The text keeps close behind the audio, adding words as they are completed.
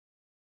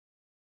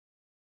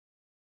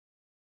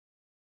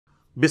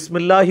بسم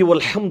اللہ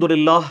والحمد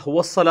للہ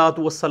والصلاة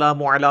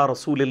والسلام علی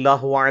رسول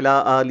اللہ وعلی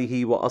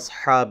آلہ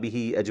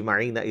واصحابہ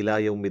اجمعین الی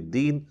یوم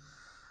الدین۔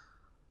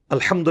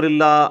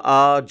 الحمدللہ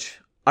آج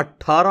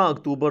 18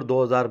 اکتوبر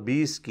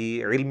 2020 کی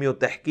علمی و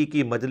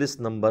تحقیقی مجلس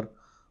نمبر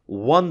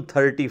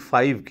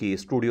 135 کی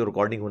اسٹوڈیو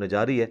ریکارڈنگ ہونے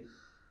جا رہی ہے۔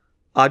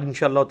 آج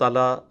انشاءاللہ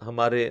تعالی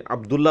ہمارے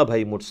عبداللہ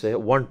بھائی مجھ سے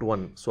 1 to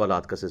 1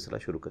 سوالات کا سلسلہ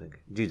شروع کریں گے۔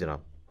 جی جناب۔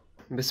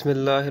 بسم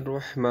اللہ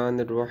الرحمن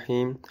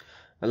الرحیم،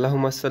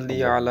 اللہم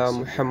صلی علی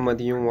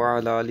محمد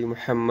وعلی آل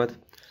محمد۔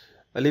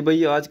 علی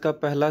بھائی، آج کا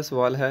پہلا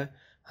سوال ہے،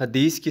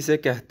 حدیث کسے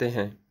کہتے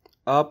ہیں؟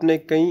 آپ نے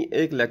کئی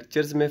ایک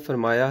لیکچرز میں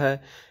فرمایا ہے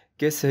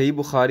کہ صحیح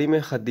بخاری میں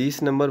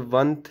حدیث نمبر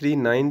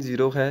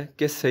 1390 ہے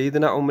کہ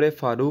سیدنا عمر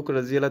فاروق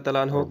رضی اللہ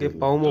تعالیٰ عنہ کے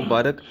پاؤں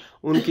مبارک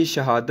ان کی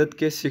شہادت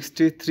کے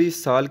 63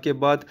 سال کے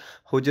بعد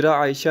حجرہ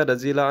عائشہ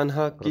رضی اللہ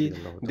عنہ کی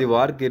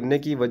دیوار گرنے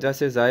کی وجہ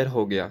سے ظاہر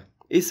ہو گیا۔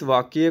 اس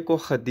واقعے کو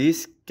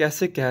حدیث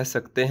کیسے کہہ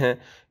سکتے ہیں،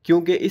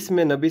 کیونکہ اس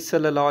میں نبی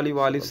صلی اللہ علیہ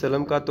وآلہ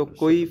وسلم کا تو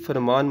کوئی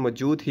فرمان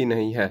موجود ہی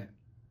نہیں ہے؟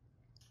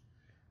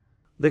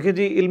 دیکھیں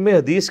جی، علم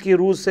حدیث کی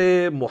روح سے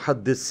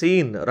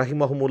محدثین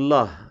رحمہم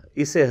اللہ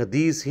اسے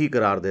حدیث ہی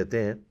قرار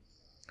دیتے ہیں،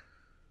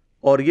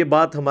 اور یہ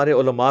بات ہمارے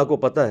علماء کو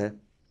پتہ ہے۔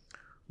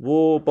 وہ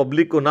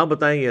پبلک کو نہ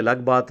بتائیں یہ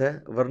الگ بات ہے،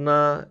 ورنہ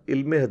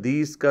علم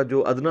حدیث کا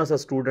جو ادنا سا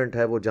اسٹوڈنٹ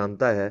ہے وہ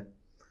جانتا ہے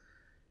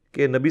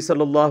کہ نبی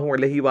صلی اللہ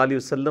علیہ وآلہ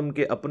وسلم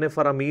کے اپنے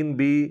فرامین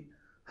بھی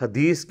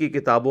حدیث کی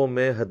کتابوں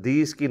میں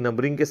حدیث کی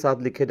نمبرنگ کے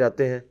ساتھ لکھے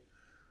جاتے ہیں۔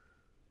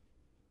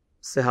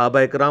 صحابہ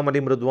اکرام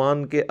علیہم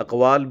رضوان کے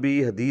اقوال بھی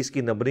حدیث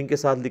کی نمبرنگ کے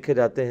ساتھ لکھے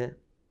جاتے ہیں۔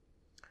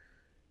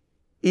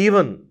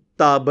 ایون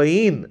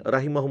تابعین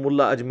رحمہم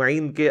اللہ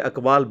اجمعین کے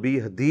اقوال بھی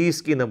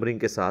حدیث کی نمبرنگ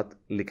کے ساتھ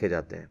لکھے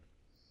جاتے ہیں۔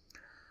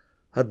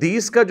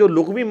 حدیث کا جو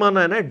لغوی معنی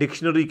ہے نا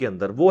ڈکشنری کے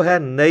اندر، وہ ہے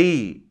نئی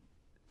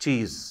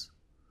چیز،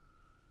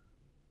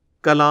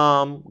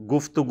 کلام،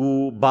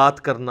 گفتگو، بات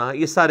کرنا،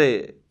 یہ سارے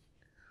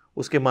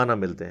اس کے معنی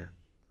ملتے ہیں۔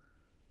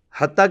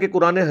 حتیٰ کہ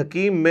قرآن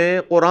حکیم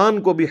میں قرآن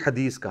کو بھی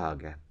حدیث کہا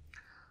گیا ہے۔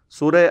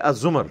 سورہ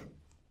الزمر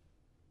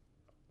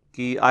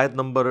کی آیت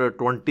نمبر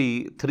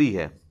 23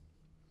 ہے،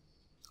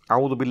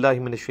 اعوذ باللہ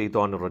من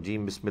الشیطان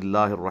الرجیم، بسم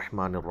اللہ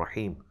الرحمن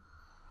الرحیم۔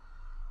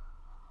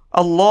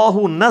 اللہ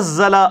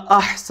نزل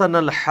احسن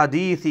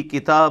الحدیث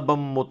کتابا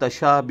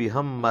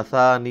متشابہا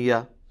مثانیہ۔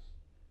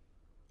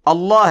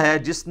 اللہ ہے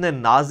جس نے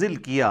نازل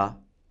کیا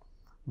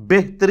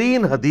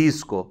بہترین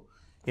حدیث کو،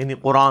 یعنی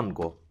قرآن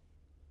کو،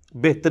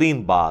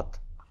 بہترین بات،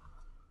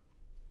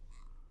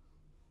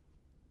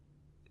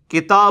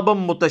 کتابا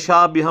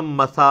متشابہا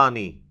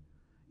مثانی،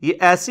 یہ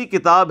ایسی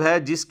کتاب ہے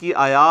جس کی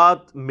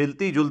آیات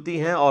ملتی جلتی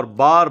ہیں اور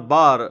بار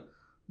بار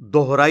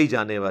دہرائی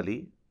جانے والی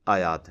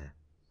آیات ہیں۔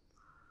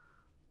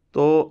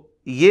 تو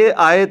یہ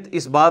آیت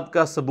اس بات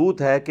کا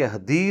ثبوت ہے کہ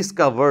حدیث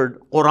کا ورڈ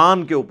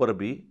قرآن کے اوپر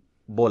بھی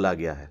بولا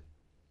گیا ہے۔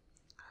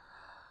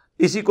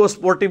 اسی کو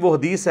سپورٹی وہ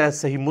حدیث ہے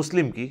صحیح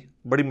مسلم کی،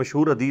 بڑی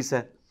مشہور حدیث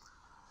ہے۔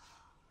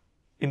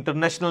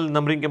 انٹرنیشنل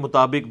نمبرنگ کے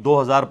مطابق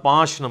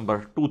 2005 نمبر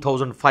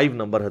 2005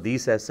 نمبر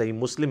حدیث ہے صحیح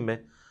مسلم میں،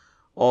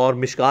 اور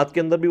مشکات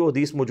کے اندر بھی وہ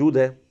حدیث موجود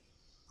ہے۔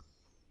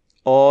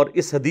 اور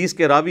اس حدیث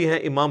کے راوی ہیں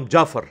امام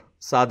جعفر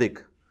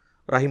صادق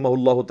رحمہ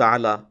اللہ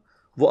تعالی۔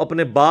 وہ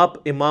اپنے باپ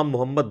امام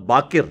محمد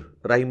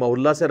باقر رحمہ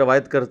اللہ سے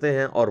روایت کرتے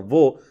ہیں، اور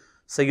وہ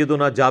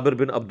سیدنا جابر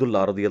بن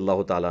عبداللہ رضی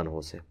اللہ تعالیٰ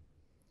عنہ سے،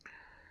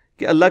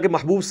 کہ اللہ کے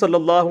محبوب صلی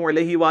اللہ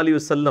علیہ وآلہ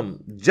وسلم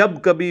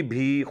جب کبھی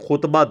بھی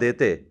خطبہ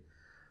دیتے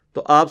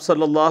تو آپ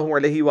صلی اللہ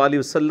علیہ وآلہ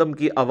وسلم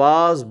کی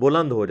آواز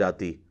بلند ہو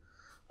جاتی،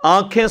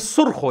 آنکھیں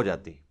سرخ ہو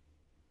جاتی،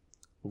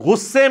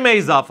 غصے میں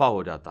اضافہ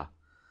ہو جاتا،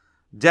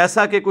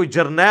 جیسا کہ کوئی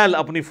جرنیل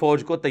اپنی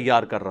فوج کو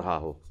تیار کر رہا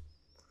ہو۔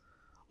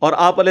 اور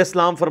آپ علیہ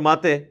السلام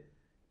فرماتے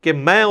کہ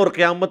میں اور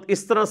قیامت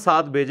اس طرح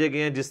ساتھ بھیجے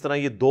گئے ہیں جس طرح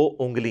یہ 2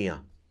 انگلیاں۔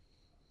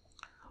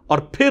 اور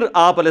پھر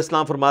آپ علیہ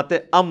السلام فرماتے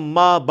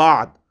اما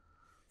بعد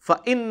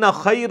فإن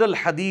خیر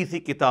الحدیث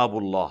کتاب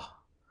اللہ،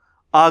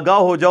 آگاہ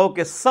ہو جاؤ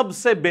کہ سب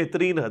سے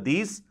بہترین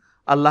حدیث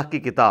اللہ کی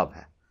کتاب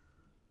ہے۔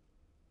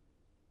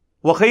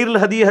 وخیر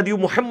الہدی ہدی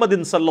محمد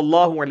صلی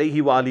اللہ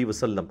علیہ وآلہ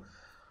وسلم،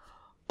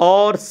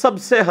 اور سب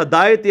سے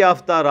ہدایت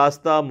یافتہ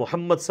راستہ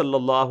محمد صلی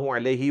اللہ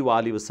علیہ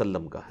وآلہ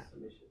وسلم کا ہے۔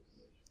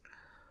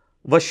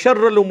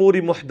 وشر الامور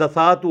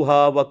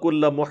محدثاتها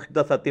وکل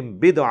محدثۃ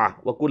بدعہ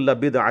وکل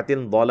بدعۃ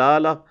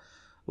ضلالہ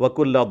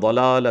وکل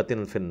ضلالۃ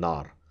فی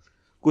النار۔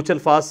 کچھ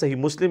الفاظ صحیح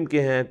مسلم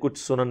کے ہیں، کچھ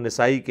سنن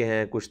نسائی کے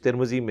ہیں، کچھ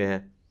ترمذی میں ہیں،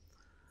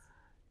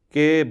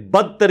 کہ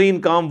بدترین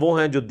کام وہ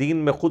ہیں جو دین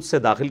میں خود سے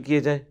داخل کیے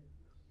جائیں،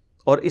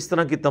 اور اس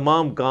طرح کی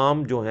تمام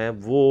کام جو ہیں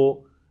وہ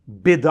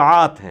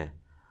بدعات ہیں،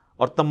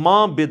 اور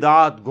تمام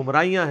بدعات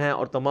گمراہیاں ہیں،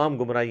 اور تمام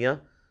گمراہیاں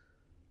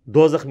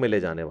دوزخ میں لے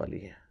جانے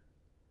والی ہیں۔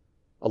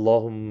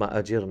 اللہم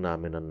اجرنا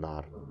من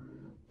النار۔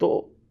 تو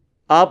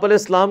آپ علیہ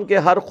السلام کے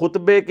ہر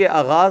خطبے کے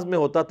آغاز میں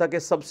ہوتا تھا کہ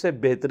سب سے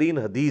بہترین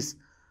حدیث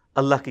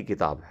اللہ کی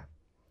کتاب ہے۔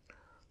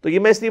 تو یہ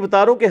میں اس لیے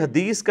بتا رہا ہوں کہ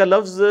حدیث کا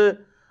لفظ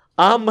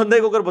عام بندے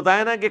کو اگر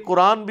بتایا نا کہ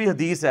قرآن بھی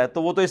حدیث ہے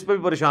تو وہ تو اس پہ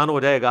بھی پریشان ہو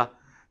جائے گا،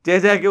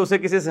 چاہے کہ اسے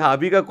کسی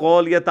صحابی کا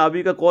قول یا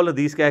تابعی کا قول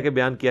حدیث کہہ کے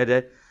بیان کیا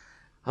جائے۔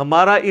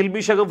 ہمارا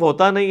علمی شغف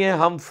ہوتا نہیں ہے،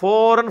 ہم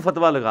فوراً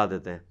فتویٰ لگا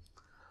دیتے ہیں۔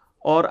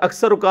 اور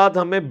اکثر اوقات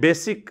ہمیں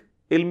بیسک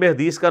علم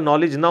حدیث کا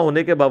نالج نہ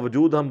ہونے کے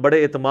باوجود ہم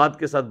بڑے اعتماد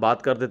کے ساتھ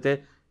بات کر دیتے ہیں،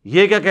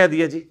 یہ کیا کہہ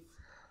دیا جی.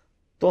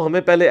 تو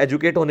ہمیں پہلے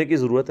ایجوکیٹ ہونے کی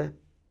ضرورت ہے،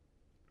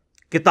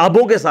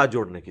 کتابوں کے ساتھ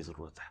جوڑنے کی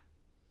ضرورت ہے،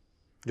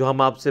 جو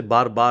ہم آپ سے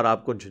بار بار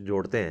آپ کو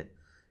جوڑتے ہیں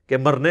کہ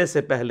مرنے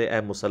سے پہلے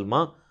اے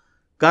مسلمان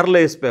کر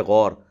لے اس پہ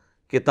غور،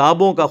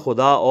 کتابوں کا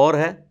خدا اور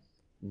ہے،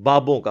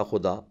 بابوں کا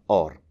خدا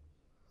اور.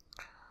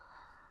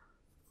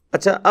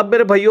 اچھا، اب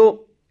میرے بھائیوں،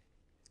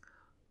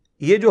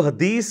 یہ جو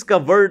حدیث کا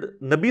ورڈ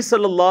نبی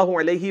صلی اللہ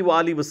علیہ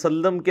وآلہ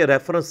وسلم کے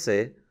ریفرنس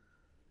سے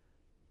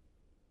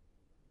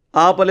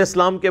آپ علیہ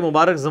السلام کے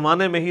مبارک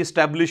زمانے میں ہی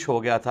اسٹیبلش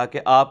ہو گیا تھا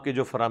کہ آپ کے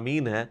جو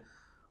فرامین ہیں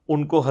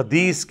ان کو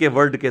حدیث کے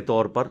ورڈ کے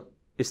طور پر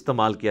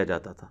استعمال کیا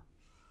جاتا تھا.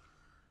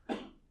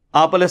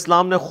 آپ علیہ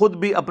السلام نے خود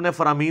بھی اپنے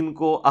فرامین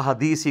کو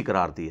احادیث ہی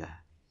قرار دیا ہے.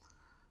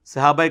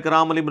 صحابہ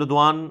کرام علیہم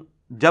رضوان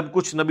جب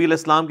کچھ نبی علیہ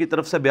السلام کی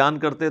طرف سے بیان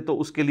کرتے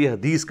تو اس کے لیے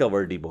حدیث کا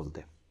ورڈ ہی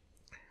بولتے.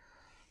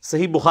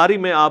 صحیح بخاری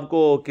میں آپ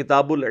کو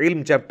کتاب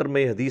العلم چیپٹر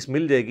میں حدیث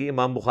مل جائے گی.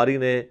 امام بخاری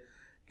نے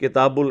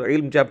کتاب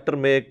العلم چیپٹر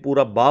میں ایک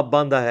پورا باب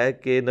باندھا ہے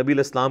کہ نبی علیہ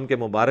السلام کے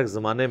مبارک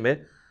زمانے میں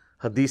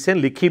حدیثیں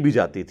لکھی بھی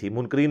جاتی تھی،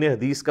 منکرین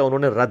حدیث کا انہوں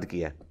نے رد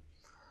کیا ہے،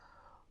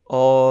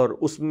 اور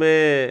اس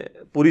میں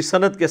پوری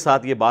سند کے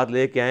ساتھ یہ بات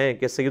لے کے آئے ہیں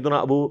کہ سیدنا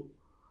ابو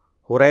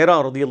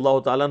ہریرہ رضی اللہ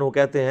تعالیٰ عنہ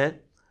کہتے ہیں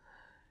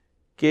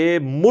کہ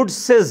مجھ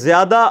سے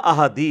زیادہ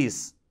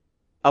احادیث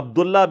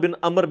عبداللہ بن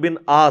عمر بن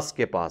عاص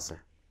کے پاس ہے،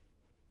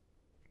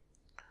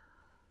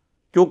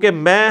 کیونکہ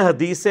میں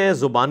حدیثیں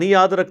زبانی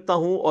یاد رکھتا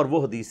ہوں اور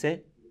وہ حدیثیں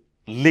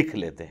لکھ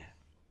لیتے ہیں.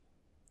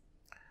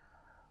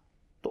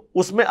 تو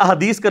اس میں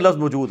احادیث کا لفظ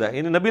موجود ہے،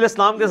 یعنی نبی علیہ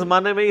السلام کے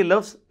زمانے میں یہ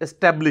لفظ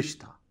اسٹیبلش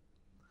تھا.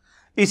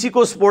 اسی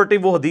کو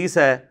سپورٹنگ وہ حدیث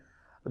ہے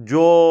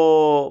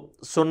جو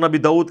سنن نبی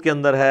داؤد کے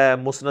اندر ہے،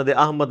 مسند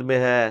احمد میں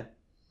ہے،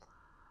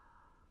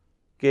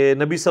 کہ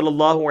نبی صلی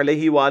اللہ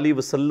علیہ وآلہ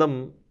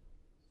وسلم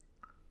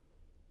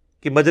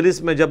کی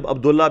مجلس میں جب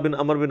عبداللہ بن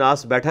عمر بن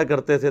عاص بیٹھا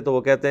کرتے تھے تو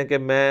وہ کہتے ہیں کہ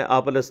میں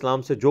آپ علیہ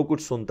السلام سے جو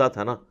کچھ سنتا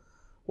تھا نا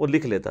وہ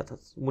لکھ لیتا تھا.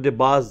 مجھے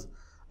بعض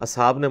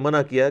اصحاب نے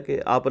منع کیا کہ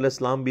آپ علیہ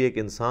السلام بھی ایک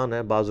انسان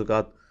ہے، بعض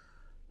اوقات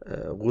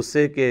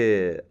غصے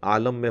کے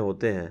عالم میں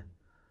ہوتے ہیں،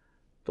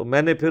 تو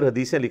میں نے پھر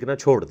حدیثیں لکھنا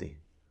چھوڑ دیں.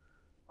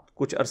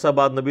 کچھ عرصہ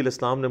بعد نبی علیہ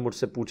السلام نے مجھ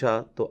سے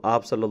پوچھا تو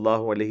آپ صلی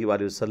اللہ علیہ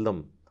وآلہ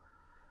وسلم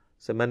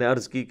سے میں نے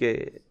عرض کی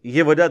کہ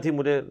یہ وجہ تھی،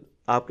 مجھے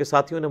آپ کے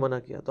ساتھیوں نے منع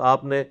کیا. تو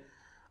آپ نے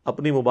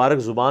اپنی مبارک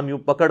زبان یوں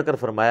پکڑ کر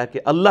فرمایا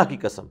کہ اللہ کی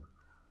قسم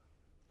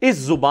اس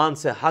زبان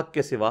سے حق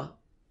کے سوا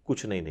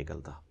کچھ نہیں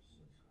نکلتا.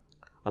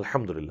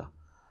 الحمدللہ.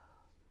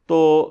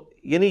 تو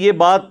یعنی یہ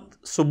بات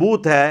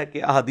ثبوت ہے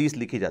کہ احادیث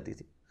لکھی جاتی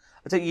تھی.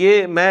 اچھا،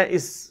 یہ میں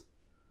اس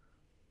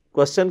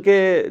کوشچن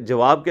کے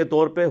جواب کے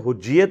طور پہ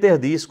حجیت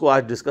حدیث کو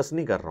آج ڈسکس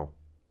نہیں کر رہا ہوں.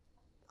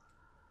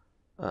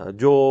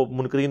 جو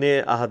منکرین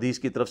احادیث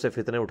کی طرف سے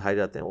فتنے اٹھائے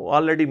جاتے ہیں وہ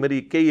آلریڈی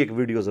میری کئی ایک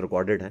ویڈیوز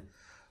ریکارڈڈ ہیں.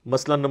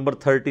 مسئلہ نمبر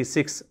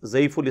 36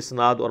 ضعیف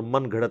الاسناد اور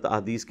من گھڑت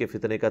احادیث کے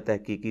فتنے کا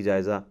تحقیقی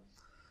جائزہ.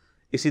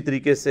 اسی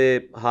طریقے سے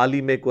حال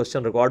ہی میں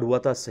کوشچن ریکارڈ ہوا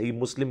تھا صحیح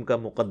مسلم کا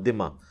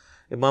مقدمہ،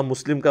 امام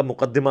مسلم کا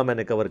مقدمہ میں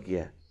نے کور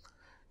کیا ہے.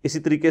 اسی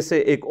طریقے سے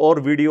ایک اور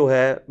ویڈیو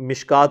ہے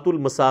مشکات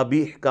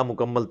المصابیح کا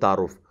مکمل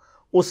تعارف،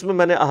 اس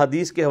میں نے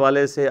احادیث کے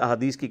حوالے سے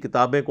احادیث کی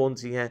کتابیں کون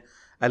سی ہیں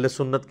اہل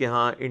سنت کے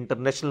ہاں،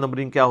 انٹرنیشنل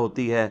نمبرنگ کیا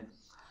ہوتی ہے،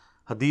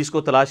 حدیث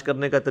کو تلاش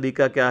کرنے کا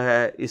طریقہ کیا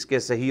ہے، اس کے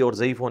صحیح اور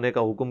ضعیف ہونے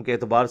کا حکم کے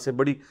اعتبار سے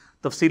بڑی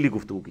تفصیلی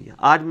گفتگو کی ہے.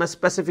 آج میں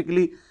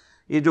اسپیسیفکلی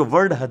یہ جو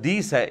ورڈ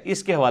حدیث ہے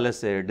اس کے حوالے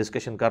سے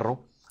ڈسکشن کر رہا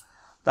ہوں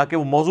تاکہ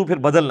وہ موضوع پھر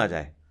بدل نہ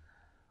جائے.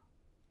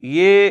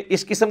 یہ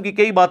اس قسم کی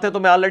کئی باتیں تو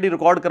میں آلریڈی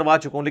ریکارڈ کروا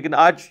چکا ہوں، لیکن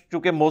آج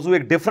چونکہ موضوع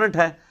ایک ڈیفرنٹ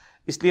ہے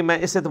اس لیے میں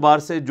اس اعتبار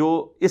سے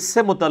جو اس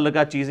سے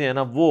متعلقہ چیزیں ہیں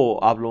نا وہ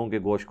آپ لوگوں کے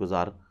گوش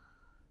گزار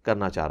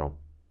کرنا چاہ رہا ہوں.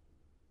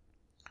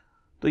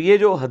 تو یہ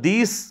جو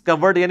حدیث کا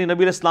ورڈ یعنی نبی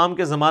علیہ السلام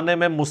کے زمانے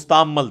میں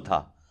مستعمل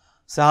تھا،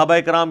 صحابہ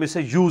کرام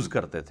اسے یوز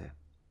کرتے تھے.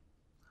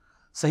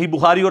 صحیح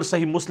بخاری اور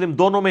صحیح مسلم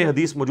دونوں میں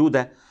حدیث موجود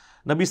ہے.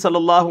 نبی صلی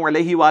اللہ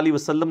علیہ وآلہ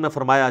وسلم نے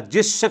فرمایا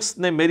جس شخص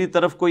نے میری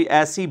طرف کوئی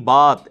ایسی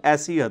بات،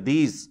 ایسی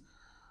حدیث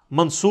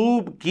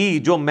منسوب کی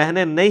جو میں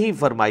نے نہیں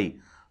فرمائی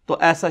تو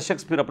ایسا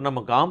شخص پھر اپنا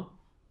مقام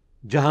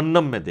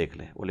جہنم میں دیکھ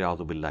لے،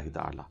 والعیاذ باللہ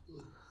تعالی.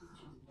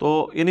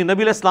 تو یعنی نبی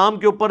علیہ السلام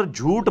کے اوپر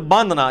جھوٹ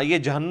باندھنا یہ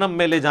جہنم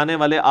میں لے جانے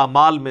والے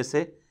اعمال میں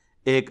سے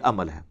ایک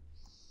عمل ہے.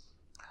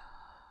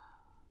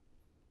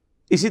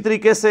 اسی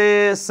طریقے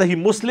سے صحیح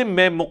مسلم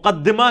میں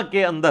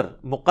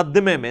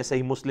مقدمے میں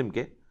صحیح مسلم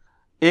کے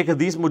ایک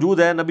حدیث موجود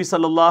ہے. نبی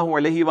صلی اللہ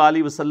علیہ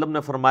وآلہ وسلم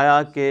نے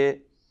فرمایا کہ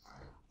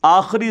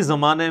آخری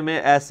زمانے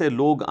میں ایسے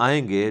لوگ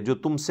آئیں گے جو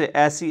تم سے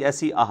ایسی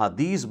ایسی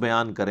احادیث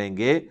بیان کریں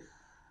گے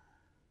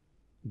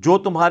جو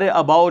تمہارے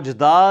آباء و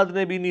اجداد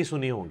نے بھی نہیں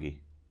سنی ہوں گی.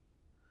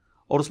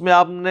 اور اس میں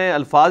آپ نے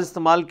الفاظ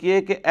استعمال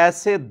کیے کہ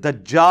ایسے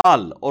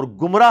دجال اور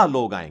گمراہ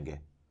لوگ آئیں گے،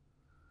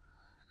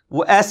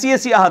 وہ ایسی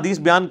ایسی احادیث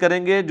بیان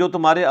کریں گے جو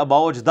تمہارے آباء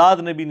و اجداد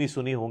نے بھی نہیں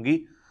سنی ہوں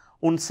گی.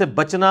 ان سے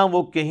بچنا،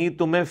 وہ کہیں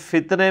تمہیں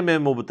فتنے میں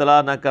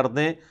مبتلا نہ کر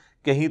دیں،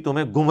 کہیں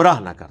تمہیں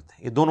گمراہ نہ کر دیں.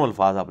 یہ دونوں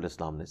الفاظ آپ علیہ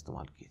السلام نے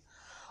استعمال کیے.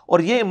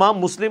 اور یہ امام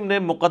مسلم نے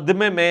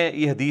مقدمے میں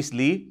یہ حدیث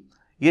لی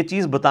یہ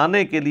چیز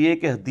بتانے کے لیے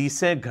کہ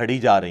حدیثیں گھڑی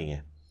جا رہی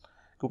ہیں.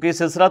 کیونکہ یہ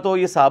سلسلہ تو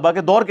یہ صحابہ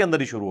کے دور کے اندر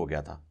ہی شروع ہو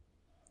گیا تھا۔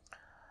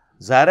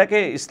 ظاہر ہے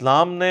کہ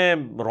اسلام نے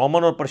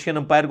رومن اور پرشین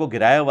امپائر کو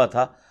گرایا ہوا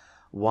تھا،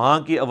 وہاں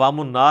کی عوام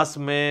الناس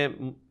میں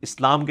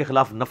اسلام کے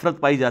خلاف نفرت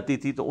پائی جاتی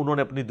تھی، تو انہوں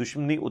نے اپنی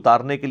دشمنی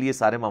اتارنے کے لیے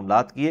سارے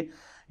معاملات کیے۔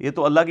 یہ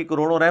تو اللہ کی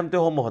کروڑوں رحمتیں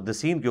ہوں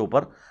محدثین کے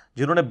اوپر،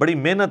 جنہوں نے بڑی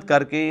محنت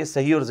کر کے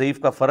صحیح اور ضعیف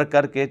کا فرق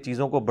کر کے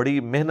چیزوں کو بڑی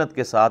محنت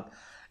کے ساتھ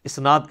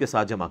اسناد کے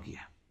ساتھ جمع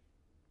کیا۔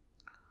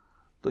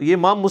 تو یہ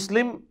امام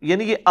مسلم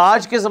یعنی یہ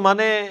آج کے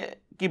زمانے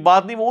کی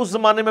بات نہیں، وہ اس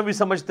زمانے میں بھی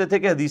سمجھتے تھے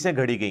کہ حدیثیں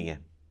گھڑی گئی ہیں۔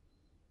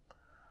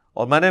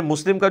 اور میں نے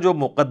مسلم کا جو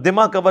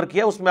مقدمہ کور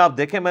کیا اس میں آپ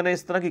دیکھیں میں نے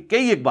اس طرح کی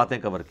کئی ایک باتیں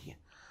کور کی ہیں،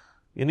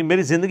 یعنی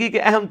میری زندگی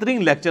کے اہم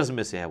ترین لیکچرز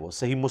میں سے ہے وہ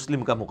صحیح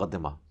مسلم کا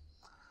مقدمہ۔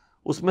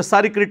 اس میں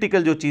ساری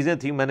کریٹیکل جو چیزیں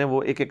تھیں میں نے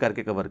وہ ایک ایک کر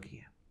کے کور کی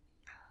ہیں۔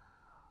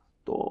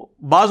 تو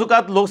بعض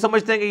اوقات لوگ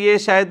سمجھتے ہیں کہ یہ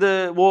شاید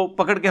وہ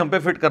پکڑ کے ہم پہ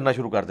فٹ کرنا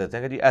شروع کر دیتے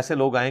ہیں کہ جی ایسے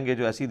لوگ آئیں گے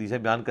جو ایسی حدیثیں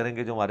بیان کریں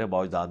گے جو ہمارے آباء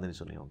و اجداد نے نہیں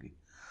سنی ہوں گی،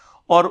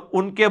 اور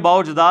ان کے آباء و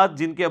اجداد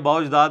جن کے آباء و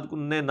اجداد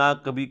نے نہ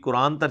کبھی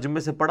قرآن ترجمے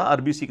سے پڑھا،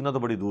 عربی سیکھنا تو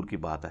بڑی دور کی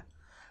بات ہے،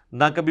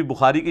 نہ کبھی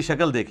بخاری کی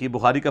شکل دیکھی۔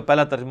 بخاری کا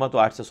پہلا ترجمہ تو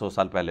 8 سے 100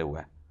 سال پہلے ہوا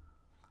ہے،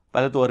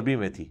 پہلے تو عربی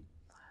میں تھی۔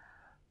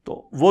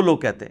 تو وہ لوگ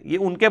کہتے ہیں یہ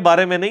ان کے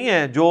بارے میں نہیں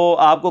ہے جو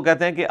آپ کو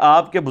کہتے ہیں کہ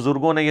آپ کے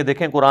بزرگوں نے یہ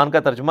دیکھیں قرآن کا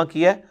ترجمہ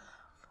کیا ہے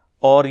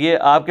اور یہ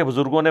آپ کے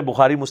بزرگوں نے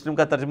بخاری مسلم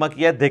کا ترجمہ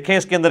کیا ہے، دیکھیں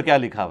اس کے اندر کیا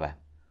لکھا ہوا ہے۔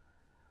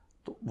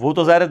 تو وہ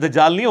تو ظاہر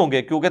دجال نہیں ہوں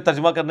گے، کیونکہ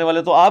ترجمہ کرنے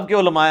والے تو آپ کے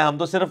علماء ہیں، ہم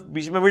تو صرف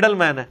بیچ میں مڈل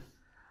مین ہیں۔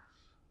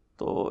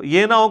 تو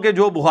یہ نہ ہو کہ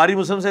جو بخاری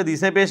مسلم سے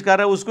حدیثیں پیش کر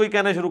رہے ہیں اس کو ہی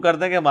کہنا شروع کر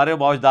دیں کہ ہمارے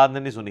آباء و اجداد نے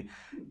نہیں سنی۔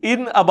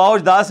 ان آباء و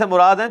اجداد سے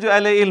مراد ہیں جو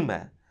اہل علم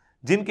ہے،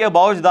 جن کے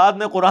آباء و اجداد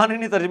نے قرآن ہی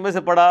نہیں ترجمے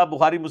سے پڑھا،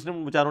 بخاری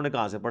مسلم بیچاروں نے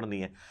کہاں سے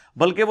پڑھنی ہے،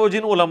 بلکہ وہ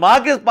جن علماء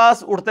کے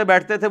پاس اٹھتے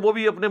بیٹھتے تھے وہ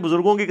بھی اپنے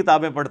بزرگوں کی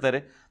کتابیں پڑھتے رہے،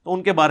 تو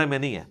ان کے بارے میں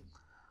نہیں ہے۔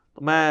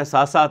 تو میں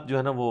ساتھ ساتھ جو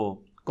ہے نا وہ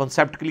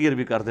کنسیپٹ کلیئر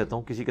بھی کر دیتا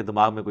ہوں کسی کے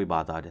دماغ میں کوئی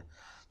بات آ جائے۔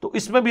 تو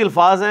اس میں بھی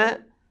الفاظ ہیں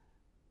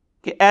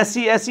کہ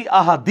ایسی ایسی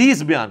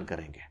احادیث بیان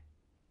کریں گے،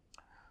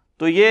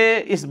 تو یہ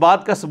اس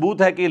بات کا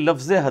ثبوت ہے کہ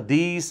لفظ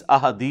حدیث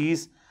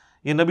احادیث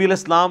یہ نبی علیہ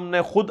السلام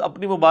نے خود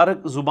اپنی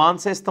مبارک زبان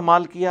سے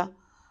استعمال کیا،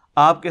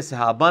 آپ کے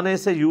صحابہ نے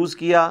اسے یوز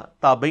کیا،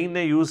 تابعین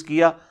نے یوز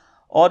کیا،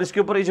 اور اس کے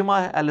اوپر اجماع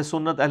ہے اہل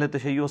سنت اہل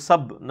تشیع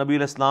سب نبی علیہ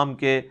السلام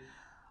کے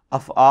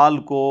افعال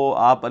کو،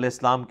 آپ علیہ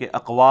السلام کے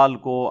اقوال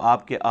کو،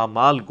 آپ کے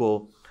اعمال کو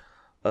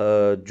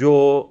جو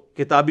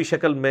کتابی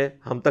شکل میں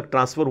ہم تک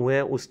ٹرانسفر ہوئے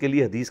ہیں اس کے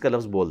لیے حدیث کا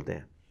لفظ بولتے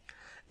ہیں۔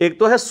 ایک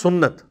تو ہے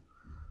سنت،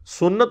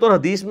 سنت اور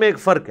حدیث میں ایک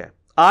فرق ہے۔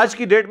 آج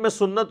کی ڈیٹ میں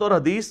سنت اور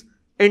حدیث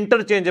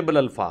انٹرچینجبل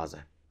الفاظ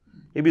ہیں،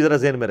 یہ بھی ذرا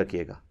ذہن میں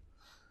رکھیے گا۔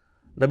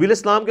 نبی علیہ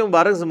السلام کے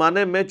مبارک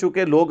زمانے میں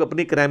چونکہ لوگ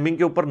اپنی کرائمنگ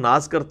کے اوپر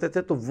ناز کرتے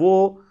تھے تو وہ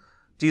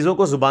چیزوں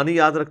کو زبانی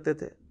یاد رکھتے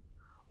تھے،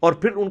 اور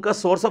پھر ان کا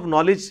سورس آف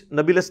نالج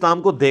نبی علیہ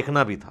السلام کو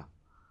دیکھنا بھی تھا۔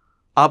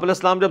 آپ علیہ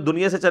السلام جب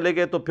دنیا سے چلے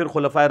گئے تو پھر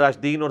خلفائے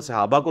راشدین اور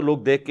صحابہ کو لوگ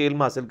دیکھ کے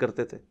علم حاصل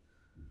کرتے تھے،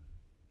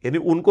 یعنی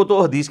ان کو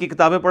تو حدیث کی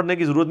کتابیں پڑھنے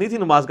کی ضرورت نہیں تھی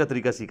نماز کا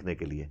طریقہ سیکھنے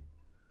کے لیے،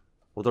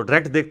 وہ تو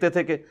ڈائریکٹ دیکھتے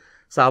تھے کہ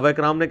صحابہ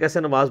کرام نے کیسے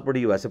نماز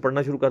پڑھی، ویسے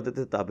پڑھنا شروع کر دیتے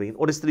تھے تابعین،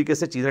 اور اس طریقے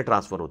سے چیزیں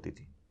ٹرانسفر ہوتی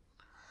تھی۔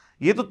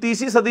 یہ تو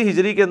 30ویں صدی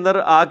ہجری کے اندر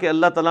آ کے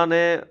اللہ تعالیٰ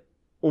نے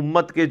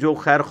امت کے جو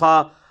خیر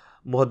خواہ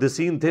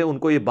محدثین تھے ان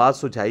کو یہ بات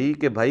سجھائی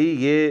کہ بھائی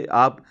یہ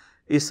آپ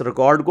اس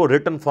ریکارڈ کو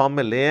ریٹن فارم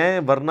میں لے آئیں،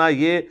 ورنہ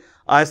یہ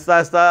آہستہ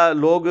آہستہ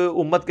لوگ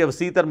امت کے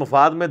وسیع تر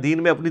مفاد میں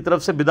دین میں اپنی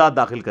طرف سے بدعت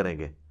داخل کریں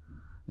گے۔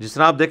 جس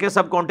طرح آپ دیکھیں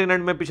سب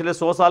کانٹیننٹ میں پچھلے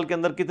 100 سال کے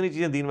اندر کتنی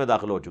چیزیں دین میں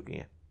داخل ہو چکی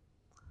ہیں۔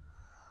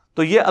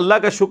 تو یہ اللہ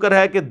کا شکر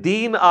ہے کہ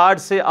دین آج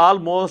سے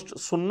آلموسٹ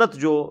سنت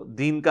جو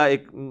دین کا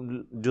ایک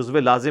جزو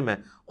لازم ہے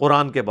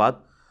قرآن کے بعد،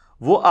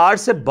 وہ آج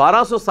سے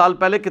 1200 سال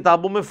پہلے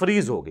کتابوں میں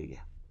فریز ہو گئی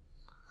ہے۔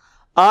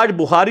 آج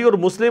بخاری اور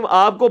مسلم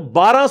آپ کو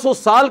 1200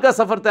 سال کا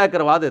سفر طے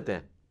کروا دیتے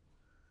ہیں۔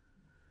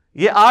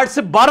 یہ آج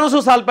سے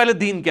 1200 سال پہلے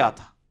دین کیا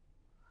تھا؟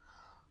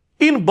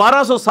 ان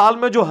 1200 سال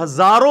میں جو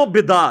ہزاروں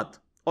بدعات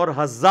اور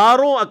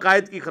ہزاروں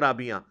عقائد کی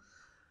خرابیاں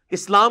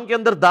اسلام کے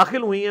اندر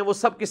داخل ہوئی ہیں وہ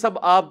سب کی سب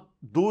آپ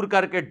دور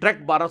کر کے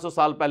ڈائریکٹ 1200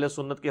 سال پہلے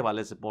سنت کے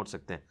حوالے سے پہنچ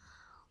سکتے ہیں۔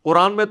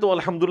 قرآن میں تو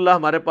الحمدللہ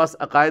ہمارے پاس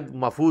عقائد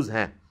محفوظ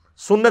ہیں،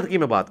 سنت کی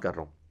میں بات کر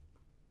رہا ہوں۔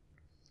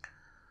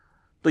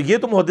 تو یہ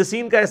تو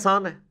محدثین کا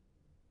احسان ہے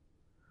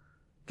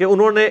کہ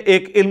انہوں نے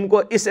ایک علم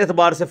کو اس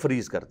اعتبار سے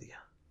فریز کر دیا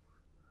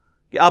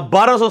کہ آپ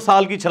 1200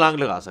 سال کی چھلانگ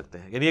لگا سکتے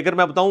ہیں۔ یعنی اگر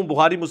میں بتاؤں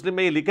بخاری مسلم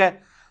میں یہ لکھا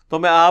ہے تو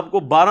میں آپ کو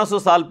 1200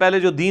 سال پہلے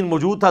جو دین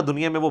موجود تھا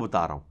دنیا میں وہ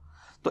بتا رہا ہوں،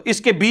 تو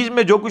اس کے بیچ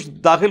میں جو کچھ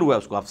داخل ہوا ہے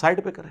اس کو آپ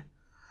سائڈ پہ کریں۔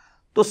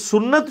 تو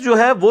سنت جو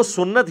ہے وہ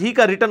سنت ہی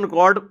کا ریٹن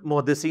ریکارڈ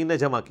محدثین نے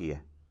جمع کیا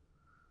ہے۔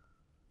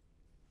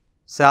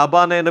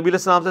 صحابہ نے نبی علیہ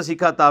السلام سے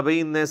سیکھا،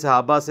 تابعین نے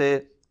صحابہ سے،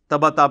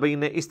 تبع تابعین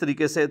نے، اس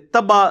طریقے سے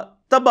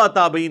تبع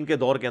تابعین کے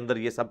دور کے اندر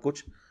یہ سب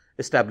کچھ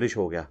اسٹیبلش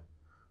ہو گیا۔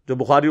 جو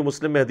بخاری و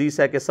مسلم میں حدیث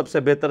ہے کہ سب سے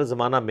بہتر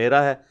زمانہ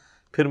میرا ہے،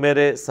 پھر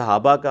میرے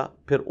صحابہ کا،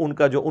 پھر ان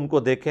کا جو ان کو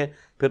دیکھیں،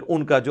 پھر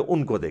ان کا جو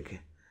ان کو دیکھیں۔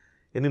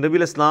 یعنی نبی علیہ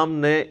السلام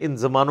نے ان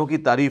زمانوں کی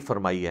تعریف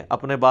فرمائی ہے،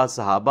 اپنے بعد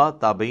صحابہ،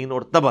 تابعین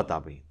اور تبع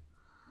تابعین۔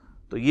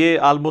 تو یہ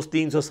آلموسٹ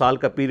 300 سال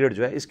کا پیریڈ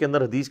جو ہے اس کے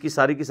اندر حدیث کی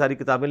ساری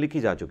کتابیں لکھی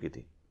جا چکی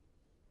تھی۔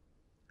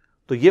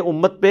 تو یہ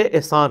امت پہ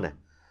احسان ہے۔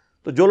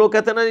 تو جو لوگ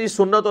کہتے ہیں نا یہ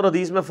سنت اور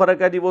حدیث میں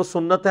فرق ہے، جی وہ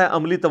سنت ہے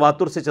عملی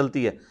تواتر سے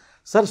چلتی ہے،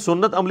 سر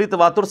سنت عملی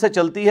تواتر سے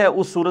چلتی ہے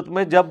اس صورت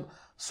میں جب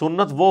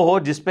سنت وہ ہو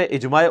جس پہ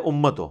اجماع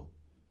امت ہو.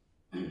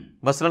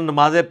 مثلا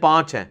نمازیں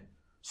 5 ہیں،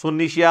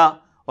 سنی شیعہ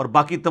اور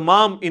باقی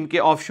تمام ان کے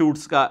آف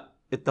شوٹس کا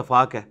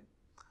اتفاق ہے.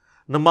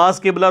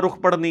 نماز قبلہ رخ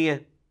پڑھنی ہے،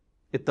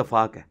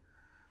 اتفاق ہے.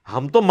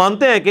 ہم تو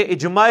مانتے ہیں کہ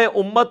اجماع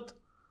امت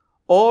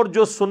اور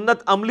جو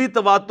سنت عملی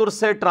تواتر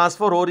سے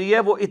ٹرانسفر ہو رہی ہے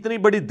وہ اتنی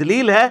بڑی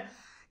دلیل ہے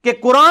کہ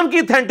قرآن کی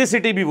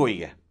اتھینٹسٹی بھی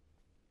وہی ہے.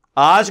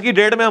 آج کی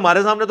ڈیٹ میں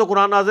ہمارے سامنے تو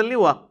قرآن نازل نہیں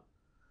ہوا،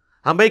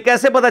 ہمیں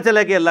کیسے پتہ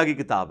چلے کہ اللہ کی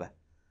کتاب ہے؟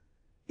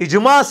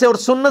 اجماع سے اور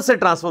سنت سے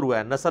ٹرانسفر ہوا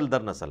ہے نسل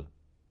در نسل.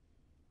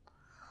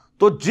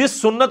 تو جس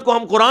سنت کو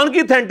ہم قرآن کی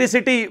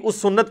اتھینٹسٹی اس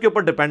سنت کے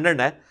اوپر ڈیپینڈنٹ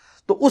ہے،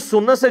 تو اس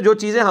سنت سے جو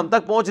چیزیں ہم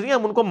تک پہنچ رہی ہیں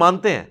ہم ان کو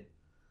مانتے ہیں.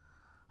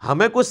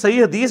 ہمیں کوئی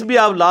صحیح حدیث بھی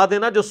آپ لا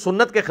دینا جو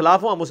سنت کے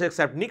خلاف ہو، ہم اسے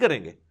ایکسیپٹ نہیں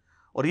کریں گے.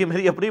 اور یہ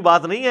میری اپنی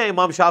بات نہیں ہے،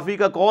 امام شافعی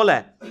کا قول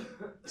ہے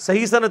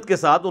صحیح سند کے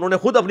ساتھ. انہوں نے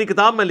خود اپنی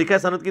کتاب میں لکھا ہے،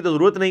 سند کی تو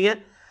ضرورت نہیں ہے،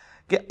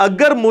 کہ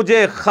اگر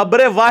مجھے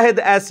خبر واحد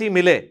ایسی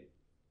ملے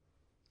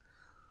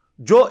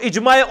جو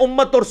اجماع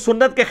امت اور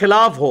سنت کے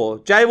خلاف ہو،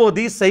 چاہے وہ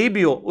حدیث صحیح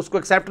بھی ہو، اس کو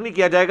ایکسیپٹ نہیں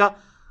کیا جائے گا.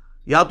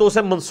 یا تو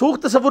اسے منسوخ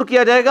تصور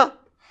کیا جائے گا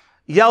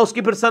یا اس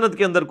کی پھر سند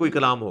کے اندر کوئی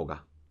کلام ہوگا.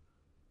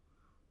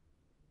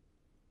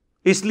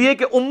 اس لیے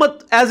کہ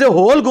امت ایز اے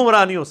ہول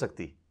گمراہ نہیں ہو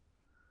سکتی.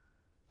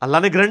 اللہ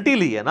نے گارنٹی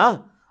لی ہے نا،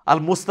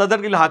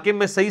 المستدرک للحاکم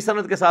میں صحیح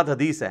سند کے ساتھ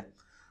حدیث ہے.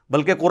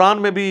 بلکہ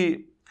قرآن میں بھی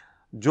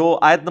جو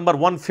آیت نمبر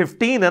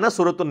 115 ہے نا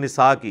سورۃ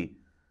النساء کی،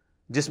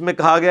 جس میں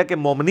کہا گیا کہ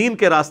مومنین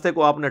کے راستے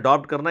کو آپ نے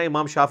اڈاپٹ کرنا ہے،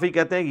 امام شافعی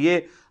کہتے ہیں یہ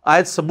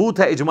آیت ثبوت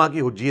ہے اجماع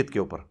کی حجیت کے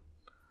اوپر.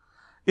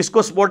 اس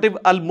کو سپورٹو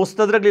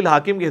المستدرک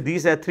للحاکم کی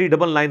حدیث ہے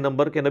 399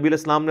 نمبر کے، نبی علیہ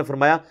السلام نے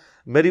فرمایا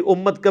میری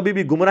امت کبھی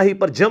بھی گمراہی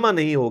پر جمع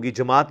نہیں ہوگی،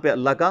 جماعت پہ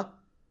اللہ کا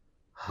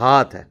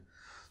ہاتھ ہے.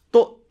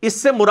 تو اس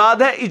سے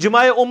مراد ہے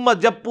اجماع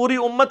امت. جب پوری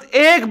امت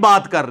ایک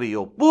بات کر رہی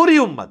ہو، پوری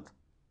امت،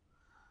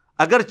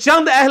 اگر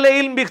چند اہل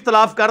علم بھی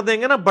اختلاف کر دیں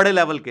گے نا بڑے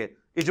لیول کے،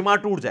 اجماع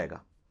ٹوٹ جائے گا.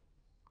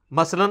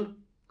 مثلا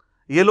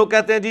یہ لوگ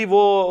کہتے ہیں جی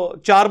وہ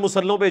 4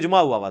 مسلوں پہ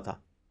اجماع ہوا تھا.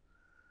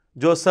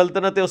 جو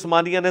سلطنت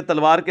عثمانیہ نے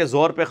تلوار کے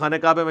زور پہ خانہ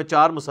کعبہ میں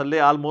 4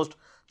 مسلح آلموسٹ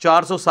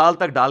 400 سال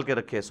تک ڈال کے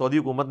رکھے، سعودی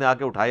حکومت نے آ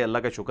کے اٹھائے، اللہ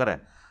کا شکر ہے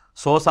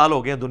 100 سال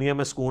ہو گئے ہیں، دنیا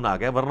میں سکون آ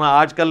گیا. ورنہ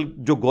آج کل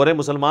جو گورے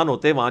مسلمان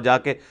ہوتے ہیں وہاں جا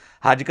کے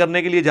حج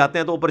کرنے کے لیے جاتے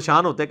ہیں تو وہ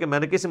پریشان ہوتے ہیں کہ میں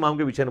نے کس امام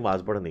کے پیچھے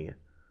نماز پڑھنی ہے.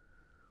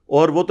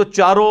 اور وہ تو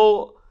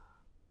چاروں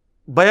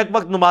بیک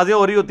وقت نمازیں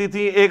ہو رہی ہوتی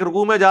تھیں، ایک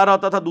رکوع میں جا رہا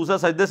ہوتا تھا، دوسرا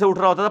سجدے سے اٹھ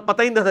رہا ہوتا تھا،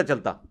 پتہ ہی نہیں تھا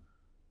چلتا.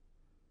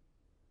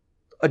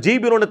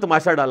 عجیب انہوں نے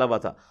تماشا ڈالا ہوا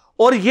تھا،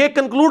 اور یہ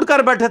کنکلوڈ کر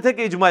بیٹھے تھے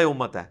کہ اجماع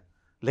امت ہے.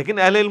 لیکن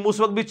اہل علم اس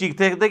وقت بھی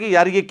چیختے تھے کہ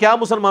یار یہ کیا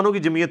مسلمانوں کی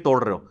جمعیت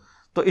توڑ رہے ہو.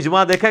 تو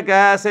اجماع دیکھا کیا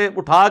ہے، ایسے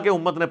اٹھا کے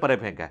امت نے پرے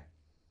پھینکا ہے.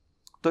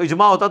 تو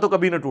اجماع ہوتا تو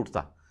کبھی نہ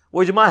ٹوٹتا،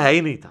 وہ اجماع ہے ہی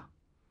نہیں تھا.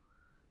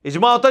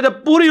 اجماع ہوتا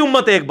جب پوری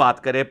امت ایک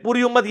بات کرے،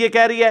 پوری امت یہ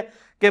کہہ رہی ہے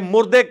کہ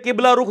مردے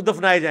قبلہ رخ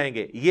دفنائے جائیں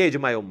گے، یہ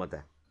اجماع امت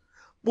ہے.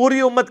 پوری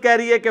امت کہہ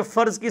رہی ہے کہ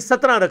فرض کی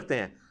 17 رکھتے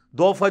ہیں،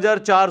 2 فجر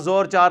 4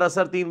 ظہر 4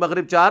 عصر 3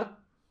 مغرب 4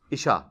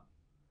 عشاء.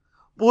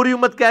 پوری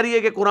امت کہہ رہی ہے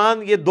کہ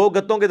قرآن یہ 2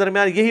 گتوں کے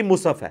درمیان یہی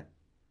مصحف ہے.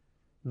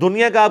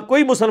 دنیا کا آپ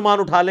کوئی مسلمان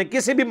اٹھا لیں،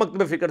 کسی بھی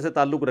مکتب فکر سے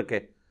تعلق رکھے،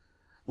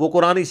 وہ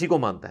قرآن اسی کو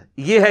مانتا ہے.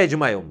 یہ ہے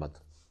اجماع امت،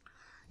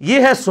 یہ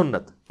ہے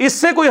سنت. اس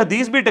سے کوئی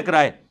حدیث بھی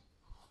ٹکرائے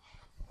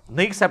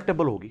نہیں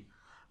ایکسیپٹیبل ہوگی.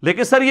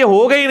 لیکن سر یہ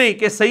ہوگا ہی نہیں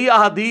کہ صحیح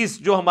احادیث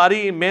جو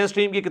ہماری مین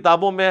سٹریم کی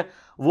کتابوں میں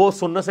وہ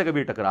سنت سے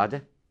کبھی ٹکرا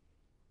جائے.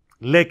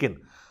 لیکن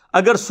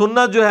اگر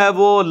سنت جو ہے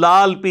وہ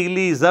لال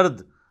پیلی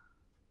زرد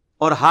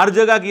اور ہر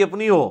جگہ کی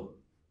اپنی ہو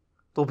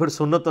تو پھر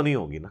سنت تو نہیں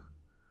ہوگی نا.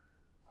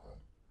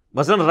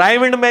 مثلا رائے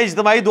ونڈ میں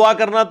اجتماعی دعا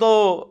کرنا تو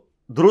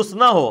درست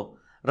نہ ہو،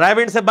 رائے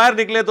ونڈ سے باہر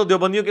نکلے تو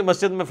دیوبندیوں کی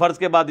مسجد میں فرض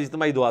کے بعد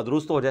اجتماعی دعا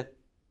درست ہو جائے،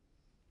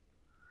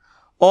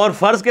 اور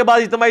فرض کے بعد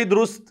اجتماعی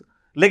درست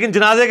لیکن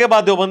جنازے کے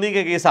بعد دیوبندی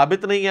کے یہ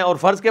ثابت نہیں ہے، اور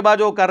فرض کے بعد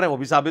جو کر رہے ہیں وہ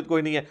بھی ثابت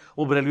کوئی نہیں ہے،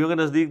 وہ بریلویوں کے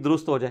نزدیک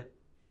درست ہو جائے.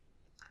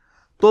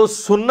 تو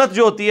سنت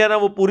جو ہوتی ہے نا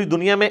وہ پوری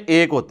دنیا میں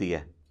ایک ہوتی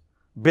ہے،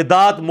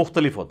 بدعات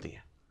مختلف ہوتی ہے.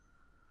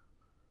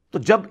 تو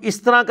جب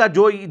اس طرح کا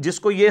جو جس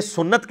کو یہ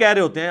سنت کہہ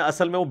رہے ہوتے ہیں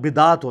اصل میں وہ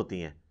بدعات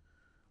ہوتی ہیں،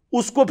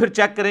 اس کو پھر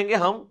چیک کریں گے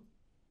ہم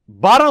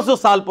 1200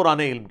 سال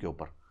پرانے علم کے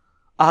اوپر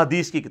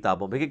احادیث کی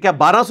کتابوں پہ کہ کیا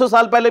 1200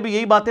 سال پہلے بھی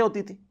یہی باتیں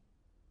ہوتی تھی.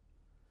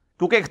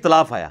 کیونکہ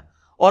اختلاف آیا،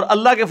 اور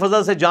اللہ کے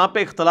فضل سے جہاں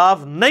پہ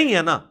اختلاف نہیں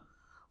ہے نا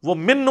وہ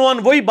من نوعاً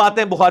وہی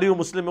باتیں بخاری اور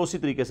مسلم میں اسی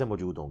طریقے سے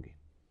موجود ہوں گی.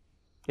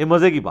 یہ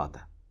مزے کی بات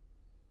ہے.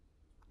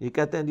 یہ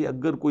کہتے ہیں جی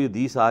اگر کوئی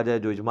حدیث آ جائے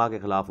جو اجماع کے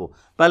خلاف ہو،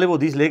 پہلے وہ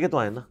حدیث لے کے تو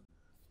آئے نا،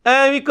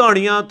 ایویں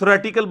کہانیاں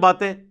تھیوریٹیکل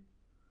باتیں.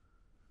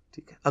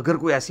 ٹھیک ہے، اگر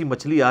کوئی ایسی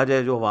مچھلی آ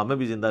جائے جو ہوا میں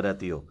بھی زندہ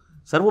رہتی ہو،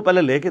 سر وہ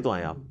پہلے لے کے تو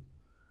آئیں، آپ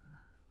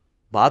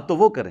بات تو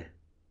وہ کریں.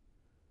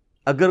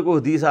 اگر کوئی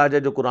حدیث آ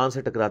جائے جو قرآن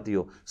سے ٹکراتی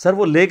ہو، سر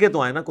وہ لے کے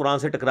تو آئیں نا، قرآن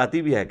سے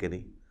ٹکراتی بھی ہے کہ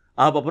نہیں،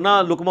 آپ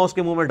اپنا لقمہ اس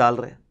کے منہ میں ڈال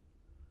رہے ہیں.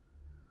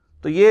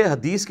 تو یہ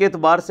حدیث کے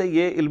اعتبار سے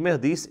یہ علم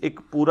حدیث ایک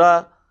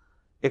پورا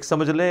ایک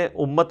سمجھ لیں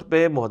امت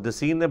پہ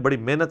محدثین نے بڑی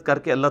محنت کر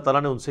کے اللہ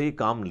تعالیٰ نے ان سے یہ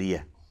کام لیا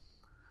ہے.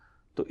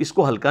 تو اس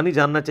کو ہلکا نہیں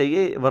جاننا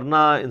چاہیے، ورنہ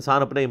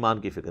انسان اپنے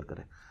ایمان کی فکر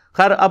کرے.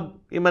 خیر اب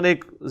یہ میں نے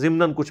ایک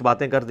ضمناً کچھ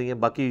باتیں کر دی ہیں،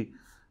 باقی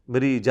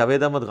میری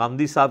جاوید احمد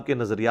غامدی صاحب کے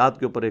نظریات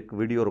کے اوپر ایک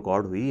ویڈیو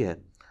ریکارڈ ہوئی ہے،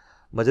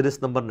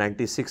 مجلس نمبر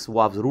 96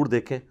 وہ آپ ضرور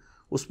دیکھیں.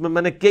 اس میں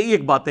میں نے کئی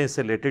ایک باتیں اس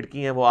سے ریلیٹڈ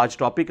کی ہیں، وہ آج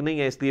ٹاپک نہیں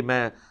ہے اس لیے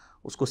میں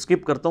اس کو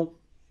سکپ کرتا ہوں.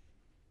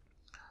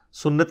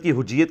 سنت کی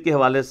حجیت کے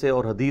حوالے سے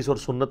اور حدیث اور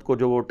سنت کو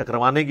جو وہ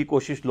ٹکروانے کی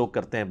کوشش لوگ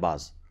کرتے ہیں،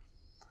 بعض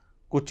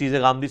کچھ چیزیں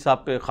غامدی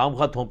صاحب پہ خام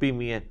خواہ تھوپی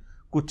ہوئی ہیں،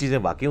 کچھ چیزیں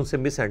واقعی ان سے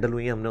مس ہینڈل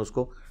ہوئی ہیں، ہم نے اس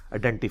کو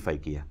آئیڈینٹیفائی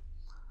کیا.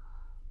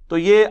 تو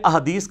یہ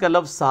احادیث کا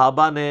لفظ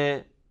صحابہ نے،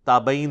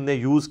 تابعین نے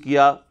یوز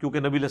کیا کیونکہ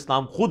نبی علیہ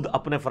السلام خود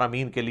اپنے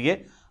فرامین کے لیے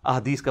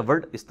احادیث کا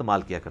ورڈ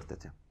استعمال کیا کرتے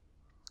تھے.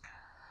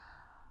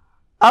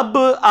 اب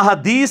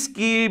احادیث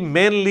کی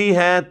مینلی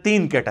ہیں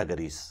 3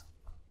 کیٹیگریز.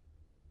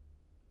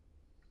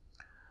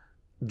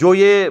 جو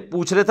یہ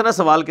پوچھ رہے تھے نا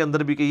سوال کے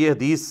اندر بھی کہ یہ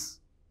حدیث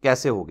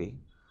کیسے ہو گئی،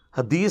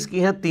 حدیث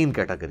کی ہیں 3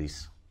 کیٹیگریز.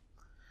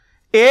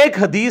 ایک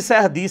حدیث ہے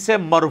حدیث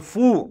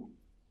مرفوع،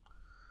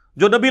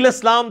 جو نبی علیہ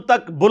السلام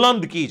تک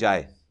بلند کی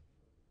جائے.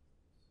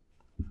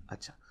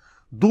 اچھا،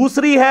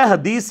 دوسری ہے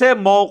حدیث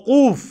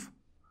موقوف،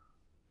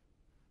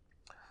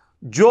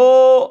 جو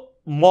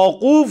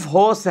موقوف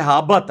ہو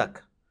صحابہ تک،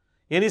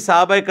 یعنی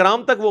صحابہ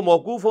کرام تک وہ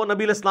موقوف ہو،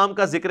 نبی علیہ السلام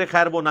کا ذکر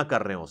خیر وہ نہ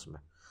کر رہے ہوں، اس میں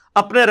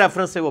اپنے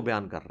ریفرنس سے وہ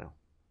بیان کر رہے ہوں.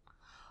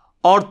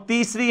 اور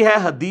تیسری ہے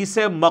حدیث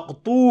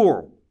مقطوع،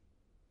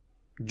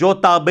 جو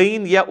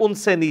تابعین یا ان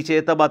سے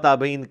نیچے تبع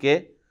تابعین کے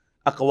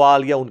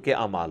اقوال یا ان کے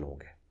اعمال ہوں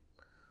گے.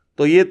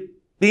 تو یہ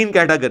 3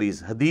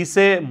 کیٹیگریز، حدیث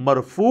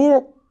مرفوع،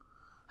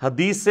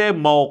 حدیث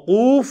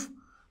موقوف،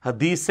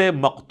 حدیث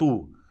مقطوع.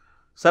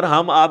 سر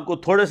ہم آپ کو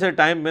تھوڑے سے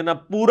ٹائم میں نا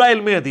پورا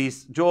علم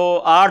حدیث جو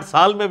 8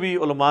 سال میں بھی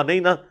علماء نہیں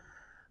نا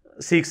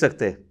سیکھ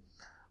سکتے،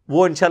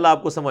 وہ انشاءاللہ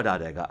آپ کو سمجھ آ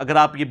جائے گا اگر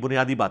آپ یہ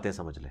بنیادی باتیں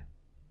سمجھ لیں.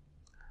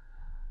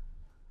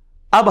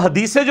 اب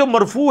حدیث جو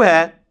مرفوع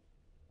ہے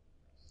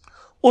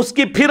اس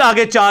کی پھر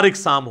آگے 4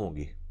 اقسام ہوں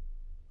گی،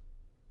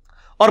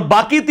 اور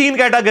باقی 3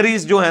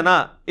 کیٹیگریز جو ہے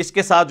نا اس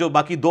کے ساتھ، جو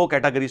باقی 2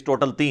 کیٹیگریز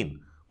ٹوٹل 3،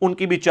 ان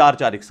کی بھی 4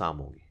 اقسام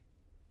ہوں گی.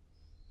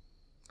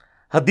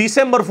 حدیث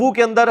مرفوع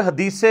کے اندر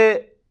حدیث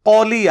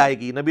قولی آئے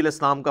گی، نبی علیہ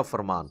السلام کا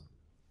فرمان.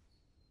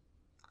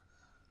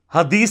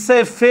 حدیث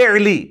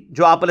فعلی،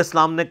 جو آپ علیہ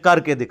السلام نے کر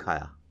کے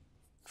دکھایا،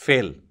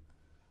 فعل.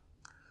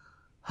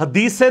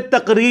 حدیث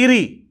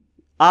تقریری،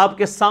 آپ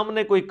کے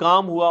سامنے کوئی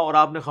کام ہوا اور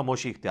آپ نے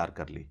خاموشی اختیار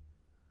کر لی،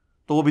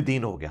 تو وہ بھی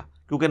دین ہو گیا،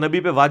 کیونکہ نبی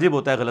پہ واجب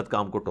ہوتا ہے غلط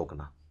کام کو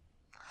ٹوکنا.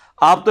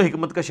 آپ تو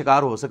حکمت کا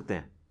شکار ہو سکتے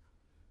ہیں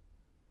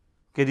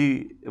کہ جی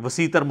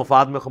وسیع تر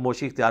مفاد میں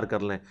خاموشی اختیار کر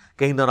لیں،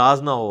 کہیں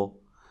ناراض نہ ہو،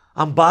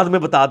 ہم بعد میں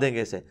بتا دیں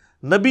گے اسے.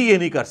 نبی یہ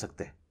نہیں کر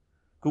سکتے،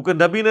 کیونکہ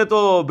نبی نے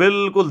تو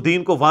بالکل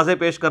دین کو واضح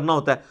پیش کرنا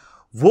ہوتا ہے.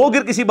 وہ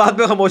اگر کسی بات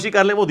پہ خاموشی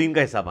کر لیں وہ دین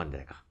کا حصہ بن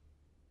جائے گا،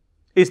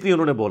 اس لیے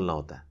انہوں نے بولنا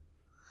ہوتا ہے.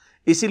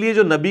 اسی لیے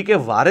جو نبی کے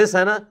وارث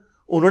ہیں نا،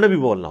 انہوں نے بھی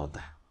بولنا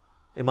ہوتا ہے.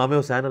 امام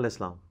حسین علیہ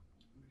السلام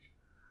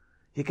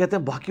یہ کہتے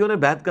ہیں باقیوں نے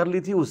بیعت کر لی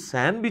تھی،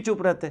 حسین بھی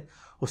چپ رہتے،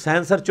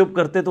 حسین سر چپ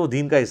کرتے تو وہ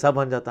دین کا حصہ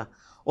بن جاتا.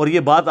 اور یہ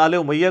بات آل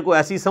امیہ کو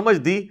ایسی سمجھ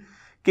دی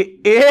کہ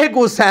ایک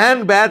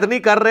حسین بیعت نہیں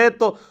کر رہے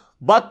تو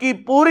باقی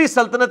پوری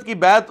سلطنت کی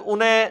بیعت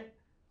انہیں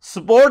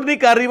سپورٹ نہیں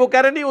کر رہی. وہ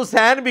کہہ رہے نہیں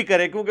حسین بھی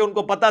کرے، کیونکہ ان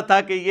کو پتا تھا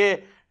کہ یہ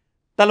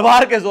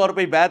تلوار کے زور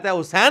پہ ہی بیعت ہے.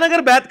 حسین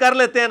اگر بیعت کر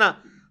لیتے ہیں نا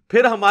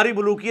پھر ہماری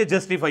ملوکیت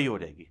جسٹیفائی ہو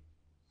جائے گی.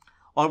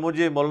 اور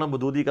مجھے مولانا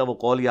مودودی کا وہ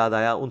قول یاد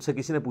آیا، ان سے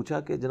کسی نے پوچھا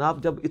کہ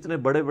جناب جب اتنے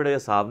بڑے بڑے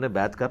صاحب نے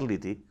بیعت کر لی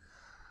تھی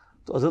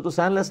تو حضرت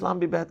حسین علیہ السلام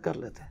بھی بیعت کر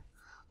لیتے.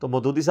 تو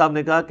مودودی صاحب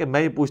نے کہا کہ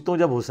میں یہ پوچھتا ہوں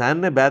جب حسین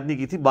نے بیعت نہیں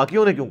کی تھی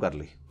باقیوں نے کیوں کر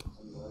لی؟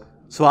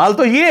 سوال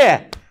تو یہ ہے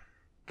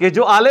کہ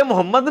جو آل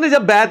محمد نے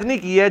جب بیعت نہیں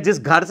کی ہے،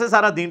 جس گھر سے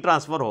سارا دین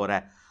ٹرانسفر ہو رہا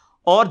ہے،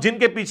 اور جن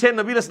کے پیچھے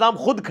نبی علیہ السلام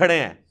خود کھڑے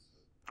ہیں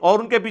اور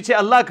ان کے پیچھے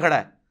اللہ کھڑا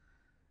ہے،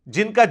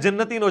 جن کا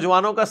جنتی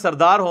نوجوانوں کا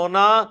سردار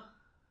ہونا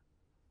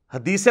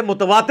حدیث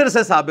متواتر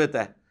سے ثابت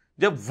ہے،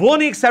 جب وہ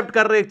نہیں ایکسیپٹ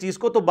کر رہے ایک چیز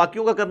کو تو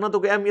باقیوں کا کرنا تو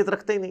کوئی اہمیت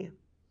رکھتا ہی نہیں ہے.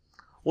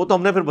 وہ تو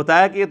ہم نے پھر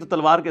بتایا کہ یہ تو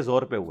تلوار کے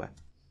زور پہ ہوا ہے.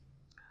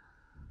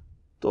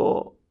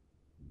 تو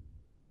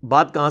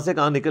بات کہاں سے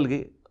کہاں نکل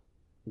گئی،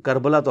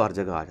 کربلا تو ہر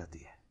جگہ آ جاتی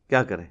ہے،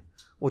 کیا کریں،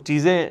 وہ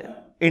چیزیں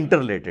انٹر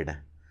ریلیٹڈ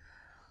ہیں.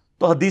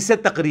 تو حدیث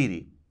تقریری.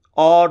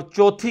 اور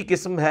چوتھی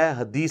قسم ہے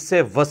حدیث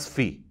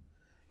وصفی،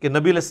 کہ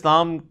نبی علیہ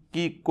السلام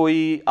کی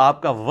کوئی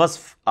آپ کا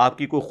وصف، آپ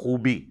کی کوئی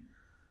خوبی،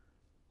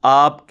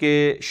 آپ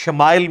کے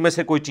شمائل میں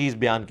سے کوئی چیز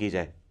بیان کی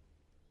جائے.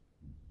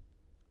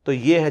 تو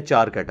یہ ہے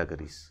 4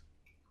 کیٹیگریز.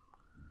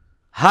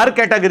 ہر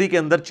کیٹیگری کے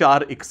اندر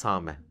 4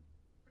 اقسام ہیں،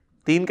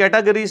 3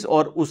 کیٹیگریز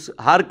اور اس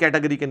ہر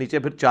کیٹیگری کے نیچے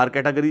پھر 4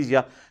 کیٹیگریز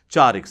یا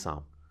 4 اقسام.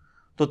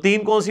 تو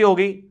 3 کون سی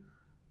ہوگی؟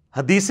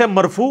 حدیث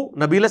مرفوع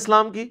نبی علیہ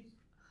السلام کی،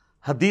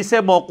 حدیث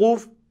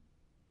موقوف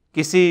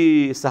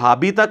کسی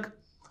صحابی تک،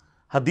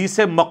 حدیث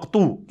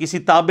مقطوع کسی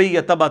تابعی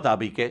یا تبع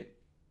تابعی کے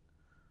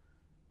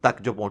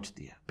تک جو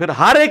پہنچتی ہے. پھر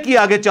ہر ایک کی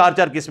آگے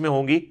 4 قسمیں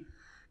ہوں گی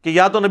کہ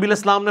یا تو نبی علیہ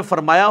السلام نے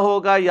فرمایا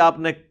ہوگا، یا آپ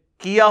نے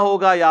کیا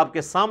ہوگا، یا آپ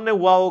کے سامنے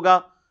ہوا ہوگا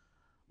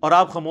اور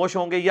آپ خاموش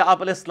ہوں گے، یا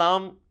آپ علیہ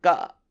السلام کا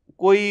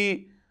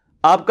کوئی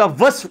آپ کا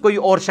وصف کوئی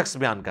اور شخص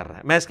بیان کر رہا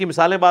ہے. میں اس کی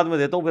مثالیں بعد میں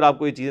دیتا ہوں، پھر آپ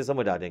کو یہ چیزیں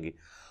سمجھ آ جائیں گی.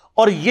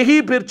 اور یہی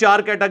پھر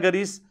 4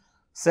 کیٹیگریز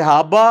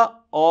صحابہ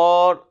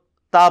اور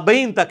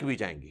تابعین تک بھی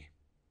جائیں گی.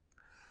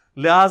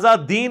 لہذا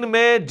دین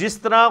میں جس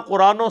طرح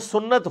قرآن و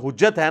سنت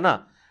حجت ہے نا،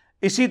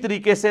 اسی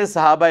طریقے سے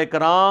صحابہ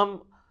کرام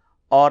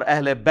اور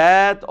اہل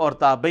بیت اور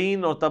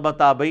تابعین اور تبع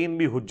تابعین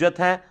بھی حجت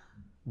ہیں،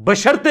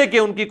 بشرطے کہ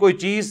ان کی کوئی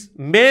چیز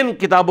مین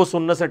کتاب و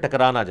سنت سے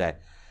ٹکرا نہ جائے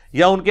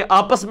یا ان کے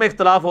آپس میں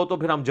اختلاف ہو تو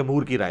پھر ہم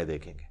جمہور کی رائے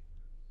دیکھیں گے۔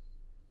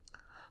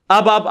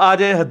 اب آپ آ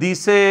جائیں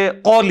حدیث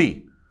قولی۔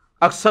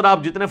 اکثر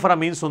آپ جتنے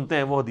فرامین سنتے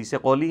ہیں وہ حدیث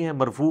قولی ہیں،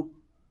 مرفوع۔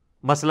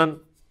 مثلا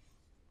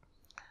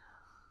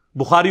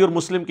بخاری اور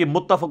مسلم کی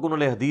متفق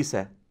علیہ حدیث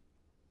ہے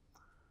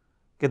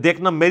کہ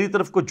دیکھنا میری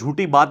طرف کو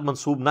جھوٹی بات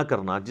منسوب نہ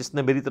کرنا، جس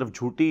نے میری طرف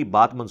جھوٹی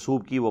بات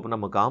منسوب کی وہ اپنا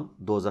مقام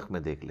دوزخ میں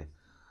دیکھ لے۔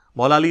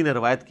 مولا علی نے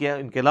روایت کیا،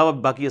 ان کے علاوہ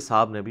باقی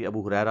اصحاب نے بھی،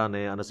 ابو ہریرہ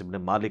نے، انس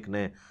ابن مالک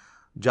نے،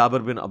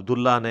 جابر بن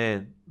عبداللہ نے،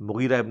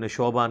 مغیرہ ابن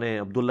شعبہ نے،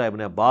 عبداللہ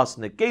ابن عباس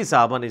نے، کئی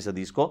صحابہ نے اس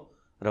حدیث کو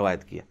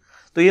روایت کیا۔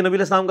 تو یہ نبی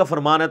علیہ السلام کا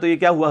فرمان ہے، تو یہ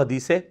کیا ہوا؟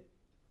 حدیث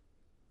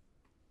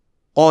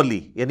قولی،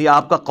 یعنی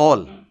آپ کا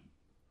قول۔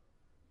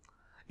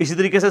 اسی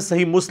طریقے سے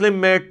صحیح مسلم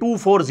میں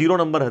 240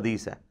 نمبر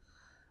حدیث ہے،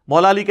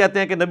 مولا علی کہتے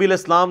ہیں کہ نبی علیہ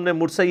السلام نے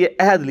مجھ سے یہ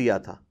عہد لیا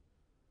تھا،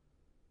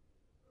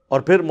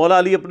 اور پھر مولا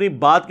علی اپنی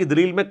بات کی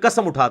دلیل میں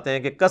قسم اٹھاتے ہیں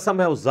کہ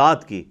قسم ہے اس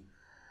ذات کی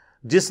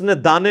جس نے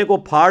دانے کو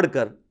پھاڑ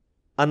کر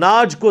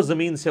اناج کو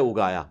زمین سے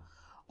اگایا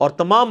اور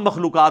تمام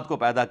مخلوقات کو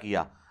پیدا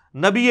کیا،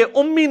 نبی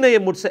امی نے یہ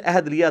مجھ سے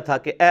عہد لیا تھا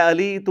کہ اے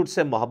علی تجھ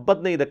سے محبت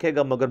نہیں رکھے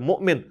گا مگر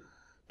مومن،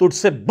 تجھ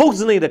سے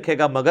بغض نہیں رکھے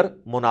گا مگر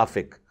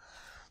منافق۔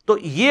 تو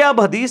یہ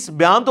اب حدیث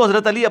بیان تو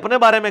حضرت علی اپنے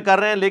بارے میں کر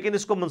رہے ہیں، لیکن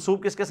اس کو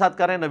منسوب کس کے ساتھ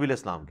کر رہے ہیں؟ نبی علیہ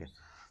السلام کے۔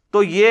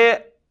 تو یہ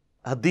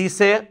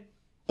حدیث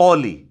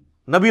قولی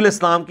نبی علیہ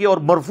السلام کی اور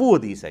مرفوع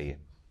حدیث ہے یہ۔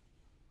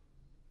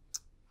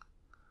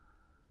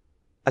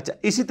 اچھا،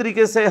 اسی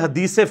طریقے سے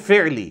حدیث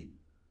فعلی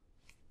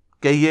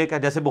کہیے کہ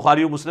جیسے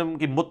بخاری و مسلم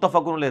کی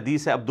متفق علیہ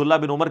حدیث ہے، عبداللہ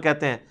بن عمر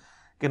کہتے ہیں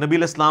کہ نبی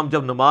علیہ السلام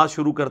جب نماز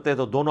شروع کرتے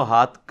تو دونوں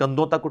ہاتھ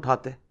کندھوں تک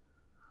اٹھاتے،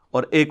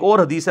 اور ایک اور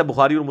حدیث ہے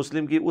بخاری اور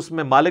مسلم کی، اس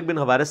میں مالک بن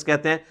حویرث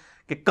کہتے ہیں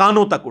کہ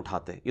کانوں تک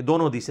اٹھاتے۔ یہ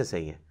دونوں حدیثیں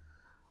صحیح ہیں۔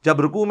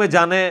 جب رکوع میں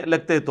جانے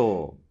لگتے تو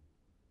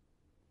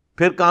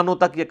پھر کانوں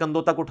تک یا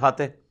کندھوں تک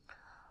اٹھاتے،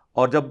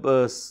 اور جب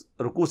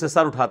رکوع سے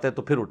سر اٹھاتے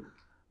تو پھر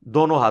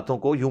دونوں ہاتھوں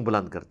کو یوں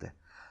بلند کرتے۔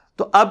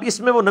 تو اب اس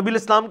میں وہ نبی علیہ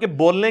السلام کے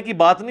بولنے کی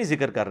بات نہیں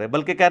ذکر کر رہے،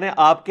 بلکہ کہہ رہے ہیں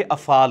آپ کے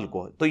افعال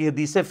کو، تو یہ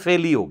حدیث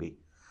فعلی ہو گئی،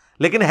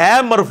 لیکن ہے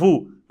مرفوع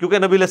کیونکہ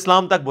نبی علیہ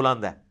السلام تک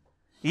بلند ہے۔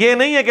 یہ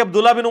نہیں ہے کہ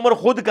عبداللہ بن عمر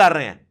خود کر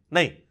رہے ہیں،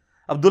 نہیں،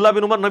 عبداللہ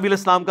بن عمر نبی علیہ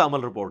السلام کا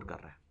عمل رپورٹ کر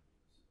رہے ہیں۔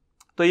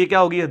 تو یہ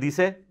کیا ہوگی؟ حدیث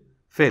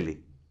فعلی۔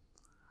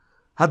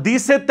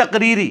 حدیث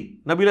تقریری،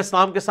 نبی علیہ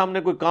السلام کے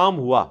سامنے کوئی کام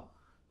ہوا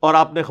اور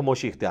آپ نے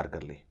خاموشی اختیار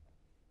کر لی۔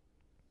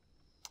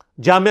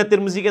 جامعہ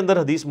ترمذی کے اندر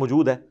حدیث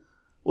موجود ہے،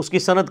 اس کی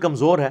سند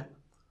کمزور ہے،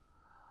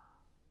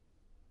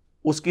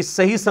 اس کی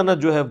صحیح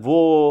سند جو ہے وہ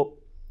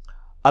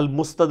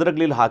المستدرک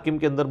للحاکم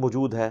کے اندر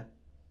موجود ہے،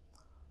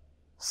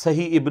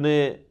 صحیح ابن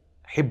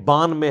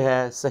حبان میں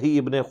ہے، صحیح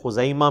ابن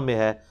خزیمہ میں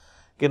ہے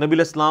کہ نبی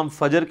علیہ السلام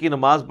فجر کی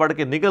نماز پڑھ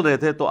کے نکل رہے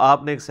تھے تو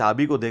آپ نے ایک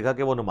صحابی کو دیکھا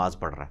کہ وہ نماز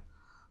پڑھ رہا ہے،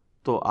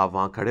 تو آپ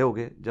وہاں کھڑے ہو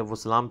گئے۔ جب وہ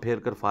سلام پھیر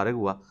کر فارغ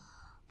ہوا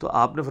تو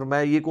آپ نے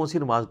فرمایا یہ کون سی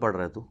نماز پڑھ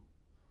رہا ہے تو؟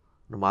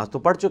 نماز تو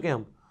پڑھ چکے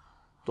ہم۔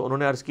 تو انہوں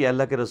نے عرض کیا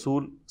اللہ کے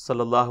رسول صلی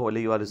اللہ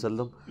علیہ وآلہ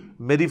وسلم،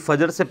 میری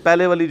فجر سے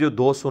پہلے والی جو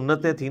 2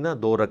 سنتیں تھیں نا،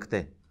 2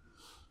 رکعتیں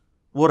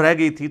وہ رہ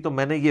گئی تھی تو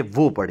میں نے یہ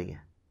وہ پڑھی ہیں۔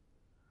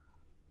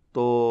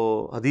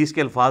 تو حدیث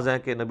کے الفاظ ہیں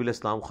کہ نبی علیہ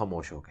السلام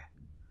خاموش ہو گئے،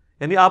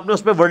 یعنی آپ نے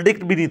اس پہ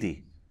ورڈکٹ بھی نہیں تھی۔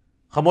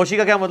 خاموشی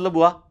کا کیا مطلب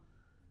ہوا؟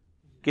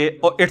 کہ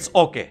اٹس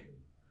اوکے،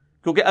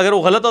 کیونکہ اگر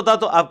وہ غلط ہوتا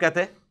تو آپ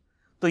کہتے۔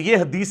 تو یہ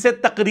حدیث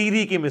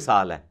تقریری کی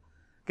مثال ہے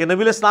کہ نبی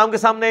علیہ السلام کے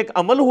سامنے ایک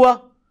عمل ہوا،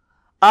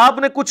 آپ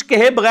نے کچھ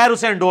کہے بغیر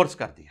اسے انڈورس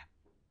کر دیا۔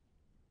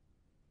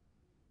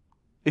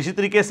 اسی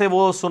طریقے سے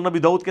وہ سنن ابی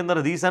داؤد کے اندر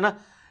حدیث ہے نا،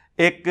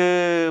 ایک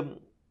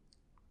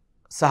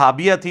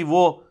صحابیہ تھی،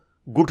 وہ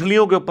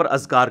گٹھلیوں کے اوپر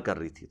اذکار کر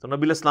رہی تھی، تو نبی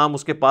علیہ السلام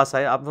اس کے پاس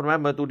آئے، آپ نے فرمایا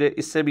میں تجھے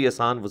اس سے بھی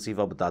آسان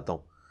وظیفہ بتاتا ہوں۔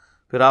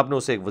 پھر آپ نے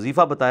اسے ایک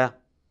وظیفہ بتایا۔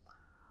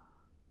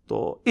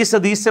 تو اس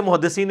حدیث سے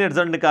محدثین نے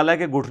رزلٹ نکالا ہے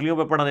کہ گٹھلیوں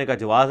پہ پڑھنے کا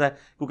جواز ہے،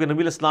 کیونکہ نبی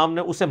علیہ السلام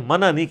نے اسے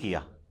منع نہیں کیا،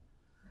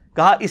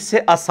 کہا اس سے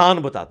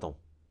آسان بتاتا ہوں۔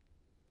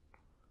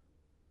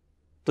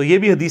 تو یہ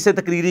بھی حدیث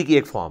تقریری کی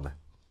ایک فارم ہے۔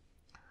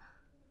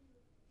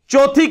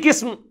 چوتھی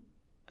قسم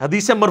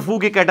حدیث مرفوع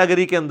کی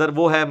کیٹیگری کے اندر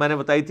وہ ہے، میں نے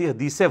بتائی تھی،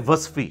 حدیث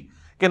وصفی،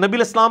 کہ نبی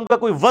علیہ السلام کا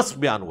کوئی وصف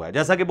بیان ہوا ہے،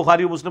 جیسا کہ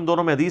بخاری و مسلم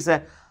دونوں میں حدیث ہے۔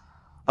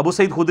 ابو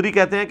سعید خدری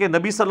کہتے ہیں کہ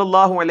نبی صلی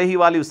اللہ علیہ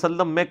وآلہ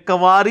وسلم میں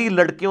کنواری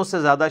لڑکیوں سے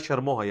زیادہ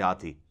شرم و حیا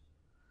تھی،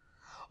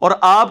 اور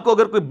آپ کو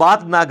اگر کوئی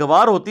بات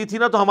ناگوار ہوتی تھی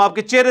نا تو ہم آپ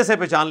کے چہرے سے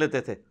پہچان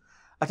لیتے تھے۔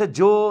 اچھا،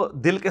 جو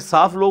دل کے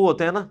صاف لوگ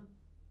ہوتے ہیں نا،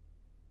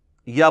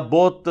 یا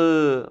بہت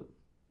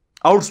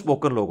آؤٹ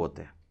سپوکن لوگ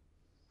ہوتے ہیں،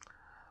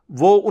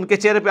 وہ ان کے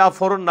چہرے پہ آپ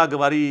فوراً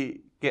ناگواری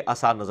کے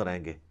آثار نظر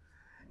آئیں گے۔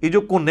 یہ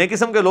جو کنے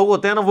قسم کے لوگ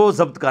ہوتے ہیں نا، وہ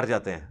ضبط کر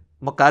جاتے ہیں،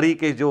 مکاری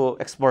کے جو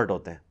ایکسپرٹ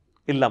ہوتے ہیں،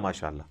 اللہ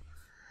ماشاء اللہ۔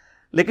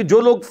 لیکن جو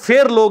لوگ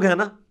فیئر لوگ ہیں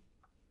نا،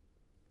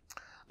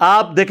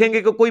 آپ دیکھیں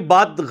گے کہ کوئی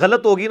بات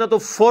غلط ہوگی نا تو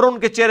فوراً ان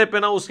کے چہرے پہ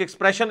نا اس کے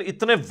ایکسپریشن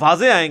اتنے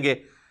واضح آئیں گے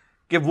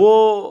کہ وہ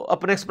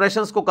اپنے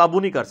ایکسپریشنز کو قابو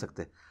نہیں کر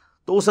سکتے۔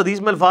 تو اس حدیث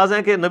میں الفاظ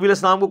ہیں کہ نبی علیہ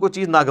السلام کو کوئی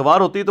چیز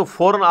ناگوار ہوتی تو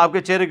فوراً آپ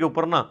کے چہرے کے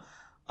اوپر نا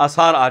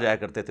آثار آ جایا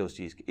کرتے تھے اس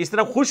چیز کے، اس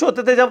طرح خوش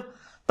ہوتے تھے جب،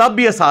 تب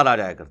بھی آثار آ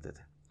جایا کرتے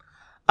تھے۔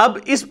 اب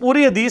اس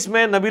پوری حدیث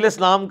میں نبی علیہ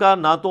السلام کا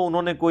نہ تو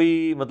انہوں نے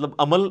کوئی مطلب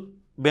عمل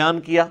بیان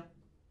کیا،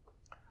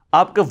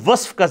 آپ کے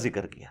وصف کا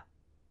ذکر کیا.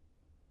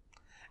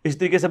 اس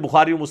طریقے سے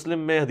بخاری و مسلم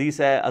میں حدیث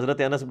ہے،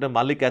 حضرت انس بن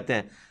مالک کہتے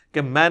ہیں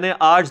کہ میں نے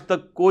آج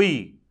تک کوئی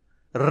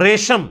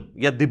ریشم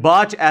یا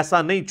دباچ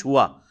ایسا نہیں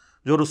چھوا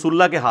جو رسول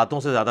اللہ کے ہاتھوں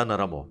سے زیادہ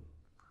نرم ہو،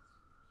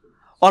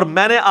 اور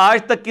میں نے آج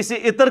تک کسی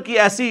عطر کی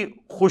ایسی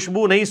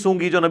خوشبو نہیں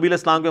سونگی جو نبی علیہ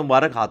السلام کے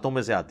مبارک ہاتھوں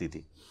میں سے آتی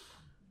تھی.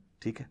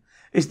 ٹھیک ہے.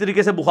 اس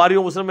طریقے سے بخاری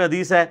و مسلم میں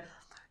حدیث ہے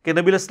کہ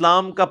نبی علیہ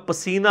السلام کا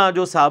پسینہ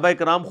جو صحابہ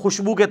کرام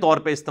خوشبو کے طور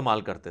پہ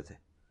استعمال کرتے تھے.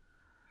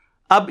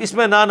 اب اس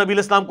میں نہ نبی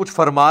علیہ السلام کچھ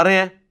فرما رہے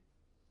ہیں،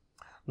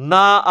 نہ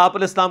آپ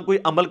علیہ السلام کوئی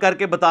عمل کر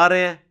کے بتا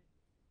رہے ہیں،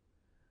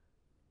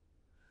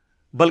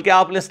 بلکہ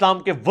آپ علیہ السلام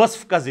کے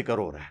وصف کا ذکر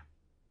ہو رہا ہے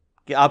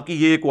کہ آپ کی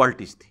یہ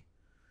کوالٹیز تھی.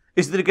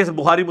 اس طریقے سے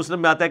بخاری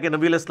مسلم میں آتا ہے کہ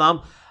نبی علیہ السلام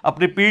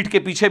اپنی پیٹھ کے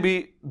پیچھے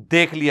بھی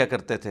دیکھ لیا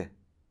کرتے تھے،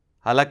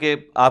 حالانکہ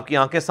آپ کی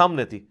آنکھیں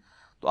سامنے تھی،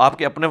 تو آپ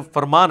کے اپنے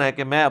فرمان ہے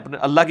کہ میں اپنے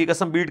اللہ کی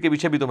قسم پیٹھ کے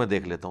پیچھے بھی تمہیں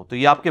دیکھ لیتا ہوں. تو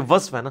یہ آپ کے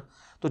وصف ہے نا،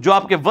 تو جو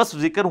آپ کے وصف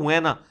ذکر ہوئے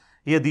ہیں نا،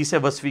 یہ حدیث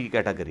وصفی کی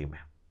کیٹیگری میں.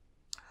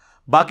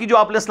 باقی جو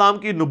آپ علیہ السلام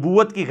کی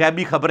نبوت کی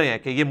غیبی خبریں ہیں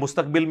کہ یہ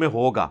مستقبل میں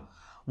ہوگا،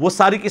 وہ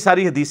ساری کی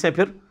ساری حدیثیں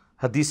پھر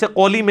حدیث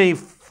قولی میں ہی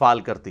فال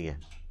کرتی ہیں،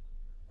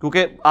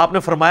 کیونکہ آپ نے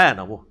فرمایا ہے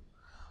نا وہ.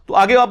 تو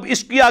آگے اب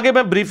اس کی آگے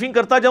میں بریفنگ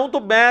کرتا جاؤں تو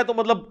میں تو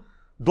مطلب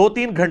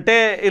 2-3 گھنٹے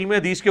علم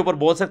حدیث کے اوپر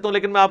بول سکتا ہوں،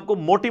 لیکن میں آپ کو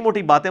موٹی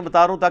موٹی باتیں بتا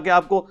رہا ہوں تاکہ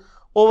آپ کو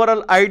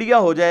اوورال آئیڈیا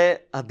ہو جائے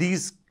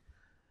حدیث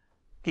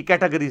کی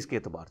کیٹیگریز کے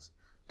اعتبار سے.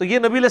 تو یہ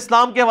نبی علیہ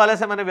السلام کے حوالے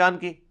سے میں نے بیان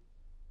کی.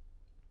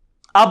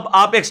 اب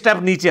آپ ایک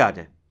سٹیپ نیچے آ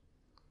جائیں،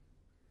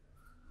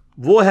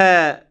 وہ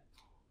ہے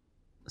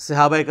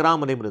صحابہ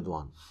اکرام علیہم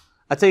رضوان.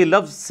 اچھا، یہ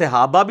لفظ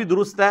صحابہ بھی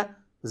درست ہے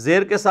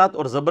زیر کے ساتھ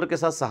اور زبر کے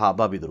ساتھ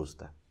صحابہ بھی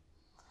درست ہے.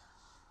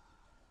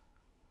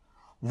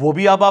 وہ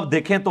بھی اب آپ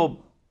دیکھیں تو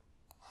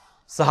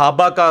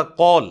صحابہ کا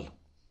قول،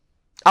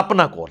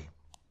 اپنا قول،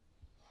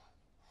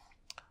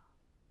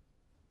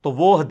 تو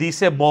وہ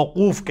حدیث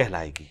موقوف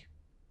کہلائے گی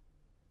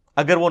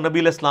اگر وہ نبی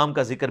علیہ السلام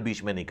کا ذکر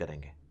بیچ میں نہیں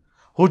کریں گے.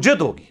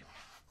 حجت ہوگی.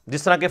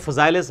 جس طرح کہ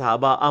فضائل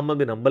صحابہ احمد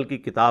بن حنبل کی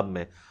کتاب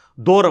میں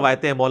 2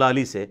 روایتیں ہیں مولا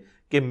علی سے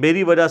کہ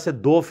میری وجہ سے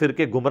 2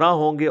 فرقے گمراہ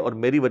ہوں گے اور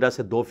میری وجہ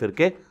سے 2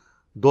 فرقے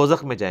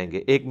دوزخ میں جائیں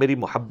گے، ایک میری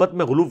محبت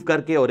میں غلو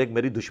کر کے اور ایک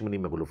میری دشمنی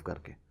میں غلو کر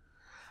کے.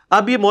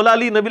 اب یہ مولا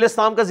علی نبی علیہ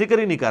السلام کا ذکر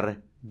ہی نہیں کر رہے،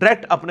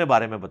 ڈائریکٹ اپنے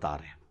بارے میں بتا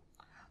رہے ہیں،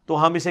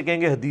 تو ہم اسے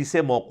کہیں گے حدیث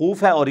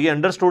موقوف ہے. اور یہ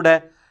انڈرسٹوڈ ہے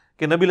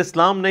کہ نبی علیہ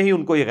السلام نے ہی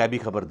ان کو یہ غیبی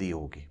خبر دی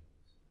ہوگی،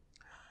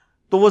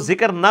 تو وہ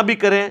ذکر نہ بھی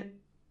کریں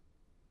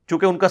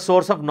چونکہ ان کا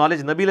سورس آف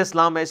نالج نبی علیہ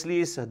السلام ہے، اس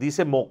لیے اس حدیث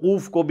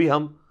موقوف کو بھی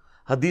ہم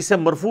حدیث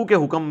مرفوع کے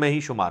حکم میں ہی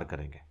شمار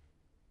کریں گے.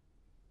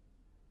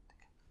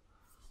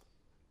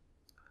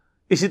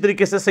 اسی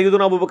طریقے سے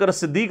سیدنا ابو بکر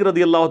صدیق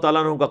رضی اللہ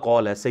تعالیٰ عنہ کا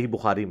قول ہے صحیح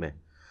بخاری میں،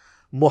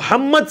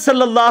 محمد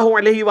صلی اللہ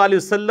علیہ وآلہ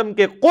وسلم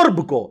کے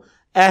قرب کو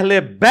اہل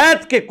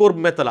بیت کے قرب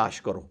میں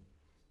تلاش کرو.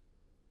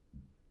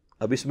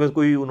 اب اس میں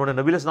کوئی انہوں نے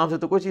نبی علیہ السلام سے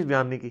تو کوئی چیز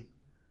بیان نہیں کی.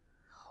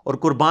 اور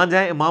قربان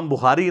جائیں، امام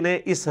بخاری نے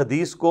اس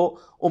حدیث کو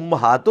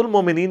امہات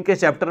المومنین کے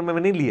چیپٹر میں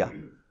نہیں لیا،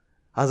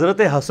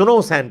 حضرت حسن و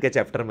حسین کے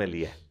چیپٹر میں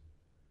لیا.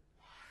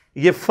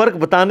 یہ فرق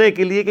بتانے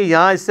کے لیے کہ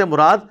یہاں اس سے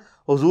مراد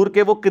حضور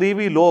کے وہ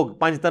قریبی لوگ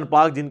 5 تن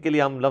پاک جن کے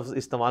لیے ہم لفظ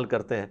استعمال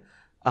کرتے ہیں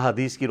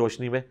احادیث کی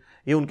روشنی میں،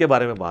 یہ ان کے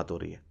بارے میں بات ہو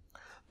رہی ہے.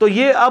 تو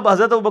یہ اب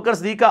حضرت ابوبکر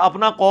صدیق کا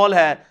اپنا قول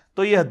ہے،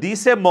 تو یہ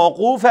حدیث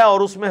موقوف ہے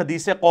اور اس میں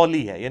حدیث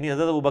قولی ہے، یعنی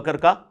حضرت ابوبکر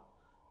کا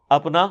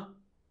اپنا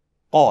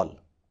قول.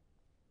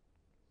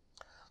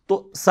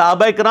 تو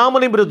صحابہ اکرام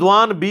علیہم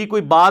رضوان بھی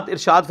کوئی بات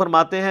ارشاد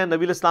فرماتے ہیں نبی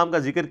علیہ السلام کا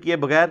ذکر کیے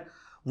بغیر،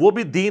 وہ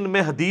بھی دین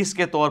میں حدیث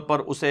کے طور پر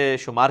اسے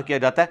شمار کیا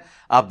جاتا ہے.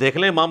 آپ دیکھ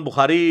لیں امام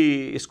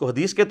بخاری اس کو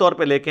حدیث کے طور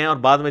پہ لے کے ہیں، اور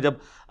بعد میں جب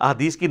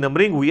حدیث کی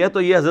نمبرنگ ہوئی ہے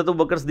تو یہ حضرت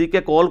ابوبکر صدیق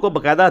کے قول کو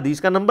باقاعدہ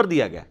حدیث کا نمبر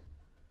دیا گیا.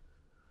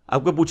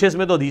 آپ کو پوچھے اس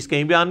میں تو حدیث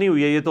کہیں بیان نہیں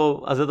ہوئی ہے، یہ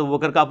تو حضرت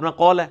ابوبکر کا اپنا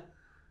قول ہے.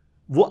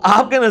 وہ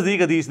آپ کے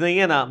نزدیک حدیث نہیں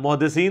ہے نا.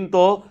 محدثین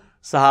تو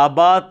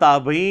صحابہ،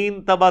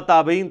 تابعین، تبع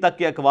تابعین تک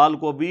کے اقوال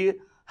کو بھی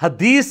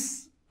حدیث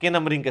کے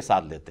نمبرنگ کے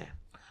ساتھ لیتے ہیں.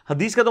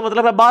 حدیث کا تو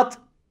مطلب ہے بات.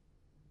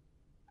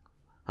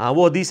 ہاں،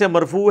 وہ حدیث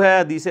مرفوع ہے،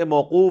 حدیث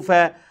موقوف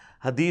ہے،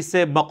 حدیث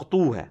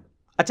مقطوع ہے.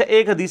 اچھا،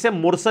 ایک حدیث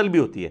مرسل بھی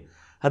ہوتی ہے.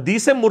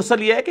 حدیث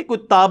مرسل یہ ہے کہ کوئی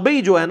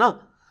تابعی جو ہے نا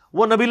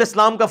وہ نبی علیہ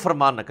السلام کا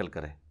فرمان نقل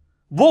کرے،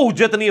 وہ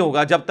حجت نہیں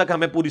ہوگا جب تک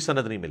ہمیں پوری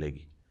سند نہیں ملے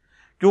گی،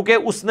 کیونکہ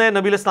اس نے نبی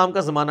علیہ السلام کا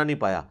زمانہ نہیں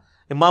پایا.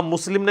 امام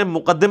مسلم نے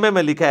مقدمے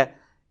میں لکھا ہے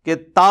کہ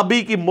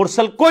تابعی کی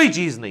مرسل کوئی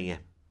چیز نہیں ہے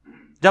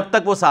جب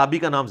تک وہ صحابی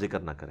کا نام ذکر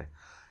نہ کرے.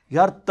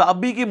 یار،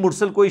 تابعی کی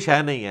مرسل کوئی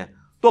شے نہیں ہے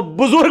تو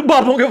بزرگ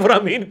بابوں کے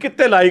فرامین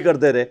کتنے لائی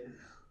کرتے رہے،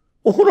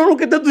 انہوں نے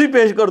کتنے تھی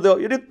پیش کر دو.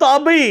 یعنی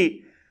تابعی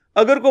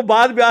اگر کوئی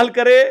بات بیان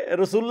کرے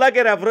رسول اللہ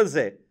کے ریفرنس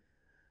سے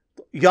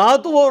تو یا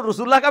تو وہ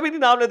رسول اللہ کا بھی نہیں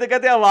نام لیتے،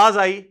 کہتے آواز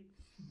آئی.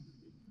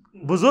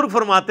 بزرگ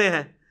فرماتے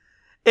ہیں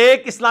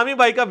ایک اسلامی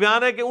بھائی کا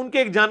بیان ہے کہ ان کے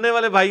ایک جاننے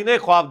والے بھائی نے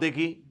خواب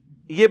دیکھی،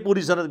 یہ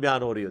پوری سند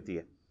بیان ہو رہی ہوتی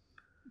ہے.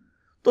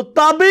 تو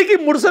تابعی کی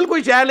مرسل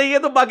کوئی شے نہیں ہے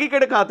تو باقی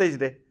کہڑے کھاتے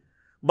جنے،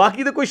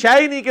 باقی تو کوئی شے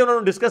ہی نہیں کہ انہوں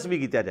نے ڈسکس بھی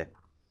کیا جائے.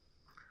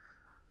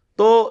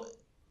 تو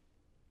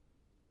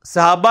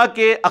صحابہ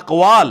کے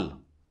اقوال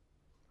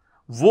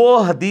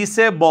وہ حدیث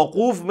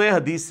موقوف میں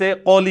حدیث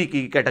قولی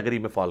کی کیٹیگری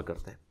میں فال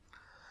کرتے ہیں۔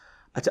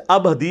 اچھا،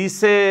 اب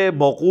حدیث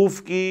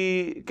موقوف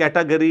کی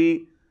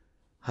کیٹیگری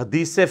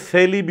حدیث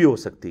فعلی بھی ہو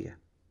سکتی ہے،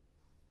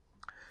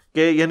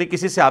 کہ یعنی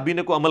کسی صحابی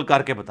نے کوئی عمل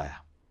کر کے بتایا،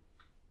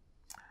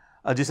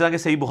 جس طرح کہ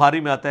صحیح بخاری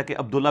میں آتا ہے کہ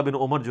عبداللہ بن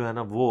عمر جو ہے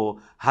نا، وہ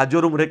حج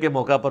اور عمرے کے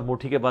موقع پر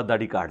مٹھی کے بعد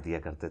داڑھی کاٹ دیا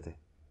کرتے تھے۔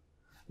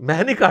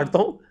 میں نہیں کاٹتا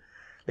ہوں،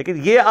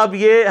 لیکن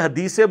یہ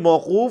حدیث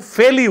موقوف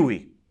فعلی ہوئی،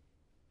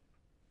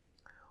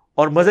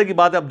 اور مزے کی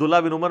بات ہے عبداللہ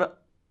بن عمر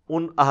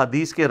ان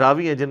احادیث کے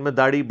راوی ہیں جن میں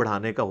داڑھی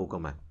بڑھانے کا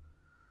حکم ہے،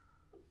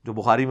 جو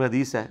بخاری میں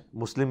حدیث ہے،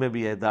 مسلم میں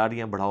بھی ہے،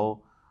 داڑھیاں بڑھاؤ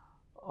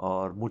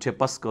اور مونچھیں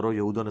پس کرو،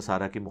 یہود و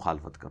نصارہ کی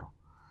مخالفت کرو۔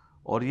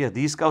 اور یہ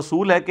حدیث کا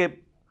اصول ہے کہ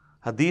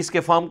حدیث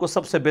کے فہم کو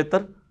سب سے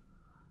بہتر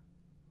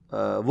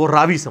وہ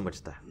راوی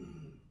سمجھتا ہے،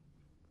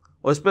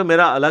 اور اس پہ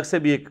میرا الگ سے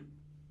بھی ایک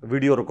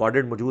ویڈیو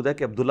ریکارڈڈ موجود ہے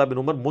کہ عبداللہ بن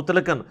عمر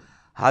مطلقاً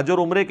حج اور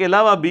عمرے کے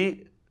علاوہ بھی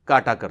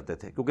کاٹا کرتے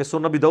تھے، کیونکہ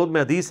سنن ابی داؤد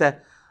میں حدیث ہے،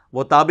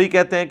 وہ تابعی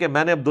کہتے ہیں کہ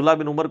میں نے عبداللہ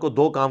بن عمر کو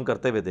 2 کام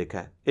کرتے ہوئے دیکھا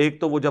ہے۔ ایک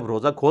تو وہ جب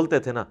روزہ کھولتے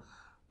تھے نا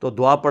تو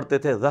دعا پڑھتے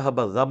تھے ذهب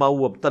الظمأ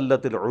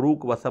وابتلت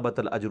العروق وثبت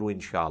الاجر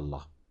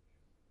انشاءاللہ،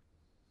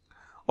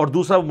 اور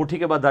دوسرا وہ مٹھی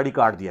کے بعد داڑھی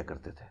کاٹ دیا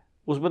کرتے تھے۔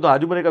 اس میں تو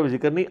حج عمرے کا بھی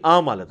ذکر نہیں،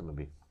 عام حالت میں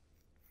بھی۔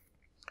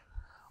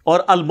 اور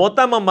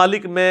الموطا امام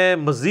مالک میں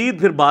مزید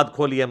پھر بات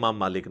کھولی ہے امام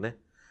مالک نے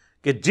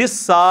کہ جس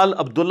سال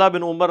عبداللہ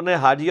بن عمر نے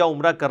حج یا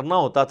عمرہ کرنا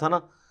ہوتا تھا نا،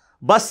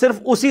 بس صرف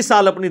اسی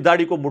سال اپنی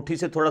داڑھی کو مٹھی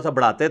سے تھوڑا سا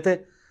بڑھاتے تھے،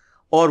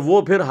 اور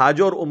وہ پھر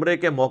حج اور عمرے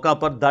کے موقع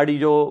پر داڑھی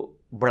جو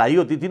بڑھائی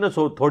ہوتی تھی نا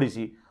تھوڑی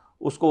سی،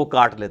 اس کو وہ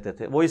کاٹ لیتے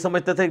تھے۔ وہی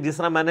سمجھتے تھے کہ جس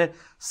طرح میں نے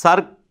سر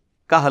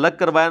کا حلق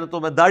کروایا نا، تو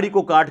میں داڑھی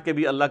کو کاٹ کے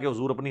بھی اللہ کے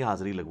حضور اپنی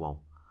حاضری لگواؤں۔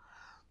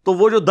 تو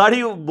وہ جو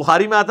داڑھی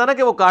بخاری میں آتا نا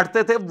کہ وہ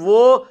کاٹتے تھے،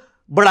 وہ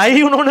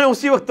بڑھائی انہوں نے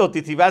اسی وقت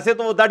ہوتی تھی، ویسے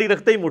تو وہ داڑھی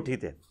رکھتے ہی مٹھی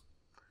تھے،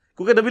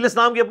 کیونکہ نبی علیہ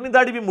السلام کی اپنی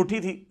داڑھی بھی مٹھی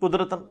تھی،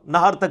 قدرتاً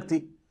نہر تک تھی۔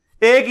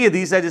 ایک ہی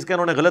حدیث ہے جس کا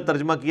انہوں نے غلط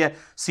ترجمہ کیا ہے،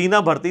 سینہ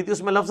بھرتی تھی،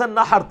 اس میں لفظ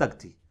نہر تک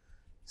تھی،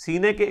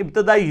 سینے کے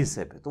ابتدائی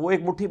حصے پہ، تو وہ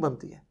ایک مٹھی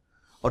بنتی ہے۔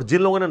 اور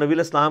جن لوگوں نے نبی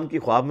علیہ السلام کی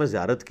خواب میں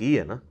زیارت کی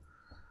ہے نا،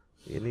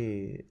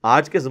 یعنی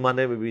آج کے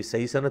زمانے میں بھی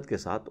صحیح سند کے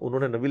ساتھ، انہوں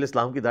نے نبی علیہ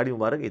السلام کی داڑھی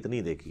مبارک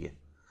اتنی دیکھی ہے،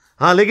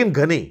 ہاں لیکن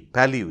گھنی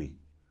پھیلی ہوئی،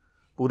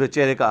 پورے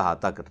چہرے کا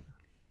احاطہ کرنا۔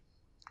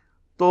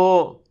 تو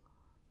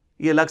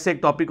یہ الگ سے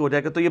ایک ٹاپک ہو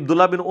جائے گا۔ تو یہ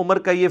عبداللہ بن عمر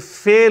کا یہ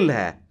فعل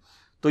ہے،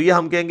 تو یہ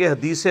ہم کہیں گے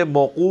حدیث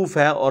موقوف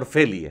ہے اور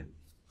فعلی ہے۔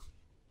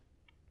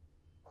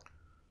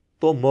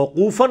 تو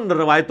موقوفاً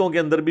روایتوں کے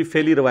اندر بھی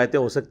فعلی روایتیں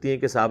ہو سکتی ہیں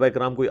کہ صحابہ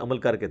کرام کوئی عمل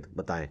کر کے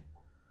بتائیں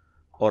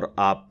اور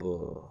آپ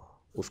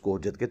اس کو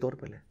حجت کے طور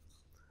پہ لیں۔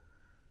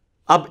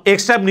 اب ایک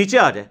سٹیپ نیچے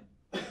آ جائے،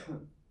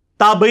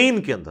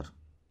 تابعین کے اندر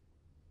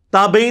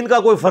تابعین کا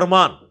کوئی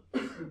فرمان،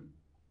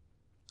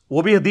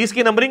 وہ بھی حدیث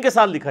کی نمبرنگ کے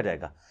ساتھ لکھا جائے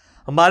گا۔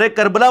 ہمارے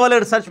کربلا والے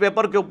ریسرچ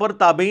پیپر کے اوپر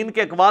تابعین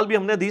کے اقوال بھی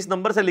ہم نے حدیث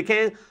نمبر سے لکھے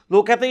ہیں۔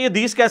 لوگ کہتے ہیں یہ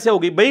حدیث کیسے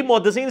ہوگی؟ بھئی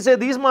محدثین سے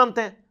حدیث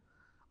مانتے ہیں،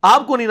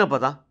 آپ کو نہیں نہ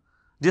پتا۔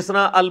 جس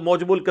طرح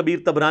المعجم الکبیر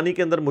طبرانی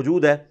کے اندر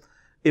موجود ہے،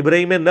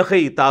 ابراہیم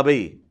نخعی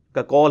تابعی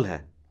کا قول ہے،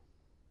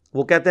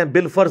 وہ کہتے ہیں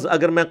بالفرض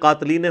اگر میں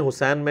قاتلین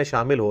حسین میں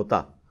شامل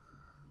ہوتا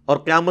اور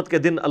قیامت کے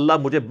دن اللہ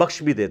مجھے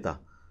بخش بھی دیتا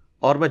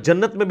اور میں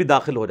جنت میں بھی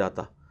داخل ہو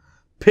جاتا،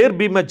 پھر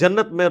بھی میں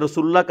جنت میں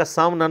رسول اللہ کا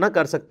سامنا نہ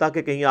کر سکتا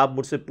کہ کہیں آپ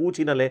مجھ سے پوچھ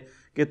ہی نہ لیں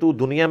کہ تو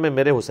دنیا میں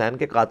میرے حسین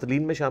کے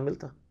قاتلین میں شامل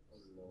تھا۔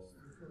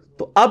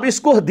 تو اب اس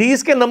کو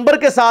حدیث کے نمبر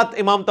کے ساتھ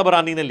امام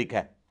طبرانی نے لکھا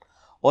ہے،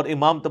 اور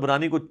امام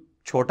طبرانی کو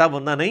چھوٹا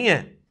بندہ نہیں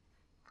ہے۔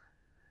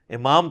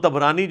 امام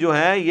طبرانی جو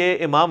ہے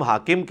یہ امام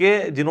حاکم کے،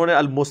 جنہوں نے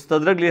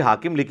المستدرک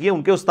حاکم لکھی ہے،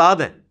 ان کے استاد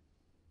ہیں۔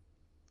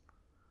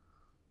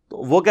 تو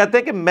وہ کہتے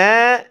ہیں کہ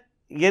میں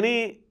یعنی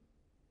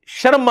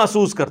شرم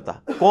محسوس کرتا۔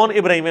 کون؟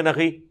 ابراہیم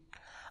نخعی۔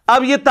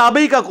 اب یہ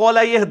تابعی کا قول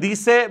ہے، یہ حدیث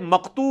سے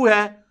مقطوع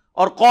ہے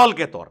اور قول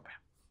کے طور پہ۔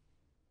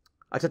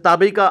 اچھا،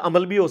 تابعی کا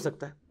عمل بھی ہو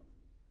سکتا ہے۔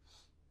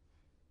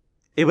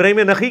 ابراہیم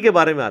نخعی کے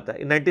بارے میں آتا ہے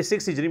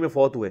 96 ہجری میں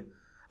فوت ہوئے۔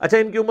 اچھا،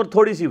 ان کی عمر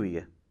تھوڑی سی ہوئی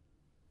ہے،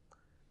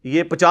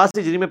 یہ 50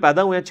 ہجری میں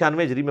پیدا ہوئے ہیں،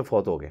 96 ہجری میں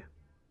فوت ہو گئے،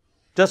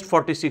 جسٹ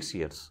 46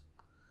 ایئرس۔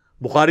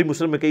 بخاری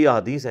مسلم میں کئی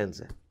احادیث ہیں ان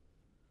سے۔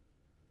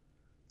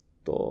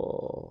 تو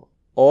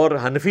اور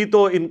حنفی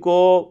تو ان کو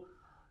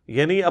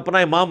یعنی اپنا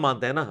امام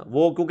مانتے ہیں نا،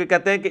 وہ کیونکہ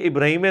کہتے ہیں کہ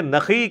ابراہیم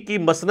نخعی کی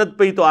مسند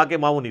پہ ہی تو آ کے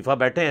امام حنیفہ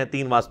بیٹھے ہیں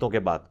 3 واسطوں کے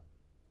بعد،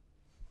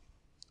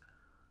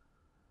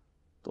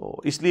 تو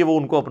اس لیے وہ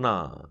ان کو اپنا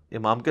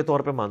امام کے طور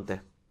پہ مانتے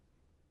ہیں۔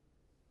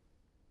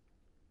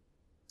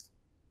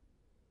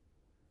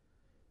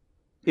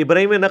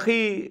 ابراہیم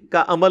نخعی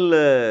کا عمل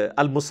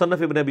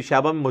المصنف ابن ابی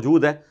شیبہ میں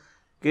موجود ہے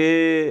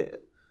کہ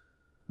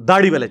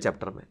داڑھی والے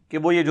چیپٹر میں، کہ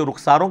وہ یہ جو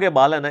رخساروں کے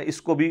بال ہیں نا،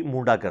 اس کو بھی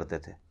مونڈا کرتے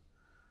تھے۔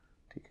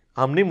 ٹھیک ہے،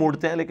 ہم نہیں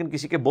مونڈتے ہیں، لیکن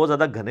کسی کے بہت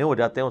زیادہ گھنے ہو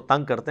جاتے ہیں اور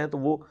تنگ کرتے ہیں تو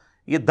وہ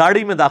یہ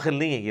داڑھی میں داخل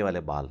نہیں ہے یہ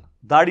والے بال۔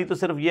 داڑھی تو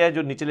صرف یہ ہے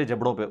جو نچلے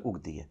جبڑوں پہ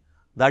اگتی ہے،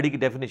 داڑھی کی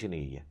ڈیفینیشن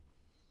یہی ہے۔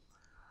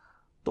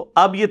 تو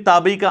اب یہ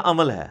تابعی کا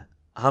عمل ہے،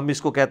 ہم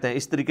اس کو کہتے ہیں۔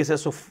 اس طریقے سے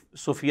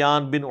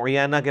سفیان بن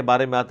عیینہ کے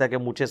بارے میں آتا ہے کہ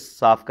مونچھیں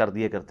صاف کر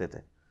دیے کرتے تھے،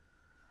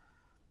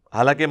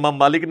 حالانکہ امام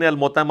مالک نے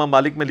الموطا امام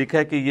مالک میں لکھا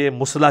ہے کہ یہ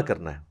مسلح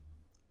کرنا ہے،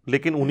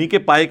 لیکن انہی کے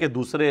پائے کے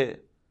دوسرے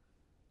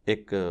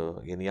ایک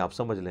یعنی آپ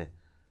سمجھ لیں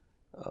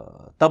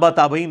تبع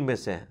تابعین میں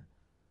سے ہیں،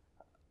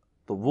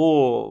 تو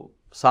وہ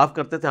صاف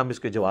کرتے تھے ہم اس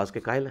کے جواز کے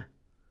قائل ہیں.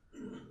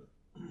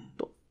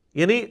 تو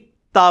یعنی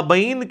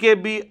تابعین کے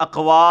بھی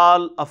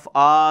اقوال،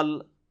 افعال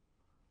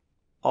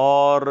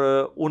اور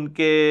ان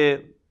کے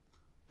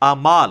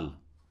اعمال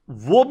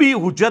وہ بھی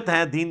حجت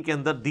ہیں دین کے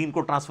اندر، دین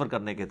کو ٹرانسفر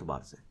کرنے کے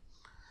اعتبار سے.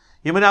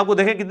 یہ میں نے آپ کو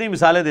دیکھیں کتنی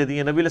مثالیں دے دی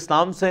ہیں، نبی علیہ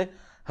السلام سے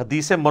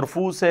حدیث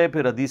مرفوع سے،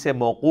 پھر حدیث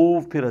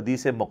موقوف، پھر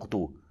حدیث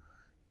مقطوع،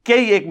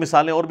 کئی ایک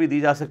مثالیں اور بھی دی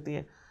جا سکتی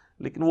ہیں،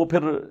 لیکن وہ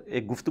پھر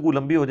ایک گفتگو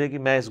لمبی ہو جائے گی.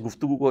 میں اس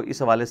گفتگو کو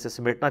اس حوالے سے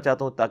سمیٹنا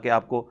چاہتا ہوں تاکہ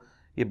آپ کو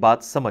یہ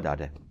بات سمجھ آ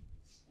جائے.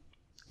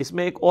 اس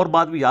میں ایک اور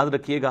بات بھی یاد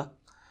رکھیے گا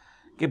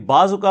کہ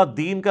بعض اوقات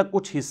دین کا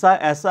کچھ حصہ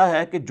ایسا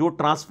ہے کہ جو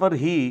ٹرانسفر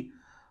ہی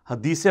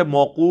حدیث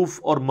موقوف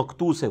اور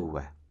مقطوع سے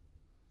ہوا ہے.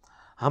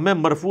 ہمیں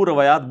مرفوع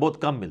روایات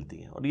بہت کم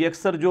ملتی ہیں، اور یہ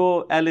اکثر جو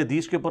اہل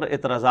حدیث کے اوپر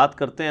اعتراضات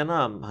کرتے ہیں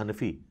نا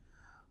حنفی،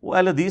 وہ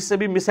اہل حدیث سے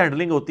بھی مس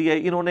ہینڈلنگ ہوتی ہے.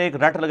 انہوں نے ایک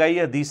رٹ لگائی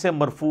ہے حدیث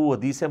مرفوع،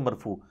 حدیث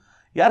مرفوع.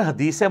 یار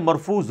حدیث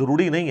مرفوع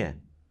ضروری نہیں ہے.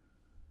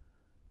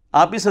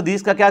 آپ اس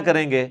حدیث کا کیا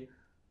کریں گے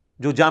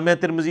جو جامع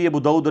ترمذی، ابو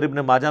داؤد اور ابن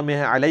ماجہ میں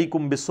ہے،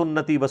 علیکم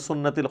بسنتی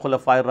وسنت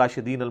الخلفاء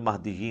الراشدین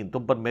المہدیین،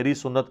 تم پر میری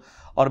سنت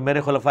اور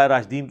میرے خلفاء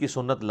راشدین کی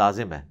سنت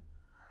لازم ہے.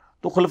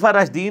 تو خلفاء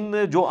راشدین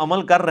جو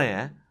عمل کر رہے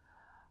ہیں،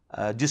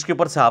 جس کے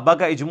اوپر صحابہ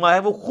کا اجماع ہے،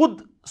 وہ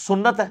خود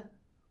سنت ہے.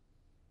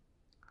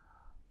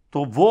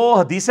 تو وہ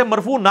حدیث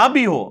مرفوع نہ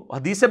بھی ہو،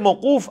 حدیث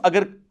موقوف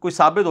اگر کوئی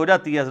ثابت ہو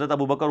جاتی ہے حضرت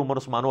ابوبکر، عمر،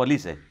 عثمان و علی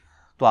سے،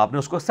 تو آپ نے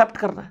اس کو ایکسیپٹ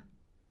کرنا ہے.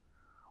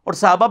 اور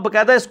صحابہ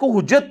باقاعدہ اس کو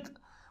حجت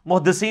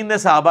محدثین نے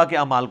صحابہ کے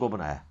اعمال کو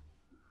بنایا.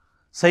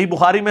 صحیح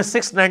بخاری میں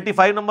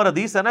 695 نمبر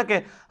حدیث ہے نا کہ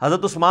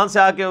حضرت عثمان سے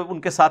آ کے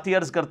ان کے ساتھی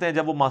عرض کرتے ہیں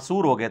جب وہ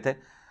معصور ہو گئے تھے،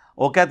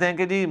 وہ کہتے ہیں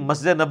کہ جی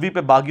مسجد نبوی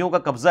پہ باغیوں کا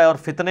قبضہ ہے اور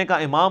فتنے کا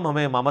امام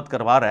ہمیں امامت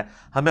کروا رہا ہے،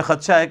 ہمیں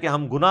خدشہ ہے کہ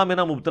ہم گناہ میں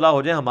نہ مبتلا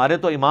ہو جائیں، ہمارے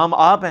تو امام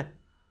آپ ہیں،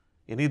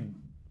 یعنی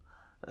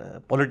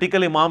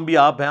پولیٹیکل امام بھی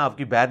آپ ہیں، آپ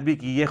کی بیعت بھی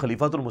کی ہے،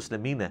 خلیفۃ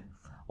المسلمین ہے،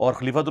 اور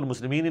خلیفۃ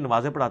المسلمین ہی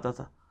نمازیں پڑھاتا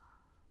تھا.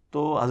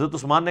 تو حضرت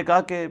عثمان نے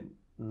کہا کہ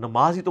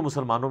نماز ہی تو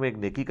مسلمانوں میں ایک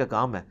نیکی کا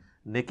کام ہے،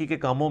 نیکی کے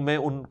کاموں میں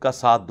ان کا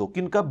ساتھ دو.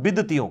 کن کا؟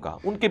 بدعتیوں کا.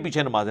 ان کے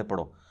پیچھے نمازیں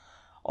پڑھو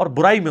اور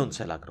برائی میں ان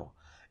سے الگ رہو.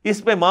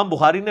 اس پہ امام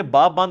بخاری نے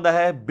باب باندھا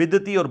ہے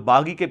بدعتی اور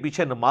باغی کے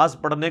پیچھے نماز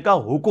پڑھنے کا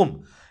حکم.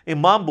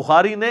 امام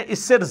بخاری نے اس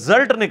سے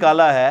رزلٹ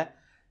نکالا ہے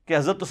کہ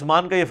حضرت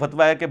عثمان کا یہ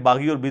فتویٰ ہے کہ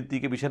باغی اور بدعتی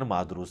کے پیچھے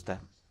نماز درست ہے.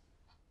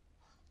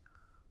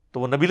 تو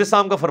وہ نبی علیہ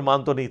السلام کا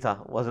فرمان تو نہیں تھا،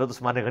 وہ حضرت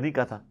عثمان غنی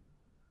کا تھا.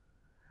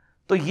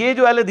 تو یہ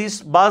جو اہل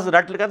حدیث بعض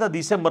رٹ لگا تھا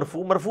حدیث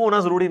مرفوع، مرفوع ہونا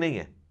ضروری نہیں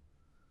ہے.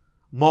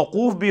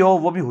 موقوف بھی ہو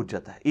وہ بھی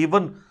حجت ہے.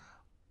 ایون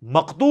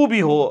مقطوع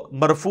بھی ہو،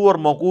 مرفوع اور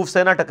موقوف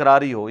سے نہ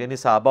ٹکراری ہو، یعنی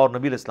صحابہ اور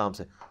نبی علیہ السلام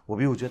سے، وہ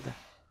بھی حجت ہے.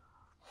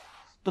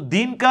 تو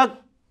دین کا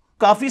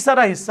کافی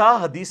سارا حصہ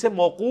حدیث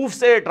موقوف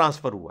سے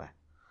ٹرانسفر ہوا ہے.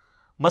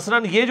 مثلا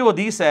یہ جو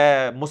حدیث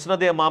ہے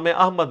مسند امام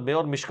احمد میں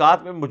اور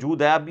مشکات میں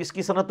موجود ہے، اب اس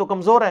کی سند تو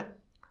کمزور ہے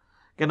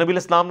کہ نبی علیہ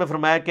السلام نے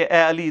فرمایا کہ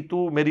اے علی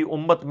تو میری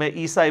امت میں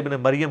عیسیٰ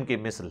ابن مریم کی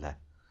مثل ہے.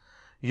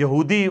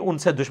 یہودی ان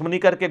سے دشمنی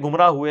کر کے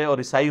گمراہ ہوئے اور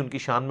عیسائی ان کی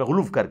شان میں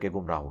غلو کر کے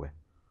گمراہ ہوئے.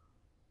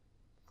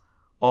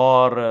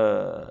 اور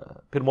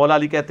پھر مولا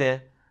علی کہتے ہیں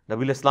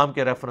نبی علیہ السلام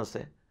کے ریفرنس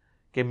سے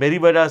کہ میری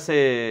وجہ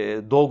سے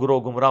دو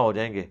گروہ گمراہ ہو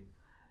جائیں گے،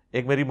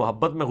 ایک میری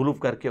محبت میں غلو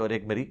کر کے اور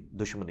ایک میری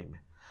دشمنی میں.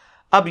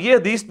 اب یہ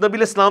حدیث نبی علیہ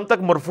السلام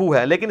تک مرفوع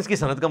ہے لیکن اس کی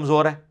سند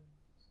کمزور ہے.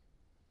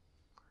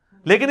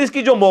 لیکن اس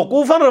کی جو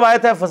موقوفاً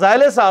روایت ہے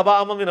فضائل صحابہ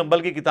احمد بن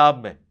حنبل کی کتاب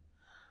میں،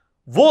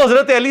 وہ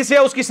حضرت علی سے ہے،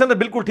 اس کی سند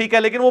بالکل ٹھیک ہے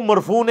لیکن وہ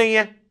مرفوع نہیں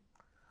ہے.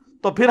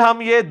 تو پھر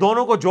ہم یہ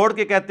دونوں کو جوڑ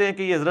کے کہتے ہیں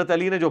کہ یہ حضرت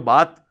علی نے جو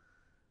بات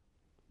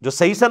جو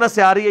صحیح سند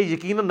سے آ رہی ہے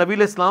یقیناً نبی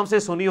علیہ السلام سے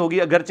سنی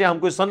ہوگی، اگرچہ ہم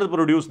کوئی سند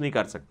پروڈیوس نہیں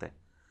کر سکتے،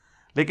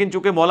 لیکن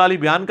چونکہ مولا علی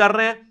بیان کر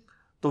رہے ہیں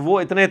تو وہ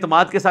اتنے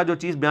اعتماد کے ساتھ جو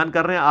چیز بیان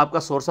کر رہے ہیں آپ کا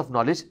سورس آف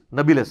نالج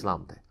نبی علیہ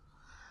السلام تھے.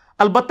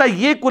 البتہ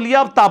یہ کلیہ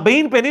آپ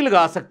تابعین پہ نہیں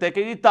لگا سکتے کہ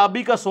یہ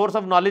تابعی کا سورس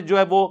آف نالج جو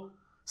ہے وہ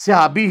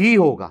صحابی ہی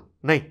ہوگا.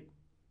 نہیں،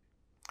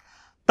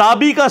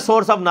 تابعی کا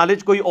سورس آف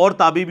نالج کوئی اور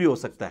تابعی بھی ہو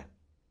سکتا ہے،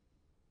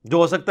 جو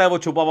ہو سکتا ہے وہ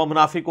چھپا ہوا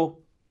منافق ہو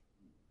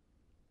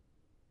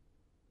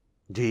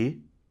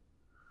جی،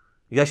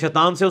 یا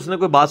شیطان سے اس نے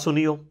کوئی بات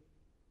سنی ہو.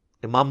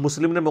 امام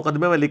مسلم نے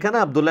مقدمے میں لکھا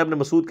نا، عبداللہ ابن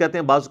مسعود کہتے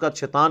ہیں بعض اوقات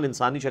شیطان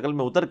انسانی شکل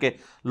میں اتر کے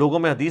لوگوں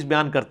میں حدیث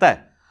بیان کرتا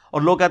ہے،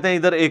 اور لوگ کہتے ہیں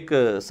ادھر ایک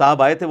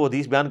صاحب آئے تھے وہ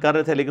حدیث بیان کر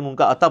رہے تھے لیکن ان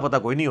کا اتا پتہ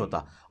کوئی نہیں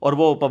ہوتا، اور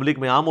وہ پبلک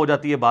میں عام ہو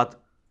جاتی ہے بات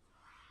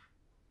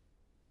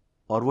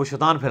اور وہ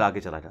شیطان پھیلا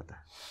کے چلا جاتا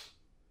ہے.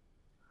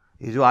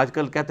 یہ جو آج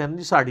کل کہتے ہیں نا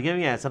جی ساڑیاں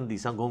بھی ایسا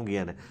حدیثاں گم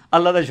گیا نے،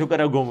 اللہ کا شکر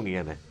ہے گم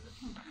گیا نے،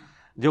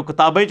 جو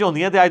کتابیں چ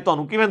ہوندیاں تے اج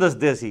تانوں کیویں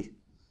دسدے اسی،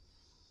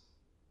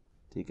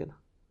 ٹھیک ہے نا.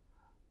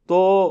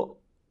 تو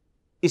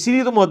اسی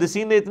لیے تو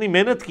محدثین نے اتنی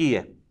محنت کی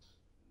ہے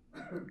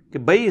کہ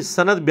بھائی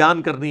سند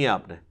بیان کرنی ہے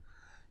آپ نے.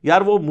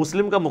 یار وہ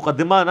مسلم کا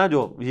مقدمہ ہے نا،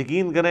 جو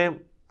یقین کریں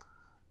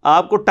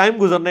آپ کو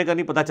ٹائم گزرنے کا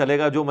نہیں پتہ چلے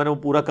گا، جو میں نے وہ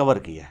پورا کور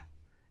کیا ہے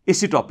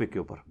اسی ٹاپک کے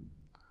اوپر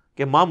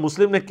کہ امام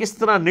مسلم نے کس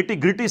طرح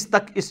نٹی گریٹیز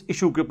تک اس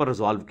ایشو کے اوپر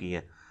ریزالو کی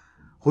ہے،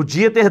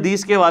 حجیت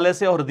حدیث کے حوالے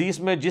سے، اور حدیث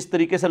میں جس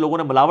طریقے سے لوگوں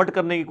نے ملاوٹ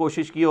کرنے کی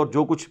کوشش کی اور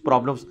جو کچھ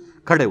پرابلمز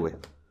کھڑے ہوئے.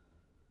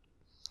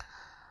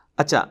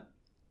 اچھا،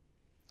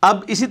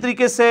 اب اسی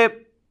طریقے سے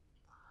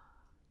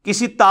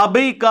کسی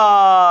تابعی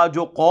کا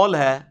جو قول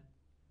ہے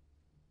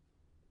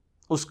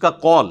اس کا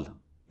قول،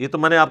 یہ تو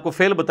میں نے آپ کو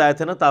فعل بتایا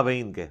تھے نا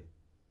تابعین کے،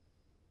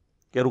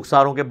 کہ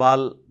رخساروں کے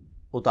بال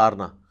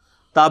اتارنا،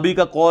 تابعی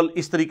کا قول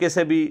اس طریقے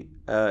سے بھی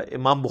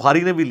امام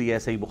بخاری نے بھی لیا ہے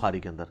صحیح بخاری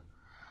کے اندر۔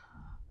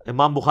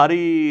 امام بخاری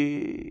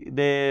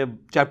نے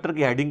چیپٹر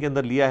کی ہیڈنگ کے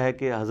اندر لیا ہے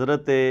کہ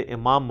حضرت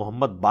امام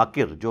محمد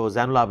باقر جو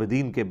زین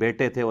العابدین کے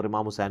بیٹے تھے اور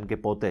امام حسین کے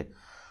پوتے،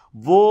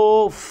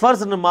 وہ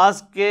فرض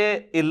نماز کے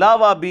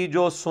علاوہ بھی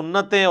جو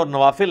سنتیں اور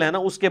نوافل ہیں نا،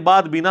 اس کے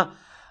بعد بھی نا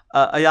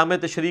ایام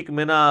تشریق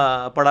میں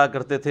نا پڑھا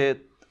کرتے تھے،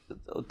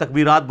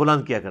 تکبیرات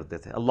بلند کیا کرتے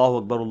تھے، اللہ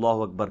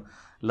اکبر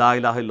لا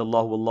الہ الا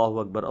اللہ واللہ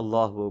اکبر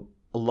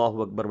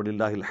اللہ اکبر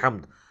وللہ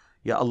الحمد،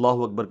 یا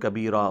اللہ اکبر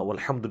کبیرہ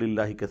والحمد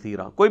للہ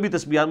کثیرہ، کوئی بھی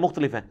تسبیحات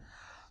مختلف ہیں۔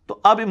 تو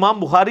اب امام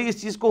بخاری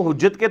اس چیز کو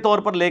حجت کے طور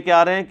پر لے کے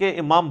آ رہے ہیں کہ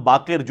امام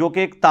باقر جو کہ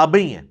ایک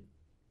تابعی ہیں،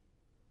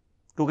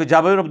 کیونکہ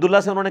جابر بن عبداللہ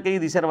سے انہوں نے کئی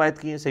حدیثیں روایت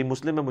کی ہیں، صحیح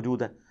مسلم میں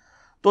موجود ہے،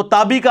 تو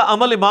تابعی کا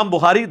عمل امام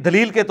بخاری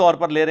دلیل کے طور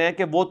پر لے رہے ہیں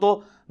کہ وہ تو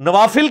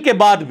نوافل کے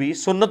بعد بھی،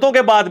 سنتوں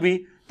کے بعد بھی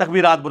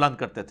تکبیرات بلند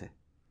کرتے تھے۔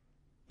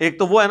 ایک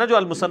تو وہ ہے نا جو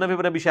المصنف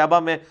ابن ابی شیبہ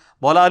میں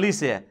مولا علی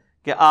سے ہے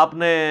کہ آپ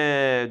نے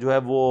جو ہے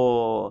وہ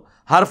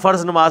ہر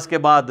فرض نماز کے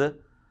بعد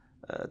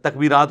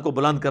تکبیرات کو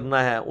بلند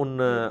کرنا ہے ان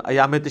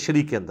ایام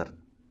تشریق کے اندر،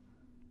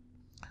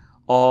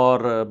 اور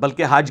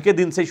بلکہ حج کے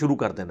دن سے شروع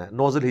کر دینا ہے،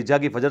 9 ذی الحجہ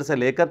کی فجر سے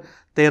لے کر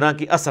 13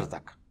 کی عصر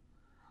تک،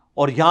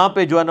 اور یہاں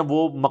پہ جو ہے نا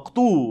وہ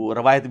مقطوع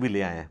روایت بھی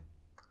لے آئے ہیں۔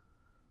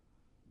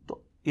 تو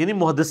یعنی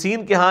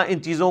محدثین کے ہاں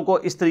ان چیزوں کو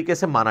اس طریقے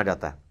سے مانا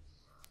جاتا ہے۔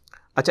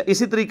 اچھا،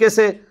 اسی طریقے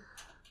سے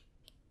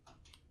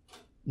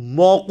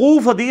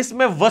موقوف حدیث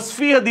میں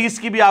وصفی حدیث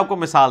کی بھی آپ کو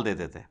مثال دے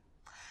دیتے ہیں۔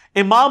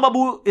 امام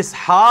ابو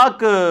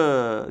اسحاق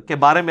کے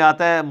بارے میں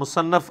آتا ہے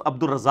مصنف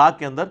عبد الرزاق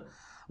کے اندر،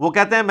 وہ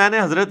کہتے ہیں میں نے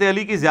حضرت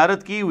علی کی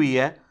زیارت کی ہوئی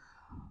ہے،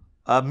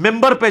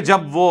 ممبر پہ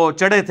جب وہ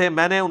چڑھے تھے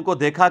میں نے ان کو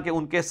دیکھا کہ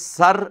ان کے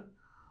سر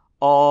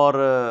اور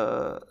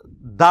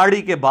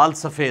داڑھی کے بال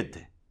سفید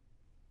تھے۔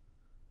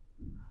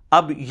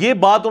 اب یہ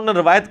بات انہوں نے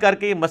روایت کر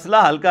کے یہ مسئلہ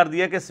حل کر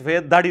دیا کہ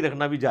سفید داڑھی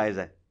رکھنا بھی جائز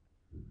ہے،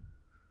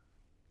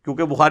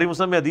 کیونکہ بخاری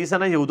مسلم میں حدیث ہے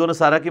نا، یہود و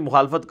نصارہ کی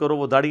مخالفت کرو،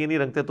 وہ داڑھی نہیں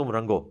رنگتے تم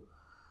رنگو،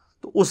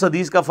 تو اس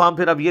حدیث کا فہم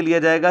پھر اب یہ لیا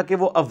جائے گا کہ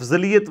وہ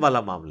افضلیت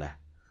والا معاملہ ہے،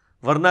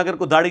 ورنہ اگر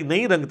کوئی داڑھی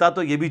نہیں رنگتا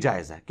تو یہ بھی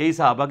جائز ہے۔ کئی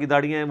صحابہ کی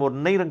داڑیاں ہیں وہ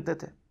نہیں رنگتے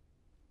تھے،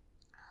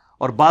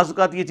 اور بعض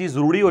اوقات یہ چیز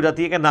ضروری ہو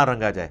جاتی ہے کہ نہ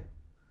رنگا جائے،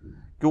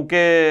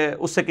 کیونکہ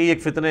اس سے کئی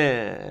ایک فتنے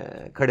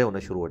کھڑے ہونے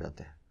شروع ہو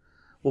جاتے ہیں،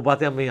 وہ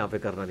باتیں ہم یہاں پہ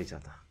کرنا نہیں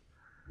چاہتا۔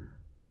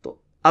 تو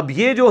اب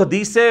یہ جو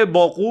حدیث سے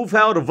موقوف ہے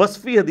اور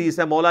وصفی حدیث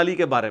ہے مولا علی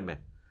کے بارے میں،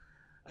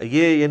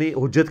 یہ یعنی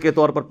حجت کے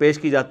طور پر پیش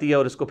کی جاتی ہے،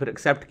 اور اس کو پھر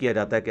ایکسیپٹ کیا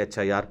جاتا ہے کہ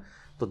اچھا یار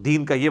تو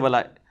دین کا یہ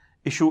والا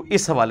ایشو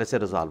اس حوالے سے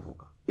ریزالو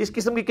ہوگا۔ اس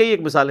قسم کی کئی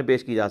ایک مثالیں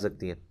پیش کی جا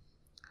سکتی ہیں۔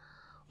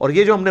 اور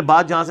یہ جو ہم نے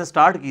بات جہاں سے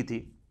سٹارٹ کی تھی،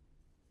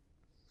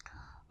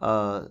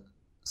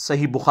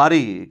 صحیح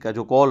بخاری کا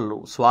جو قول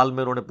سوال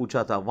میں انہوں نے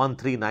پوچھا تھا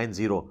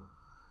 1390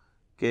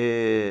 کہ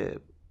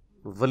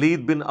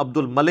ولید بن عبد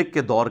الملک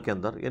کے دور کے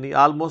اندر، یعنی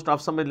آلموسٹ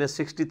آپ سمجھ لیں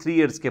 63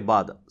 ایئرز کے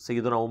بعد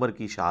سیدنا عمر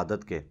کی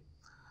شہادت کے،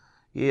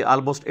 یہ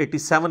آلموسٹ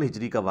 87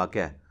 ہجری کا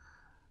واقعہ ہے،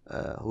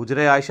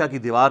 حجرہ عائشہ کی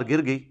دیوار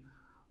گر گئی،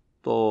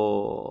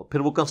 تو پھر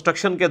وہ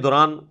کنسٹرکشن کے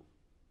دوران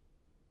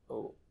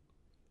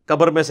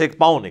قبر میں سے ایک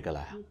پاؤں نکل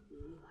آیا،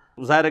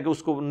 ظاہر ہے کہ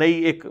اس کو نئی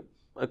ایک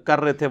کر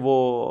رہے تھے،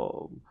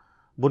 وہ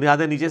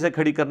بنیادیں نیچے سے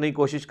کھڑی کرنے کی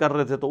کوشش کر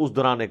رہے تھے، تو اس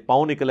دوران ایک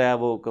پاؤں نکل آیا۔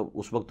 وہ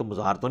اس وقت تو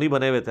مظاہر تو نہیں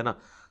بنے ہوئے تھے نا،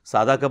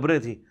 سادہ قبریں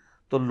تھیں،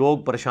 تو لوگ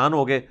پریشان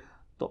ہو گئے،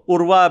 تو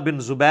عروہ بن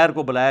زبیر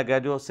کو بلایا گیا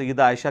جو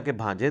سیدہ عائشہ کے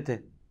بھانجے تھے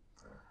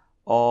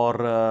اور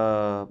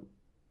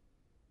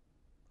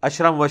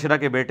اشرم وشرہ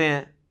کے بیٹے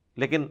ہیں،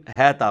 لیکن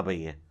ہے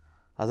تابعی ہیں،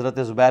 حضرت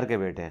زبیر کے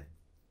بیٹے ہیں۔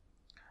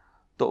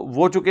 تو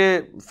وہ چونکہ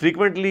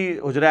فریکوینٹلی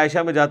حجرہ عائشہ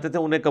میں جاتے تھے،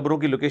 انہیں قبروں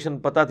کی لوکیشن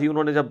پتہ تھی،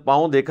 انہوں نے جب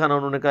پاؤں دیکھا نا،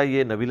 انہوں نے کہا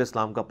یہ نبی علیہ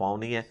السلام کا پاؤں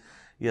نہیں ہے،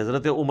 یہ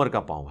حضرت عمر کا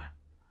پاؤں ہے۔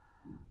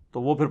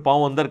 تو وہ پھر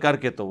پاؤں اندر کر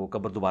کے تو وہ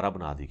قبر دوبارہ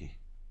بنا دی گئی۔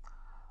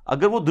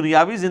 اگر وہ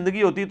دنیاوی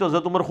زندگی ہوتی تو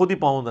حضرت عمر خود ہی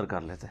پاؤں اندر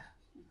کر لیتے،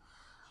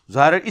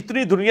 ظاہر ہے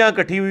اتنی دنیا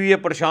کٹھی ہوئی ہے،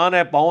 پریشان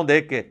ہے پاؤں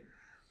دیکھ کے،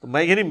 تو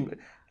میں یعنی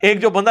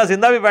ایک جو بندہ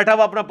زندہ بھی بیٹھا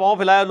ہوا اپنا پاؤں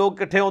پھیلایا، لوگ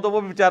کٹھے ہوں تو وہ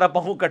بھی بیچارہ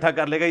پاؤں اکٹھا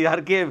کر لے گا، یار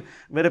کہ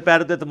میرے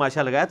پیر پہ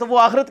تماشا لگایا، تو وہ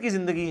آخرت کی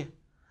زندگی ہے،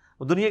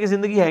 وہ دنیا کی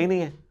زندگی ہے ہی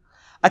نہیں ہے۔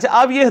 اچھا،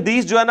 اب یہ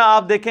حدیث جو ہے نا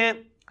آپ دیکھیں،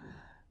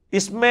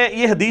 اس میں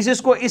یہ حدیث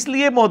اس کو اس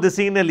لیے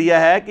محدثین نے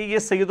لیا ہے کہ یہ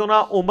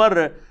سیدنا عمر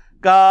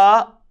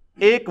کا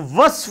ایک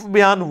وصف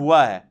بیان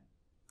ہوا ہے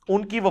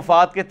ان کی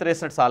وفات کے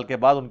 63 سال کے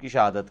بعد، ان کی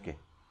شہادت کے،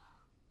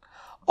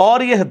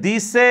 اور یہ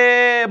حدیث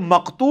سے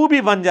مقطوع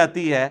بھی بن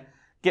جاتی ہے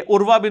کہ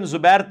عروہ بن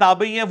زبیر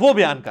تابعی ہیں، وہ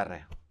بیان کر رہے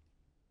ہیں،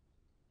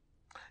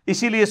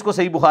 اسی لیے اس کو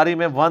صحیح بخاری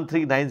میں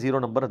 1390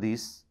 نمبر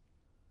حدیث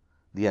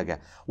دیا گیا۔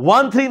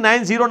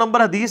 1390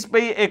 نمبر حدیث پہ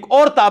ایک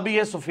اور تابعی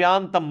ہے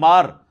سفیان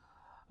تمار،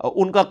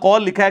 ان کا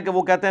قول لکھا ہے کہ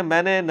وہ کہتے ہیں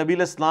میں نے نبی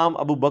علیہ السلام،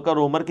 ابو بکر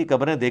اور عمر کی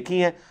قبریں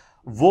دیکھی ہیں،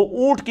 وہ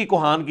اونٹ کی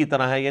کوہان کی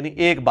طرح ہے، یعنی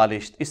ایک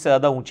بالشت، اس سے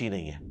زیادہ اونچی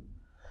نہیں ہے۔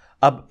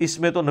 اب اس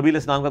میں تو نبی علیہ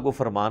السلام کا کوئی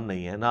فرمان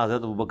نہیں ہے، نہ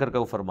حضرت ابو بکر کا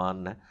کوئی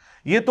فرمان ہے،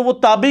 یہ تو وہ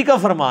تابعی کا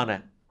فرمان ہے،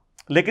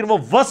 لیکن وہ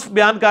وصف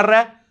بیان کر رہا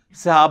ہے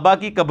صحابہ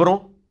کی قبروں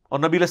اور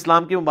نبی علیہ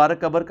السلام کی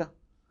مبارک قبر کا،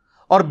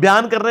 اور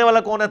بیان کرنے والا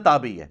کون ہے؟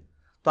 تابعی ہے۔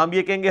 تو ہم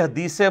یہ کہیں گے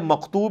حدیث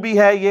مقطوع بھی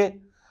ہے یہ،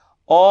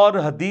 اور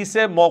حدیث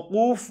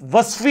موقوف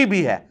وصفی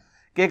بھی ہے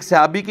کہ ایک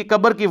صحابی کی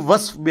قبر کی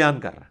وصف بیان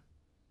کر رہا ہے۔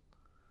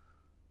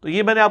 تو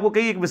یہ میں نے آپ کو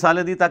کئی ایک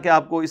مثالیں دی تاکہ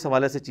آپ کو اس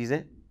حوالے سے چیزیں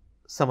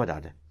سمجھ آ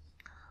جائیں۔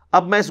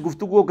 اب میں اس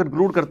گفتگو کو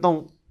کنکلوڈ کرتا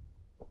ہوں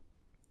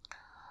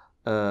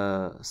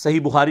صحیح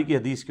بخاری کی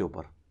حدیث کے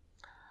اوپر۔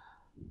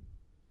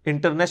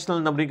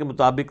 انٹرنیشنل نمبرنگ کے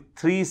مطابق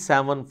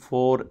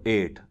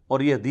 3748، اور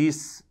یہ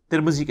حدیث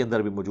ترمذی کے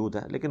اندر بھی موجود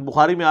ہے، لیکن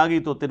بخاری میں آ گئی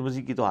تو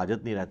ترمذی کی تو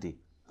حاجت نہیں رہتی۔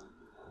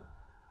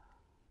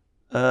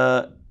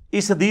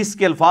 اس حدیث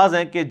کے الفاظ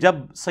ہیں کہ جب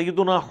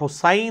سیدنا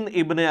حسین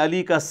ابن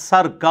علی کا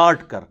سر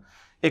کاٹ کر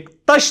ایک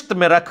تشت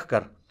میں رکھ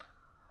کر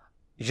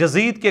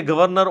یزید کے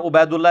گورنر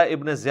عبید اللہ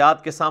ابن زیاد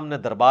کے سامنے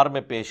دربار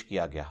میں پیش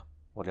کیا گیا،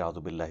 والعیاذ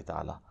باللہ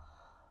تعالی،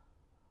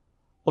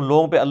 ان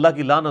لوگوں پہ اللہ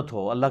کی لعنت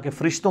ہو، اللہ کے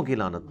فرشتوں کی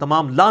لعنت،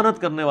 تمام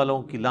لعنت کرنے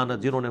والوں کی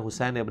لعنت جنہوں نے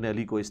حسین ابن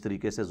علی کو اس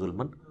طریقے سے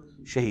ظلماً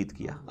شہید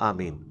کیا،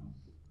 آمین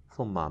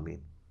ثم آمین۔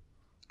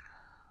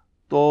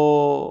 تو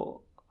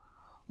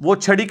وہ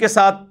چھڑی کے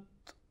ساتھ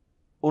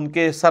ان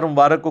کے سر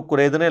مبارک کو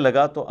کریدنے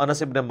لگا تو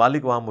انس ابن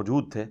مالک وہاں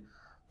موجود تھے،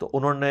 تو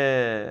انہوں نے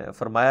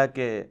فرمایا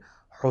کہ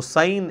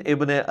حسین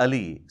ابن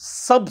علی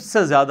سب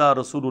سے زیادہ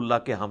رسول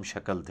اللہ کے ہم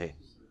شکل تھے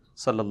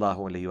صلی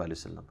اللہ علیہ وآلہ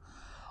وسلم،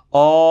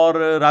 اور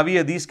راوی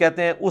حدیث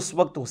کہتے ہیں اس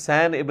وقت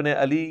حسین ابن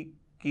علی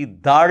کی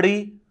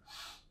داڑھی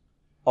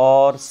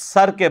اور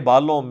سر کے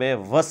بالوں میں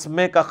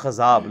وسمے کا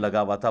خضاب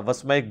لگا ہوا تھا۔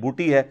 وسمہ ایک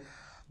بوٹی ہے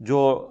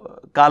جو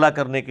کالا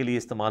کرنے کے لیے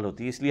استعمال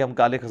ہوتی ہے، اس لیے ہم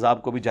کالے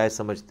خضاب کو بھی جائز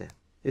سمجھتے ہیں۔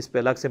 اس پہ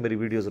الگ سے میری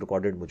ویڈیوز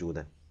ریکارڈڈ موجود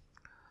ہیں۔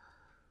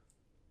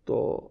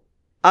 تو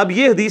اب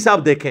یہ حدیث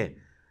آپ دیکھیں،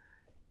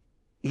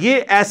 یہ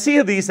ایسی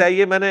حدیث ہے،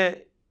 یہ میں نے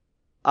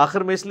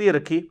آخر میں اس لیے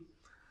رکھی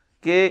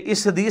کہ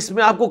اس حدیث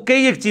میں آپ کو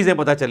کئی ایک چیزیں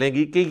پتہ چلیں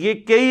گی کہ یہ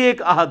کئی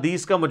ایک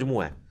احادیث کا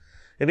مجموعہ ہے۔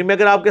 یعنی میں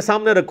اگر آپ کے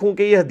سامنے رکھوں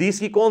کہ یہ حدیث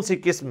کی کون سی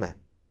قسم ہے،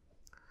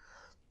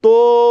 تو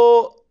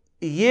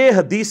یہ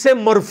حدیث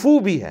مرفوع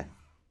بھی ہے۔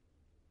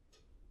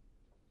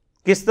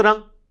 کس طرح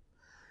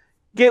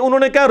کہ انہوں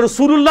نے کہا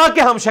رسول اللہ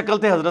کے ہم شکل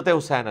تھے حضرت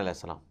حسین علیہ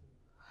السلام،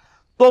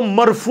 تو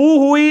مرفوع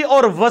ہوئی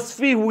اور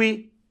وصفی ہوئی،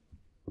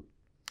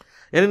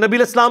 یعنی نبی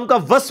علیہ السلام کا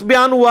وصف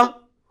بیان ہوا،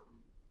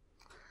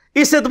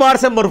 اس اعتبار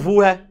سے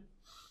مرفوع ہے،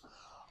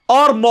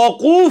 اور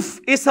موقوف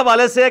اس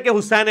حوالے سے ہے کہ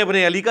حسین ابن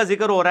علی کا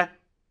ذکر ہو رہا ہے،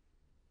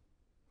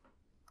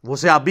 وہ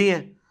صحابی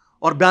ہیں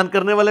اور بیان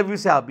کرنے والے بھی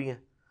صحابی ہیں۔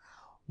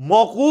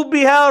 موقوف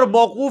بھی ہے اور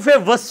موقوف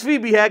وصفی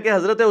بھی ہے کہ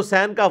حضرت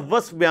حسین کا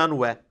وصف بیان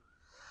ہوا ہے،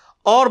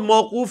 اور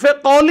موقوف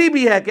قولی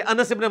بھی ہے کہ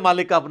انس ابن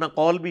مالک کا اپنا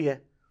قول بھی ہے۔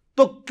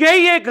 تو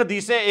کئی ایک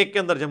حدیثیں ایک کے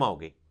اندر جمع ہو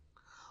گئی،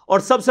 اور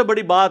سب سے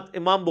بڑی بات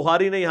امام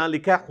بخاری نے یہاں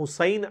لکھا ہے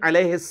حسین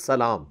علیہ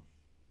السلام،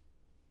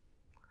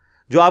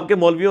 جو آپ کے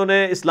مولویوں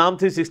نے اسلام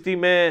 360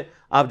 میں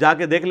آپ جا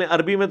کے دیکھ لیں،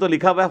 عربی میں تو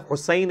لکھا ہوا ہے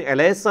حسین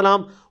علیہ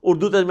السلام،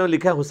 اردو ترجمے میں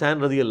لکھا ہے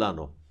حسین رضی اللہ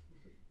عنہ۔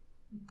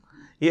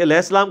 یہ علیہ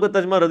السلام کا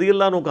ترجمہ رضی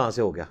اللہ عنہ کہاں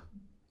سے ہو گیا؟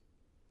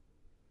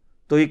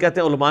 تو یہ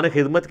کہتے ہیں علماء نے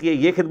خدمت کی ہے،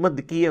 یہ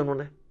خدمت کی ہے انہوں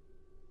نے،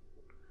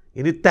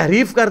 یعنی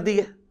تحریف کر دی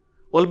ہے،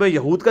 علماء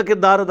یہود کا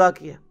کردار ادا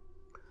کیا۔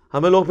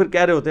 ہمیں لوگ پھر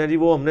کہہ رہے ہوتے ہیں جی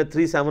وہ ہم نے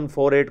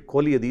 3748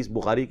 کھولی حدیث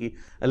بخاری کی،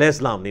 علیہ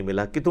السلام نہیں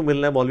ملا، کتوں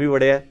ملنا ہے، مولوی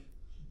بڑے ہے۔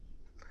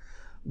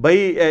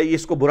 بھائی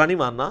اس کو برا نہیں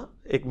ماننا،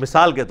 ایک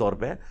مثال کے طور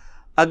پہ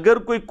اگر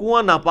کوئی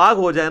کنواں ناپاک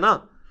ہو جائے نا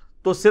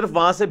تو صرف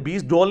وہاں سے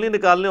 20 ڈول نہیں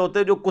نکالنے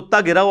ہوتے، جو کتا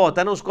گرا ہوا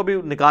ہوتا ہے نا اس کو بھی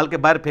نکال کے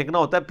باہر پھینکنا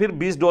ہوتا ہے، پھر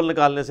 20 ڈول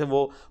نکالنے سے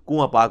وہ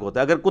کنواں پاک ہوتا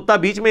ہے۔ اگر کتا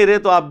بیچ میں ہی رہے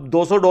تو آپ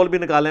 200 ڈول بھی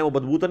نکالیں، وہ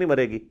بدبو تو نہیں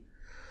مرے گی۔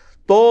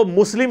 تو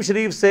مسلم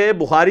شریف سے،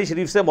 بخاری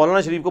شریف سے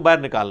مولانا شریف کو باہر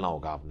نکالنا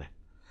ہوگا آپ نے،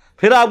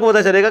 پھر آپ کو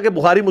پتہ چلے گا کہ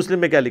بخاری مسلم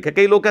میں کیا لکھا ہے۔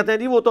 کئی لوگ کہتے ہیں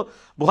جی وہ تو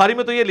بخاری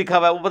میں تو یہ لکھا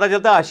ہوا ہے، وہ پتہ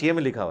چلتا ہے حاشیے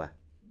میں لکھا ہوا ہے،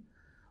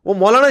 وہ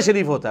مولانا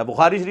شریف ہوتا ہے،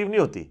 بخاری شریف نہیں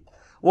ہوتی،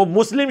 وہ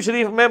مسلم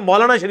شریف میں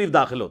مولانا شریف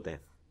داخل ہوتے ہیں۔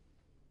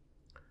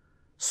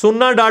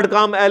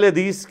 sunna.com اہل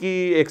حدیث کی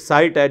ایک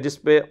سائٹ ہے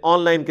جس پہ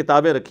آن لائن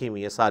کتابیں رکھی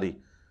ہوئی ہیں ساری،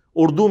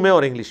 اردو میں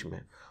اور انگلش میں،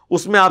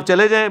 اس میں آپ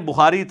چلے جائیں،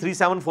 بخاری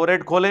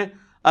 3748 کھولیں،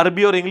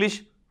 عربی اور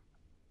انگلش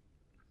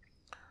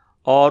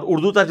اور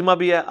اردو ترجمہ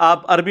بھی ہے۔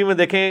 آپ عربی میں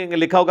دیکھیں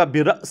لکھا ہوگا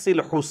برأس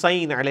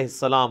الحسین علیہ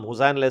السلام،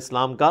 حسین علیہ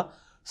السلام کا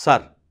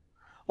سر،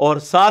 اور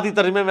ساتھ ہی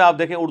ترجمے میں آپ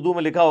دیکھیں اردو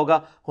میں لکھا ہوگا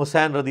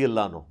حسین رضی اللہ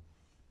عنہ۔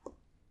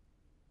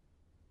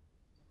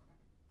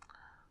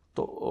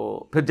 تو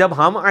پھر جب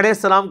ہم علیہ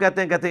السلام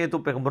کہتے ہیں یہ تو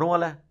پیغمبروں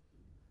والا ہے،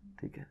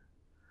 ٹھیک ہے،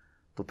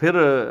 تو پھر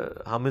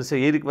ہم ان سے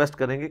یہ ریکویسٹ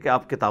کریں گے کہ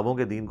آپ کتابوں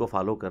کے دین کو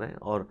فالو کریں،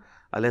 اور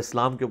علیہ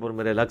السلام کے اوپر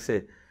میرے الگ سے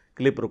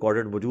کلپ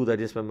ریکارڈڈ موجود ہے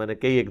جس میں میں نے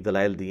کئی ایک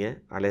دلائل دیے ہیں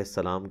علیہ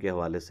السلام کے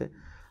حوالے سے۔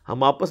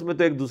 ہم آپس میں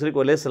تو ایک دوسرے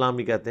کو علیہ السلام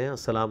ہی کہتے ہیں،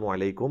 السلام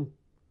علیکم،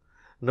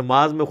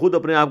 نماز میں خود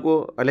اپنے آپ کو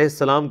علیہ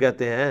السلام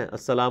کہتے ہیں،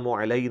 السلام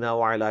علینا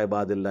وعلی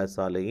عباد اللہ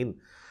الصالحین،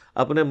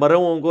 اپنے مرے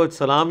ہوئوں کو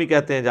سلام ہی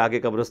کہتے ہیں جا کے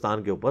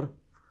قبرستان کے اوپر،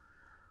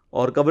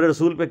 اور قبر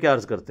رسول پہ کیا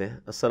عرض کرتے ہیں؟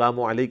 السلام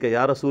علیکہ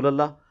یا رسول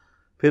اللہ،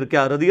 پھر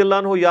کیا رضی اللہ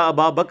عنہ یا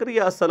ابا بکر،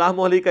 یا السلام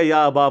علیکہ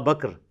یا ابا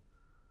بکر،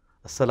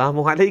 السلام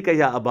علیکہ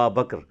یا ابا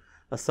بکر،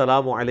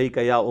 السلام علیکہ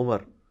یا عمر،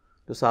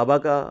 جو صحابہ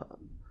کا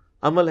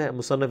عمل ہے۔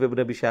 مصنف ابن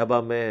ابی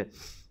شیبہ میں،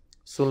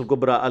 سنن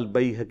الکبریٰ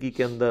البیہقی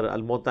کے اندر،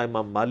 الموطا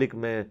امام مالک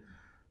میں،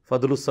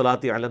 فضل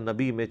الصلاۃ علی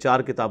النبی میں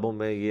 4 کتابوں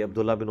میں یہ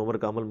عبداللہ بن عمر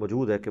کا عمل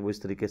موجود ہے کہ وہ اس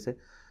طریقے سے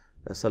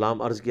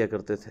سلام عرض کیا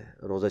کرتے تھے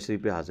روضہ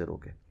شریف پہ حاضر ہو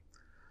کے۔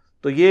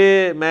 تو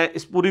یہ میں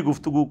اس پوری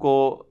گفتگو کو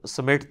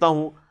سمیٹتا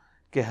ہوں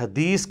کہ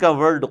حدیث کا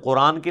ورڈ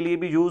قرآن کے لیے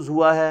بھی یوز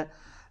ہوا ہے،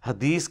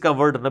 حدیث کا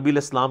ورڈ نبی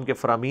علیہ السلام کے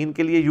فرامین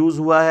کے لیے یوز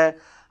ہوا ہے،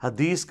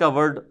 حدیث کا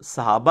ورڈ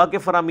صحابہ کے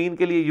فرامین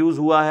کے لیے یوز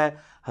ہوا ہے،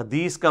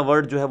 حدیث کا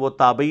ورڈ جو ہے وہ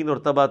تابعین اور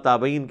تبع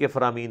تابعین کے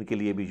فرامین کے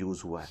لیے بھی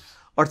یوز ہوا ہے۔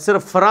 اور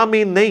صرف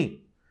فرامین نہیں،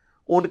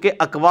 ان کے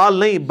اقوال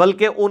نہیں،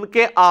 بلکہ ان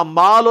کے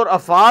اعمال اور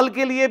افعال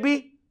کے لیے بھی،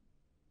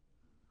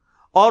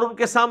 اور ان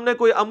کے سامنے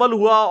کوئی عمل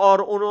ہوا اور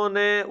انہوں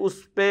نے اس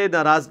پہ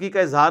ناراضگی کا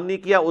اظہار نہیں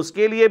کیا اس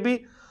کے لیے بھی،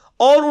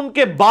 اور ان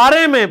کے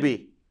بارے میں بھی،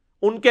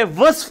 ان کے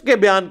وصف کے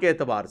بیان کے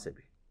اعتبار سے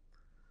بھی۔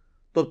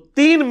 تو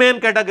 3 مین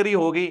کیٹیگری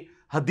ہوگی: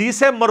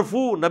 حدیث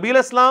مرفوع نبی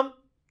علیہ السلام،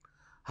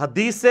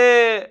 حدیث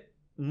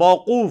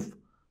موقوف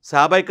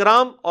صحابہ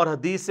کرام، اور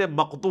حدیث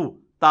مقطوع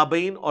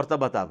تابعین اور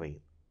تبع تابعین۔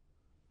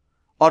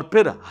 اور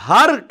پھر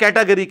ہر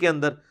کیٹیگری کے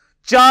اندر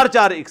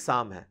 4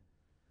 اقسام ہیں،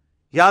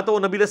 یا تو وہ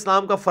نبی علیہ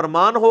السلام کا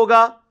فرمان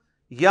ہوگا،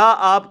 یا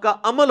آپ کا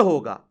عمل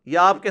ہوگا،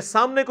 یا آپ کے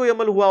سامنے کوئی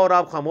عمل ہوا اور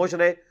آپ خاموش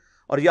رہے،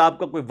 اور یا آپ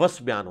کا کوئی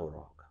وصف بیان ہو رہا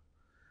ہوگا۔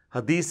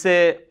 حدیث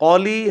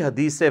قولی،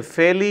 حدیث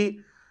فعلی،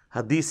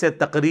 حدیث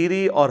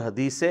تقریری اور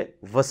حدیث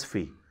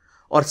وصفی۔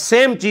 اور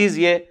سیم چیز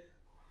یہ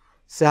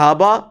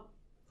صحابہ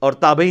اور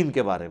تابعین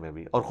کے بارے میں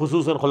بھی، اور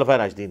خصوصاً خلفائے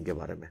راشدین کے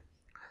بارے میں۔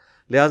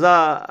 لہذا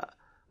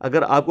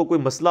اگر آپ کو کوئی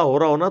مسئلہ ہو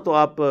رہا ہو نا تو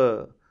آپ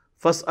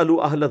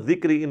فاسألوا اہل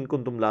الذکر ان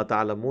کنتم لا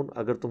تعلمون،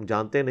 اگر تم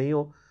جانتے نہیں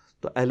ہو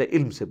تو اہل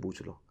علم سے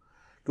پوچھ لو۔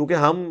 کیونکہ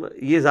ہم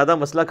یہ زیادہ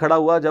مسئلہ کھڑا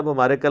ہوا جب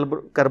ہمارے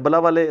کربلا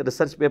والے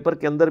ریسرچ پیپر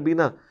کے اندر بھی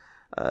نا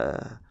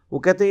وہ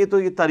کہتے ہیں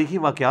یہ تاریخی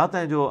واقعات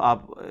ہیں جو آپ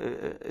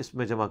اس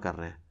میں جمع کر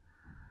رہے ہیں،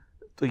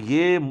 تو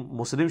یہ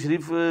مسلم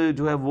شریف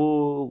جو ہے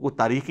وہ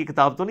تاریخ کی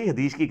کتاب تو نہیں،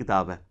 حدیث کی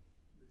کتاب ہے،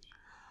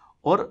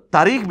 اور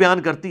تاریخ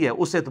بیان کرتی ہے۔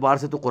 اس اعتبار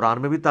سے تو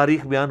قرآن میں بھی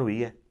تاریخ بیان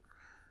ہوئی ہے۔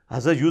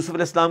 حضرت یوسف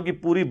علیہ السلام کی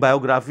پوری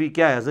بایوگرافی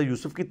کیا ہے؟ حضرت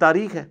یوسف کی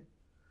تاریخ ہے۔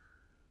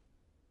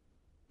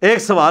 ایک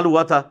سوال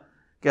ہوا تھا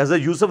کہ حضرت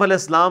یوسف علیہ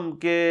السلام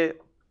کے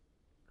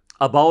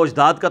آباء و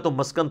اجداد کا تو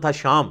مسکن تھا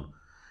شام،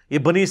 یہ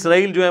بنی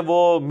اسرائیل جو ہیں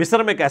وہ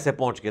مصر میں کیسے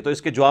پہنچ گئے؟ تو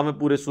اس کے جواب میں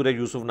پورے سورہ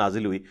یوسف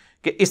نازل ہوئی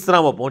کہ اس طرح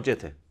وہ پہنچے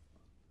تھے۔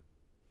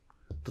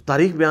 تو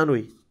تاریخ بیان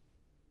ہوئی۔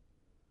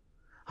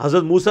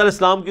 حضرت موسیٰ علیہ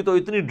السلام کی تو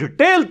اتنی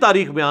ڈیٹیل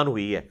تاریخ بیان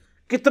ہوئی ہے،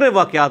 کتنے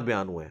واقعات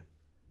بیان ہوئے ہیں۔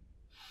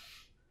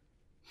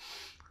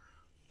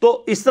 تو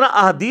اس طرح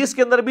احادیث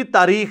کے اندر بھی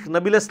تاریخ،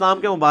 نبی علیہ السلام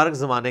کے مبارک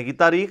زمانے کی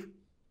تاریخ،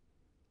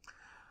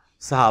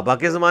 صحابہ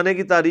کے زمانے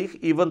کی تاریخ،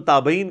 ایون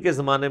تابعین کے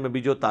زمانے میں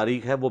بھی جو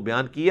تاریخ ہے وہ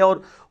بیان کی ہے، اور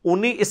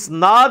انہی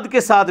اسناد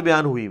کے ساتھ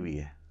بیان ہوئی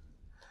ہے۔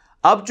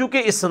 اب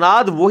چونکہ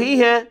اسناد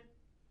وہی ہے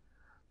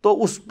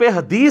تو اس پہ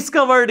حدیث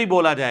کا ورڈ ہی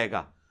بولا جائے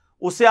گا،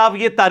 اسے آپ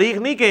یہ تاریخ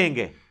نہیں کہیں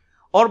گے،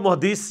 اور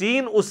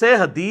محدثین اسے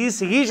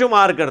حدیث ہی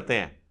شمار کرتے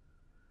ہیں،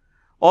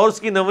 اور اس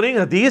کی نمبرنگ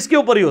حدیث کے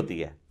اوپر ہی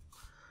ہوتی ہے۔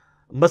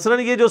 مثلا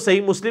یہ جو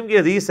صحیح مسلم کی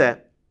حدیث ہے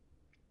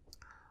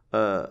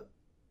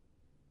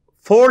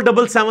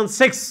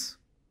 4776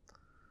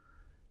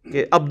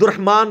 کہ عبد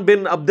الرحمن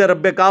بن عبد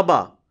رب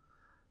کعبہ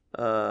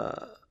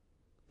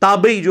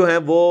تابعی جو ہیں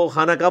وہ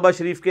خانہ کعبہ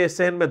شریف کے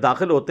صحن میں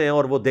داخل ہوتے ہیں،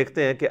 اور وہ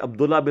دیکھتے ہیں کہ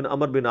عبداللہ بن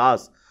عمر بن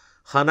عاص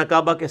خانہ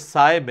کعبہ کے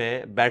سائے میں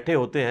بیٹھے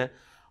ہوتے ہیں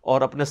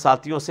اور اپنے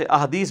ساتھیوں سے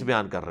احادیث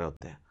بیان کر رہے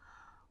ہوتے ہیں۔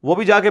 وہ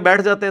بھی جا کے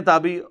بیٹھ جاتے ہیں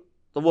تابعی،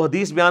 تو وہ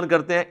حدیث بیان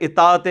کرتے ہیں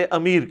اطاعت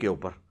امیر کے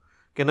اوپر،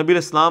 کہ نبی علیہ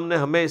السلام نے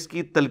ہمیں اس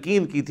کی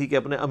تلقین کی تھی کہ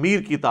اپنے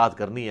امیر کی اطاعت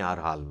کرنی ہے ہر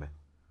حال میں۔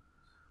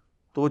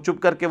 تو وہ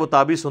چپ کر کے وہ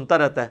تابعی سنتا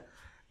رہتا ہے۔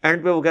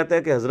 اینڈ پہ وہ کہتا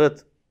ہے کہ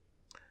حضرت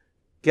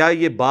کیا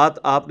یہ بات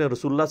آپ نے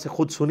رسول اللہ سے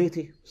خود سنی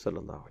تھی صلی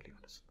اللہ علیہ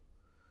وسلم؟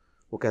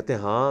 وہ کہتے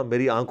ہیں ہاں،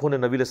 میری آنکھوں نے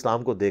نبی علیہ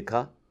السلام کو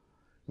دیکھا،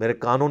 میرے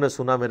کانوں نے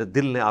سنا، میرے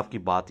دل نے آپ کی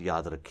بات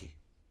یاد رکھی،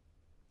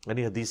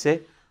 یعنی حدیث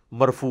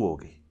مرفوع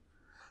ہوگی۔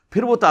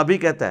 پھر وہ تابعی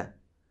کہتا ہے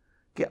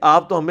کہ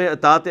آپ تو ہمیں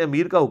اطاعت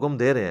امیر کا حکم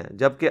دے رہے ہیں،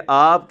 جبکہ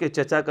آپ کے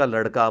چچا کا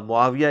لڑکا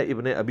معاویہ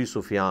ابن ابی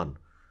سفیان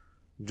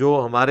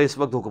جو ہمارے اس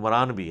وقت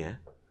حکمران بھی ہیں،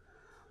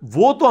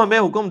 وہ تو ہمیں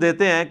حکم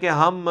دیتے ہیں کہ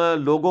ہم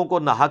لوگوں کو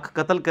ناحق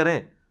قتل کریں،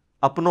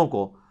 اپنوں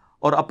کو،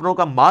 اور اپنوں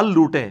کا مال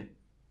لوٹیں۔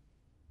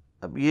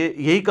 اب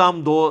یہی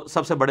کام 2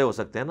 سب سے بڑے ہو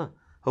سکتے ہیں نا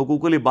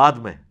حقوق العباد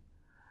میں،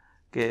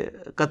 کہ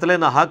قتل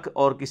ناحق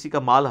اور کسی کا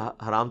مال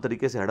حرام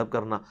طریقے سے ہڑپ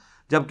کرنا،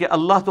 جبکہ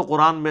اللہ تو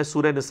قرآن میں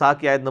سورہ نساء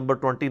کی آیت نمبر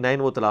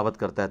 29 وہ تلاوت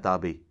کرتا ہے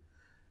تابعی،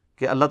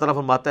 کہ اللہ تعالیٰ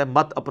فرماتا ہے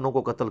مت اپنوں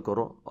کو قتل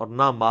کرو اور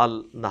نہ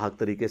مال ناحق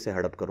طریقے سے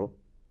ہڑپ کرو۔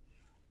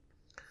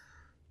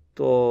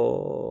 تو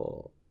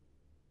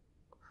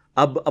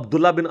اب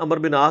عبداللہ بن عمر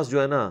بن عاص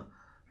جو ہے نا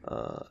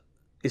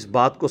اس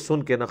بات کو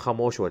سن کے نا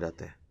خاموش ہو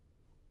جاتے ہیں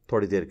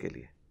تھوڑی دیر کے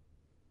لیے،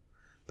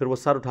 پھر وہ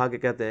سر اٹھا کے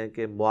کہتے ہیں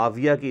کہ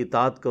معاویہ کی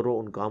اطاعت کرو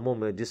ان کاموں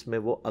میں جس میں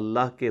وہ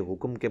اللہ کے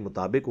حکم کے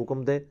مطابق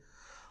حکم دے،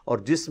 اور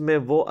جس میں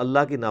وہ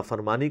اللہ کی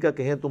نافرمانی کا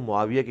کہیں تم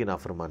معاویہ کی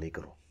نافرمانی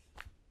کرو۔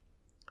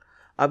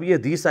 اب یہ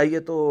حدیث آئی ہے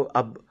تو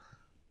اب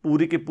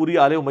پوری کی پوری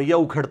آل امیہ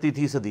اکھڑتی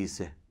تھی اس حدیث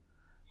سے،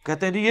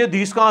 کہتے ہیں جی یہ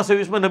حدیث کہاں سے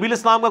ہوئی، اس میں نبی علیہ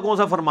السلام کا کون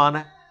سا فرمان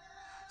ہے؟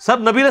 سر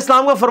نبی علیہ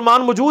السلام کا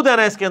فرمان موجود ہے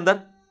نا اس کے اندر،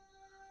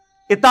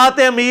 اطاعت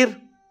امیر۔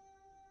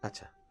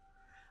 اچھا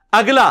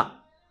اگلا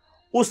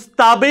اس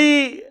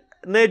تابعی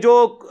نے جو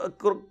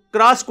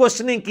کراس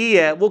کوشچننگ کی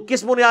ہے وہ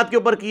کس بنیاد کے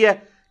اوپر کی ہے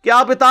کہ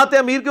آپ اطاعت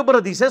امیر کے اوپر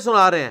حدیثیں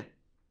سنا رہے ہیں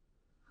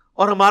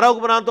اور ہمارا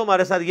حکمران تو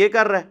ہمارے ساتھ یہ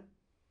کر رہا ہے،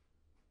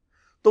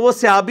 تو وہ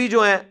صحابی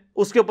جو ہیں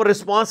اس کے اوپر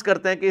رسپانس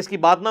کرتے ہیں کہ اس کی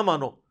بات نہ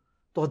مانو،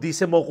 تو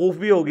حدیث موقوف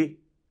بھی ہوگی،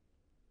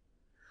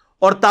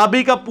 اور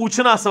تابعی کا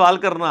پوچھنا سوال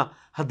کرنا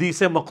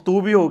حدیث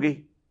مقطوع بھی ہوگی،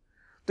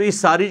 تو یہ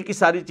ساری کی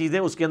ساری چیزیں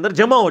اس کے اندر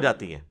جمع ہو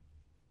جاتی ہیں۔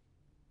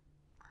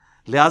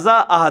 لہذا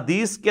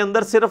احادیث کے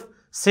اندر صرف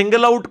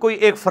سنگل آؤٹ کوئی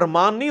ایک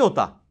فرمان نہیں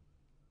ہوتا،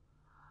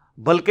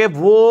 بلکہ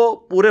وہ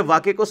پورے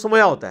واقعے کو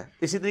سمایا ہوتا ہے۔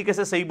 اسی طریقے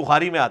سے صحیح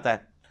بخاری میں آتا ہے،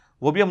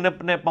 وہ بھی ہم نے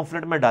اپنے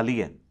پمفلٹ میں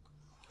ڈالی ہے۔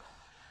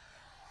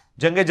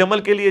 جنگ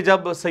جمل کے لیے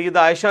جب سیدہ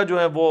عائشہ جو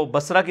ہے وہ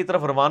بصرہ کی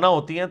طرف روانہ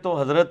ہوتی ہیں تو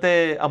حضرت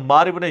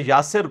عمار ابن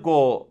یاسر کو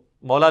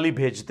مولا علی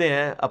بھیجتے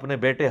ہیں اپنے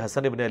بیٹے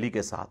حسن ابن علی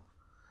کے ساتھ۔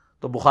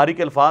 تو بخاری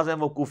کے الفاظ ہیں،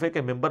 وہ کوفے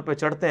کے ممبر پہ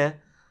چڑھتے ہیں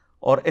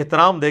اور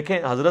احترام دیکھیں،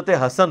 حضرت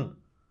حسن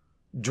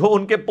جو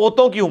ان کے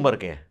پوتوں کی عمر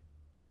کے ہیں،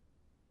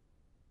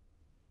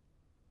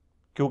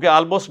 کیونکہ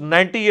آلموسٹ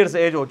 90 ایئرز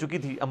ایج ہو چکی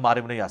تھی عمار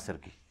ابن یاسر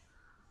کی،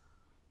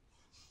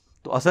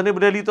 تو حسن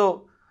ابن علی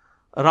تو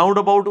راؤنڈ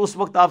اباؤٹ اس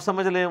وقت آپ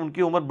سمجھ لیں ان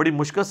کی عمر بڑی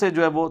مشکل سے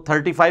جو ہے وہ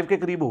 35 کے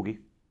قریب ہوگی۔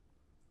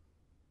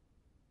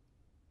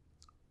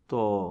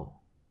 تو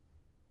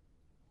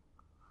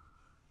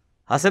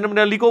حسن ابن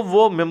علی کو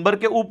وہ ممبر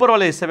کے اوپر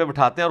والے حصے پہ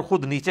بٹھاتے ہیں اور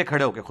خود نیچے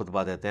کھڑے ہو کے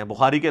خطبہ دیتے ہیں۔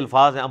 بخاری کے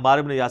الفاظ ہیں، عمار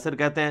ابن یاسر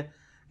کہتے ہیں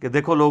کہ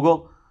دیکھو لوگوں،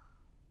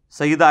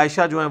 سیدہ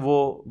عائشہ جو ہیں وہ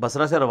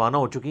بصرہ سے روانہ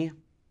ہو چکی ہیں،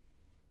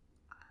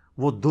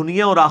 وہ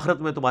دنیا اور آخرت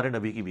میں تمہارے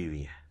نبی کی بیوی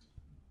ہیں۔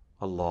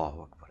 اللہ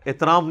اکبر،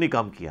 احترام نہیں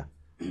کام کیا،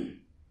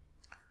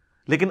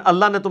 لیکن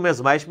اللہ نے تمہیں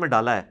آزمائش میں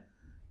ڈالا ہے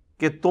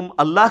کہ تم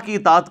اللہ کی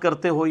اطاعت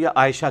کرتے ہو یا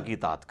عائشہ کی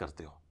اطاعت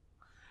کرتے ہو،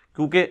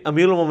 کیونکہ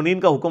امیر المومنین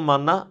کا حکم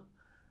ماننا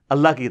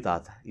اللہ کی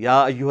اطاعت ہے۔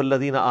 یا ایھا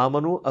الذین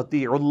آمنوا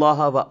اطیعوا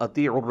اللہ و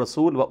اطیعوا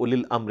الرسول و اولی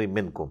الامر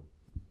منکم،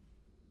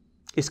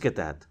 اس کے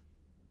تحت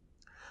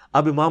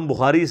اب امام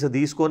بخاری اس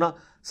حدیث کو نا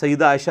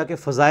سیدہ عائشہ کے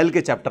فضائل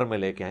کے چیپٹر میں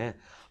لے کے آئے ہیں۔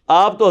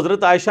 آپ تو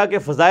حضرت عائشہ کے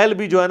فضائل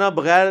بھی جو ہے نا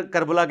بغیر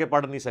کربلا کے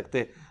پڑھ نہیں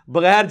سکتے،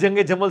 بغیر جنگ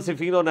جمل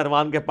صفین اور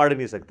نہروان کے پڑھ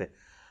نہیں سکتے۔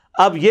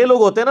 اب یہ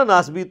لوگ ہوتے ہیں نا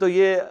ناسبی، تو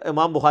یہ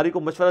امام بخاری کو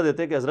مشورہ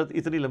دیتے ہیں کہ حضرت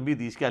اتنی لمبی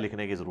حدیث کیا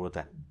لکھنے کی ضرورت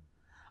ہے،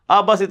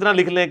 آپ بس اتنا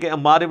لکھ لیں کہ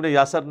عمار ابن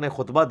یاسر نے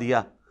خطبہ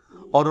دیا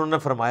اور انہوں نے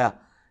فرمایا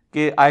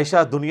کہ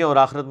عائشہ دنیا اور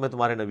آخرت میں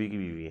تمہارے نبی کی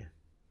بیوی ہے،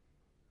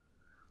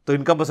 تو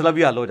ان کا مسئلہ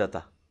بھی حل ہو جاتا۔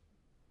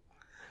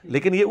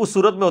 لیکن یہ اس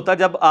صورت میں ہوتا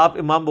جب آپ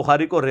امام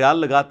بخاری کو ریال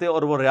لگاتے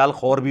اور وہ ریال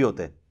خور بھی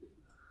ہوتے،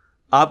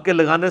 آپ کے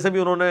لگانے سے بھی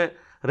انہوں نے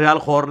ریال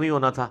خور نہیں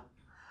ہونا تھا۔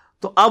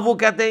 تو اب وہ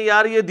کہتے ہیں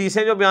یار یہ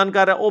حدیثیں جو بیان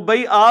کر رہے ہیں، او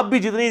بھائی آپ بھی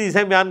جتنی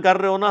حدیثیں بیان کر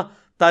رہے ہو نا،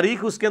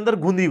 تاریخ اس کے اندر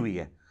گوندھی ہوئی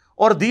ہے،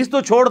 اور حدیث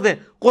تو چھوڑ دیں،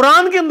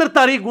 قرآن کے اندر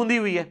تاریخ گوندھی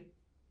ہوئی ہے۔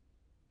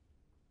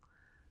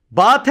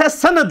 بات ہے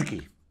سند کی،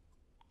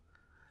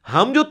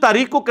 ہم جو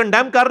تاریخ کو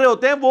کنڈیم کر رہے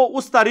ہوتے ہیں وہ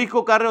اس تاریخ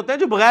کو کر رہے ہوتے ہیں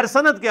جو بغیر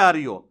سند کے آ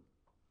رہی ہو۔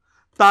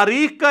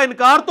 تاریخ کا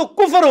انکار تو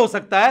کفر ہو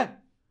سکتا ہے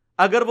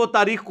اگر وہ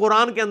تاریخ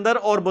قرآن کے اندر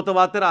اور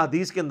متواتر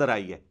احادیث کے اندر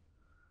آئی ہے۔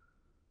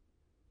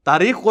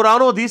 تاریخ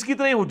قرآن و حدیث کی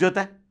طرح حجت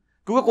ہے،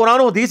 کیونکہ قرآن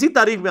و حدیث ہی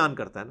تاریخ بیان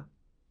کرتا ہے نا۔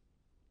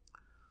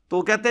 تو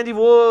وہ کہتے ہیں جی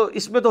وہ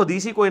اس میں تو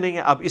حدیث ہی کوئی نہیں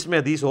ہے۔ اب اس میں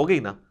حدیث ہو گئی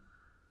نا،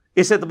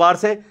 اس اعتبار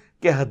سے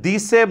کہ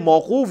حدیث سے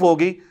موقوف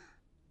ہوگی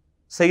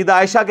سیدہ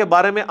عائشہ کے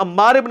بارے میں،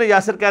 عمار ابن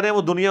یاسر کہہ رہے ہیں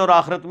وہ دنیا اور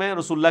آخرت میں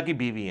رسول اللہ کی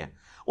بیوی ہیں۔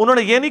 انہوں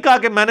نے یہ نہیں کہا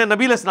کہ میں نے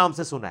نبی علیہ السلام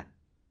سے سنا ہے،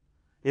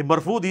 یہ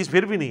مرفوع حدیث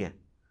پھر بھی نہیں ہے۔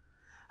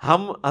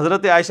 ہم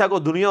حضرت عائشہ کو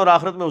دنیا اور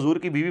آخرت میں حضور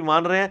کی بیوی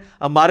مان رہے ہیں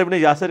عمار ابن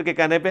یاسر کے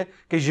کہنے پہ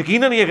کہ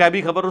یقیناً یہ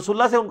غیبی خبر رسول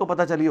اللہ سے ان کو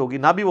پتہ چلی ہوگی،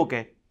 نہ بھی وہ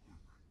کہیں،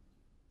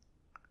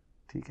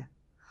 ٹھیک ہے۔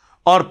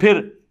 اور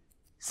پھر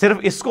صرف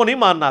اس کو نہیں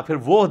ماننا، پھر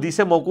وہ حدیث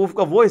موقوف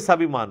کا وہ حصہ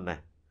بھی ماننا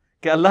ہے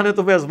کہ اللہ نے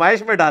تمہیں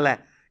آزمائش میں ڈالا ہے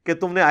کہ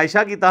تم نے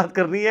عائشہ کی اطاعت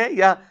کرنی ہے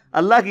یا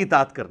اللہ کی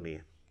اطاعت کرنی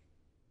ہے۔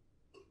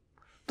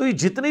 تو یہ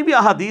جتنی بھی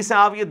احادیث ہیں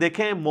آپ یہ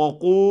دیکھیں،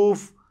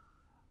 موقوف،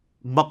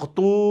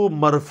 مقطوع،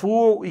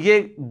 مرفوع،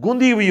 یہ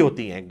گندی ہوئی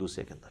ہوتی ہیں ایک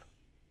دوسرے کے اندر۔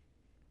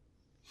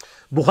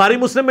 بخاری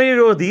مسلم میں یہ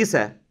جو حدیث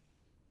ہے،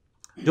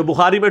 جو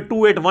بخاری میں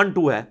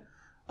 2812 ہے،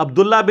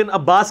 عبداللہ بن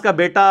عباس کا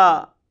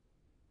بیٹا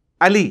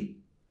علی،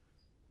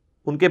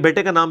 ان کے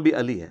بیٹے کا نام بھی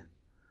علی ہے،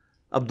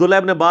 عبداللہ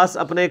ابن عباس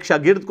اپنے ایک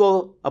شاگرد کو،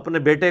 اپنے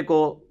بیٹے کو،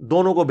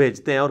 دونوں کو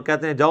بھیجتے ہیں اور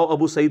کہتے ہیں جاؤ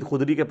ابو سعید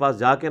خدری کے پاس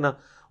جا کے نا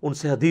ان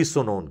سے حدیث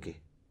سنو ان کی۔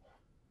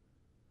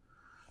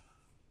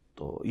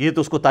 تو یہ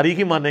تو اس کو تاریخ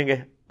ہی مانیں گے،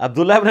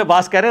 عبداللہ ابن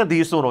عباس کہہ رہے ہیں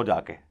حدیث سنو جا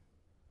کے۔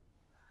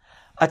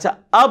 اچھا،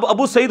 اب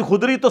ابو سعید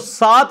خدری تو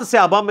 7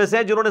 صحابہ میں سے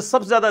ہیں جنہوں نے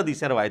سب سے زیادہ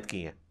حدیثیں روایت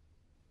کی ہیں۔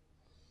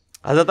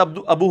 حضرت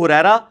ابو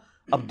ہریرہ،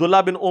 عبداللہ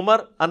بن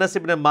عمر، انس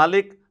بن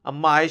مالک،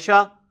 اما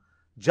عائشہ،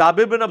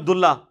 جابر بن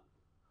عبداللہ،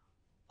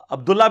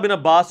 عبداللہ بن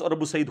عباس اور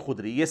ابو سعید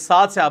خدری، یہ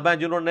 7 صحابہ ہیں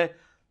جنہوں نے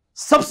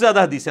سب سے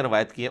زیادہ حدیثیں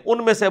روایت کی ہیں،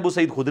 ان میں سے ابو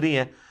سعید خدری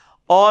ہیں۔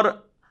 اور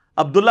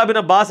عبداللہ بن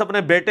عباس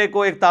اپنے بیٹے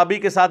کو ایک تابعی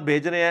کے ساتھ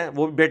بھیج رہے ہیں،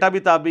 وہ بیٹا بھی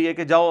تابعی ہے،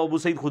 کہ جاؤ ابو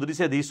سعید خدری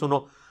سے حدیث سنو۔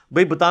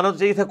 بھئی بتانا تو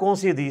چاہیے تھا کون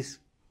سی حدیث،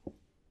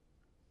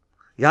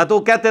 یا تو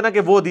کہتے ہیں نا کہ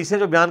وہ حدیثیں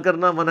جو بیان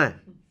کرنا منع ہے،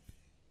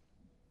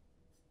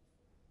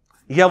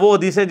 یا وہ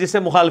حدیثیں جس سے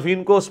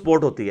مخالفین کو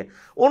سپورٹ ہوتی ہے.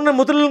 انہوں نے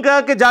مطلق کہا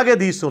کہ جا کے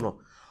حدیث سنو.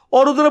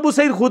 اور ادھر ابو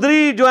سعید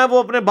خدری جو ہے وہ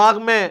اپنے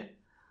باغ میں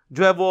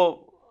جو ہے وہ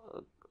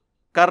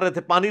کر رہے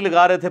تھے، پانی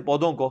لگا رہے تھے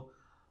پودوں کو،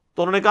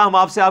 تو انہوں نے کہا ہم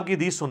آپ سے آپ کی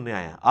حدیث سننے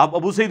آئے ہیں. آپ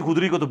ابو سعید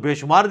خدری کو تو بے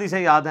شمار حدیثیں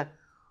یاد ہیں.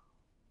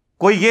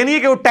 کوئی یہ نہیں ہے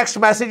کہ وہ ٹیکسٹ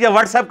میسج یا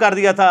واٹس ایپ کر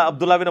دیا تھا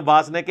عبداللہ بن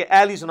عباس نے کہ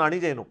اہل ہی سنانی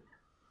جینو،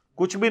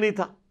 کچھ بھی نہیں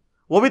تھا.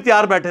 وہ بھی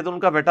تیار بیٹھے تھے. ان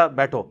کا بیٹا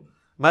بیٹھو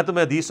میں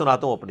تمہیں حدیث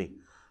سناتا ہوں اپنی.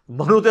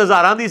 منو تے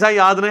ہزاراں حدیثاں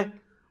یاد نے،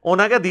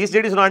 انہاں کہ حدیث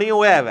جیڑی سنانی ہے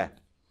وہ ہے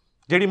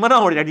جیڑی منع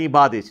ہو جانی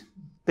بعد وچ،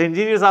 تے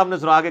انجینئر صاحب نے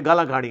سنا کے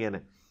گالاں کھاڑیاں نے.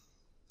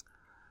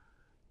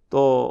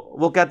 تو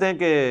وہ کہتے ہیں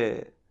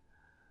کہ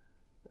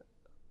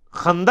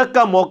خندق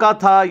کا موقع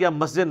تھا یا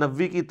مسجد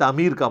نبوی کی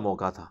تعمیر کا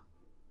موقع تھا.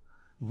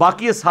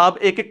 باقی اصحاب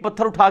ایک ایک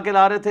پتھر اٹھا کے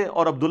لا رہے تھے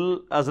اور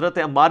حضرت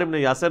عمار بن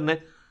یاسر نے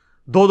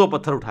 2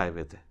 پتھر اٹھائے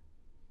ہوئے تھے.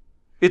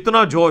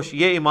 اتنا جوش،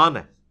 یہ ایمان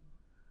ہے.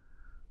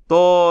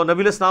 تو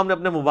نبی علیہ السلام نے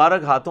اپنے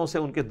مبارک ہاتھوں سے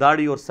ان کے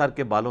داڑھی اور سر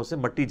کے بالوں سے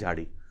مٹی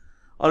جھاڑی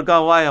اور کہا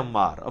وائے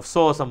عمار،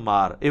 افسوس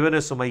عمار ابن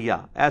سمیہ،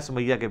 اے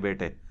سمیہ کے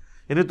بیٹے،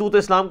 یعنی تو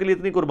اسلام کے لیے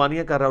اتنی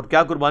قربانیاں کر رہا ہے. اور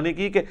کیا قربانی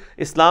کی کہ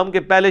اسلام کے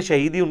پہلے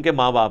شہید ہی ان کے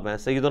ماں باپ ہیں،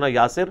 سیدنا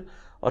یاسر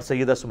اور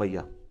سیدہ سمیہ.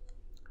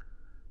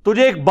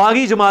 تجھے ایک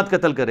باغی جماعت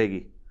قتل کرے گی،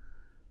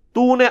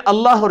 تو انہیں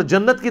اللہ اور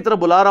جنت کی طرف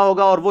بلا رہا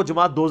ہوگا اور وہ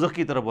جماعت دوزخ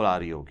کی طرف بلا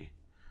رہی ہوگی.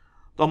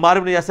 تو عمار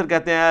بن یاسر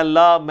کہتے ہیں اے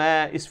اللہ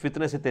میں اس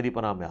فتنے سے تیری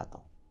پناہ میں آتا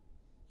ہوں.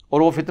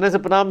 اور وہ فتنے سے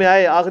پناہ میں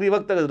آئے، آخری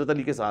وقت تک حضرت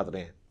علی کے ساتھ رہے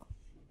ہیں.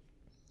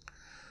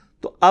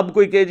 تو اب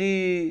کوئی کہ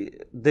جی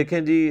دیکھیں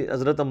جی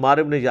حضرت عمار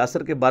بن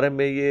یاسر کے بارے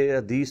میں یہ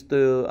حدیث تو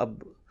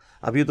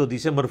اب یہ تو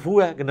حدیث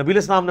مرفوع ہے کہ نبی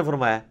علیہ السلام نے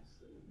فرمایا ہے.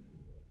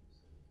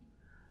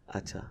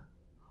 اچھا،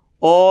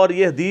 اور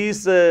یہ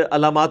حدیث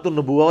علامات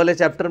النبوہ والے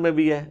چیپٹر میں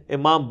بھی ہے.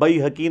 امام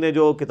بیہقی نے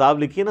جو کتاب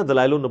لکھی ہے نا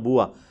دلائل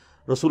النبوہ،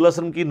 رسول اللہ صلی اللہ علیہ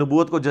وسلم کی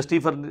نبوت کو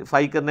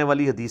جسٹیفائی کرنے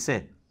والی حدیثیں،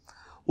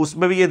 اس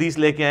میں بھی یہ حدیث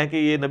لے کے آئے کہ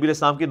یہ نبی علیہ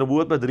السلام کی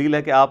نبوت پر دلیل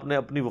ہے کہ آپ نے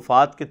اپنی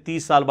وفات کے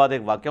 30 سال بعد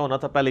ایک واقعہ ہونا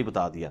تھا پہلے ہی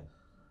بتا دیا.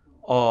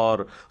 اور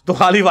تو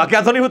خالی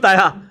واقعہ تو نہیں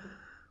بتایا،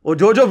 وہ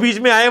جو بیچ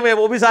میں آئے ہوئے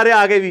وہ بھی سارے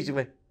آ گئے بیچ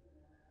میں.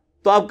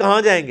 تو آپ کہاں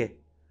جائیں گے؟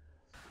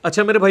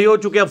 اچھا میرے بھائیو،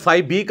 چونکہ اب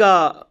 5B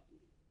کا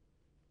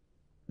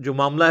جو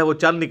معاملہ ہے وہ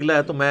چل نکلا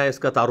ہے تو میں اس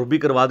کا تعارف بھی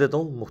کروا دیتا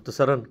ہوں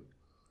مختصراً.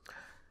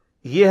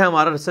 یہ ہے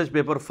ہمارا ریسرچ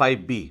پیپر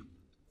 5B،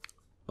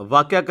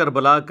 واقعہ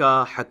کربلا کا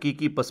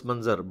حقیقی پس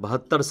منظر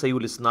 72 صحیح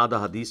الاسناد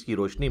احادیث کی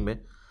روشنی میں.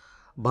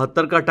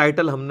 72 کا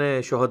ٹائٹل ہم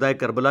نے شہدائے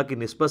کربلا کی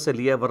نسبت سے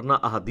لیا ہے، ورنہ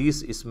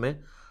احادیث اس میں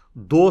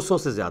 200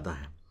 سے زیادہ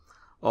ہیں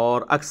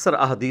اور اکثر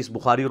احادیث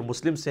بخاری اور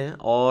مسلم سے ہیں.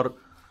 اور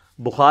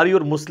بخاری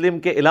اور مسلم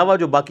کے علاوہ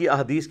جو باقی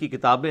احادیث کی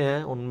کتابیں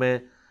ہیں ان میں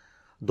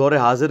دور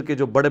حاضر کے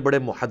جو بڑے بڑے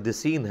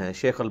محدثین ہیں،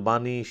 شیخ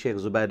البانی، شیخ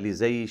زبیر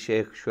لیزئی،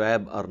 شیخ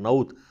شعیب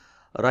ارناؤت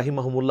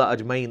رحمہم اللہ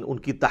اجمعین، ان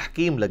کی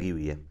تحقیم لگی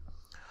ہوئی ہے.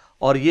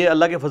 اور یہ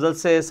اللہ کے فضل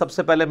سے سب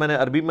سے پہلے میں نے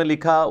عربی میں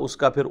لکھا، اس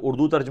کا پھر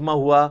اردو ترجمہ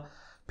ہوا،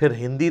 پھر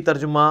ہندی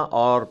ترجمہ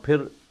اور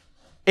پھر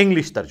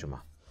انگلش ترجمہ.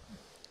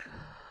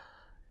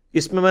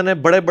 اس میں نے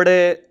بڑے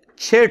بڑے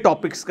 6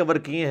 ٹاپکس کور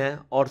کیے ہیں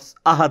اور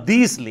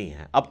احادیث لی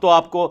ہیں. اب تو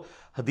آپ کو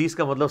حدیث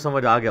کا مطلب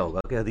سمجھ آ گیا ہوگا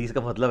کہ حدیث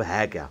کا مطلب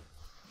ہے کیا.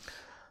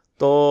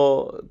 تو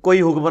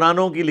کوئی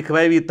حکمرانوں کی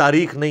لکھوائی ہوئی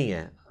تاریخ نہیں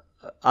ہے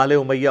آل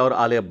امیہ اور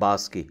آل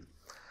عباس کی.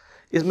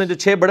 اس میں جو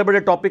 6 بڑے بڑے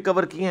ٹاپک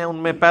کور کیے ہیں ان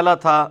میں پہلا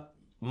تھا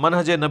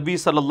منہج نبی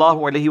صلی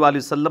اللہ علیہ وآلہ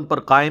وسلم پر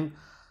قائم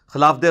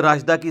خلافت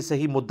راشدہ کی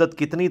صحیح مدت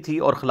کتنی تھی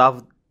اور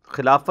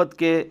خلافت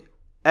کے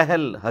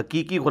اہل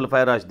حقیقی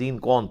خلفائے راشدین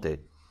کون تھے،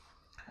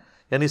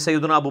 یعنی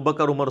سیدنا ابو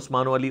بکر، عمر،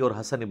 عثمان و علی اور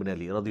حسن ابن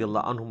علی رضی اللہ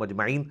عنہم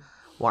اجمعین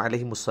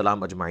وعلیہم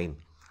السلام اجمعین.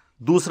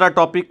 دوسرا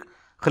ٹاپک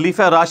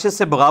خلیفہ راشد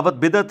سے بغاوت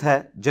بدعت ہے،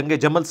 جنگ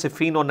جمل،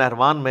 صفین اور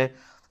نہروان میں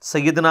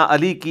سیدنا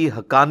علی کی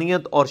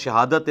حقانیت اور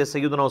شہادت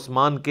سیدنا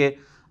عثمان کے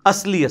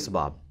اصلی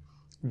اسباب،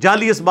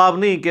 جعلی اسباب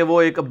نہیں کہ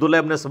وہ ایک عبداللہ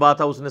ابن سبا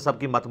تھا اس نے سب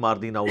کی مت مار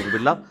دی نعوذ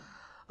باللہ.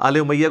 آل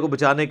امیہ کو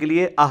بچانے کے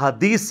لیے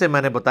احادیث سے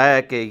میں نے بتایا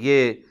کہ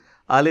یہ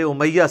آل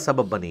امیہ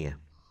سبب بنی ہے.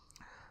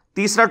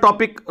 تیسرا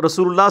ٹاپک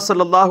رسول اللہ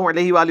صلی اللہ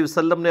علیہ وآلہ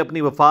وسلم نے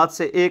اپنی وفات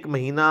سے 1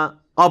 مہینہ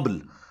قبل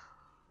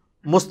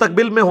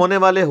مستقبل میں ہونے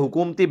والے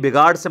حکومتی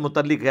بگاڑ سے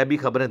متعلق غیبی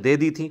خبریں دے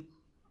دی تھیں.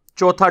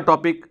 چوتھا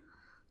ٹاپک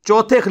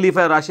چوتھے خلیفہ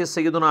راشد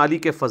سیدنا علی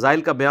کے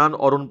فضائل کا بیان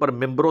اور ان پر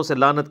ممبروں سے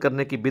لعنت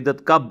کرنے کی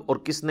بدعت کب اور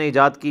کس نے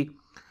ایجاد کی.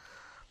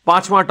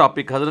 پانچواں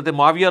ٹاپک حضرت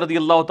معاویہ رضی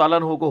اللہ تعالیٰ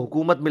عنہ کو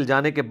حکومت مل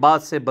جانے کے بعد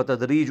سے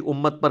بتدریج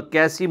امت پر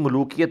کیسی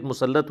ملوکیت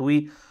مسلط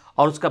ہوئی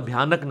اور اس کا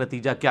بھیانک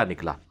نتیجہ کیا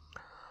نکلا.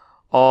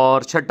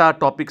 اور چھٹا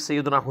ٹاپک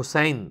سیدنا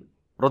حسین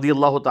رضی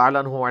اللہ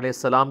تعالیٰ عنہ علیہ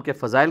السلام کے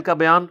فضائل کا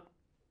بیان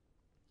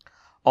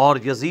اور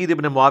یزید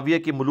ابن معاویہ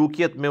کی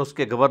ملوکیت میں اس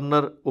کے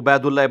گورنر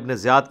عبید اللہ ابن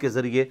زیاد کے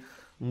ذریعے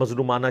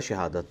مظلومانہ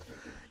شہادت.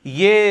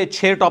 یہ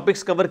 6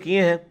 ٹاپکس کور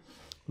کیے ہیں.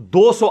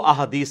 200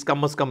 احادیث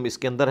کم از کم اس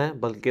کے اندر ہیں،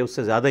 بلکہ اس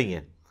سے زیادہ ہی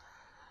ہیں.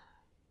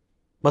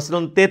 مثلا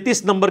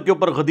 33 نمبر کے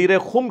اوپر غدیر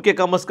خم کے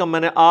کم از کم میں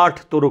نے 8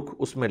 طرق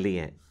اس میں لیے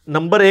ہیں.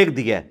 نمبر 1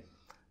 دیا ہے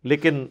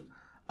لیکن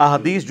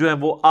احادیث جو ہیں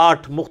وہ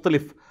 8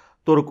 مختلف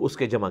طرق اس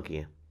کے جمع کیے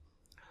ہیں.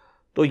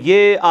 تو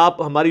یہ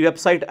آپ ہماری ویب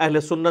سائٹ اہل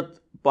سنت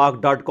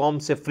پاک.com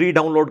سے فری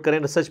ڈاؤن لوڈ کریں.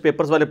 ریسرچ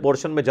پیپرز والے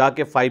پورشن میں جا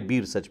کے 5B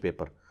ریسرچ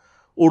پیپر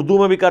اردو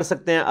میں بھی کر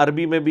سکتے ہیں،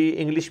 عربی میں بھی،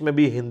 انگلش میں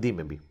بھی، ہندی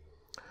میں بھی۔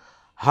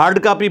 ہارڈ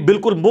کاپی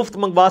بالکل مفت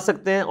منگوا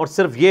سکتے ہیں، اور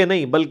صرف یہ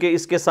نہیں بلکہ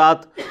اس کے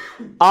ساتھ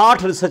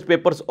 8 ریسرچ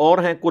پیپرز اور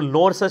ہیں، کل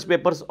 9 ریسرچ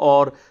پیپرز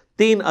اور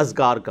 3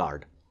 اذکار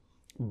کارڈ،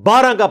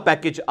 12 کا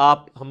پیکج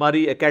آپ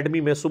ہماری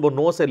اکیڈمی میں صبح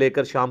 9 سے لے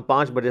کر شام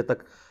 5 بجے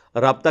تک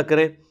رابطہ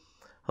کریں۔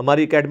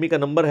 ہماری اکیڈمی کا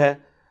نمبر ہے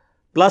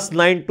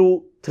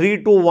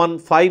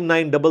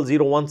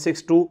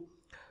 +923215900162،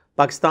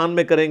 پاکستان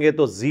میں کریں گے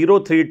تو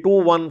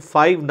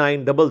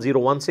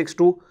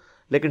 032159000162،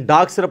 لیکن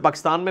ڈاک صرف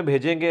پاکستان میں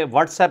بھیجیں گے،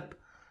 واٹس ایپ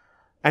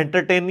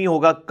انٹرٹین نہیں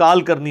ہوگا،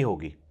 کال کرنی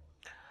ہوگی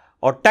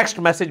اور ٹیکسٹ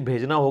میسج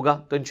بھیجنا ہوگا۔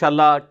 تو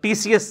انشاءاللہ ٹی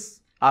سی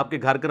ایس آپ کے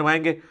گھر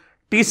کروائیں گے،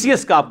 ٹی سی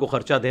ایس کا آپ کو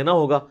خرچہ دینا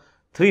ہوگا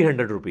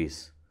 300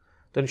 روپیز۔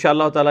 تو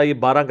انشاءاللہ تعالیٰ یہ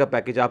 12 کا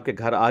پیکج آپ کے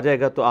گھر آ جائے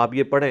گا، تو آپ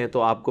یہ پڑھیں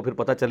تو آپ کو پھر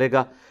پتہ چلے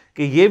گا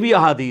کہ یہ بھی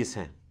احادیث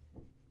ہیں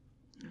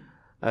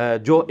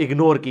جو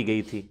اگنور کی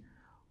گئی تھی۔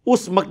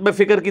 اس مکتب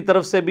فکر کی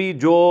طرف سے بھی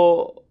جو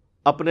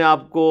اپنے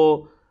آپ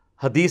کو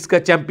حدیث کا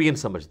چیمپئن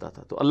سمجھتا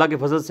تھا، تو اللہ کے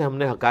فضل سے ہم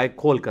نے حقائق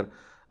کھول کر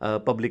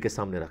پبلک کے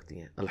سامنے رکھ دی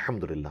ہیں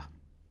الحمدللہ۔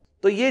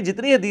 تو یہ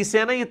جتنی حدیثیں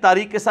ہیں نا، یہ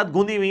تاریخ کے ساتھ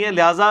گندی ہوئی ہیں،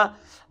 لہٰذا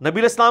نبی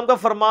علیہ السلام کا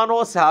فرمان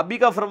ہو، صحابی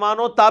کا فرمان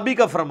ہو، تابعی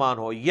کا فرمان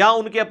ہو، یا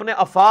ان کے اپنے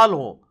افعال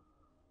ہوں،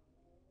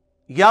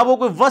 یا وہ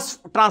کوئی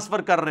وصف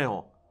ٹرانسفر کر رہے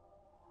ہوں،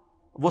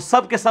 وہ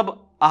سب کے سب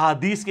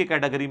احادیث کی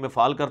کیٹیگری میں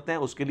فال کرتے ہیں،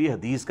 اس کے لیے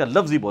حدیث کا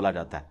لفظ ہی بولا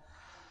جاتا ہے۔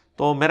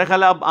 تو میرا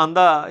خیال ہے اب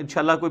آندہ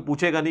انشاءاللہ کوئی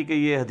پوچھے گا نہیں کہ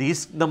یہ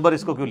حدیث نمبر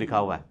اس کو کیوں لکھا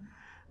ہوا ہے،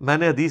 میں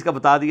نے حدیث کا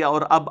بتا دیا۔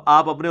 اور اب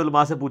آپ اپنے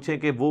علماء سے پوچھیں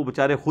کہ وہ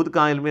بیچارے خود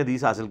کہاں علم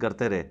حدیث حاصل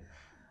کرتے رہے،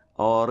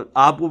 اور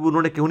آپ کو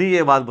انہوں نے کیوں نہیں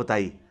یہ بات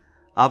بتائی،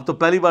 آپ تو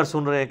پہلی بار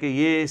سن رہے ہیں کہ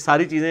یہ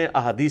ساری چیزیں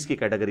احادیث کی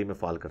کیٹیگری میں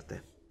فال کرتے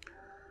ہیں۔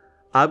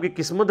 آپ کی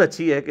قسمت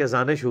اچھی ہے کہ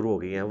اذانیں شروع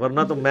ہو گئی ہیں،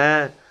 ورنہ تو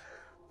میں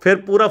پھر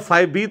پورا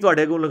 5B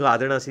تواڈے کو لگا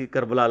دینا سی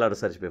کربلا والا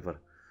ریسرچ پیپر۔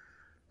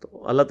 تو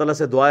اللہ تعالیٰ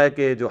سے دعا ہے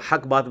کہ جو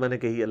حق بات میں نے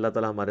کہی اللہ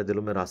تعالیٰ ہمارے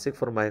دلوں میں راسخ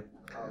فرمائے،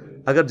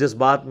 اگر جس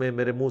بات میں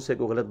میرے منہ سے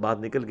کوئی غلط بات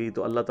نکل گئی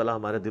تو اللہ تعالیٰ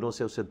ہمارے دلوں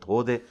سے اسے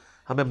دھو دے،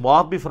 ہمیں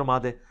معاف بھی فرما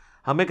دے،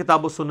 ہمیں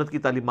کتاب و سنت کی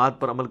تعلیمات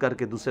پر عمل کر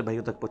کے دوسرے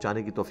بھائیوں تک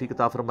پہنچانے کی توفیق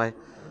عطا فرمائے۔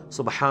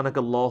 سبحانک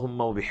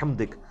اللہم و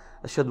بحمدک،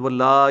 اشہد ان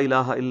لا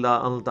الہ الا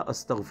انت،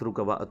 استغفرک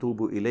و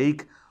اتوب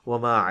الیک،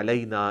 وما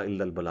علینا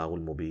الا البلاغ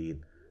المبین۔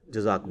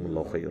 جزاکم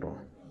اللہ خیرا۔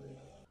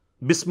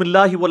 بسم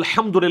اللہ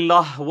والحمد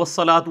للہ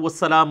والصلاة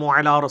والسلام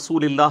علی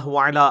رسول اللہ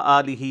وعلی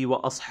آلہ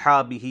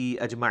واصحابہ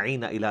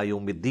اجمعین الی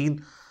یوم الدین۔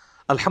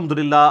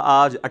 الحمدللہ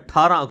آج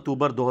 18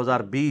 اکتوبر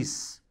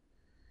 2020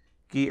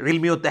 کی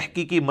علمی و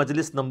تحقیقی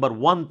مجلس نمبر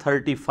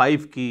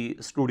 135 کی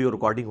اسٹوڈیو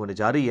ریکارڈنگ ہونے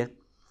جا رہی ہے،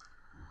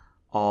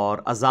 اور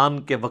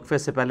اذان کے وقفے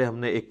سے پہلے ہم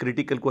نے ایک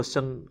کریٹیکل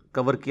کوسچن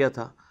کور کیا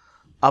تھا۔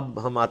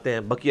 اب ہم آتے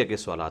ہیں بقیہ کے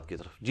سوالات کی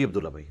طرف۔ جی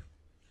عبداللہ بھائی۔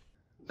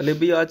 علی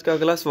بھائی آج کا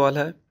اگلا سوال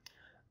ہے،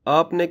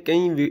 آپ نے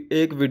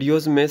ایک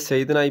ویڈیوز میں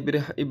سیدنا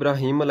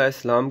ابراہیم علیہ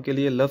السلام کے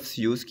لیے لفظ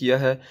یوز کیا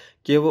ہے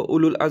کہ وہ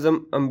اولو العزم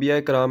انبیاء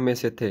کرام میں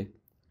سے تھے،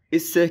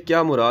 اس سے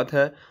کیا مراد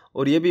ہے؟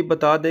 اور یہ بھی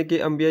بتا دیں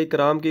کہ انبیاء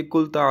کرام کی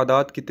کل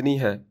تعداد کتنی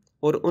ہے،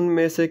 اور ان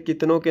میں سے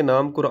کتنوں کے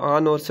نام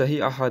قرآن اور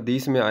صحیح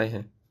احادیث میں آئے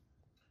ہیں؟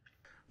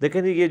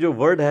 دیکھیں جی، یہ جو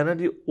ورڈ ہے نا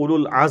جی اولو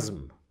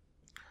العزم،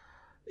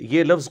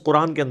 یہ لفظ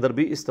قرآن کے اندر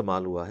بھی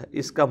استعمال ہوا ہے۔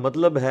 اس کا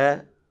مطلب ہے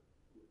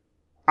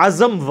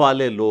عزم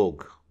والے لوگ،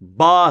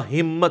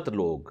 باہمت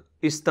لوگ،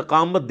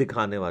 استقامت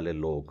دکھانے والے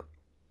لوگ۔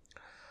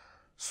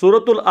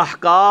 سورۃ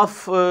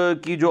الاحقاف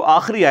کی جو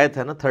آخری آیت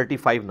ہے نا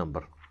 35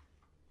 نمبر،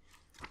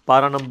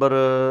 پارہ نمبر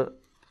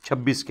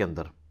 26 کے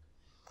اندر،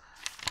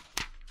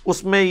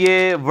 اس میں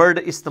یہ ورڈ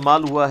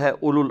استعمال ہوا ہے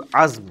اولو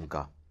العزم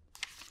کا۔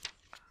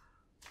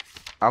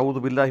 اعوذ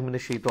باللہ من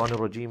الشیطان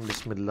الرجیم،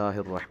 بسم اللہ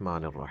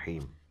الرحمن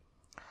الرحیم۔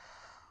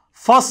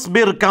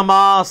 فاصبر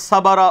کما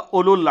صبر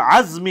اولو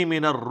العزم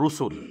من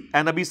الرسل،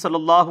 اے نبی صلی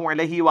اللہ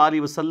علیہ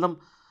وآلہ وسلم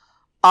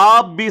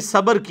آپ بھی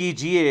صبر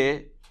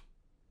کیجئے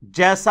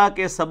جیسا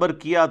کہ صبر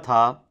کیا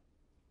تھا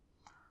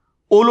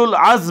اولو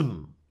العزم،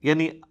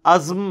 یعنی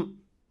عزم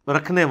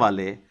رکھنے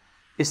والے،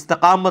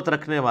 استقامت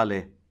رکھنے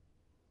والے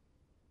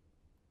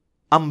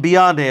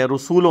انبیاء نے،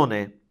 رسولوں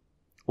نے۔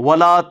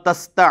 ولا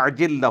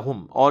تستعجل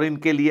لہم، اور ان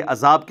کے لیے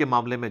عذاب کے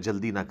معاملے میں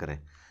جلدی نہ کریں،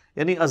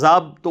 یعنی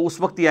عذاب تو اس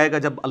وقت ہی آئے گا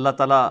جب اللہ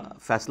تعالیٰ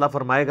فیصلہ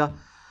فرمائے گا۔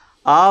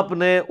 آپ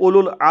نے اولو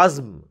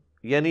العزم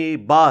یعنی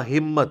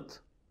باہمت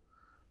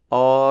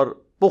اور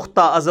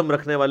پختہ عزم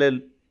رکھنے والے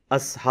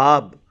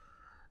اصحاب،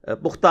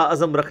 پختہ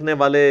عزم رکھنے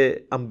والے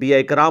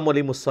انبیاء کرام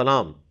علیہم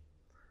السلام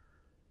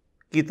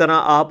کی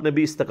طرح آپ نے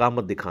بھی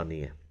استقامت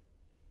دکھانی ہے،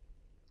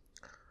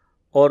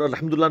 اور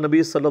الحمدللہ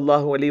نبی صلی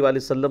اللہ علیہ وآلہ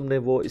وسلم نے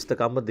وہ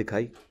استقامت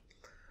دکھائی۔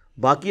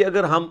 باقی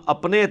اگر ہم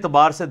اپنے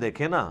اعتبار سے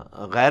دیکھیں نا،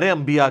 غیر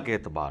انبیاء کے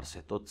اعتبار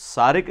سے، تو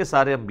سارے کے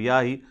سارے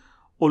انبیاء ہی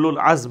اولو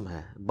العزم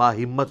ہیں،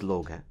 باہمت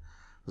لوگ ہیں۔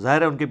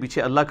 ظاہر ہے ان کے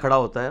پیچھے اللہ کھڑا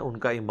ہوتا ہے، ان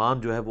کا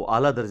ایمان جو ہے وہ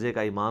اعلیٰ درجے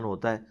کا ایمان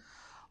ہوتا ہے،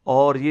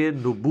 اور یہ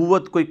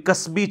نبوت کوئی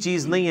کسبی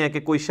چیز نہیں ہے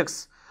کہ کوئی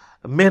شخص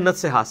محنت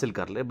سے حاصل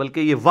کر لے،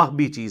 بلکہ یہ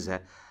وہبی چیز ہے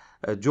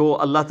جو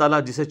اللہ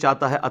تعالیٰ جسے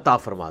چاہتا ہے عطا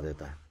فرما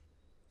دیتا ہے۔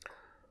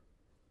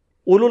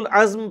 اولو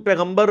العزم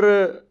پیغمبر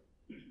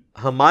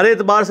ہمارے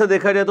اعتبار سے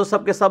دیکھا جائے تو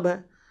سب کے سب ہیں،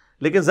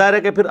 لیکن ظاہر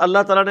ہے کہ پھر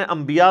اللہ تعالیٰ نے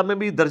انبیاء میں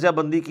بھی درجہ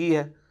بندی کی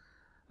ہے.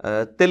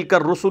 تلک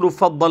الرسل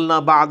فضلنا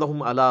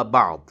بعضهم علی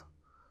بعض.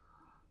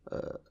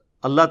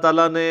 اللہ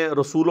تعالیٰ نے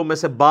رسولوں میں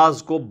سے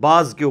بعض کو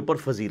بعض کے اوپر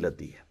فضیلت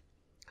دی ہے.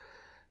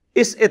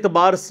 اس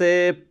اعتبار سے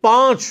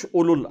 5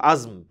 اولو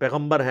العزم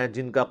پیغمبر ہیں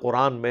جن کا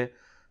قرآن میں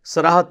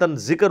صراحتاً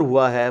ذکر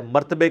ہوا ہے.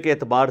 مرتبے کے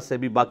اعتبار سے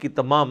بھی باقی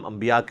تمام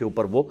انبیاء کے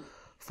اوپر وہ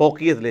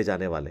فوقیت لے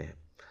جانے والے ہیں.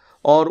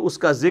 اور اس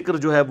کا ذکر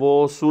جو ہے وہ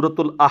سورۃ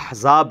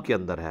الاحزاب کے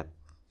اندر ہے،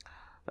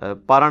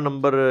 پارہ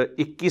نمبر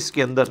 21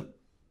 کے اندر،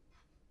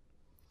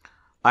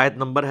 آیت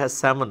نمبر ہے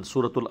 7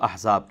 سورۃ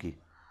الاحزاب کی.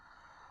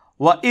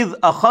 وَإِذْ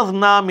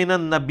أَخَذْنَا مِنَ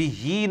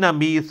النَّبِيِّينَ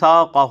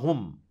مِيثَاقَهُمْ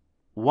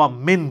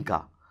وَمِنْكَ،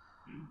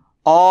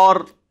 اور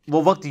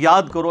وہ وقت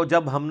یاد کرو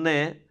جب ہم نے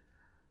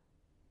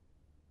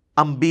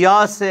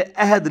انبیاء سے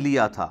عہد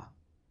لیا تھا.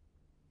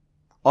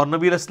 اور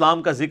نبی علیہ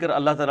السلام کا ذکر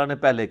اللہ تعالیٰ نے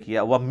پہلے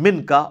کیا،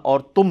 وَمِنْكَ اور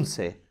تم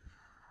سے،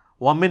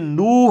 وَمِن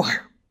نوح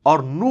اور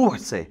نوح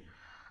سے،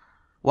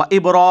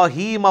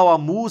 وَإِبْرَاهِيمَ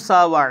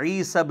وَمُوسَى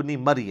وَعِيسَى ابْنِ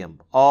مریم،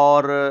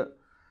 اور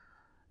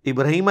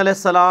ابراہیم علیہ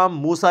السلام،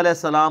 موسیٰ علیہ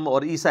السلام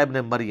اور عیسیٰ ابن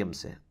مریم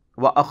سے.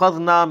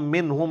 وَأَخَذْنَا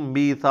مِنْهُمْ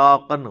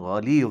مِيثَاقًا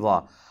غَلِيظًا،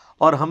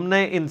 اور ہم نے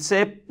ان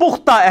سے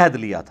پختہ عہد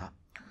لیا تھا.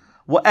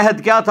 وہ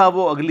عہد کیا تھا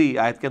وہ اگلی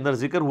آیت کے اندر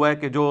ذکر ہوا ہے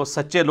کہ جو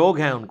سچے لوگ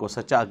ہیں ان کو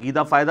سچا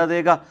عقیدہ فائدہ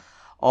دے گا،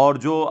 اور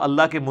جو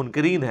اللہ کے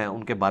منکرین ہیں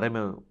ان کے بارے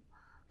میں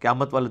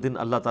قیامت والے دن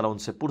اللہ تعالیٰ ان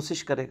سے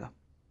پرسش کرے گا.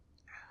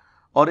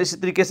 اور اسی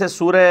طریقے سے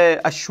سورہ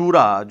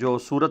الشورى جو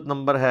سورت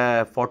نمبر ہے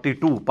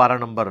 42 پارہ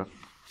نمبر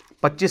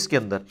 25 کے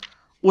اندر،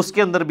 اس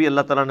کے اندر بھی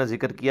اللہ تعالیٰ نے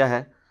ذکر کیا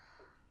ہے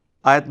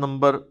آیت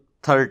نمبر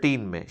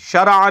 13 میں،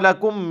 شرع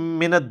لکم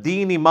من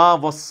الدین ما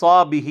وصى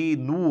به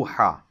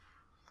نوحا،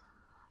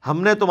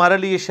 ہم نے تمہارے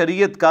لیے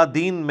شریعت کا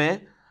دین میں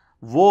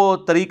وہ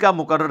طریقہ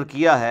مقرر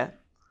کیا ہے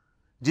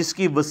جس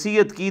کی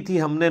وصیت کی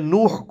تھی ہم نے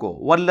نوح کو،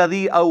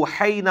 والذی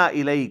اوحینا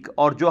الیک،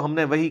 اور جو ہم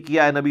نے وحی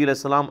کیا ہے نبی علیہ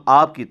السلام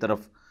آپ کی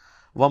طرف،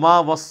 وما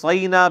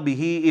وصینا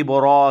به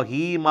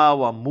ابراہیم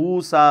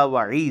وموسیٰ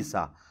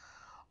وعیسیٰ،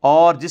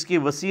 اور جس کی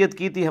وصیت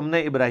کی تھی ہم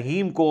نے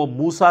ابراہیم کو،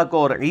 موسیٰ کو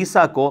اور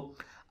عیسیٰ کو،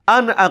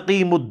 ان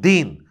اقیم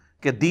الدین،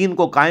 کہ دین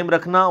کو قائم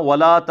رکھنا،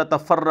 ولا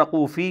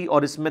تتفرقوا فی،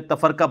 اور اس میں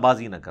تفرقہ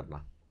بازی نہ کرنا.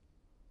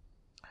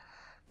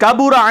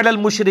 کبر علی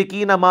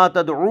المشرکین ما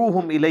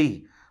تدعوہم الیہ،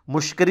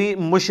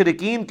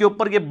 مشرکین کے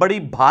اوپر یہ بڑی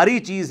بھاری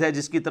چیز ہے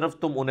جس کی طرف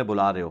تم انہیں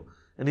بلا رہے ہو،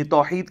 یعنی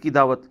توحید کی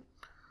دعوت.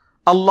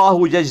 اللہ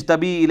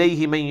یجتبی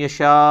الیہ من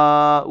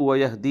یشاء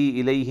ویہدی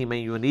الیہ من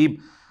ینیب،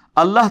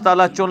 اللہ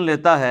تعالیٰ چن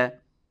لیتا ہے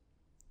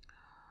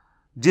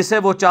جسے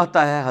وہ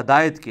چاہتا ہے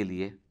ہدایت کے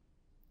لیے،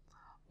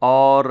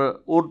 اور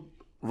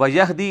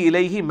وَيَهْدِي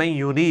إِلَيْهِ مَن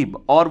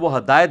يُنِيبُ، اور وہ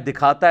ہدایت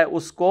دکھاتا ہے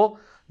اس کو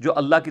جو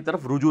اللہ کی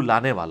طرف رجوع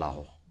لانے والا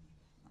ہو.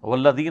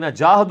 وَالَّذِينَ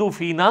جَاهَدُوا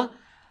فِينَا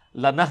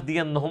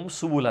لَنَهْدِيَنَّهُمْ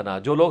سُبُلَنَا،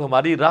 جو لوگ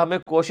ہماری راہ میں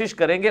کوشش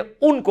کریں گے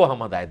ان کو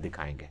ہم ہدایت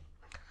دکھائیں گے.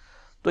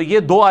 تو یہ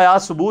 2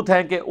 آیات ثبوت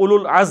ہیں کہ اولو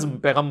العزم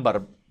پیغمبر،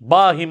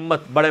 با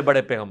ہمت بڑے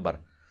بڑے پیغمبر،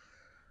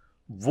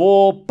 وہ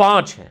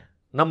 5 ہیں.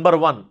 نمبر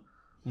 1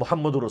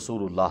 محمد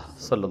رسول اللہ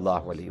صلی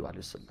اللہ علیہ وآلہ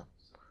وسلم،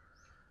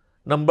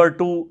 نمبر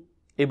 2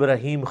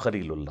 ابراہیم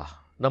خلیل اللہ،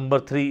 نمبر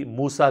 3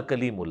 موسیٰ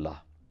کلیم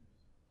اللہ،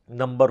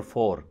 نمبر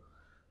 4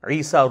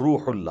 عیسیٰ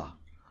روح اللہ،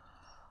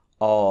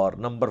 اور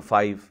نمبر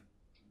 5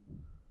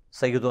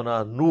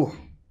 سیدنا نوح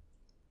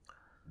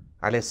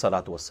علیہ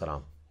الصلاۃ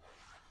والسلام.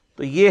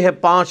 تو یہ ہے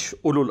 5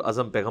 اولو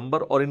العزم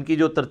پیغمبر، اور ان کی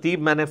جو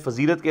ترتیب میں نے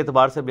فضیلت کے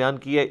اعتبار سے بیان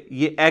کی ہے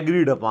یہ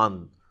ایگریڈ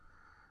اپان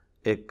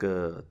ایک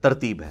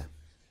ترتیب ہے.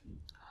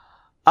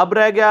 اب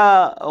رہ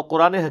گیا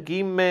قرآن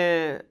حکیم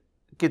میں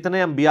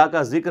کتنے انبیاء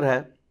کا ذکر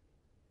ہے.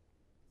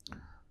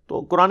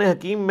 تو قرآن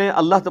حکیم میں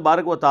اللہ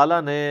تبارک و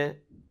تعالیٰ نے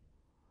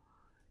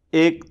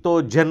ایک تو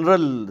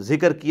جنرل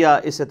ذکر کیا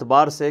اس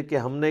اعتبار سے کہ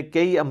ہم نے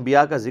کئی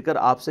انبیاء کا ذکر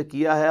آپ سے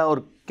کیا ہے اور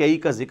کئی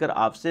کا ذکر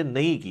آپ سے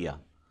نہیں کیا.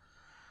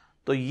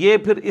 تو یہ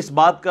پھر اس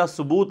بات کا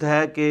ثبوت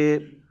ہے کہ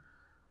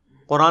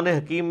قرآن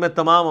حکیم میں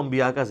تمام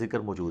انبیاء کا ذکر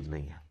موجود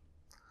نہیں ہے.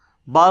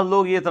 بعض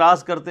لوگ یہ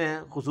اعتراض کرتے ہیں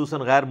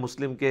خصوصاً غیر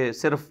مسلم کے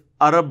صرف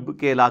عرب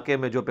کے علاقے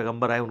میں جو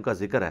پیغمبر آئے ان کا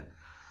ذکر ہے.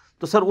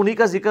 تو سر انہی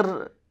کا ذکر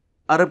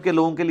عرب کے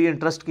لوگوں کے لیے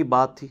انٹرسٹ کی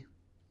بات تھی،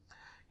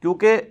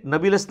 کیونکہ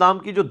نبی علیہ السلام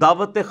کی جو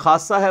دعوت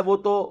خاصہ ہے وہ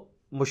تو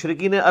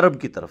مشرکین عرب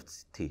کی طرف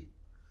تھی،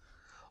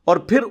 اور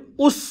پھر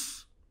اس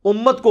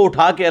امت کو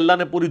اٹھا کے اللہ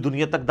نے پوری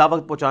دنیا تک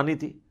دعوت پہنچانی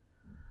تھی.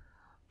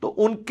 تو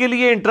ان کے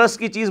لیے انٹرسٹ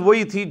کی چیز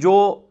وہی تھی جو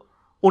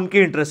ان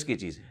کے انٹرسٹ کی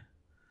چیز ہے.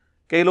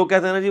 کئی لوگ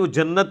کہتے ہیں نا جی وہ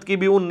جنت کی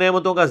بھی ان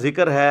نعمتوں کا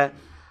ذکر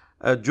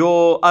ہے جو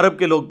عرب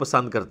کے لوگ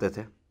پسند کرتے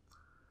تھے،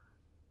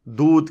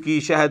 دودھ کی،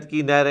 شہد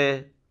کی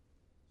نہریں.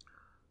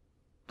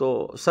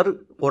 تو سر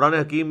قرآن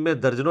حکیم میں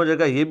درجنوں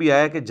جگہ یہ بھی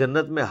آیا کہ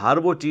جنت میں ہر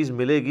وہ چیز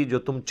ملے گی جو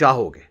تم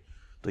چاہو گے.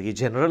 تو یہ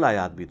جنرل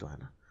آیات بھی تو ہے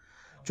نا.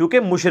 چونکہ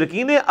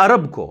مشرکین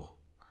عرب کو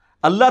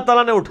اللہ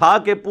تعالیٰ نے اٹھا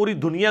کے پوری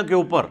دنیا کے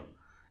اوپر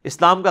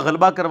اسلام کا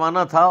غلبہ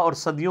کروانا تھا اور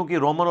صدیوں کی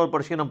رومن اور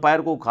پرشین امپائر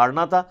کو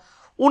اکھاڑنا تھا.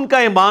 ان کا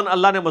ایمان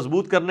اللہ نے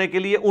مضبوط کرنے کے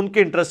لیے ان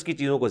کے انٹرسٹ کی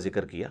چیزوں کو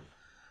ذکر کیا.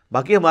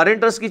 باقی ہمارے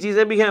انٹرسٹ کی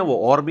چیزیں بھی ہیں وہ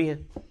اور بھی ہیں.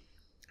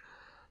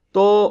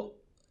 تو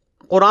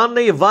قرآن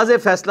نے یہ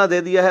واضح فیصلہ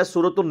دے دیا ہے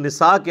سورۃ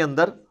النساء کے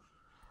اندر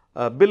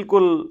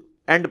بالکل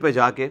اینڈ پہ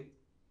جا کے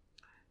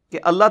کہ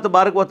اللہ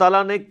تبارک و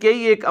تعالیٰ نے کئی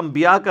ایک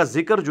انبیاء کا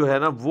ذکر جو ہے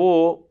نا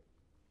وہ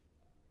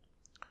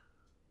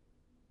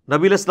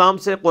نبی علیہ السلام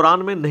سے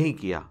قرآن میں نہیں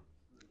کیا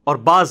اور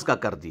بعض کا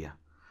کر دیا.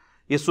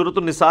 یہ سورۃ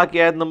النساء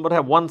کی آیت نمبر ہے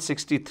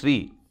 163.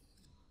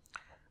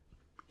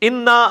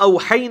 انا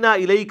اوحینا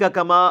الیک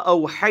کما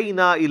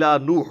اوحینا الی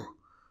نوح،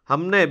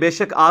 ہم نے بے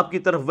شک آپ کی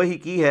طرف وحی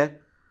کی ہے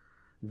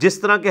جس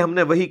طرح کہ ہم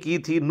نے وحی کی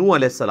تھی نوح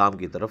علیہ السلام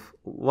کی طرف،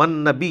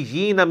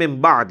 والنبیین من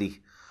بعدہ،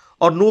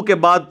 اور نوح کے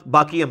بعد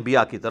باقی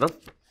انبیاء کی طرف،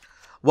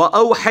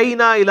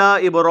 وَأَوْحَيْنَا إِلَىٰ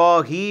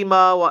إِبْرَاهِيمَ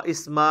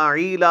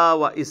وَإِسْمَاعِيلَ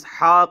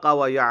وَإِسْحَاقَ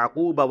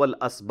وَيَعْقُوبَ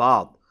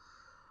وَالْأَسْبَاطِ،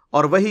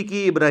 اور وحی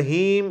کی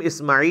ابراہیم،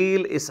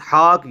 اسماعیل،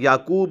 اسحاق،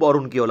 یعقوب اور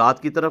ان کی اولاد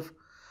کی طرف،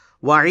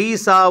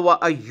 وعیسیٰ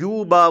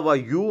وَأَيُّوبَ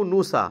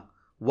وَيُونُسَ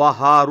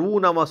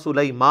وَهَارُونَ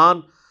وَسُلَيْمَانَ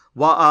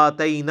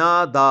وَآتَيْنَا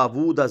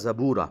دَاوُودَ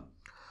زَبُورًا،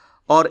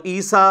 اور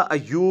عیسیٰ،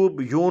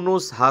 ایوب،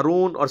 یونس،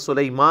 ہارون اور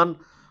سلیمان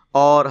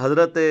اور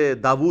حضرت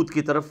داود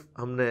کی طرف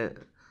ہم نے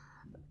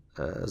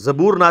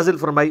زبور نازل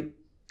فرمائی.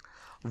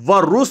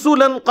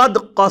 وَرُسُلًا قَدْ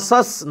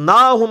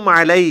قَصَصْنَاهُمْ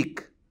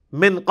عَلَيْكَ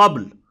مِن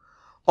قَبْلُ،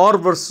 اور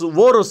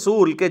وہ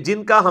رسول کہ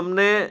جن کا ہم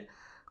نے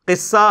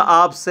قصہ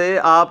آپ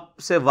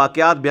سے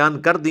واقعات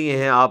بیان کر دیے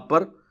ہیں آپ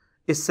پر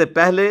اس سے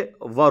پہلے.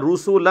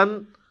 وَرُسُلًا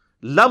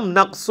لَمْ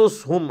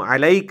نَقْصُصْهُمْ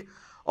عَلَيْكَ،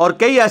 اور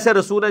کئی ایسے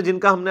رسول ہیں جن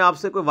کا ہم نے آپ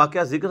سے کوئی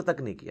واقعہ ذکر تک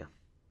نہیں کیا.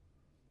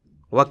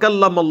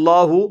 وَكَلَّمَ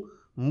اللَّهُ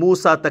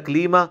مُوسَىٰ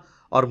تَكْلِيمًا،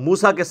 اور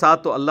موسیٰ کے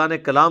ساتھ تو اللہ نے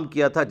کلام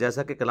کیا تھا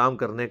جیسا کہ کلام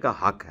کرنے کا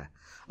حق ہے.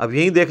 اب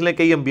یہیں دیکھ لیں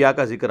کئی انبیاء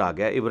کا ذکر آ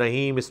گیا،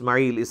 ابراہیم،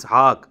 اسماعیل،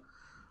 اسحاق،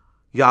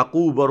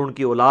 یعقوب اور ان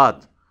کی اولاد،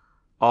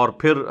 اور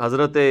پھر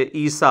حضرت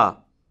عیسیٰ،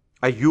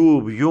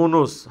 ایوب،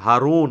 یونس،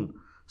 ہارون،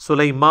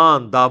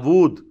 سلیمان،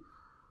 داود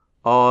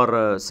اور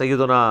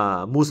سیدنا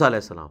موسیٰ علیہ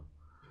السلام.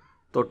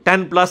 تو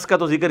 10+ کا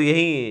تو ذکر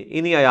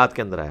انہی آیات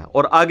کے اندر آیا.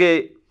 اور آگے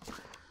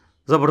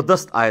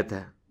زبردست آیت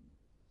ہے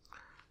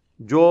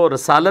جو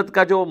رسالت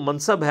کا جو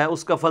منصب ہے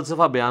اس کا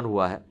فلسفہ بیان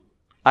ہوا ہے.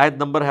 آیت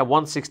نمبر ہے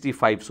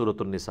 165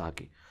 سورۃ النساء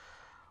کی.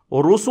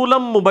 رسولا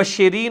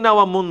مبشرین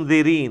و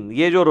منذرین،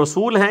 یہ جو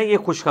رسول ہیں یہ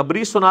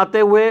خوشخبری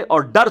سناتے ہوئے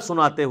اور ڈر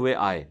سناتے ہوئے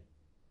آئے.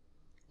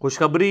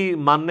 خوشخبری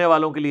ماننے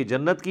والوں کے لیے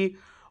جنت کی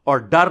اور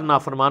ڈر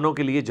نافرمانوں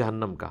کے لیے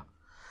جہنم کا.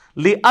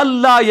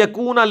 لئلا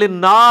یکون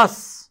للناس،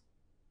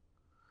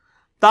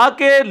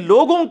 تاکہ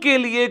لوگوں کے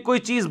لیے کوئی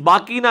چیز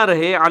باقی نہ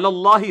رہے، علی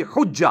اللہ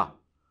حجہ،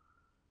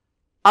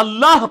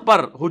 اللہ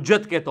پر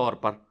حجت کے طور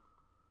پر،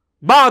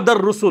 بعد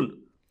الرسل،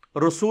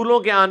 رسولوں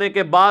کے آنے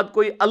کے بعد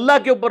کوئی اللہ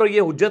کے اوپر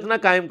یہ حجت نہ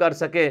قائم کر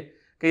سکے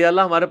کہ یا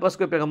اللہ ہمارے پاس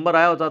کوئی پیغمبر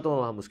آیا ہوتا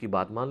تو ہم اس کی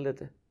بات مان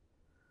لیتے.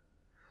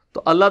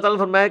 تو اللہ تعالیٰ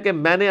نے فرمایا کہ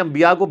میں نے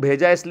انبیاء کو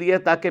بھیجا اس لیے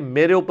تاکہ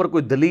میرے اوپر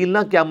کوئی دلیل نہ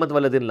قیامت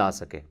والے دن لا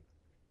سکے.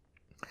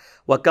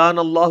 وَكَانَ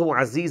اللَّهُ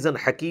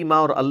عَزِيزًا حَكِيمًا،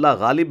 اور اللہ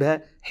غالب ہے،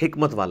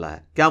 حکمت والا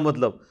ہے. کیا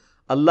مطلب؟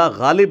 اللہ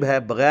غالب ہے،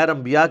 بغیر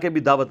انبیاء کے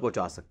بھی دعوت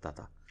پہنچا سکتا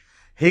تھا.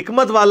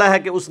 حکمت والا ہے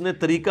کہ اس نے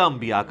طریقہ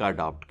انبیاء کا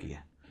اڈاپٹ کیا.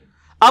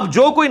 اب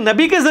جو کوئی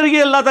نبی کے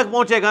ذریعے اللہ تک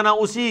پہنچے گا نا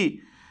اسی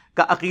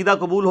کا عقیدہ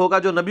قبول ہوگا،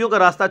 جو نبیوں کا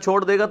راستہ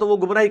چھوڑ دے گا تو وہ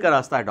گمراہی کا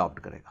راستہ اڈاپٹ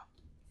کرے گا.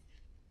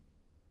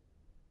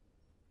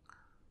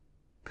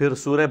 پھر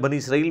سورہ بنی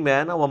اسرائیل میں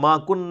ہے نا، وَمَا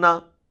كُنَّا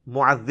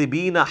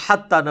مُعَذِّبِينَ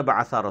حَتَّى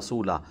نَبْعَثَ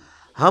رَسُولًا،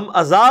 ہم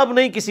عذاب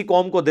نہیں کسی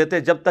قوم کو دیتے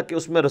جب تک کہ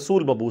اس میں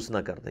رسول مبعوث نہ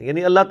کر دیں.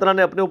 یعنی اللہ تعالیٰ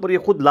نے اپنے اوپر یہ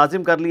خود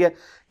لازم کر لیا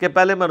کہ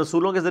پہلے میں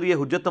رسولوں کے ذریعے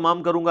حجت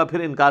تمام کروں گا، پھر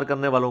انکار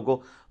کرنے والوں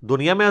کو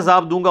دنیا میں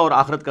عذاب دوں گا، اور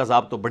آخرت کا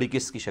عذاب تو بڑی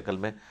قسط کی شکل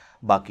میں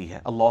باقی ہے.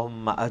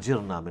 اللہم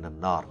اجرنا من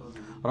النار،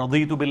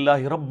 رضیت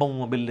باللہ ربا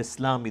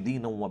وبالاسلام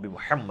دینا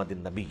وبمحمد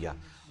نبیا،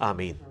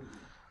 آمین.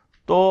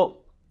 تو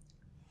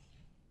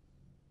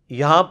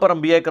یہاں پر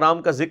انبیاء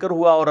کرام کا ذکر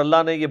ہوا اور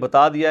اللہ نے یہ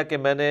بتا دیا کہ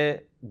میں نے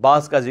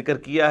بعض کا ذکر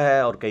کیا ہے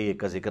اور کئی ایک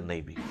کا ذکر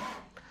نہیں بھی.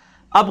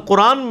 اب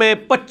قرآن میں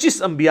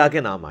 25 انبیاء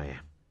کے نام آئے ہیں،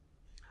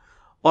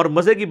 اور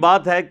مزے کی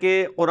بات ہے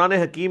کہ قرآن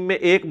حکیم میں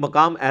ایک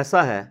مقام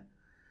ایسا ہے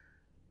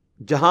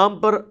جہاں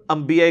پر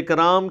انبیاء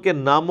کرام کے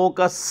ناموں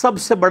کا سب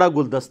سے بڑا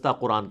گلدستہ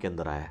قرآن کے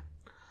اندر آیا ہے،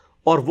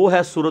 اور وہ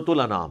ہے سورۃ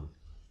الانعام.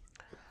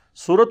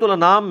 سورۃ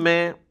الانعام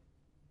میں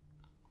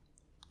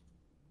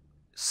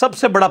سب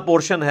سے بڑا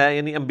پورشن ہے،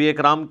 یعنی انبیاء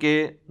کرام کے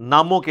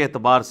ناموں کے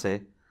اعتبار سے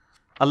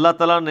اللہ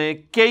تعالیٰ نے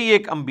کئی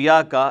ایک انبیاء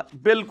کا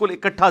بالکل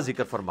اکٹھا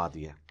ذکر فرما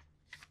دیا.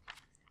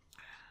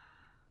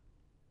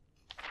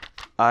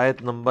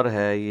 آیت نمبر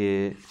ہے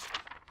یہ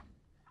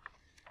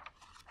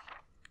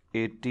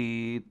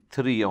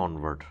 83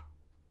 آنورڈ،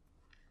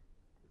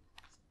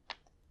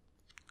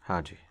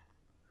 ہاں جی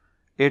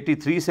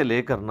 83 سے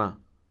لے کر نا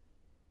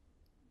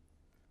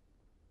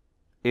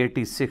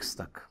 86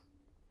 تک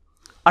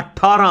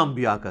 18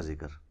 انبیاء کا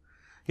ذکر.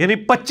 یعنی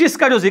 25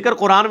 کا جو ذکر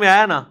قرآن میں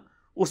آیا نا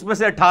اس میں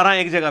سے 18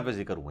 ایک جگہ پہ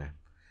ذکر ہوئے ہیں.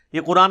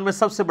 یہ قرآن میں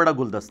سب سے بڑا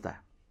گلدستہ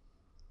ہے.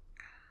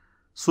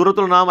 سورۃ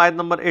الانعام آیت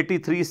نمبر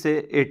 83 سے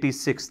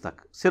 86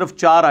 تک صرف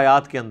 4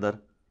 آیات کے اندر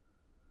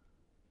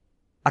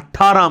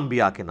 18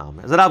 انبیاء کے نام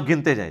ہیں. ذرا آپ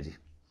گنتے جائیں جی.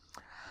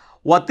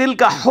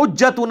 وَتِلْكَ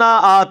حُجَّتُنَا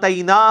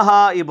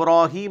آتَيْنَاهَا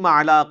إِبْرَاهِيمَ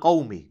عَلَىٰ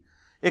قَوْمِهِ،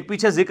 ایک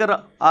پیچھے ذکر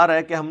آ رہا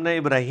ہے کہ ہم نے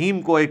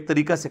ابراہیم کو ایک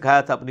طریقہ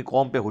سکھایا تھا اپنی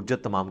قوم پہ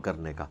حجت تمام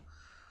کرنے کا.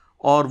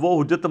 اور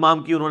وہ حجت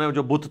تمام کی انہوں نے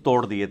جو بت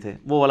توڑ دیے تھے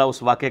وہ والا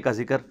اس واقعے کا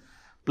ذکر،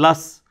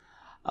 پلس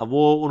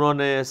وہ انہوں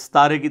نے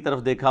ستارے کی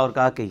طرف دیکھا اور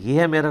کہا کہ یہ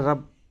ہے میرا رب،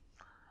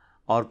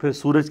 اور پھر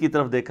سورج کی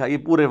طرف دیکھا. یہ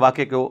پورے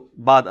واقعے کے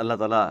بعد اللہ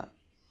تعالیٰ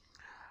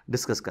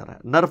ڈسکس کر رہا ہے.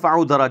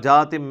 نرفع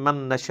درجات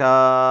من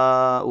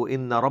نشاء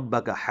ان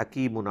ربک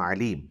حکیم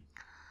علیم.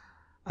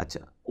 اچھا،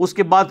 اس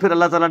کے بعد پھر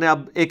اللہ تعالیٰ نے اب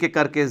ایک ایک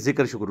کر کے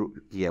ذکر شروع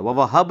کیا.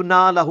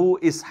 وَوَهَبْنَا لَهُ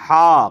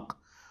إِسْحَاقَ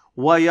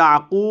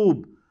وَيَعْقُوبَ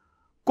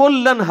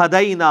كُلًّا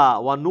هَدَيْنَا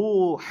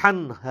وَنُوحًا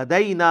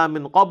هَدَيْنَا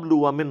مِن قَبْلُ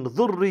وَمِن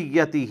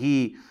ذُرِّيَّتِهِ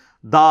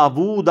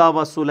دَاوُودَ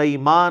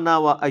وَسُلَيْمَانَ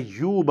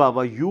وَأَيُّوبَ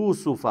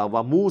وَيُوسُفَ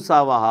وَمُوسَى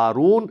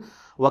وَهَارُونَ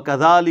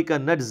وَكَذَلِكَ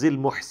نَجْزِي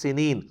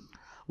الْمُحْسِنِينَ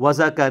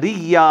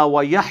وَزَكَرِيَّا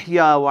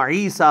وَيَحْيَا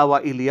وَعِيسَى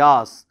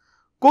وَإِلْيَاسَ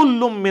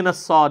كُلٌّ مِّنَ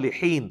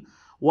الصَّالِحِينَ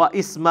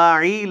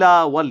وَإِسْمَاعِيلَ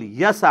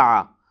وَالْيَسَعَ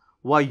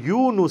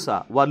وَيُونُسَ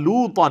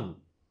وَلُوطًا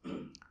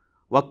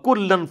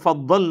وَكُلًّا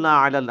فَضَّلْنَا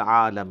عَلَى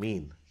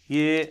الْعَالَمِينَ.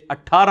 یہ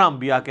 18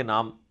 انبیاء کے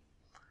نام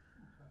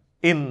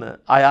ان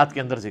آیات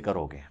کے اندر ذکر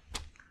ہو گئے.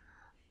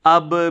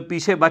 اب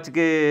پیچھے بچ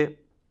کے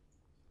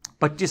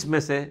 25 میں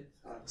سے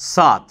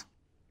 7،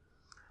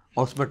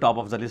 اور اس میں ٹاپ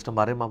آف دا لسٹ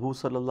ہمارے محبوب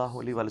صلی اللہ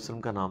علیہ وآلہ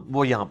وسلم کا نام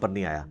وہ یہاں پر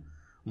نہیں آیا،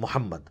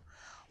 محمد.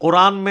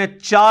 قرآن میں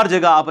 4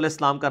 جگہ آپ علیہ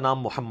السلام کا نام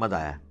محمد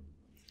آیا ہے.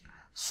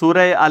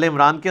 سورہ آل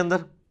عمران کے اندر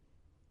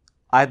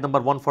آیت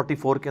نمبر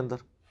 144 کے اندر،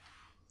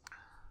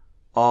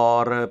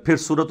 اور پھر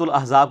سورۃ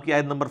الاحزاب کی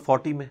آیت نمبر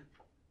 40 میں.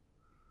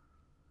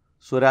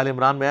 سورہ آل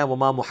عمران میں ہے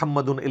وما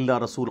محمد الا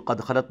رسول قد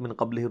خلت من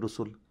قبلہ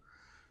الرسل.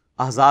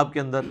 احزاب کے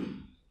اندر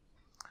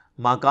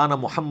ما کان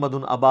محمد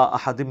ابا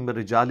احد من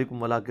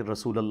رجالکم ولکن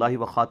رسول اللہ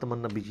وخاتم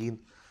النبیین.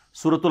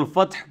 سورۃ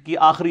الفتح کی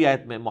آخری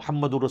آیت میں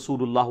محمد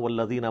رسول اللہ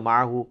والذین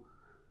معہ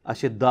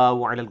اشداء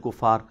علی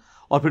الکفار.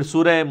 اور پھر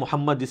سورہ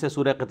محمد جسے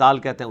سورہ قتال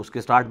کہتے ہیں اس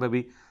کے سٹارٹ میں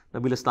بھی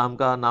نبی الاسلام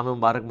کا نام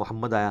مبارک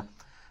محمد آیا.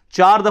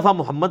 4 دفعہ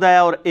محمد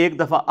آیا اور 1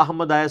 دفعہ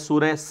احمد آیا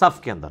سورہ صف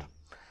کے اندر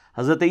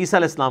حضرت عیسیٰ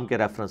علیہ السلام کے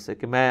ریفرنس سے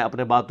کہ میں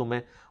اپنے باتوں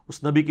میں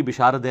اس نبی کی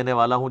بشارت دینے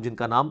والا ہوں جن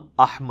کا نام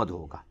احمد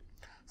ہوگا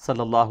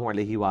صلی اللہ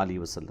علیہ وآلہ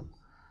وسلم.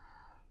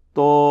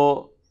 تو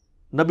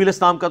نبی علیہ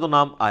السلام کا تو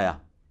نام آیا.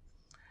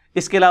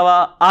 اس کے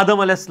علاوہ آدم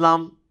علیہ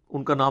السلام،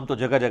 ان کا نام تو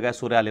جگہ جگہ ہے،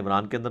 سورہ آل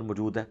عمران کے اندر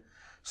موجود ہے.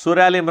 سورہ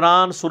آل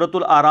عمران، سورۃ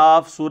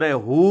الاعراف، سورہ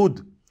ہود،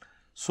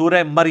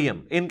 سورہ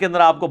مریم، ان کے اندر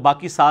آپ کو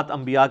باقی 7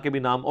 انبیاء کے بھی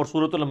نام، اور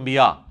سورۃ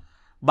الانبیاء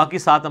باقی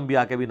 7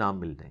 انبیاء کے بھی نام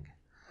مل جائیں گے.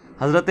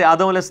 حضرت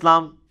آدم علیہ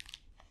السلام،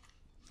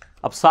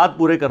 اب 7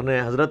 پورے کرنے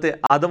ہیں. حضرت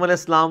آدم علیہ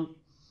السلام،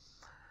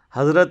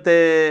 حضرت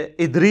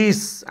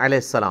ادریس علیہ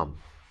السلام،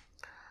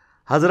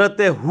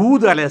 حضرت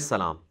ہود علیہ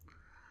السلام،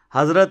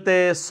 حضرت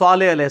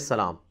صالح علیہ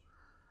السلام،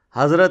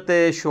 حضرت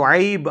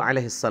شعیب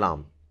علیہ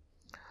السلام،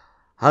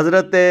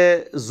 حضرت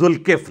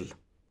ذوالکفل.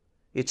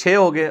 یہ 6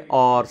 ہو گئے،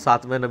 اور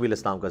 7ویں نبی علیہ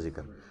السلام کا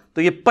ذکر.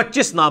 تو یہ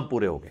 25 نام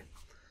پورے ہو گئے.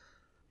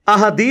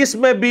 احادیث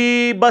میں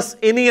بھی بس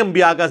انہی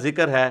انبیاء کا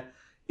ذکر ہے،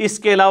 اس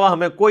کے علاوہ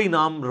ہمیں کوئی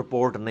نام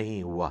رپورٹ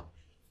نہیں ہوا.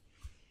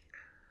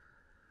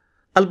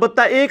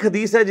 البتہ ایک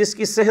حدیث ہے جس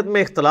کی صحت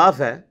میں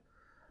اختلاف ہے،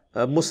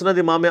 مسند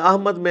امام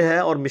احمد میں ہے،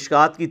 اور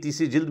مشکات کی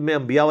 3ری جلد میں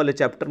انبیاء والے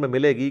چیپٹر میں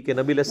ملے گی کہ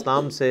نبی علیہ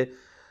السلام سے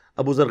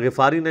ابو ذر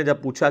غفاری نے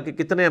جب پوچھا کہ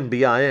کتنے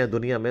انبیاء آئے ہیں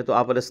دنیا میں، تو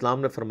آپ علیہ السلام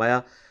نے فرمایا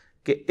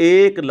کہ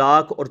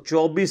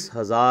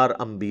 1,24,000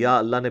 انبیاء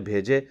اللہ نے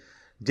بھیجے،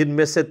 جن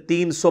میں سے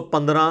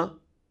 315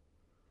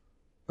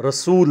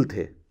 رسول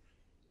تھے.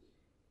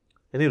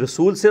 یعنی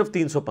رسول صرف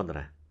 315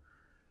 ہیں.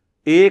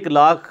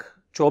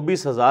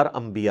 1,24,000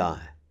 انبیاء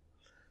ہیں.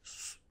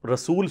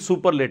 رسول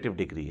سپرلیٹو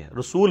ڈگری ہے.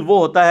 رسول وہ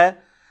ہوتا ہے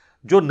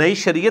جو نئی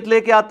شریعت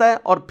لے کے آتا ہے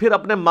اور پھر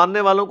اپنے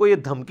ماننے والوں کو یہ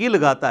دھمکی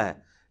لگاتا ہے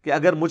کہ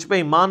اگر مجھ پہ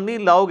ایمان نہیں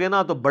لاؤ گے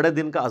نا تو بڑے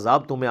دن کا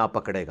عذاب تمہیں آ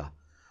پکڑے گا،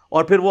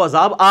 اور پھر وہ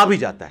عذاب آ بھی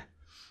جاتا ہے.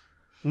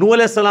 نوح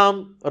علیہ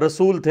السلام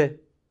رسول تھے،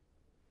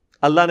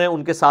 اللہ نے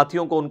ان کے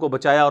ساتھیوں کو ان کو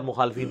بچایا اور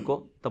مخالفین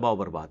کو تباہ و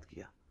برباد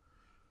کیا.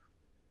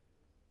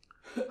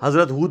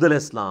 حضرت ہود علیہ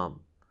السلام،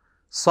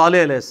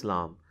 صالح علیہ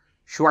السلام،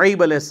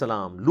 شعیب علیہ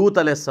السلام، لوط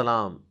علیہ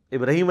السلام،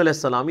 ابراہیم علیہ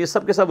السلام، یہ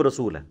سب کے سب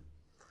رسول ہیں.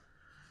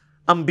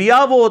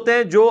 انبیاء وہ ہوتے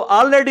ہیں جو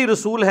آلریڈی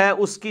رسول ہے،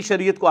 اس کی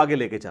شریعت کو آگے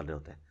لے کے چل رہے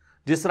ہوتے ہیں.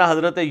 جس طرح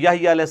حضرت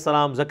یحییٰ علیہ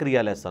السلام، زکریا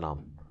علیہ السلام،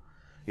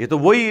 یہ تو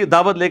وہی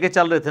دعوت لے کے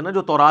چل رہے تھے نا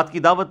جو تورات کی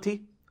دعوت تھی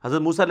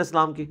حضرت موسیٰ علیہ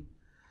السلام کی.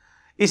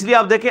 اس لیے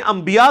آپ دیکھیں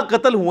انبیاء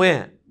قتل ہوئے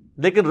ہیں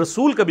لیکن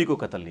رسول کبھی کوئی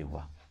قتل نہیں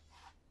ہوا،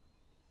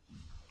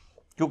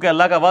 کیونکہ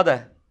اللہ کا وعدہ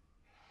ہے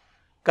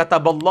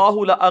کتب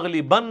اللہ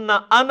لأغلبن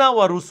انا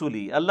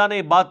ورسلی. اللہ نے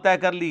یہ بات طے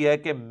کر لی ہے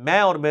کہ میں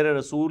اور میرے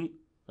رسول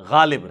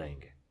غالب رہیں گے.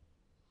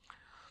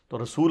 تو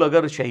رسول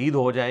اگر شہید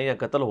ہو جائیں یا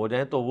قتل ہو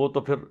جائیں تو وہ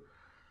تو پھر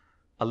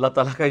اللہ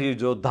تعالیٰ کا یہ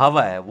جو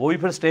دعویٰ ہے وہی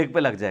پھر سٹیک پہ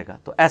لگ جائے گا.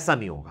 تو ایسا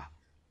نہیں ہوگا.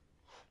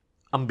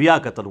 انبیاء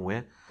قتل ہوئے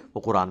ہیں،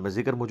 وہ قرآن میں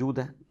ذکر موجود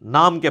ہے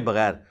نام کے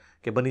بغیر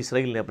کہ بنی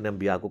اسرائیل نے اپنے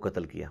انبیاء کو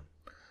قتل کیا.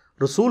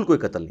 رسول کوئی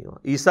قتل نہیں ہوا.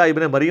 عیسیٰ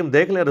ابن مریم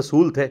دیکھ لیں،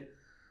 رسول تھے،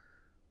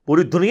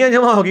 پوری دنیا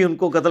جمع ہوگی ان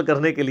کو قتل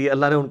کرنے کے لیے،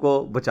 اللہ نے ان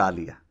کو بچا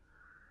لیا،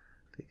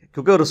 ٹھیک ہے،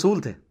 کیونکہ وہ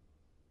رسول تھے.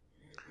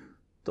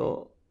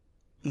 تو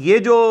یہ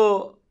جو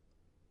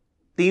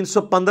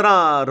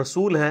 315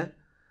 رسول ہیں،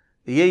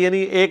 یہ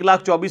یعنی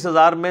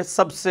 1,24,000 میں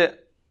سب سے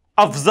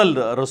افضل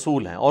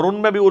رسول ہیں، اور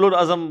ان میں بھی اولو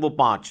العزم وہ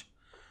 5: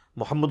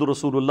 محمد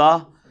رسول اللہ،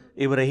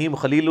 ابراہیم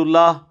خلیل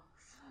اللہ،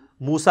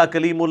 موسیٰ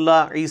کلیم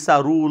اللہ، عیسیٰ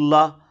روح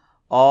اللہ،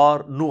 اور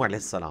نوح علیہ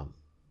السلام،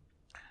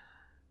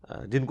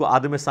 جن کو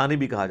آدم ثانی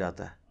بھی کہا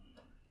جاتا ہے۔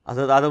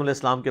 حضرت آدم علیہ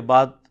السلام کے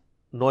بعد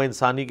نو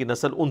انسانی کی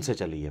نسل ان سے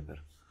چلی ہے پھر۔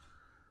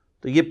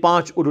 تو یہ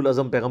 5 اولو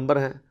العزم پیغمبر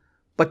ہیں،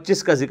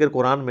 25 کا ذکر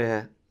قرآن میں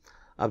ہے۔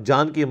 اب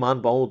جان کی ایمان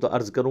پاؤں تو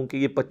عرض کروں کہ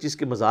یہ 25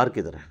 کے مزار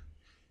کدھر ہیں،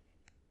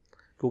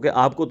 کیونکہ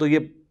آپ کو تو یہ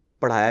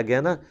پڑھایا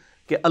گیا نا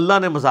کہ اللہ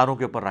نے مزاروں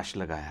کے اوپر رش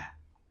لگایا ہے،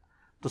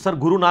 تو سر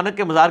گرو نانک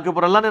کے مزار کے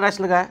اوپر اللہ نے رش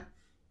لگایا؟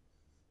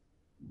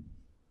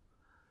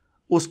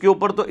 اس کے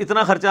اوپر تو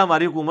اتنا خرچہ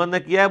ہماری حکومت نے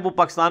کیا ہے، وہ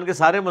پاکستان کے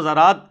سارے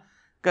مزارات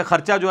کا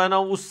خرچہ جو ہے نا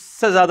اس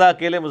سے زیادہ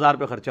اکیلے مزار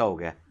پہ خرچہ ہو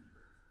گیا ہے۔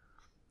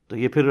 تو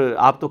یہ پھر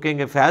آپ تو کہیں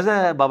گے فیض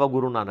ہے بابا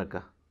گرو نانک کا۔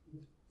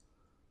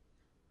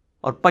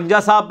 اور پنجا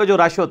صاحب پہ جو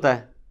رش ہوتا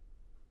ہے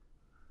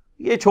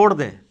یہ چھوڑ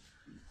دیں،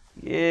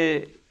 یہ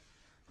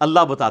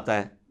اللہ بتاتا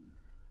ہے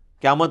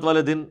قیامت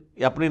والے دن،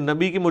 یا اپنی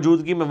نبی کی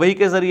موجودگی میں وحی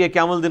کے ذریعے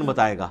قیامت دن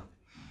بتائے گا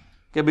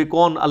کہ بھی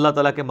کون اللہ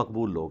تعالیٰ کے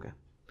مقبول لوگ ہیں۔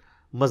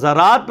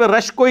 مزارات پہ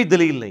رش کوئی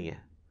دلیل نہیں ہے،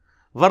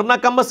 ورنہ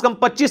کم از کم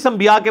 25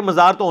 انبیاء کے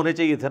مزار تو ہونے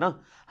چاہیے تھے نا۔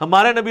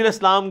 ہمارے نبی علیہ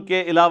السلام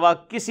کے علاوہ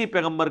کسی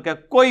پیغمبر کا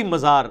کوئی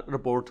مزار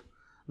رپورٹ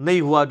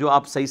نہیں ہوا جو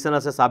آپ صحیح طرح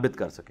سے ثابت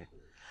کر سکیں۔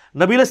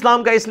 نبی علیہ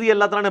السلام کا اس لیے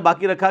اللہ تعالیٰ نے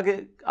باقی رکھا کہ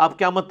آپ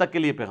قیامت تک کے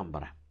لیے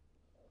پیغمبر ہیں،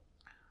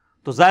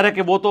 تو ظاہر ہے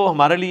کہ وہ تو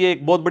ہمارے لیے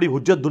ایک بہت بڑی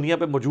حجت دنیا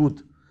پہ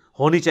موجود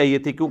ہونی چاہیے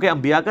تھی، کیونکہ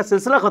انبیاء کا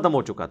سلسلہ ختم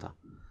ہو چکا تھا۔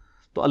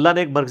 تو اللہ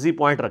نے ایک مرکزی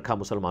پوائنٹ رکھا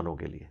مسلمانوں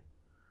کے لیے،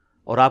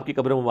 اور آپ کی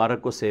قبر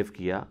مبارک کو سیو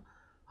کیا،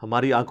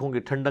 ہماری آنکھوں کی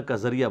ٹھنڈک کا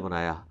ذریعہ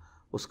بنایا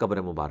اس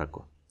قبر مبارک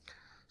کو۔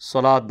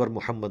 صلاۃ بر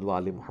محمد و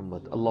آل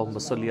محمد، اللہم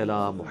صلی علی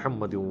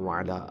محمد و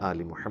علی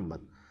آل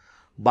محمد۔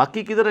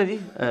 باقی کدھر ہیں جی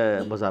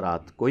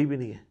مزارات؟ کوئی بھی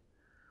نہیں ہے۔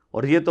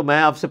 اور یہ تو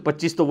میں آپ سے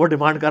 25 تو وہ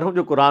ڈیمانڈ کر رہا ہوں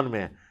جو قرآن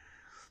میں ہے،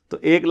 تو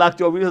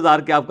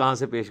 1,24,000 کے آپ کہاں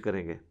سے پیش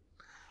کریں گے؟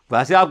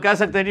 ویسے آپ کہہ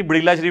سکتے ہیں جی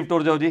بڑیلا شریف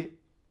ٹور جاؤ جی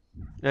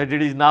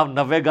جناب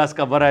 90 گز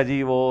قبر ہے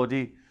جی، وہ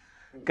جی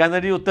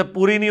کہتے جی اتنے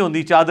پوری نہیں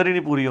ہوندی، چادر ہی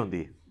نہیں پوری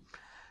ہوندی۔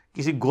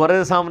 کسی گورے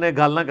کے سامنے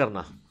گل نہ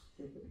کرنا،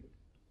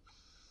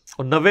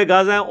 اور 90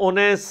 گز ہیں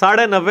انہیں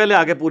 90.5 لے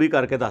آ کے پوری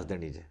کر کے دس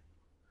دینی جی،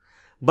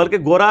 بلکہ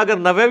گورا اگر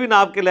 90 بھی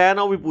ناپ کے لے آیا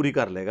نا وہ بھی پوری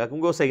کر لے گا،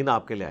 کیونکہ وہ صحیح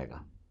ناپ کے لے آئے گا۔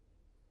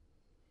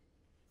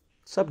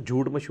 سب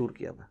جھوٹ مشہور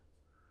کیا میں۔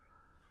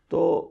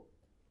 تو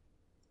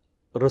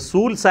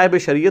رسول صاحب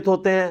شریعت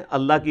ہوتے ہیں،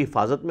 اللہ کی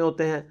حفاظت میں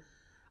ہوتے ہیں،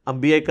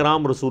 انبیاء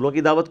کرام رسولوں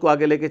کی دعوت کو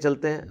آگے لے کے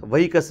چلتے ہیں،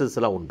 وہی کا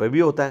سلسلہ ان پہ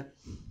بھی ہوتا ہے،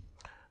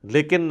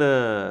 لیکن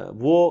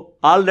وہ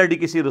آلریڈی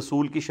کسی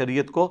رسول کی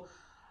شریعت کو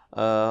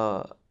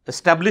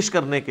اسٹیبلش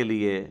کرنے کے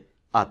لیے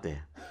آتے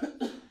ہیں،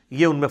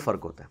 یہ ان میں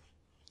فرق ہوتا ہے۔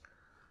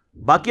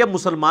 باقی اب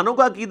مسلمانوں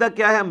کا عقیدہ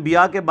کیا ہے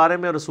انبیاء کے بارے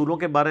میں، رسولوں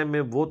کے بارے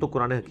میں، وہ تو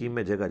قرآن حکیم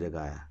میں جگہ جگہ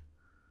آیا ہے۔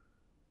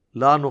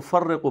 لا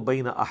نفرق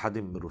بین احد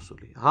من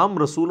رسلی، ہم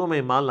رسولوں میں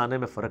ایمان لانے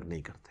میں فرق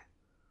نہیں کرتے۔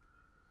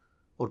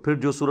 اور پھر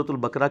جو سورۃ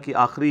البقرہ کی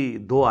آخری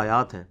 2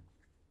 آیات ہیں،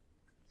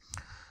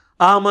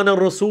 آمن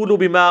الرسول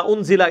بما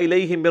انزل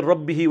الیہ من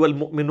ربہ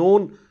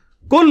والمؤمنون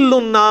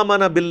کل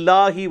آمن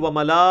باللہ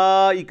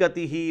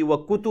وملائکتہ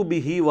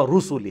وکتبہ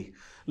ورسلہ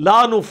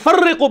لا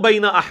نفرق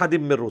بین احد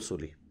من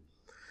رسلہ،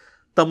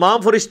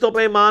 تمام فرشتوں پہ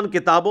ایمان،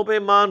 کتابوں پہ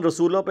ایمان،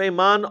 رسولوں پہ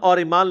ایمان، اور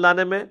ایمان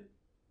لانے میں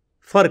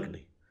فرق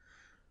نہیں۔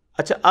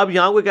 اچھا اب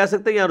یہاں کوئی کہہ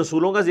سکتے ہیں یہاں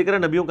رسولوں کا ذکر ہے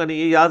نبیوں کا نہیں،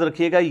 یہ یاد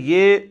رکھیے گا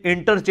یہ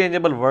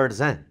انٹرچینجبل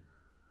ورڈز ہیں۔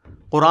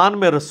 قرآن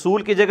میں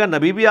رسول کی جگہ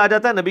نبی بھی آ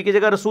جاتا ہے، نبی کی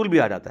جگہ رسول بھی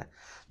آ جاتا ہے۔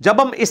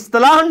 جب ہم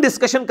اصطلاحاً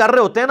ڈسکشن کر رہے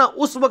ہوتے ہیں نا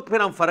اس وقت پھر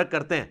ہم فرق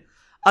کرتے ہیں،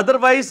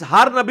 ادروائز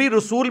ہر نبی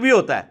رسول بھی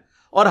ہوتا ہے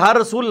اور ہر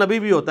رسول نبی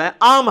بھی ہوتا ہے۔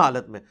 عام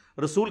حالت میں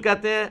رسول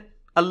کہتے ہیں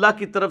اللہ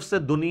کی طرف سے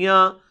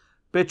دنیا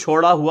پہ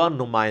چھوڑا ہوا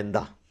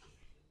نمائندہ،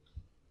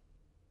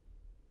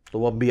 تو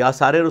وہ انبیاء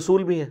سارے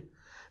رسول بھی ہیں۔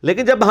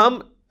 لیکن جب ہم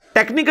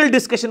ٹیکنیکل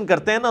ڈسکشن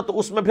کرتے ہیں نا تو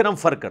اس میں پھر ہم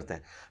فرق کرتے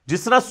ہیں۔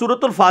 جس طرح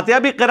سورۃ الفاتحہ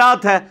بھی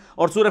قرات ہے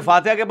اور سورہ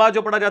فاتحہ کے بعد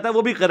جو پڑھا جاتا ہے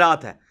وہ بھی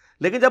قرات ہے،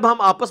 لیکن جب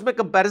ہم آپس میں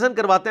کمپیریزن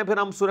کرواتے ہیں پھر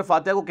ہم سورہ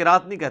فاتحہ کو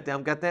قرات نہیں کہتے،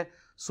 ہم کہتے ہیں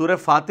سورہ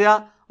فاتحہ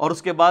اور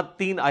اس کے بعد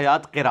 3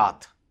 آیات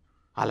قرات،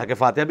 حالانکہ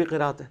فاتحہ بھی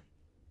قرات ہے۔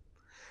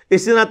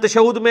 اسی طرح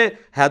تشہد میں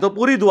ہے تو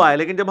پوری دعا ہے،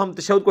 لیکن جب ہم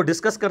تشہد کو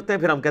ڈسکس کرتے ہیں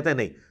پھر ہم کہتے ہیں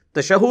نہیں،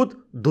 تشہد،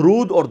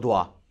 درود اور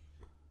دعا،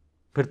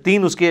 پھر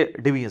 3 اس کے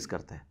ڈویژنز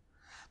کرتے ہیں۔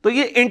 تو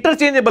یہ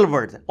انٹرچینجبل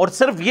ورڈ ہے۔ اور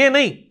صرف یہ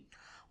نہیں،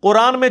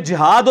 قرآن میں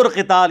جہاد اور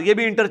قتال یہ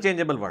بھی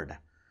انٹرچینجبل ورڈ ہے۔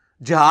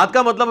 جہاد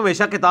کا مطلب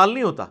ہمیشہ قتال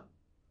نہیں ہوتا،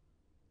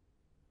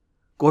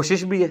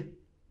 کوشش بھی ہے،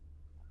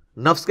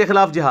 نفس کے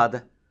خلاف جہاد ہے،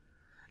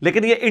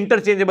 لیکن یہ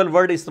انٹرچینجبل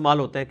ورڈ استعمال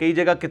ہوتے ہیں۔ کئی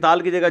جگہ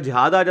قتال کی جگہ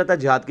جہاد آ جاتا ہے،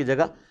 جہاد کی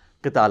جگہ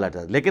قتال آ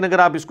جاتا ہے۔ لیکن اگر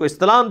آپ اس کو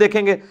اصطلاحاً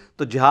دیکھیں گے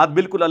تو جہاد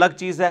بالکل الگ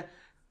چیز ہے،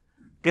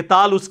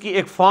 قتال اس کی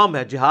ایک فارم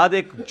ہے۔ جہاد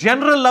ایک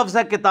جنرل لفظ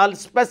ہے، قتال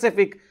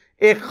اسپیسیفک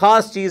ایک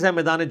خاص چیز ہے،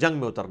 میدان جنگ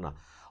میں اترنا،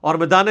 اور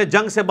میدان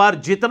جنگ سے باہر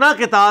جتنا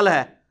قتال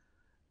ہے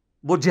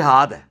وہ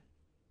جہاد ہے،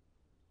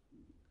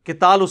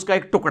 قتال اس کا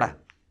ایک ٹکڑا ہے۔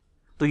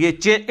 تو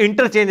یہ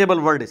انٹرچینجبل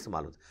ورڈ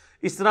استعمال ہوتا ہے۔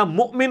 اس طرح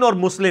مؤمن اور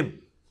مسلم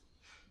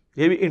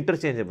یہ بھی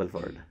انٹرچینجبل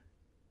ورڈ ہے۔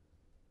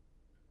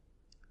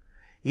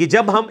 یہ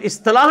جب ہم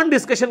اصطلاحاً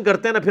ڈسکشن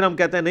کرتے ہیں نا پھر ہم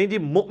کہتے ہیں نہیں جی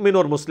مؤمن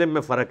اور مسلم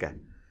میں فرق ہے.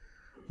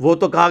 وہ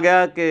تو کہا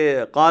گیا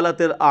کہ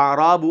قالت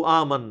الاعراب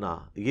آمنا،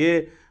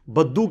 یہ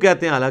بدو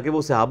کہتے ہیں حالانکہ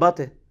وہ صحابہ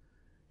تھے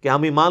کہ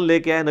ہم ایمان لے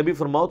کے آئے. نبی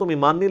فرماؤ تم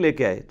ایمان نہیں لے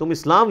کے آئے، تم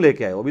اسلام لے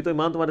کے آئے، ابھی تو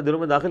ایمان تمہارے دلوں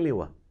میں داخل نہیں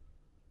ہوا.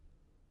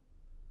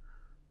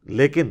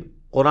 لیکن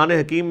قرآن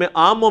حکیم میں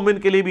عام مومن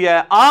کے لیے بھی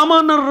آیا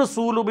آمن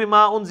الرسول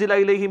بما انزل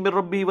الیہ من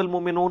ربہ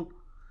والمؤمنون،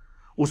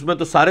 اس میں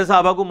تو سارے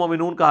صحابہ کو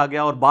مومنون کہا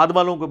گیا اور بعد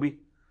والوں کو بھی.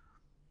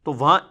 تو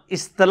وہاں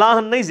اصطلاح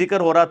نہیں ذکر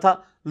ہو رہا تھا،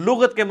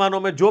 لغت کے معنوں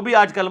میں جو بھی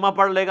آج کلمہ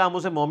پڑھ لے گا ہم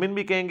اسے مومن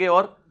بھی کہیں گے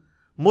اور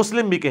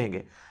مسلم بھی کہیں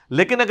گے.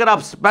 لیکن اگر آپ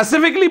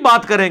اسپیسیفکلی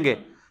بات کریں گے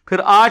پھر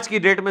آج کی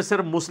ڈیٹ میں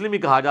صرف مسلم ہی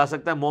کہا جا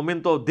سکتا ہے.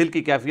 مومن تو دل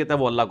کی کیفیت ہے،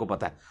 وہ اللہ کو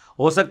پتہ ہے.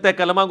 ہو سکتا ہے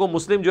کلمہ کو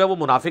مسلم جو ہے وہ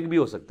منافق بھی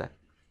ہو سکتا ہے.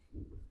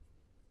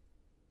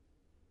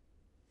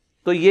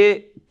 تو یہ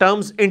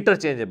ٹرمز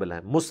انٹرچینجبل ہیں،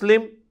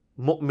 مسلم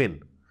مؤمن،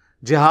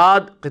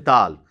 جہاد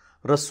قتال،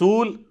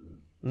 رسول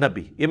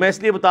نبی. یہ میں اس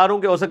لیے بتا رہا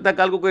ہوں کہ ہو سکتا ہے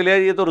کل کو کوئی لے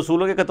یہ تو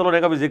رسولوں کے قتل ہونے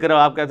کا بھی ذکر ہے،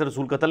 آپ کہتے ہیں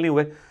رسول قتل نہیں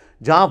ہوئے.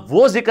 جہاں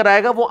وہ ذکر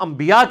آئے گا وہ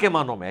انبیاء کے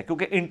معنوں میں ہے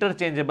کیونکہ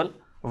انٹرچینجبل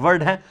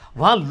ورڈ ہیں.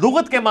 وہاں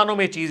لغت کے معنوں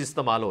میں یہ چیز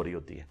استعمال ہو رہی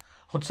ہوتی ہے.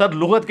 سر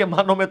لغت کے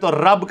معنوں میں تو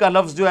رب کا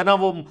لفظ جو ہے نا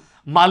وہ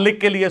مالک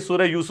کے لیے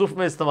سورہ یوسف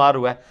میں استعمال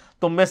ہوا ہے.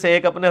 تم میں سے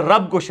ایک اپنے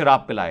رب کو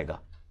شراب پلائے گا،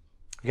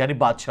 یعنی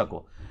بادشاہ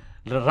کو.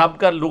 رب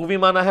کا لغوی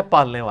معنی ہے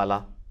پالنے والا،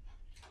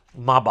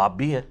 ماں باپ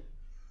بھی ہیں.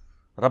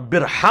 رب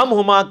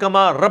ارحمہما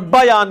کما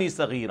ربیانی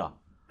صغیرا،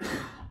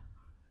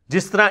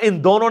 جس طرح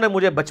ان دونوں نے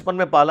مجھے بچپن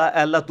میں پالا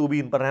اے اللہ تو بھی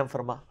ان پر رحم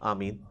فرما،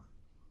 آمین.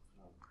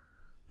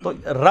 تو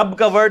رب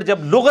کا ورڈ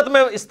جب لغت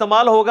میں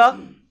استعمال ہوگا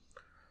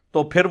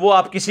تو پھر وہ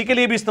آپ کسی کے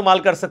لیے بھی استعمال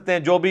کر سکتے ہیں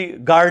جو بھی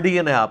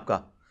گارڈین ہے، آپ کا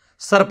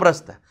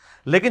سرپرست ہے.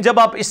 لیکن جب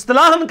آپ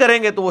اصطلاحاً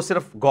کریں گے تو وہ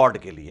صرف گاڈ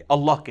کے لیے،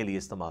 اللہ کے لیے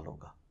استعمال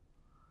ہوگا.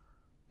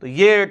 تو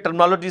یہ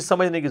ٹرمنالوجی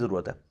سمجھنے کی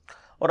ضرورت ہے.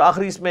 اور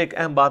آخری اس میں ایک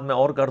اہم بات میں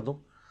اور کر دوں،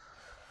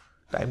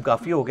 ٹائم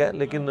کافی ہو گیا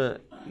لیکن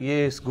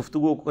یہ اس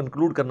گفتگو کو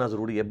کنکلوڈ کرنا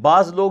ضروری ہے.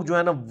 بعض لوگ جو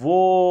ہے نا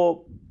وہ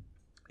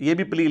یہ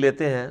بھی پلی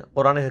لیتے ہیں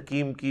قرآن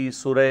حکیم کی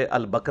سورہ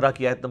البقرہ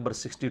کی آیت نمبر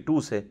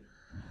 62 سے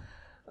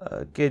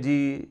کہ جی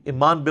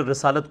ایمان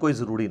بالرسالت کوئی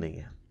ضروری نہیں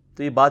ہے.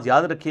 تو یہ بات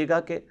یاد رکھیے گا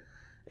کہ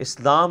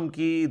اسلام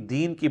کی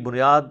دین کی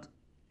بنیاد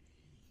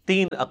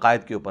 3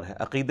 عقائد کے اوپر ہے،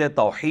 عقیدہ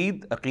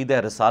توحید، عقیدہ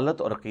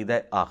رسالت اور عقیدہ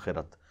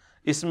آخرت.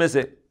 اس میں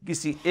سے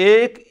کسی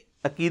ایک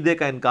عقیدے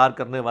کا انکار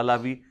کرنے والا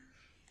بھی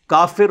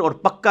کافر اور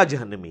پکا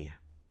جہنمی ہے،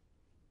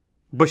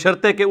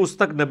 بشرطے کہ اس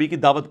تک نبی کی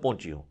دعوت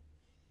پہنچی ہو.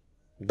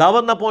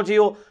 دعوت نہ پہنچی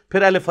ہو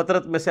پھر اہل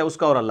فطرت میں سے اس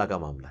کا اور اللہ کا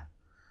معاملہ ہے.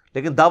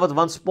 لیکن دعوت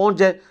ونس پہنچ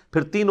جائے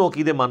پھر تینوں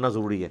عقیدے ماننا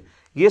ضروری ہے.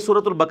 یہ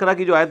سورۃ البقرہ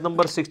کی جو آیت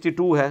نمبر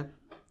 62 ہے،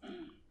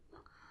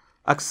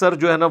 اکثر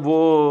جو ہے نا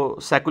وہ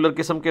سیکولر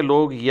قسم کے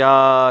لوگ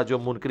یا جو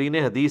منکرین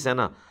حدیث ہیں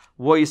نا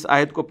وہ اس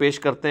آیت کو پیش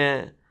کرتے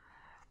ہیں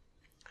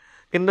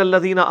ان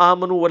الذین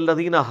آمنوا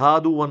والذین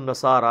ہادوا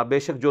والنصارى، بے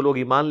شک جو لوگ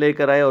ایمان لے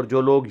کر آئے اور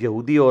جو لوگ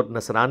یہودی اور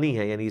نصرانی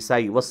ہیں یعنی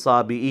عیسائی،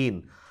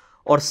 والصابئین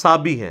اور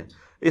صابی ہیں.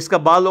 اس کا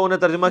بعض لوگوں نے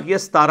ترجمہ کیا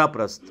ستارہ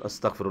پرست.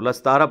 استغفر اللہ،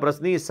 ستارہ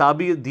پرست نہیں،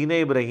 صابی دین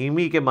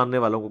ابراہیمی کے ماننے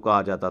والوں کو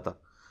کہا جاتا تھا.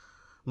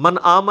 من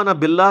آمن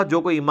باللہ،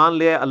 جو کوئی ایمان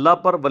لے آئے اللہ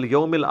پر،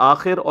 والیوم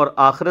الآخر اور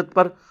آخرت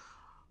پر،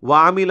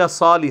 وعمل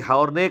صالحا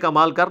اور نیک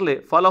اعمال کر لے،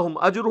 فلہم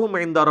اجرہم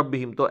عند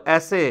ربہم، تو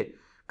ایسے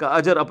کا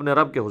اجر اپنے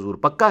رب کے حضور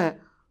پکا ہے.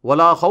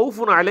 ولا خوف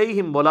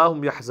علیہم ولا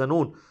هم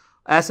یحزنون،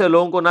 ایسے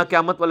لوگوں کو نہ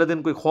قیامت والے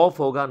دن کوئی خوف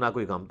ہوگا نہ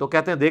کوئی غم. تو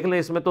کہتے ہیں دیکھ لیں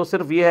اس میں تو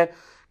صرف یہ ہے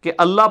کہ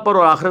اللہ پر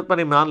اور آخرت پر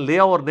ایمان لے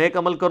آؤ اور نیک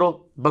عمل کرو،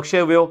 بخشے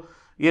ہوئے ہو.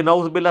 یہ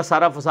نعوذ باللہ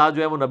سارا فساد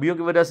جو ہے وہ نبیوں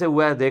کی وجہ سے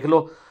ہوا ہے. دیکھ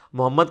لو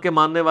محمد کے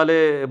ماننے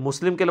والے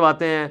مسلم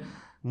کہلواتے ہیں،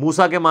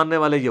 موسیٰ کے ماننے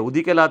والے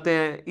یہودی کہلاتے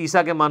ہیں،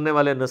 عیسیٰ کے ماننے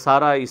والے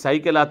نصارہ عیسائی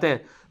کہلاتے ہیں.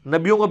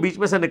 نبیوں کو بیچ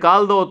میں سے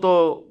نکال دو تو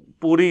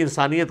پوری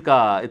انسانیت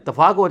کا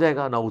اتفاق ہو جائے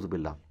گا، نعوذ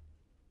باللہ.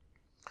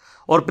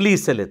 اور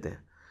پلیز سے لیتے ہیں،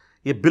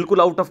 یہ بالکل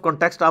آؤٹ آف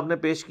کانٹیکسٹ آپ نے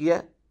پیش کیا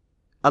ہے.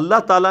 اللہ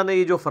تعالیٰ نے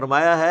یہ جو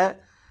فرمایا ہے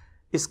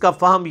اس کا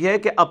فہم یہ ہے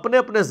کہ اپنے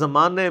اپنے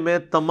زمانے میں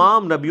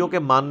تمام نبیوں کے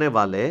ماننے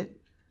والے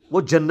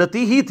وہ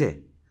جنتی ہی تھے.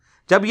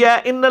 جب یہ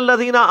ہے ان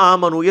الذین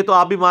آمنوا، یہ تو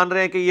آپ بھی مان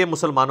رہے ہیں کہ یہ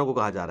مسلمانوں کو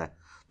کہا جا رہا ہے.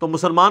 تو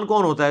مسلمان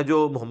کون ہوتا ہے؟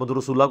 جو محمد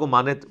رسول اللہ کو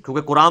مانے،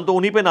 کیونکہ قرآن تو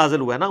انہی پہ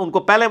نازل ہوا ہے نا، ان کو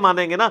پہلے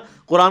مانیں گے نا،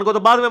 قرآن کو تو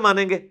بعد میں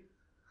مانیں گے.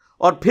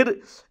 اور پھر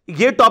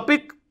یہ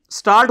ٹاپک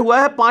سٹارٹ ہوا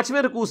ہے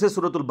 5ویں رکوع سے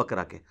سورۃ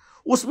البقرہ کے.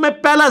 اس میں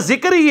پہلا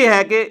ذکر ہی یہ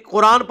ہے کہ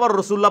قرآن پر اور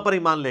رسول اللہ پر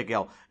ایمان لے کے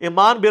آؤ.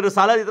 ایمان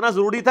بالرسالت اتنا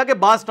ضروری تھا کہ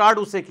بات سٹارٹ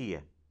اس سے کی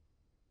ہے،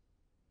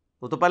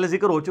 وہ تو پہلے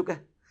ذکر ہو چکا ہے،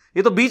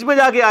 یہ تو بیچ میں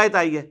جا کے آیت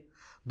آئی ہے.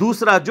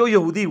 دوسرا جو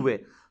یہودی ہوئے،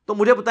 تو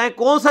مجھے بتائیں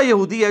کون سا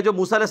یہودی ہے جو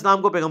موسیٰ علیہ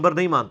السلام کو پیغمبر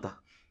نہیں مانتا؟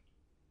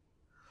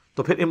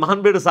 تو پھر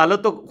ایمان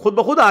بالرسالت تو خود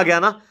بخود آ گیا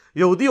نا.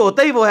 یہودی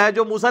ہوتا ہی وہ ہے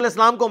جو موسیٰ علیہ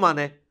السلام کو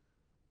مانے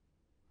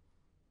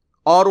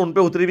اور ان پہ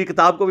اتری ہوئی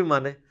کتاب کو بھی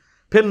مانے.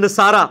 پھر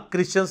نصارہ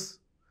کرسچنس،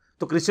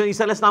 تو کرسچن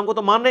عیسیٰ علیہ السلام کو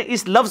تو ماننے،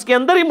 اس لفظ کے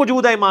اندر ہی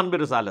موجود ہے ایمان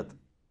بالرسالت.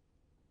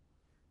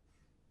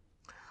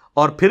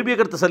 اور پھر بھی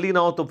اگر تسلی نہ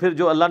ہو تو پھر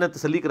جو اللہ نے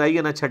تسلی کرائی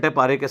ہے نا 6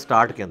 پارے کے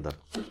سٹارٹ کے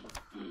اندر،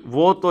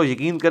 وہ تو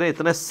یقین کریں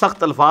اتنے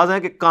سخت الفاظ ہیں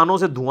کہ کانوں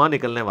سے دھواں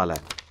نکلنے والا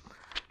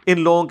ہے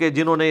ان لوگوں کے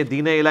جنہوں نے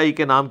دین الہی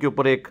کے نام کے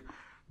اوپر ایک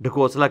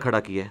ڈھکوسلا کھڑا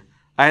کیا ہے.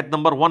 آیت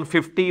نمبر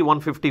 150,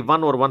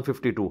 151 اور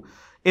 152.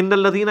 ان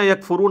الذین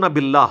یکفرون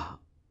باللہ،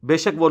 بے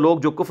شک وہ لوگ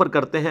جو کفر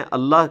کرتے ہیں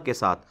اللہ کے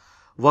ساتھ،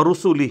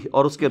 ورسلہ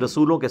اور اس کے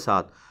رسولوں کے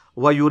ساتھ،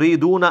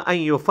 ویریدون ان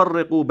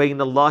یفرقوا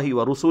بین اللہ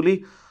ورسلہ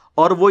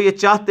اور وہ یہ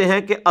چاہتے ہیں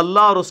کہ اللہ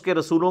اور اس کے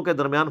رسولوں کے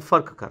درمیان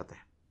فرق کر دیں.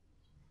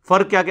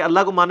 فرق کیا کہ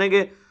اللہ کو مانیں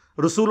گے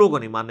رسولوں کو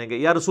نہیں مانیں گے،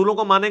 یا رسولوں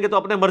کو مانیں گے تو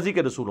اپنے مرضی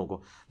کے رسولوں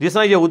کو. جس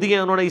طرح یہودی ہیں،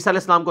 انہوں نے عیسیٰ علیہ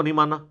السلام کو نہیں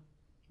مانا،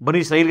 بنی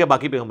اسرائیل کے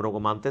باقی پیغمبروں کو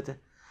مانتے تھے.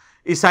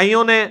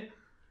 عیسائیوں نے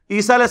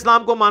عیسیٰ علیہ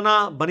السلام کو مانا،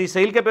 بنی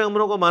اسرائیل کے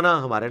پیغمبروں کو مانا،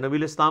 ہمارے نبی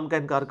علیہ السلام کا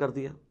انکار کر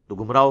دیا تو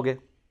گمراہ ہو گئے.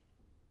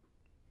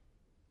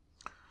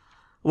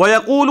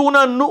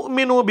 وَيَقُولُونَ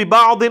نُؤْمِنُ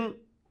بِبَعْضٍ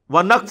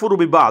وَنَكْفُرُ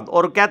بِبَعْضٍ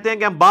اور کہتے ہیں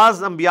کہ ہم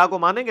بعض انبیاء کو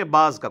مانیں گے،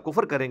 بعض کا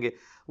کفر کریں گے.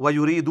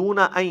 وَيُرِيدُونَ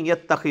أَن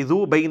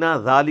يَتَّخِذُوا بَيْنَ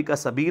ذَلِكَ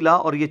سَبِيلًا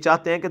اور یہ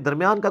چاہتے ہیں کہ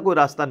درمیان کا کوئی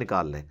راستہ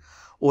نکال لیں.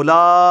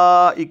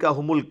 أُولَئِكَ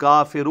هُمُ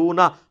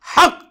الْكَافِرُونَ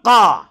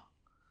حَقًّا،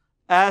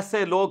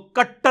 ایسے لوگ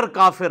کٹر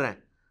کافر ہیں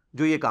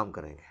جو یہ کام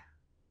کریں گے.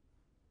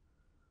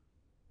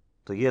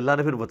 تو یہ اللہ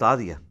نے پھر بتا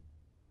دیا،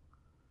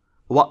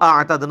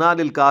 وَأَعْتَدْنَا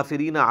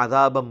لِلْكَافِرِينَ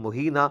عَذَابًا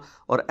مُهِينًا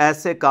اور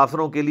ایسے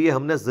کافروں کے لیے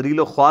ہم نے ذلیل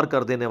و خوار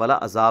کر دینے والا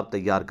عذاب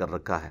تیار کر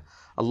رکھا ہے.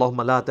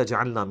 اللہم لا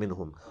تجعلنا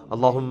منہم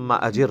اللہم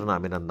اجرنا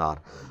من النار.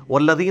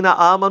 والذین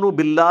آمنوا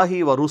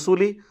باللہ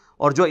ورسلہ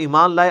اور جو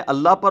ایمان لائے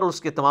اللہ پر اور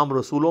اس کے تمام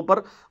رسولوں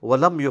پر،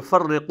 ولم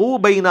یفرقوا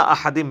بین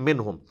احد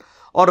منہم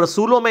اور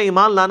رسولوں میں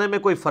ایمان لانے میں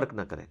کوئی فرق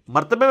نہ کرے.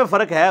 مرتبے میں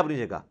فرق ہے اپنی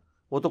جگہ،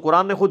 وہ تو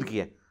قرآن نے خود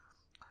کیا ہے.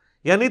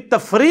 یعنی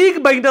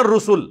تفریق بین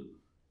الرسل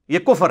یہ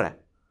کفر ہے،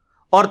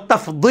 اور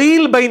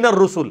تفضیل بین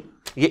الرسل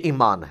یہ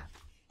ایمان ہے،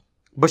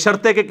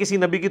 بشرطے کہ کسی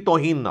نبی کی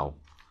توہین نہ ہو.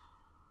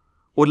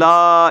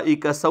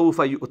 اولئک سوف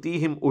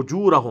یؤتیہم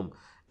اجورہم،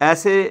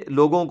 ایسے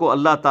لوگوں کو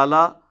اللہ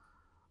تعالیٰ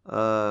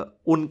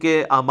ان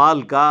کے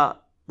اعمال کا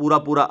پورا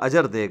پورا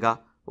اجر دے گا.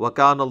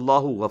 وکان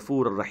اللہ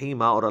غفور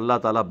الرحیم اور اللہ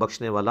تعالیٰ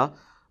بخشنے والا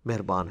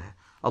مہربان ہے.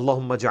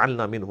 اللہم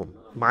اجعلنا منہم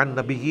مع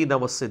النبیین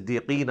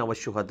والصدیقین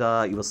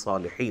والشہداء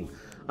والصالحین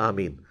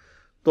آمین.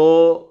 تو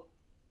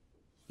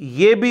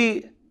یہ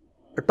بھی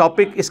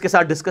ٹاپک اس کے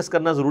ساتھ ڈسکس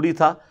کرنا ضروری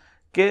تھا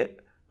کہ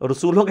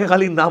رسولوں کے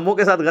خالی ناموں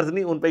کے ساتھ غرض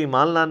نہیں، ان پہ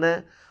ایمان لانا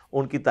ہے،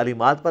 ان کی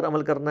تعلیمات پر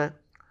عمل کرنا ہے.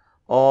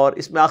 اور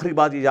اس میں آخری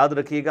بات یہ یاد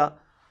رکھیے گا،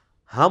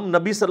 ہم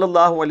نبی صلی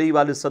اللہ علیہ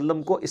وآلہ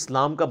وسلم کو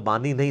اسلام کا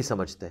بانی نہیں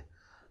سمجھتے،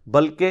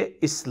 بلکہ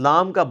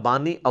اسلام کا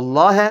بانی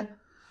اللہ ہے،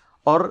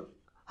 اور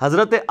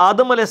حضرت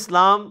آدم علیہ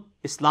السلام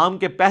اسلام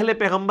کے پہلے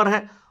پیغمبر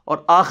ہیں، اور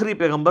آخری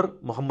پیغمبر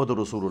محمد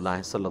رسول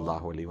اللہ صلی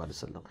اللہ علیہ وآلہ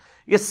وسلم.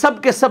 یہ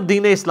سب کے سب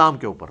دین اسلام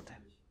کے اوپر تھے.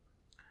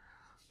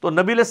 تو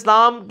نبی علیہ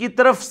السلام کی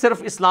طرف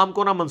صرف اسلام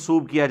کو نہ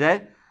منسوب کیا جائے،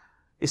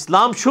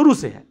 اسلام شروع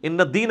سے ہے. ان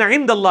الدین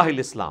عند اللہ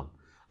الاسلام،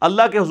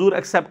 اللہ کے حضور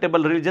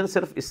ایکسیپٹیبل ریلیجن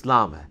صرف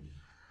اسلام ہے.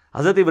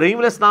 حضرت ابراہیم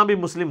علیہ السلام بھی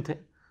مسلم تھے.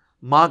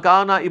 ما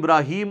کان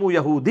ابراہیم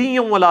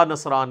یہودیا ولا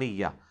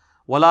نصرانیا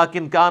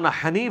ولکن کان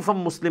حنیفا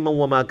مسلما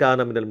وما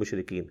کان من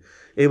المشرکین.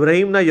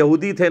 ابراہیم نہ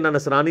یہودی تھے نہ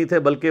نصرانی تھے،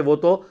 بلکہ وہ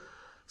تو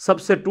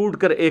سب سے ٹوٹ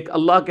کر ایک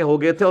اللہ کے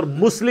ہو گئے تھے، اور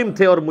مسلم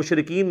تھے، اور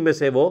مشرکین میں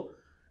سے وہ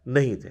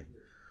نہیں تھے.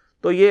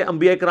 تو یہ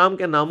انبیاء کرام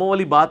کے ناموں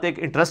والی بات ایک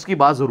انٹرسٹ کی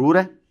بات ضرور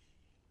ہے،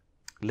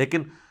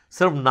 لیکن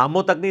صرف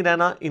ناموں تک نہیں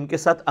رہنا، ان کے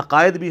ساتھ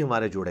عقائد بھی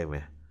ہمارے جڑے ہوئے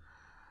ہیں.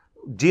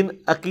 جن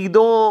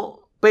عقیدوں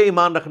پہ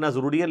ایمان رکھنا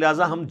ضروری ہے.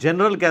 لہٰذا ہم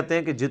جنرل کہتے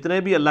ہیں کہ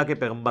جتنے بھی اللہ کے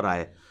پیغمبر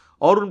آئے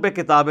اور ان پہ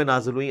کتابیں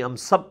نازل ہوئیں، ہم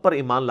سب پر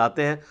ایمان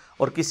لاتے ہیں،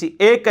 اور کسی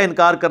ایک کا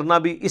انکار کرنا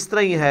بھی اس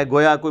طرح ہی ہے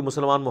گویا کوئی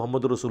مسلمان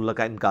محمد رسول اللہ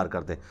کا انکار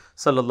کر دے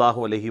صلی اللہ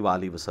علیہ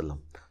وآلہ وسلم.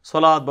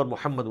 صلاۃ بر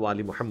محمد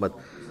وآل محمد.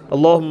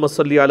 اللہم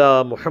صلی علی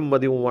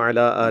محمد وعلی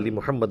آل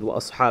محمد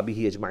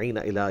واصحابہ اجمعین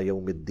الی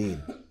یوم الدین.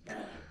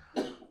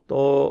 تو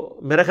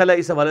میرا خیال ہے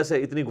اس حوالے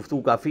سے اتنی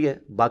گفتگو کافی ہے.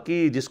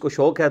 باقی جس کو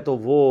شوق ہے تو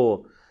وہ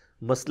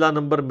مسئلہ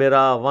نمبر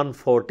میرا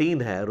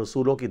 114 ہے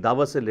رسولوں کی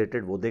دعوت سے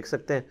ریلیٹڈ، وہ دیکھ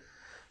سکتے ہیں.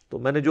 تو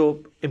میں نے جو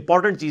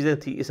امپورٹنٹ چیزیں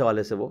تھیں اس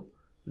حوالے سے وہ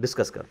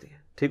ڈسکس کر دی ہیں.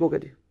 ٹھیک ہو گیا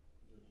جی؟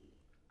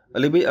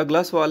 علی بھائی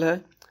اگلا سوال ہے،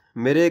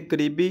 میرے ایک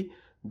قریبی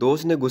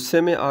دوست نے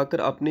غصے میں آ کر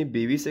اپنی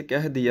بیوی سے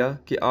کہہ دیا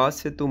کہ آج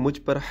سے تو مجھ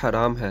پر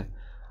حرام ہے.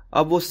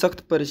 اب وہ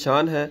سخت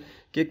پریشان ہے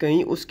کہ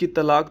کہیں اس کی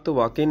طلاق تو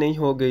واقع نہیں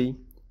ہو گئی.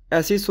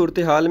 ایسی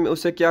صورتحال میں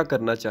اسے کیا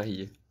کرنا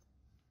چاہیے؟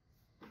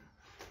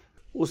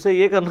 اسے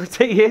یہ کرنا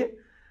چاہیے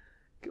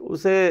کہ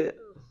اسے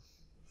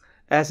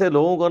ایسے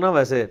لوگوں کو نا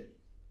ویسے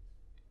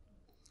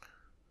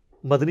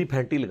مدنی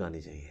پھینٹی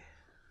لگانی چاہیے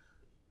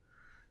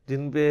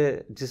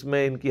جس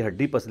میں ان کی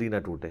ہڈی پسلی نہ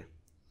ٹوٹے.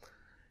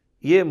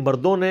 یہ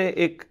مردوں نے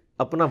ایک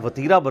اپنا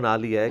وتیرہ بنا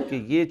لیا ہے کہ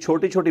یہ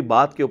چھوٹی چھوٹی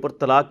بات کے اوپر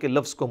طلاق کے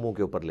لفظ کو منہ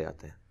کے اوپر لے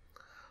آتے ہیں،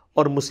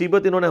 اور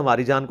مصیبت انہوں نے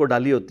ہماری جان کو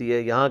ڈالی ہوتی ہے.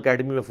 یہاں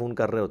اکیڈمی میں فون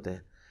کر رہے ہوتے ہیں،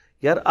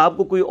 یار آپ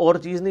کو کوئی اور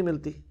چیز نہیں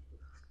ملتی.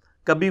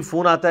 کبھی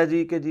فون آتا ہے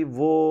جی کہ جی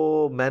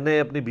وہ میں نے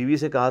اپنی بیوی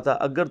سے کہا تھا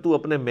اگر تو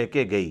اپنے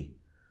میکے گئی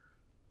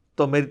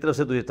تو میری طرف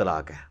سے تجھے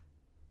طلاق ہے،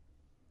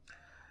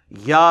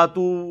 یا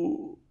تو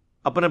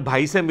اپنے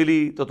بھائی سے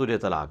ملی تو تجھے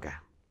طلاق ہے.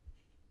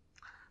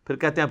 پھر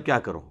کہتے ہیں اب کیا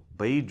کرو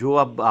بھائی، جو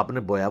اب آپ نے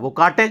بویا وہ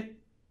کاٹیں.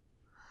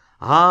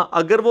 ہاں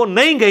اگر وہ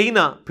نہیں گئی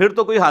نا پھر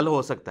تو کوئی حل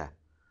ہو سکتا ہے.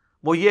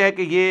 وہ یہ ہے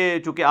کہ یہ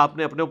چونکہ آپ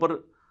نے اپنے اوپر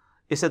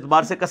اس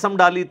اعتبار سے قسم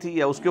ڈالی تھی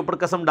یا اس کے اوپر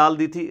قسم ڈال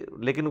دی تھی،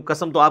 لیکن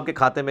قسم تو آپ کے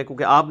کھاتے میں،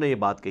 کیونکہ آپ نے یہ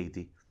بات کہی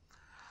تھی،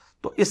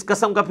 تو اس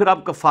قسم کا پھر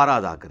آپ کفارہ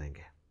ادا کریں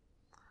گے،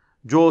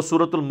 جو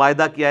سورۃ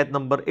المائدہ کی آیت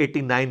نمبر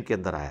 89 کے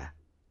اندر آیا ہے۔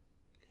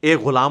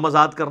 ایک غلام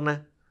آزاد کرنا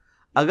ہے،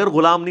 اگر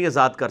غلام نہیں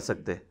آزاد کر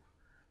سکتے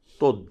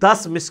تو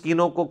 10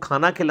 مسکینوں کو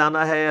کھانا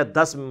کھلانا ہے یا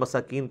 10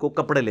 مساکین کو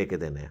کپڑے لے کے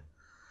دینے ہیں،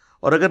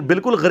 اور اگر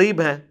بالکل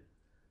غریب ہیں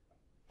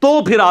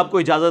تو پھر آپ کو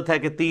اجازت ہے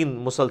کہ 3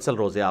 مسلسل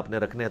روزے آپ نے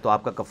رکھنے ہیں، تو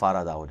آپ کا کفارہ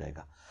ادا ہو جائے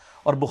گا۔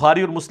 اور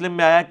بخاری اور مسلم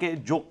میں آیا کہ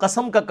جو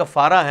قسم کا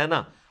کفارہ ہے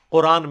نا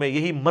قرآن میں،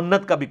 یہی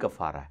منت کا بھی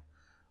کفارہ ہے۔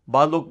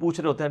 بعض لوگ پوچھ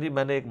رہے ہوتے ہیں جی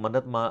میں نے ایک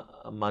منت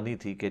مانی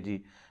تھی کہ جی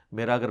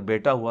میرا اگر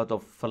بیٹا ہوا تو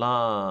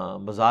فلاں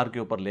مزار کے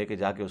اوپر لے کے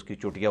جا کے اس کی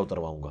چوٹیاں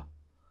اترواؤں گا،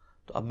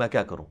 تو اب میں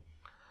کیا کروں؟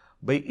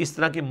 بھئی اس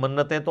طرح کی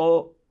منتیں تو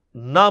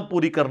نہ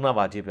پوری کرنا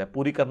واجب ہے،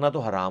 پوری کرنا تو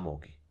حرام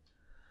ہوگی،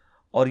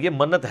 اور یہ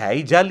منت ہے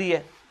ہی جعلی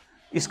ہے،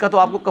 اس کا تو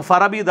آپ کو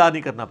کفارہ بھی ادا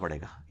نہیں کرنا پڑے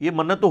گا، یہ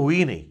منت تو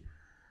ہوئی نہیں۔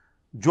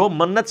 جو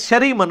منت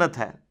شرعی منت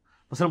ہے،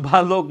 مثلا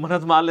بعض لوگ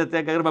منت مان لیتے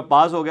ہیں کہ اگر میں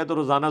پاس ہو گیا تو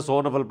روزانہ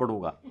 100 نفل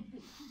پڑھوں گا،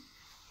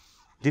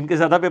 جن کے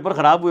زیادہ پیپر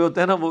خراب ہوئے ہوتے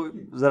ہیں نا وہ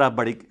ذرا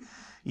بڑی،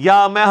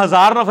 یا میں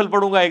 1000 نفل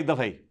پڑھوں گا ایک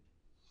دفعہ ہی۔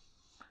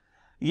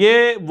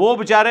 یہ وہ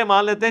بیچارے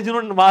مان لیتے ہیں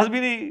جنہوں نے نماز بھی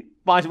نہیں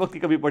 5 وقت کی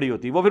کبھی پڑھی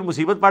ہوتی، وہ پھر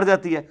مصیبت پڑ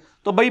جاتی ہے۔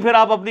 تو بھائی پھر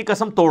آپ اپنی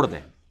قسم توڑ دیں،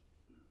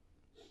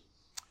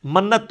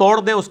 منت توڑ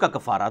دیں، اس کا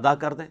کفارہ ادا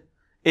کر دیں،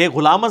 ایک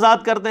غلام آزاد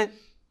کر دیں،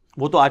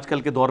 وہ تو آج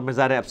کل کے دور میں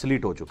ظاہر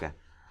ایبسلیٹ ہو چکا ہے،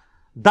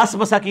 10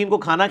 مساکین کو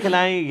کھانا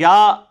کھلائیں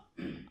یا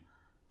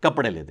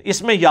کپڑے لے دیں،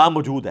 اس میں یا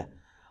موجود ہے۔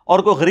 اور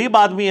کوئی غریب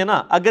آدمی ہے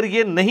نا، اگر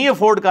یہ نہیں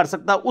افورڈ کر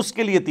سکتا اس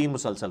کے لیے 3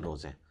 مسلسل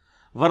روزے ہیں،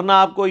 ورنہ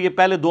آپ کو یہ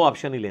پہلے 2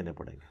 آپشن ہی لینے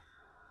پڑیں گے۔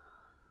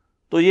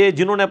 تو یہ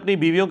جنہوں نے اپنی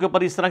بیویوں کے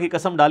اوپر اس طرح کی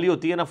قسم ڈالی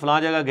ہوتی ہے نا فلاں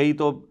جگہ گئی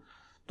تو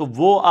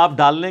وہ آپ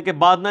ڈالنے کے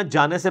بعد نا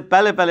جانے سے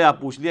پہلے آپ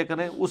پوچھ لیا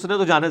کریں، اس نے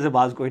تو جانے سے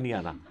باز کوئی نہیں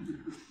آنا،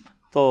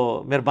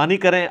 تو مہربانی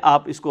کریں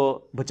آپ اس کو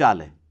بچا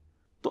لیں۔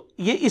 تو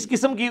یہ اس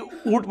قسم کی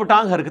اوٹ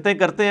پٹانگ حرکتیں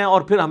کرتے ہیں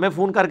اور پھر ہمیں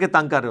فون کر کے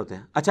تنگ کر رہے ہوتے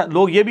ہیں۔ اچھا،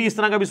 لوگ یہ بھی اس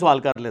طرح کا بھی سوال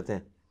کر لیتے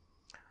ہیں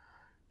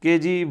کہ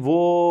جی وہ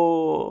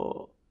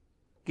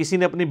کسی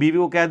نے اپنی بیوی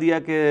کو کہہ دیا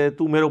کہ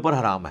تو میرے اوپر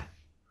حرام ہے،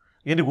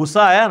 یعنی غصہ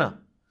آیا نا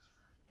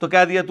تو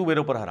کہہ دیا تو میرے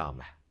اوپر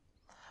حرام ہے۔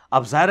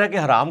 اب ظاہر ہے کہ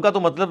حرام کا تو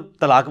مطلب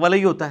طلاق والا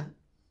ہی ہوتا ہے،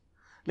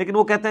 لیکن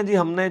وہ کہتے ہیں جی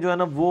ہم نے جو ہے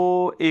نا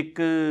وہ ایک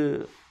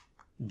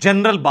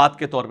جنرل بات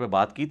کے طور پہ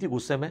بات کی تھی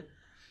غصے میں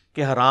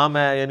کہ حرام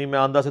ہے، یعنی میں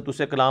آندہ سے تجھ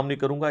سے کلام نہیں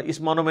کروں گا، اس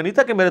معنی میں نہیں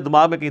تھا کہ میرے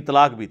دماغ میں کہیں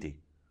طلاق بھی تھی،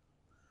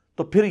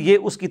 تو پھر یہ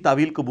اس کی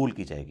تعویل قبول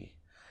کی جائے گی۔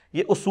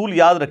 یہ اصول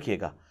یاد رکھیے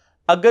گا،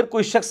 اگر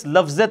کوئی شخص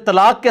لفظ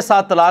طلاق کے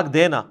ساتھ طلاق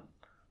دے نا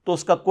تو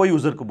اس کا کوئی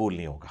عذر قبول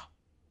نہیں ہوگا،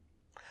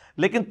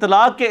 لیکن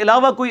طلاق کے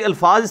علاوہ کوئی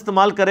الفاظ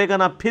استعمال کرے گا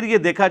نا، پھر یہ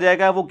دیکھا جائے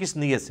گا وہ کس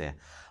نیت سے ہے۔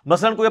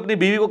 مثلا کوئی اپنی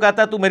بیوی کو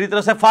کہتا ہے تو میری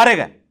طرف سے فارغ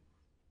ہے،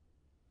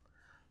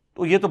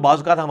 تو یہ تو بعض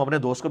اوقات ہم اپنے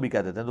دوست کو بھی کہہ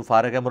دیتے ہیں تو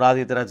فارغ ہے، مراد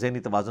یہ تیرا ذہنی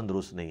توازن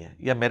درست نہیں ہے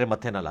یا میرے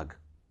متھے نہ لگ۔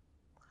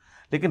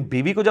 لیکن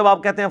بیوی کو جب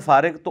آپ کہتے ہیں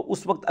فارغ، تو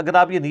اس وقت اگر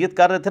آپ یہ نیت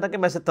کر رہے تھے نا کہ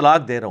میں اسے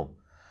طلاق دے رہا ہوں،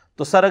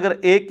 تو سر اگر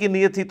 1 کی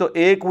نیت تھی تو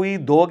 1 ہوئی،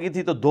 2 کی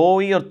تھی تو 2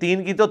 ہوئی، اور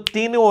 3 کی تو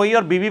 3 ہوئی،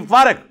 اور بیوی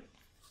فارغ۔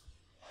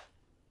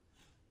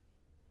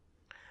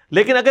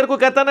 لیکن اگر کوئی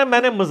کہتا نا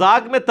میں نے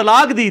مذاق میں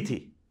طلاق دی تھی،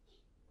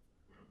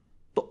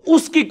 تو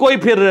اس کی کوئی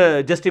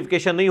پھر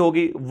جسٹیفیکیشن نہیں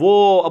ہوگی۔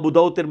 وہ ابو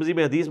داؤد ترمذی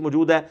میں حدیث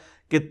موجود ہے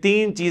کہ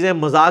 3 چیزیں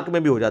مذاق میں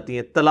بھی ہو جاتی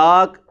ہیں،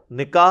 طلاق،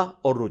 نکاح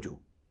اور رجوع۔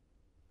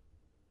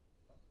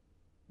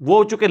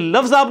 وہ چونکہ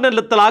لفظ آپ نے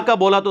طلاق کا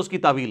بولا تو اس کی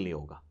تعویل نہیں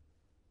ہوگا،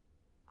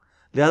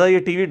 لہذا یہ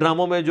ٹی وی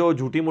ڈراموں میں جو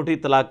جھوٹی موٹی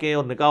طلاقیں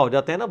اور نکاح ہو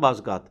جاتے ہیں نا بعض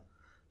اوقات،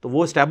 تو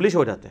وہ اسٹیبلش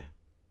ہو جاتے ہیں۔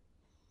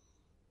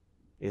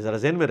 یہ ذرا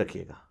ذہن میں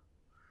رکھیے گا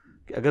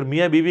کہ اگر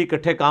میاں بیوی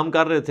اکٹھے کام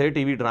کر رہے تھے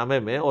ٹی وی ڈرامے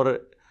میں اور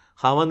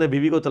خاوند نے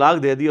بیوی کو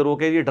طلاق دے دی اور وہ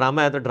کہ یہ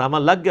ڈرامہ ہے، تو ڈرامہ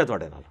لگ گیا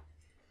تھوڑے نال،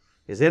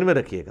 یہ ذہن میں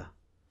رکھیے گا،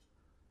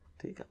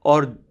 ٹھیک ہے۔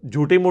 اور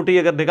جھوٹی موٹی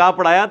اگر نکاح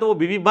پڑھایا تو وہ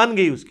بیوی بن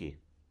گئی اس کی،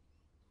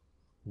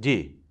 جی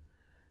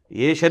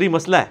یہ شرعی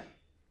مسئلہ ہے،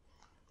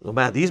 تو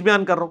میں حدیث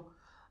بیان کر رہا ہوں۔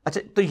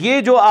 اچھا، تو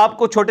یہ جو آپ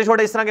کو چھوٹے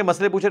چھوٹے اس طرح کے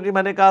مسئلے پوچھ رہے ہیں،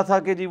 میں نے کہا تھا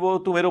کہ جی وہ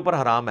تو میرے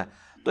اوپر حرام ہے،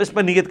 تو اس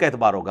پہ نیت کا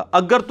اعتبار ہوگا۔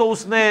 اگر تو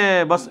اس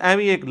نے بس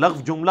ایویں ایک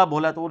لفظ جملہ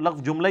بولا تو وہ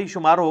لفظ جملہ ہی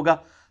شمار ہوگا،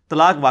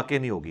 طلاق واقع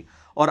نہیں ہوگی۔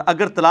 اور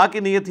اگر طلاق کی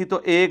نیت تھی تو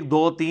 1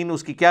 2 3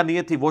 اس کی کیا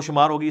نیت تھی وہ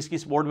شمار ہوگی۔ اس کی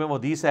سپورٹ میں وہ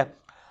حدیث ہے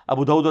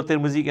ابو داؤد اور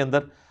ترمذی کے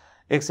اندر،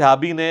 ایک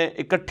صحابی نے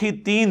اکٹھی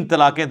 3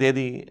 طلاقیں دے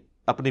دی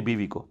اپنی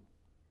بیوی کو،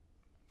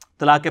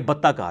 طلاق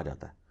بتہ کہا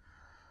جاتا ہے۔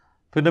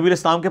 پھر نبی علیہ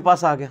السلام کے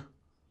پاس آ گیا،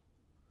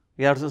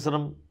 یا رسول اللہ علیہ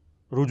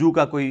وسلم رجوع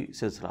کا کوئی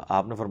سلسلہ؟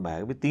 آپ نے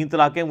فرمایا کہ 3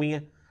 طلاقیں ہوئی ہیں۔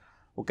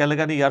 وہ کہنے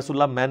لگا نہیں یا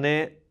رسول اللہ، میں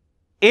نے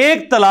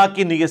 1 طلاق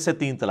کی نیت سے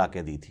 3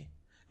 طلاقیں دی تھی،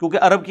 کیونکہ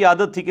عرب کی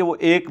عادت تھی کہ وہ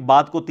ایک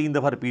بات کو 3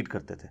 دفعہ ریپیٹ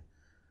کرتے تھے۔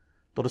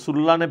 تو رسول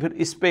اللہ نے پھر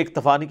اس پہ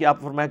اکتفا نہیں کیا،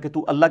 آپ فرمایا کہ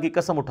تو اللہ کی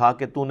قسم اٹھا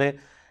کے تو نے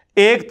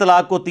 1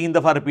 طلاق کو 3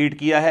 دفعہ ریپیٹ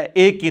کیا ہے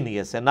 1 کی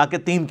نیت سے، نہ کہ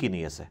 3 کی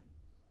نیت سے۔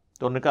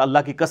 تو انہوں نے کہا اللہ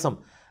کی قسم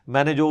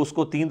میں نے جو اس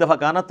کو 3 دفعہ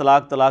کہا نا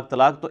طلاق طلاق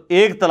طلاق، تو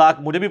 1 طلاق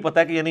مجھے بھی پتا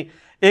ہے کہ یعنی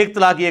 1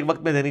 طلاق ہی ایک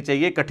وقت میں دینی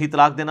چاہیے، اکٹھی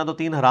طلاق دینا تو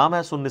 3 حرام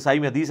ہے۔ سنن نسائی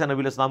میں حدیث ہے، نبی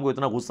علیہ السلام کو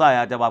اتنا غصہ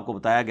آیا جب آپ کو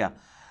بتایا گیا،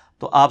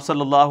 تو آپ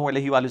صلی اللہ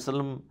علیہ وآلہ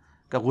وسلم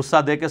کہ غصہ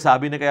دے کے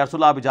صحابی نے کہا یا رسول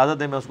اللہ آپ اجازت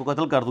دیں میں اس کو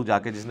قتل کر دوں جا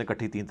کے جس نے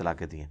کٹھی 3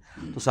 طلاقیں دی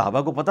ہیں. تو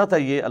صحابہ کو پتہ تھا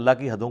یہ اللہ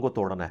کی حدوں کو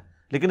توڑنا ہے,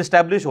 لیکن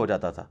اسٹیبلش ہو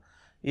جاتا تھا.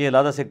 یہ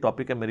علیحدہ سے ایک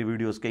ٹاپک ہے, میری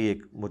ویڈیوز کے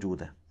ایک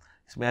موجود ہے,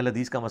 اس میں اہل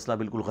حدیث کا مسئلہ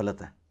بالکل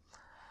غلط ہے.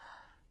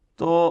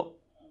 تو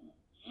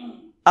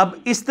اب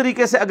اس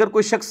طریقے سے اگر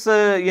کوئی شخص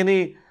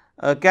یعنی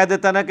کہہ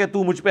دیتا نا کہ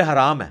تو مجھ پہ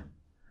حرام ہے,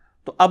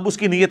 تو اب اس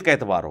کی نیت کا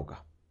اعتبار ہوگا.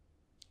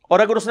 اور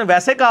اگر اس نے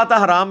ویسے کہا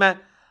تھا حرام ہے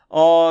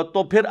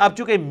تو پھر اب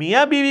چونکہ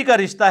میاں بیوی کا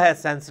رشتہ ہے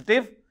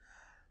سینسٹیو,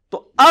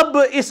 تو اب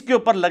اس کے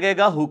اوپر لگے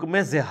گا حکم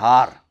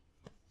زہار,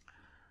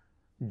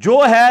 جو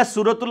ہے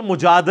سورۃ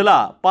المجادلہ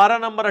پارہ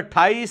نمبر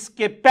 28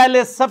 کے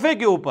پہلے صفحے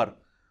کے اوپر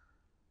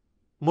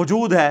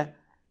موجود ہے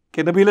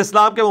کہ نبی علیہ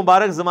السلام کے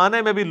مبارک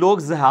زمانے میں بھی لوگ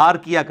زہار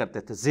کیا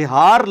کرتے تھے.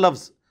 زہار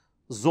لفظ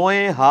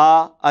زوئیں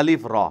ہا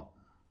الف را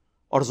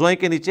اور زوئیں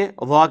کے نیچے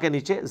وا کے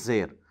نیچے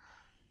زیر.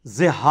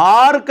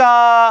 زہار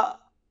کا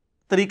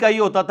طریقہ یہ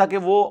ہوتا تھا کہ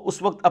وہ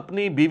اس وقت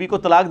اپنی بیوی کو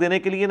طلاق دینے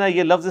کے لیے نا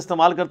یہ لفظ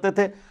استعمال کرتے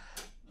تھے,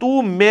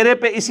 تو میرے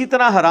پہ اسی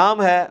طرح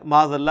حرام ہے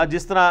معاذ اللہ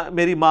جس طرح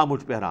میری ماں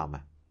مجھ پہ حرام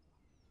ہے.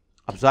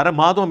 اب ظاہر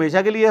ماں تو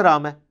ہمیشہ کے لیے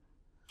حرام ہے,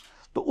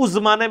 تو اس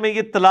زمانے میں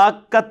یہ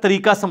طلاق کا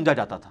طریقہ سمجھا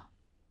جاتا تھا.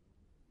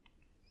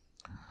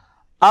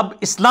 اب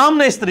اسلام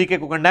نے اس طریقے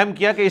کو کنڈیم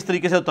کیا کہ اس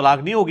طریقے سے طلاق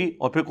نہیں ہوگی,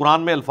 اور پھر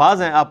قرآن میں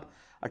الفاظ ہیں, آپ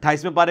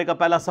 28ویں پارے کا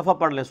پہلا صفحہ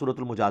پڑھ لیں سورۃ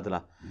المجادلہ,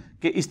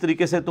 کہ اس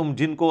طریقے سے تم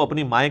جن کو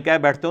اپنی مائیں کہہ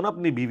بیٹھتے ہو نا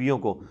اپنی بیویوں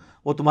کو,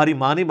 وہ تمہاری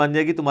ماں نہیں بن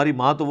جائے گی, تمہاری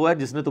ماں تو وہ ہے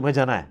جس نے تمہیں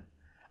جنا ہے.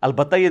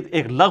 البتہ یہ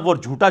ایک لغو اور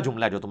جھوٹا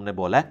جملہ ہے جو تم نے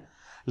بولا ہے,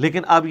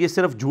 لیکن اب یہ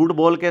صرف جھوٹ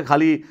بول کے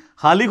خالی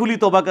کھلی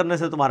توبہ کرنے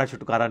سے تمہارا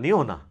چھٹکارا نہیں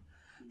ہونا.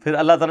 پھر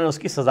اللہ تعالیٰ نے اس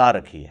کی سزا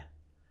رکھی ہے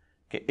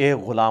کہ ایک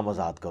غلام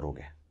آزاد کرو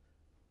گے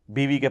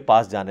بیوی کے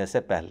پاس جانے سے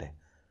پہلے,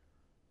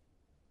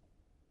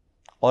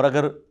 اور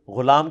اگر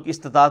غلام کی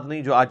استطاعت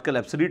نہیں, جو آج کل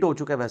ایبسلیٹ ہو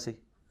چکا ہے ویسے ہی,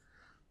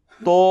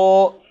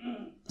 تو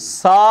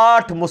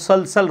 60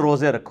 مسلسل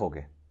روزے رکھو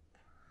گے.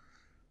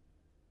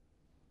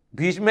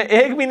 بیچ میں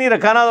ایک بھی نہیں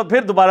رکھا نا تو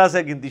پھر دوبارہ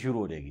سے گنتی شروع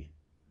ہو جائے گی.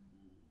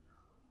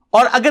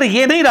 اور اگر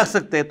یہ نہیں رکھ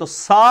سکتے تو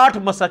 60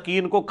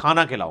 مساکین کو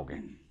کھانا کھلاؤ گے,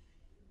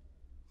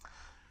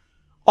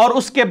 اور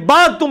اس کے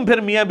بعد تم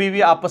پھر میاں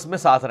بیوی آپس میں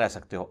ساتھ رہ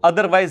سکتے ہو.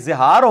 ادروائز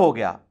زہار ہو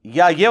گیا,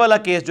 یا یہ والا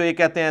کیس جو یہ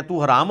کہتے ہیں تو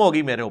حرام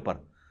ہوگی میرے اوپر,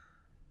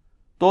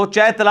 تو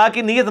چاہے طلاق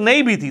کی نیت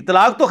نہیں بھی تھی,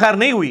 طلاق تو خیر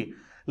نہیں ہوئی,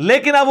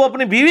 لیکن اب وہ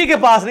اپنی بیوی کے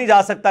پاس نہیں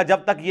جا سکتا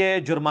جب تک یہ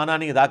جرمانہ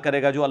نہیں ادا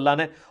کرے گا جو اللہ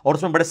نے, اور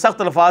اس میں بڑے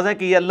سخت الفاظ ہیں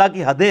کہ یہ اللہ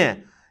کی حدیں ہیں,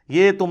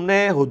 یہ تم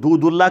نے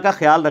حدود اللہ کا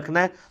خیال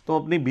رکھنا ہے, تم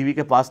اپنی بیوی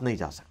کے پاس نہیں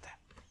جا سکتے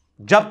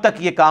جب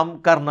تک یہ کام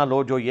کر نہ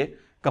لو جو یہ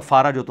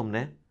کفارہ جو تم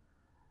نے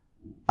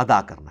ادا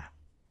کرنا ہے.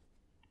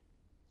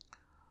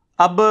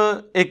 اب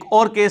ایک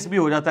اور کیس بھی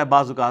ہو جاتا ہے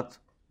بعض اوقات,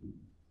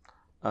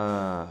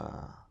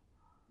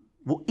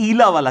 وہ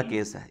ایلا والا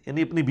کیس ہے,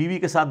 یعنی اپنی بیوی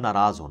کے ساتھ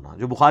ناراض ہونا,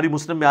 جو بخاری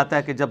مسلم میں آتا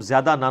ہے کہ جب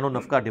زیادہ نان و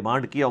نفقہ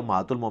ڈیمانڈ کیا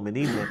امہات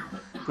المومنین نے,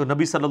 تو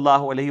نبی صلی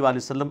اللہ علیہ وآلہ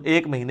وسلم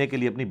 1 مہینے کے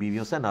لیے اپنی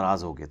بیویوں سے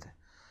ناراض ہو گئے تھے.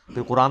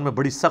 پھر قرآن میں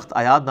بڑی سخت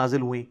آیات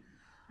نازل ہوئیں,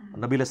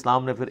 نبی علیہ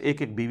السلام نے پھر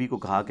ایک ایک بیوی کو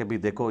کہا کہ بھی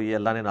دیکھو یہ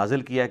اللہ نے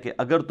نازل کیا ہے کہ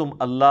اگر تم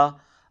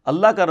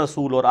اللہ کا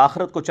رسول اور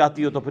آخرت کو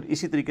چاہتی ہو تو پھر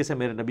اسی طریقے سے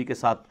میرے نبی کے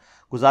ساتھ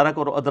گزارا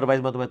کرو,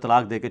 ادروائز میں تمہیں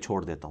طلاق دے کے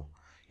چھوڑ دیتا ہوں.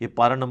 یہ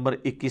پارہ نمبر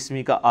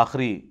 21ویں کا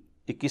آخری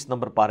 21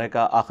 نمبر پارے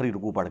کا آخری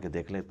رکوع پڑھ کے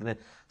دیکھ لیں, اتنے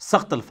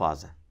سخت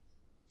الفاظ ہیں.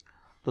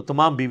 تو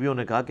تمام بیویوں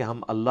نے کہا کہ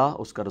ہم اللہ,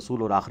 اس کا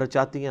رسول اور آخرت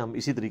چاہتی ہیں, ہم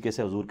اسی طریقے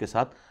سے حضور کے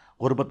ساتھ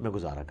غربت میں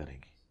گزارا کریں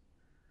گی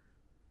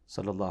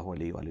صلی اللہ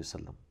علیہ وآلہ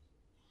وسلم.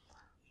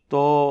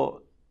 تو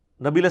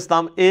نبی علیہ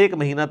السلام 1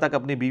 مہینہ تک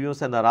اپنی بیویوں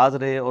سے ناراض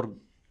رہے اور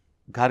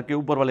گھر کے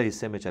اوپر والے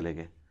حصے میں چلے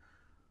گئے,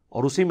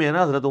 اور اسی میں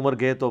نا حضرت عمر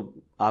گئے تو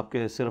آپ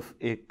کے صرف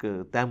ایک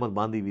تہمت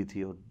باندھی ہوئی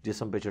تھی اور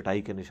جسم پہ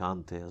چٹائی کے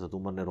نشان تھے. حضرت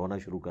عمر نے رونا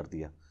شروع کر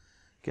دیا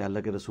کہ اللہ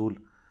کے رسول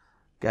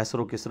کیسر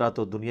و کسرا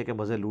تو دنیا کے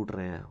مزے لوٹ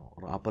رہے ہیں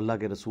اور آپ اللہ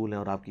کے رسول ہیں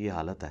اور آپ کی یہ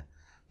حالت ہے.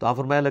 تو آپ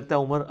فرمایا لگتا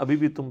ہے عمر ابھی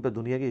بھی تم پہ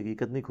دنیا کی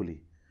حقیقت نہیں کھلی,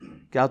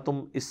 کیا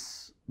تم اس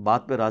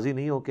بات پہ راضی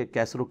نہیں ہو کہ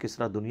کیسر و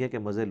کسرا دنیا کے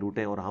مزے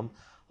لوٹیں اور ہم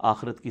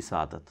آخرت کی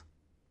سعادت.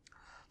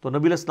 تو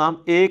نبی علیہ السلام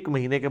 1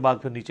 مہینے کے بعد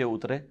پھر نیچے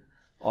اترے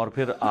اور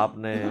پھر آپ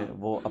نے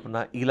وہ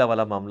اپنا ایلا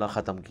والا معاملہ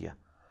ختم کیا.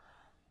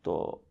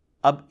 تو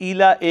اب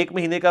ایلا 1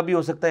 مہینے کا بھی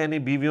ہو سکتا ہے, یعنی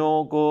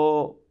بیویوں کو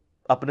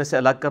اپنے سے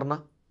الگ کرنا,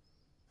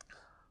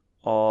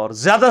 اور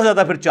زیادہ سے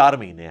زیادہ پھر 4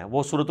 مہینے ہیں.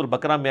 وہ سورۃ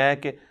البقرہ میں آیا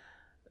کہ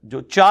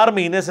جو 4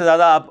 مہینے سے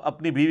زیادہ آپ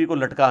اپنی بیوی کو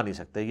لٹکا نہیں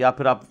سکتے, یا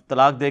پھر آپ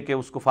طلاق دے کے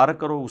اس کو فارغ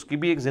کرو, اس کی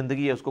بھی ایک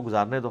زندگی ہے اس کو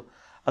گزارنے دو,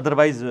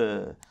 ادروائز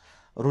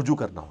رجوع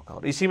کرنا ہوگا.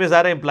 اور اسی میں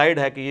ظاہر امپلائڈ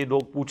ہے کہ یہ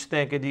لوگ پوچھتے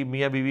ہیں کہ جی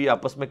میاں بیوی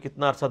آپس میں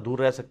کتنا عرصہ دور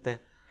رہ سکتے ہیں,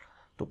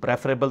 تو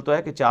پریفریبل تو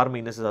ہے کہ 4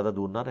 مہینے سے زیادہ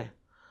دور نہ رہے.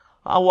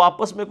 ہاں وہ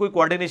آپس میں کوئی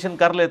کوارڈینیشن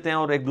کر لیتے ہیں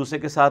اور ایک دوسرے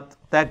کے ساتھ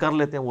طے کر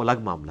لیتے ہیں, وہ الگ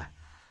معاملہ ہے,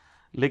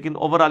 لیکن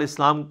اوورآل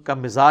اسلام کا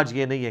مزاج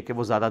یہ نہیں ہے کہ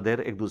وہ زیادہ دیر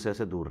ایک دوسرے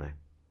سے دور رہیں.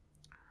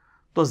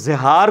 تو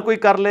زہار کوئی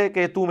کر لے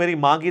کہ تو میری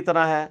ماں کی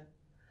طرح ہے,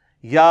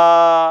 یا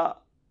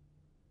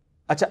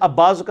اچھا اب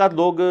بعض اوقات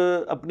لوگ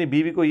اپنی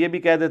بیوی کو یہ بھی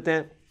کہہ دیتے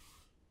ہیں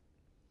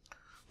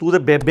تو دے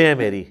بیبے ہیں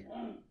میری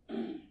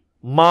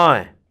ماں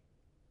ہے,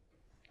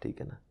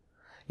 ٹھیک ہے نا,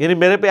 یعنی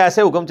میرے پہ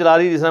ایسے حکم چلا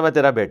رہی جس طرح میں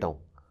تیرا بیٹا ہوں.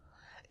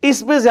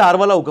 اس پہ زہار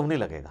والا حکم نہیں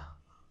لگے گا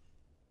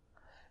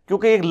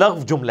کیونکہ ایک لغو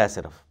جملہ ہے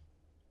صرف.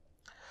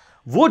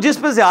 وہ جس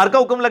پہ زہار کا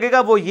حکم لگے گا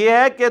وہ یہ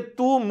ہے کہ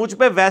تو مجھ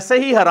پہ ویسے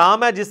ہی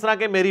حرام ہے جس طرح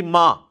کہ میری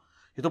ماں.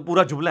 یہ تو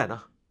پورا جملہ ہے نا.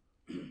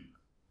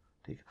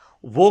 ٹھیک ہے.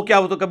 وہ کیا,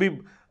 وہ تو کبھی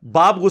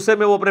باپ غصے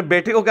میں وہ اپنے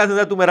بیٹے کو کہہ دیتا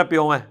ہے تو میرا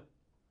پیو ہے,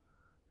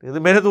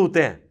 میرے تو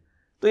ہوتے ہیں.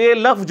 تو یہ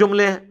لفظ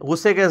جملے ہیں,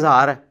 غصے کے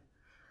اظہار ہے.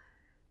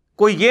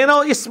 کوئی یہ نہ ہو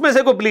اس میں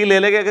سے کوئی پلی لے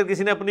لے گا. اگر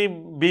کسی نے اپنی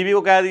بیوی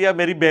کو کہہ دیا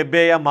میری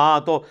بیبے یا ماں,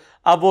 تو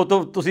اب وہ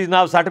تو تسی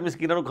جناب 60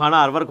 مسکینوں کو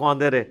کھانا ہر وقت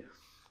کھواندے رہے,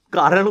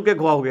 گھر کے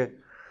کھواؤ گے.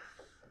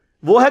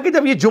 وہ ہے کہ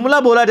جب یہ جملہ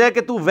بولا جائے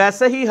کہ تو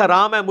ویسے ہی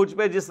حرام ہے مجھ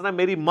پہ جس طرح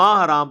میری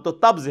ماں حرام, تو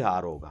تب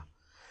زہار ہوگا.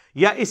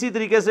 یا اسی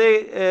طریقے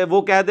سے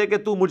وہ کہہ دے کہ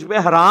تو مجھ پہ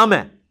حرام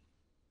ہے,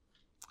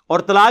 اور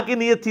طلاق کی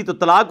نیت تھی تو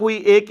طلاق ہوئی,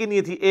 ایک کی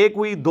نیت تھی ایک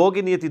ہوئی, 2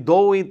 کی نیت تھی 2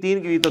 ہوئی,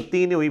 3 کی ہوئی تو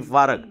 3 ہوئی,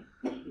 فارغ.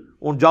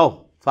 ان جاؤ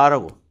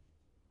فارغ ہو.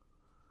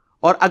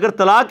 اور اگر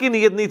طلاق کی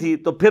نیت نہیں تھی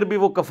تو پھر بھی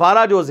وہ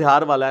کفارہ جو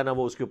زہار والا ہے نا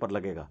وہ اس کے اوپر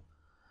لگے گا.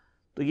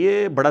 تو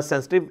یہ بڑا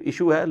سینسٹیو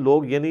ایشو ہے.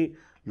 لوگ یعنی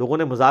لوگوں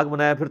نے مذاق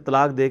بنایا, پھر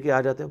طلاق دے کے آ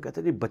جاتے ہیں,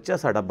 کہتے ہیں جی بچہ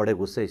ساڈا بڑے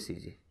غصے اسی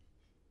جی.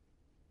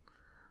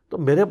 تو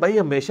میرے بھائی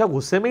ہمیشہ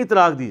غصے میں ہی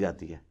طلاق دی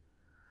جاتی ہے.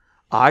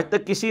 آج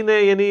تک کسی نے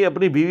یعنی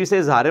اپنی بیوی سے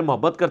اظہار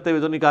محبت کرتے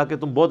ہوئے تو نہیں کہا کہ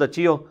تم بہت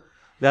اچھی ہو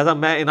لہذا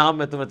میں انعام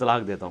میں تمہیں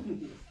طلاق دیتا ہوں.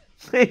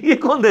 یہ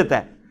کون دیتا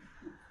ہے؟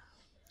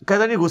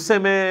 کہتا نہیں غصے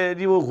میں,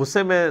 جی وہ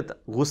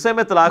غصے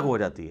میں طلاق ہو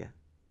جاتی ہے.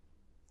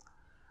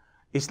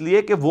 اس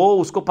لیے کہ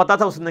وہ اس کو پتا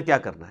تھا اس نے کیا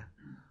کرنا ہے.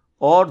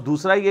 اور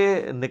دوسرا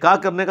یہ نکاح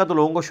کرنے کا تو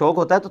لوگوں کو شوق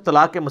ہوتا ہے, تو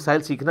طلاق کے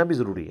مسائل سیکھنا بھی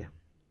ضروری ہے.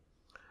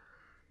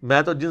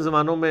 میں تو جن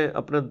زمانوں میں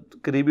اپنے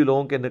قریبی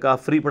لوگوں کے نکاح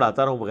فری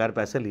پڑھاتا رہا ہوں بغیر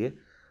پیسے لیے,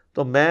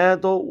 تو میں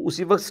تو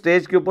اسی وقت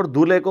سٹیج کے اوپر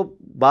دولہے کو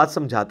بات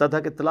سمجھاتا تھا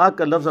کہ طلاق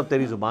کا لفظ اب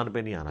تیری زبان پہ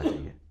نہیں آنا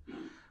چاہیے.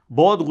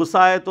 بہت غصہ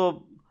آئے تو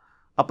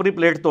اپنی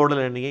پلیٹ توڑ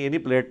لینی ہے, یعنی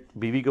پلیٹ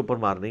بیوی کے اوپر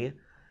مارنی ہے,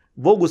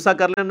 وہ غصہ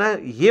کر لینا ہے,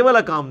 یہ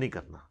والا کام نہیں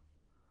کرنا.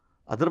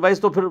 ادروائز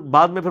تو پھر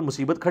بعد میں پھر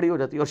مصیبت کھڑی ہو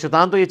جاتی ہے. اور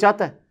شیطان تو یہ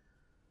چاہتا ہے.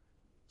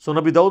 سنن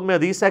ابی داؤد میں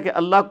حدیث ہے کہ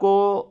اللہ کو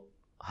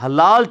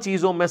حلال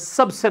چیزوں میں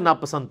سب سے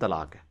ناپسند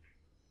طلاق ہے.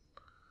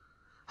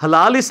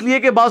 حلال اس لیے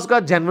کہ بعض کا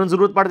جینوئن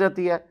ضرورت پڑ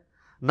جاتی ہے,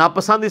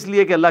 ناپسند اس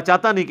لیے کہ اللہ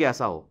چاہتا نہیں کہ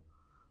ایسا ہو.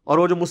 اور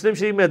وہ جو مسلم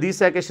شریف میں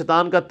حدیث ہے کہ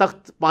شیطان کا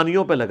تخت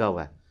پانیوں پہ لگا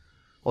ہوا ہے,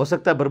 ہو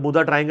سکتا ہے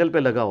برمودا ٹرائنگل پہ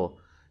لگا ہو.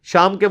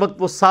 شام کے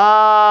وقت وہ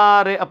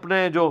سارے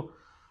اپنے جو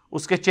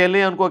اس کے چیلے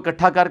ہیں ان کو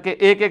اکٹھا کر کے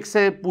ایک ایک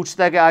سے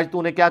پوچھتا ہے کہ آج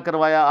تو نے کیا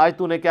کروایا, آج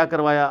تو نے کیا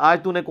کروایا,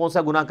 آج تو نے کون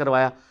سا گناہ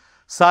کروایا.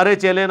 سارے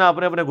چیلے نا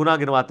اپنے اپنے گناہ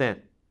گنواتے ہیں,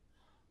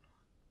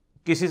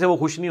 کسی سے وہ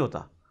خوش نہیں ہوتا,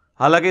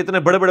 حالانکہ اتنے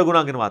بڑے بڑے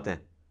گناہ گنواتے ہیں.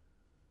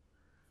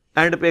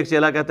 اینڈ پہ ایک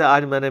چیلا کہتا ہے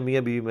آج میں نے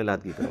میاں بیوی میں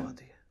لادگی کروا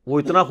دی ہے. وہ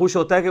اتنا خوش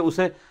ہوتا ہے کہ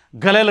اسے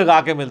گلے لگا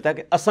کے ملتا ہے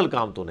کہ اصل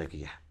کام تو نے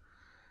کیا ہے,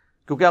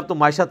 کیونکہ اب تو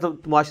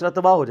معاشرہ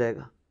تباہ ہو جائے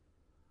گا.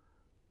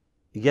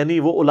 یعنی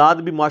وہ اولاد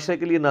بھی معاشرے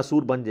کے لیے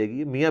ناسور بن جائے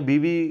گی. میاں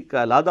بیوی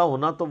کا علیحدہ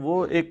ہونا تو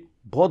وہ ایک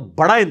بہت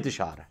بڑا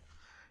انتشار ہے.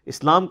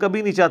 اسلام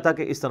کبھی نہیں چاہتا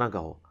کہ اس طرح کا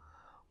ہو,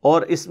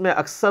 اور اس میں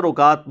اکثر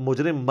اوقات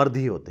مجرم مرد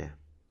ہی ہوتے ہیں,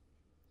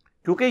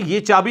 کیونکہ یہ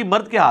چابی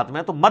مرد کے ہاتھ میں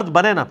ہے. تو مرد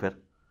بنے نا, پھر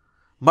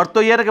مرد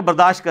تو یہ ہے کہ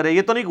برداشت کرے,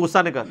 یہ تو نہیں غصہ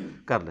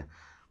نہیں کر لے.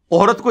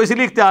 عورت کو اسی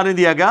لیے اختیار نہیں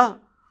دیا گیا.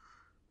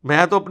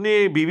 میں تو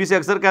اپنی بیوی سے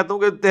اکثر کہتا ہوں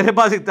کہ تیرے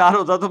پاس اختیار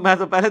ہوتا تو میں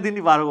تو پہلے دن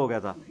ہی فارغ ہو گیا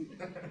تھا.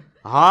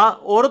 ہاں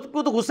عورت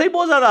کو تو غصہ ہی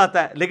بہت زیادہ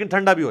آتا ہے لیکن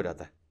ٹھنڈا بھی ہو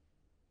جاتا ہے.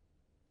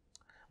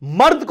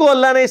 مرد کو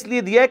اللہ نے اس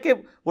لیے دیا ہے کہ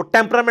وہ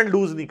ٹیمپرامنٹ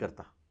لوز نہیں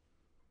کرتا,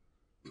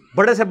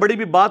 بڑے سے بڑی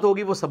بھی بات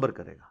ہوگی وہ صبر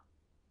کرے گا.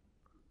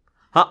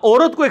 ہاں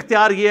عورت کو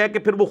اختیار یہ ہے کہ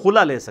پھر وہ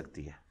خلا لے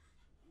سکتی ہے.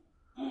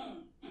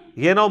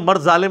 یہ نہ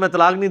مرد ظالم میں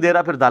طلاق نہیں دے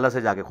رہا پھر دالا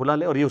سے جا کے خلا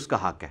لے, اور یہ اس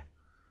کا حق ہے.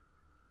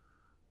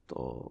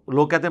 تو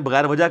لوگ کہتے ہیں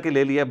بغیر وجہ کے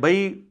لے لیا.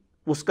 بھائی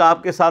اس کا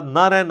آپ کے ساتھ نہ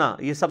رہنا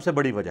یہ سب سے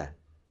بڑی وجہ ہے,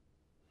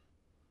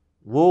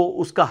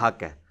 وہ اس کا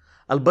حق ہے.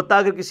 البتہ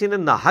اگر کسی نے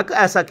ناحق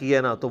ایسا کیا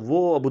ہے نا, تو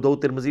وہ ابو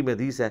داؤد ترمذی میں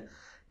حدیث ہے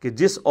کہ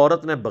جس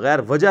عورت نے بغیر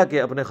وجہ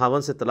کے اپنے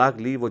خاوند سے طلاق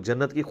لی وہ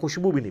جنت کی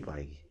خوشبو بھی نہیں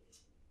پائے گی.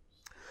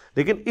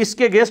 لیکن اس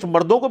کے اگینسٹ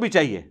مردوں کو بھی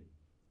چاہیے.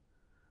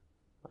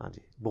 ہاں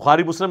جی,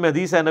 بخاری مسلم میں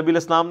حدیث ہے, نبی علیہ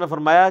السلام نے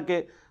فرمایا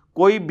کہ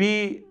کوئی بھی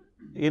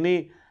یعنی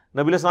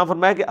نبی علیہ السلام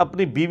فرمایا کہ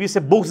اپنی بیوی سے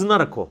بغض نہ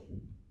رکھو.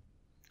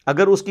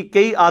 اگر اس کی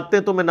کئی عادتیں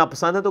تمہیں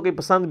ناپسند ہیں تو کئی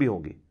پسند بھی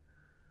ہوں گی,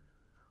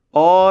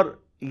 اور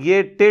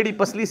یہ ٹیڑھی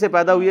پسلی سے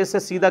پیدا ہوئی ہے, اسے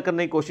سیدھا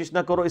کرنے کی کوشش نہ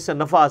کرو, اس سے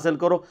نفع حاصل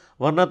کرو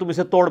ورنہ تم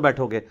اسے توڑ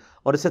بیٹھو گے,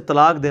 اور اسے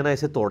طلاق دینا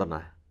اسے توڑنا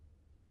ہے.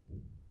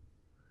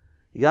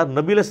 یار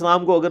نبی علیہ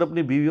السلام کو اگر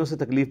اپنی بیویوں سے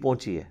تکلیف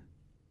پہنچی ہے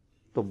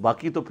تو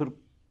باقی تو پھر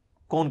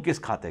کون کس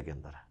کھاتے کے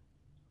اندر ہے.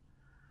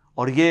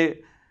 اور یہ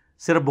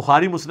صرف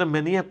بخاری مسلم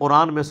میں نہیں ہے,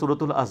 قرآن میں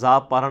سورۃ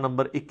الاحزاب پارہ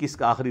نمبر 21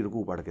 کا آخری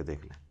رکوع پڑھ کے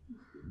دیکھ لیں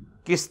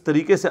کس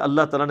طریقے سے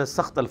اللہ تعالیٰ نے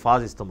سخت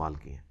الفاظ استعمال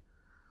کیے ہیں.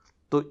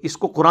 تو اس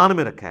کو قرآن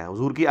میں رکھا ہے,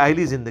 حضور کی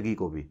آئلی زندگی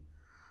کو بھی,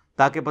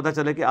 تاکہ پتہ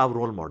چلے کہ آپ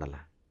رول ماڈل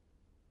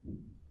ہیں.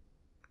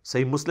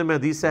 صحیح مسلم میں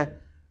حدیث ہے,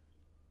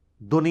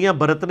 دنیا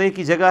برتنے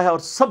کی جگہ ہے اور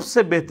سب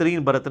سے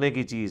بہترین برتنے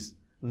کی چیز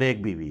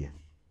نیک بیوی ہے.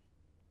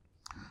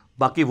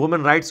 باقی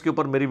وومن رائٹس کے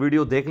اوپر میری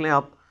ویڈیو دیکھ لیں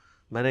آپ,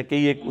 میں نے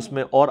کئی ایک اس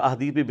میں اور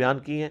احادیث بھی بیان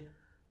کی ہیں.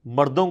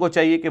 مردوں کو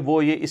چاہیے کہ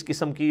وہ یہ اس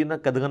قسم کی نا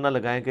قدغن نہ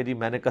لگائیں کہ جی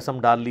میں نے قسم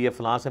ڈال لی ہے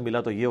فلاں سے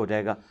ملا تو یہ ہو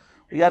جائے گا.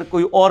 یار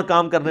کوئی اور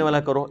کام کرنے والا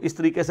کرو. اس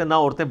طریقے سے نہ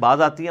عورتیں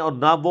باز آتی ہیں اور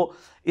نہ وہ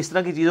اس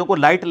طرح کی چیزوں کو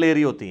لائٹ لے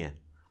رہی ہوتی ہیں.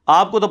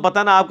 آپ کو تو پتہ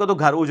نا آپ کا تو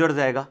گھر اجڑ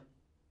جائے گا,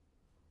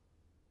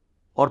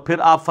 اور پھر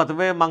آپ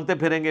فتوے مانگتے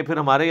پھریں گے. پھر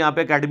ہمارے یہاں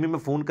پہ اکیڈمی میں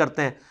فون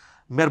کرتے ہیں,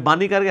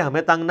 مہربانی کر کے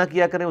ہمیں تنگ نہ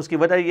کیا کریں. اس کی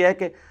وجہ یہ ہے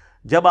کہ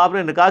جب آپ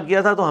نے نکاح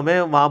کیا تھا تو ہمیں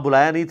وہاں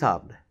بلایا نہیں تھا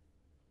آپ نے,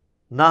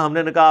 نہ ہم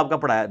نے نکاح آپ کا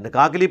پڑھایا.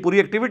 نکاح کے لیے پوری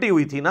ایکٹیویٹی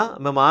ہوئی تھی نا,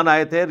 مہمان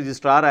آئے تھے,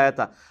 رجسٹرار آیا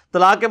تھا.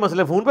 طلاق کے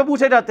مسئلے فون پہ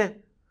پوچھے جاتے ہیں.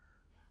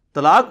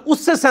 طلاق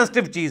اس سے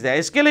سینسٹیو چیز ہے,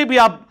 اس کے لیے بھی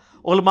آپ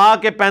علماء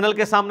کے پینل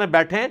کے سامنے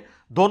بیٹھیں,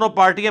 دونوں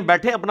پارٹیاں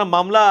بیٹھیں, اپنا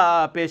معاملہ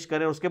پیش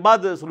کریں, اس کے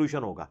بعد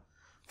سولوشن ہوگا.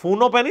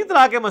 فونوں پہ نہیں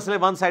طلاق کے مسئلے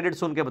ون سائیڈڈ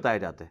سن کے بتائے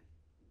جاتے.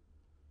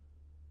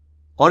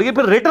 اور یہ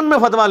پھر ریٹن میں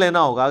فتویٰ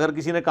لینا ہوگا اگر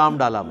کسی نے کام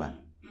ڈالا ہوا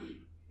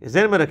ہے,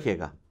 ذہن میں رکھیے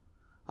گا.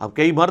 اب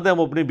کئی مرد ہیں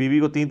وہ اپنی بیوی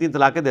کو 3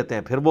 طلاقیں دیتے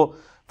ہیں, پھر وہ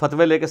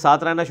فتوے لے کے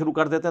ساتھ رہنا شروع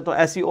کر دیتے ہیں. تو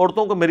ایسی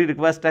عورتوں کو میری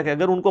ریکویسٹ ہے کہ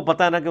اگر ان کو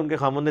پتہ ہے نا کہ ان کے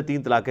خامن نے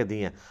 3 طلاقیں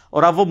دی ہیں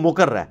اور اب وہ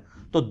مکر رہا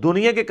ہے, تو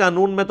دنیا کے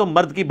قانون میں تو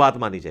مرد کی بات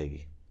مانی جائے گی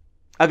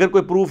اگر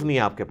کوئی پروف نہیں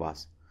ہے آپ کے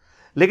پاس.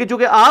 لیکن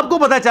چونکہ آپ کو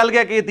پتہ چل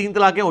گیا کہ یہ 3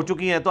 طلاقیں ہو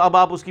چکی ہیں, تو اب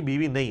آپ اس کی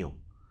بیوی نہیں ہو,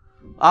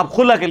 آپ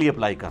خلا کے لیے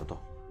اپلائی کر دو,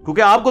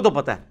 کیونکہ آپ کو تو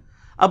پتہ ہے.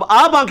 اب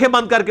آپ آنکھیں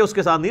بند کر کے اس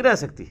کے ساتھ نہیں رہ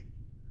سکتی,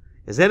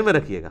 ذہن میں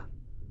رکھیے گا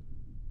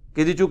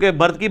کہ جی چونکہ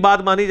مرد کی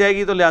بات مانی جائے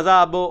گی تو لہٰذا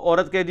اب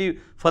عورت کے جی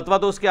فتویٰ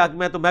تو اس کے حق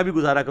میں ہے تو میں بھی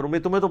گزارا کروں.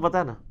 بھائی تمہیں تو پتہ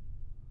ہے نا,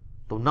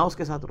 تم نہ اس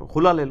کے ساتھ رہو,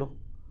 خلا لے لو,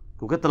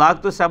 کیونکہ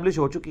طلاق تو اسٹیبلش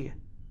ہو چکی ہے.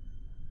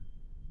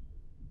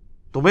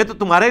 تمہیں تو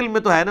تمہارے علم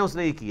میں تو ہے نا اس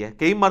نے یہ کیا ہے.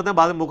 کئی مرد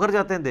بعد میں مکر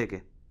جاتے ہیں دے کے,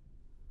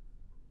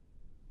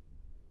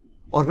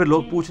 اور پھر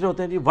لوگ پوچھ رہے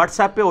ہوتے ہیں جی واٹس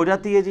ایپ پہ ہو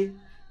جاتی ہے, جی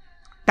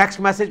ٹیکسٹ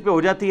میسج پہ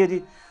ہو جاتی ہے,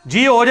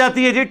 جی ہو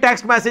جاتی ہے جی,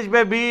 ٹیکسٹ میسج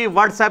پہ بھی,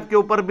 واٹس ایپ کے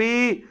اوپر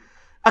بھی.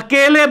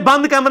 اکیلے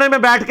بند کمرے میں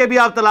بیٹھ کے بھی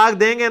آپ طلاق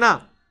دیں گے نا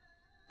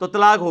تو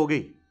طلاق ہو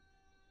گئی.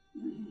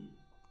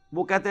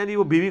 وہ کہتے ہیں جی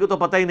وہ بیوی کو تو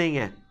پتہ ہی نہیں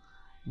ہے.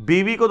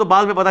 بیوی کو تو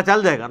بعد میں پتہ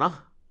چل جائے گا نا,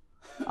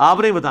 آپ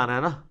نہیں بتانا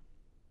ہے نا.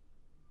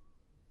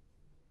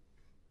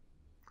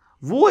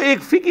 وہ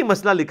ایک فقہی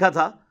مسئلہ لکھا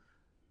تھا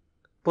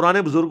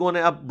پرانے بزرگوں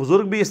نے. اب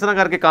بزرگ بھی اس طرح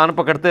کر کے کان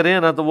پکڑتے رہے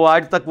نا, تو وہ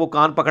آج تک وہ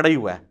کان پکڑا ہی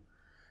ہوا ہے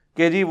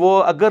کہ جی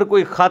وہ اگر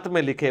کوئی خط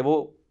میں لکھے,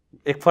 وہ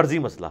ایک فرضی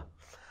مسئلہ,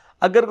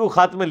 اگر کوئی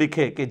خط میں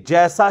لکھے کہ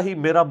جیسے ہی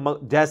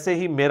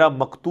میرا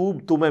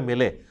مکتوب تمہیں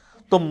ملے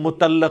تم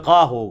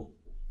مطلقہ ہو.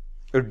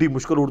 ایڈی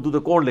مشکل اردو تو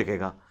کون لکھے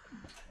گا,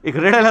 ایک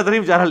ریڑھ لتری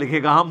بیچارہ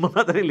لکھے گا, ہم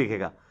بندہ نہیں لکھے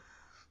گا.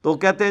 تو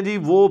کہتے ہیں جی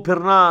وہ پھر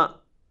نا,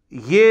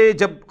 یہ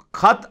جب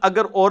خط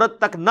اگر عورت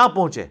تک نہ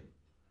پہنچے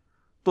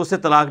تو اس سے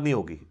طلاق نہیں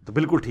ہوگی. تو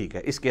بالکل ٹھیک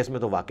ہے, اس کیس میں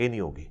تو واقعی نہیں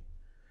ہوگی,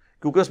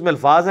 کیونکہ اس میں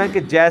الفاظ ہیں کہ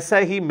جیسا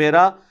ہی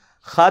میرا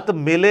خط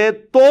ملے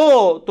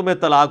تو تمہیں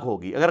طلاق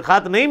ہوگی. اگر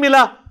خط نہیں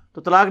ملا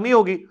تو طلاق نہیں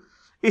ہوگی.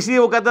 اس لیے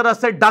وہ کہتے ہیں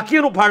راستے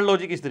ڈاکیوں پھاڑ لو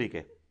جی کس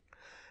طریقے.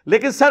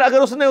 لیکن سر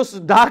اگر اس نے اس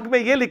ڈاک میں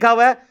یہ لکھا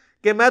ہوا ہے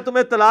کہ میں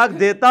تمہیں طلاق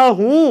دیتا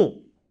ہوں,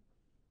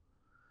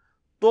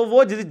 تو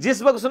وہ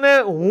جس وقت اس نے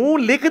ہوں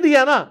لکھ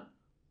دیا نا,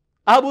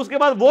 اب اس کے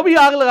بعد وہ بھی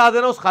آگ لگا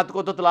دینا اس خط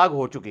کو, تو طلاق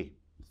ہو چکی.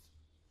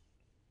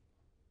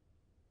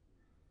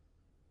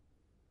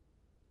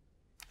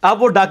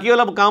 اب وہ ڈاکی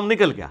والا کام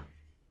نکل گیا.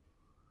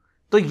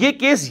 تو یہ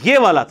کیس یہ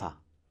والا تھا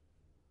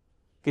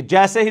کہ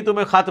جیسے ہی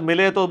تمہیں خط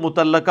ملے تو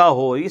متعلقہ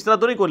ہو. اس طرح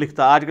تو نہیں کوئی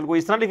لکھتا, آج کل کوئی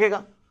اس طرح لکھے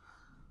گا.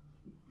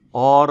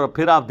 اور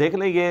پھر آپ دیکھ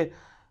لیں یہ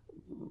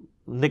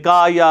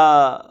نکاح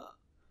یا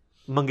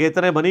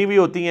منگیتریں بنی ہوئی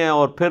ہوتی ہیں,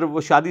 اور پھر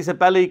وہ شادی سے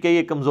پہلے ہی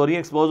کئی کمزوریاں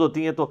ایکسپوز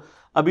ہوتی ہیں, تو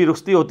ابھی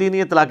رخصتی ہوتی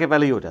نہیں ہے, طلاقیں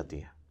پہلے ہی ہو جاتی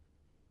ہیں,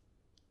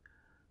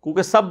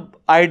 کیونکہ سب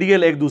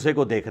آئیڈیل ایک دوسرے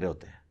کو دیکھ رہے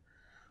ہوتے ہیں.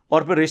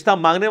 اور پھر رشتہ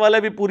مانگنے والے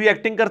بھی پوری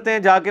ایکٹنگ کرتے ہیں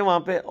جا کے وہاں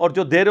پہ, اور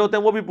جو دے رہے ہوتے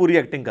ہیں وہ بھی پوری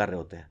ایکٹنگ کر رہے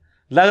ہوتے ہیں.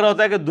 لگ رہا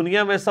ہوتا ہے کہ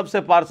دنیا میں سب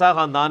سے پارسا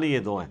خاندان ہی یہ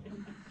دو ہیں,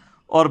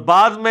 اور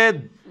بعد میں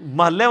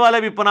محلے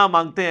والے بھی پناہ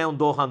مانگتے ہیں ان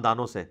 2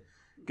 خاندانوں سے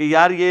کہ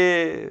یار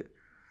یہ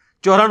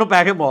چورا نو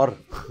پہ کے مور.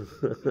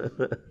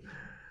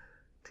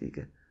 ٹھیک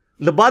ہے,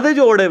 لبادے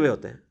جو اوڑے ہوئے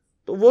ہوتے ہیں,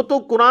 تو وہ تو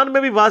قرآن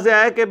میں بھی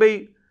واضح ہے کہ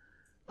بھئی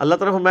اللہ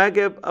تعالیٰ فرمایا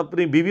کہ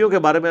اپنی بیویوں کے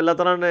بارے میں اللہ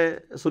تعالیٰ نے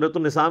سورۃ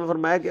النساء میں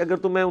فرمایا کہ اگر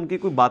تمہیں ان کی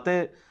کوئی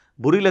باتیں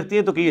بری لگتی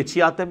ہیں تو کئی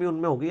اچھی عادتیں بھی ان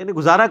میں ہوگی. یعنی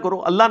گزارا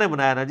کرو, اللہ نے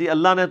بنایا نا جی,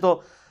 اللہ نے تو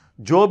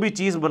جو بھی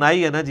چیز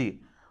بنائی ہے نا جی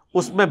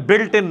اس میں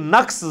بلٹ ان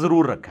نقص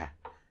ضرور رکھا ہے,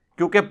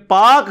 کیونکہ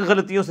پاک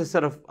غلطیوں سے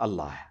صرف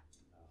اللہ ہے.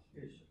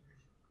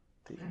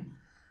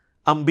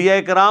 انبیاء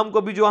کرام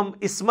کو بھی جو ہم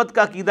عصمت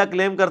کا عقیدہ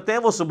کلیم کرتے ہیں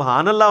وہ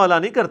سبحان اللہ والا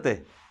نہیں کرتے,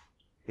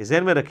 یہ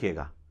ذہن میں رکھیے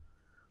گا.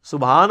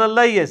 سبحان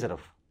اللہ ہی ہے صرف,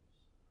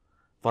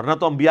 ورنہ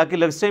تو انبیاء کی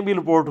لفظیں بھی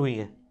رپورٹ ہوئی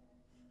ہیں,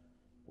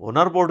 وہ نہ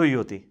رپورٹ ہوئی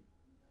ہوتی.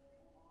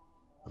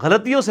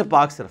 غلطیوں سے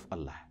پاک صرف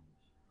اللہ ہے.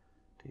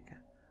 ٹھیک ہے,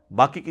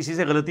 باقی کسی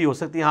سے غلطی ہو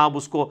سکتی ہے, ہاں آپ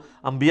اس کو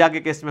انبیاء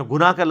کے کیس میں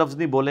گناہ کا لفظ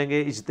نہیں بولیں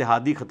گے,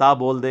 اجتہادی خطا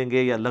بول دیں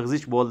گے یا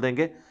لغزش بول دیں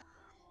گے,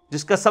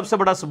 جس کا سب سے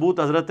بڑا ثبوت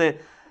حضرت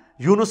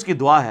یونس کی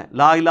دعا ہے,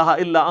 لا الہ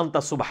الا انت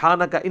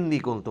سبحانک انی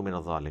کنت من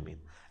الظالمین.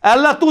 اے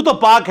اللہ تو تو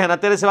پاک ہے نا,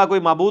 تیرے سوا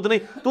کوئی معبود نہیں,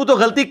 تو تو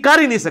غلطی کر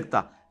ہی نہیں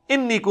سکتا.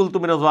 انی کنت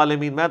من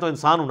الظالمین, میں تو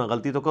انسان ہوں نا,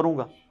 غلطی تو کروں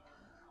گا.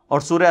 اور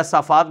سورہ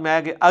الصافات میں آیا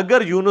کہ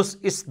اگر یونس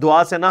اس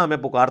دعا سے نہ ہمیں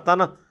پکارتا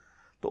نا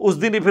تو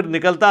اس دن ہی پھر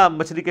نکلتا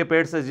مچھلی کے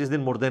پیٹ سے جس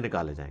دن مردے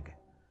نکالے جائیں گے.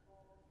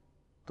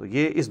 تو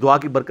یہ اس دعا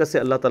کی برکت سے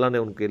اللہ تعالیٰ نے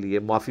ان کے لیے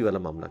معافی والا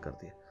معاملہ کر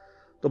دیا.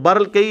 تو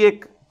بہرحال کئی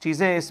ایک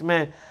چیزیں اس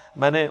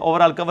میں نے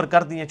اوورال کور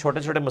کر دی ہیں،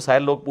 چھوٹے چھوٹے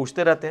مسائل لوگ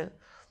پوچھتے رہتے ہیں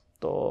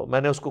تو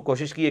میں نے اس کو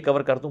کوشش کی ہے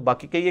کور کر دوں.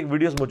 باقی کئی ایک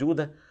ویڈیوز موجود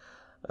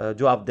ہیں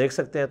جو آپ دیکھ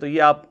سکتے ہیں. تو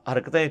یہ آپ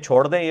حرکتیں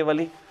چھوڑ دیں یہ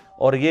والی،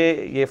 اور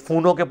یہ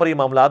فونوں کے پر یہ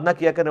معاملات نہ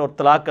کیا کریں. اور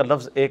طلاق کا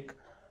لفظ ایک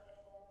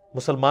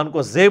مسلمان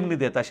کو زیب نہیں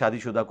دیتا شادی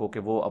شدہ کو کہ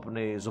وہ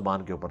اپنے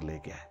زبان کے اوپر لے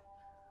کے آئے.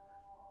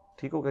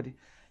 ٹھیک ہوگا جی.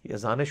 یہ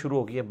اذانیں شروع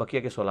ہو گئی ہیں، بقیہ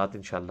کے سوالات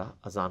انشاءاللہ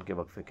اذان کے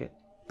وقفے کے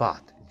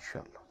بعد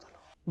انشاءاللہ.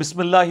 بسم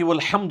اللہ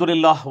والحمد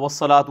للہ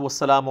والصلاة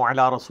والسلام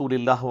علی رسول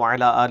اللہ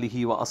وعلی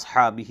آلہ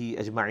واصحابہ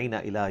اجمعین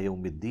الی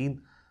یوم الدین.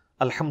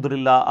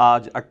 الحمدللہ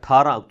آج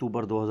 18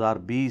 اکتوبر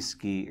 2020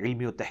 کی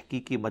علمی و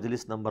تحقیقی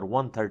مجلس نمبر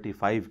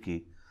 135 کی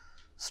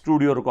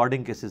اسٹوڈیو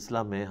ریکارڈنگ کے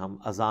سلسلہ میں ہم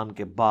اذان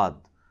کے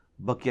بعد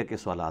بقیہ کے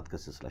سوالات کا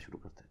سلسلہ شروع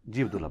کرتے ہیں.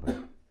 جی عبداللہ بھائی.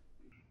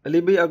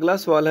 علی بھائی اگلا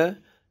سوال ہے،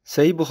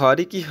 صحیح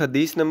بخاری کی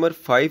حدیث نمبر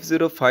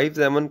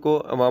 5057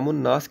 کو عوام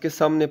الناس کے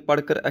سامنے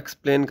پڑھ کر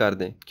ایکسپلین کر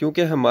دیں،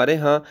 کیونکہ ہمارے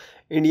ہاں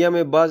انڈیا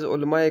میں بعض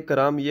علماء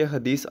کرام یہ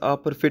حدیث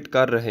آپ پر فٹ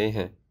کر رہے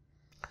ہیں.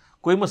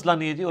 کوئی مسئلہ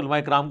نہیں ہے جی، علماء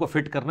کرام کو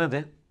فٹ کرنے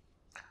دیں.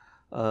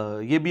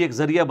 یہ بھی ایک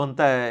ذریعہ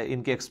بنتا ہے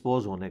ان کے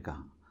ایکسپوز ہونے کا.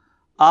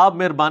 آپ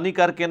مہربانی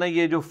کر کے نا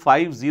یہ جو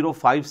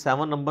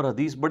 5057 نمبر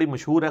حدیث بڑی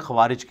مشہور ہے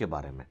خوارج کے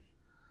بارے میں،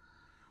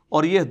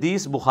 اور یہ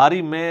حدیث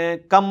بخاری میں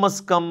کم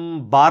از کم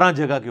 12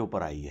 جگہ کے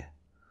اوپر آئی ہے،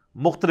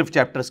 مختلف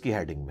چیپٹرز کی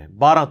ہیڈنگ میں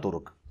 12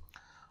 طرق،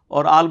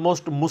 اور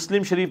آلموسٹ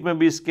مسلم شریف میں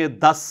بھی اس کے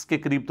 10 کے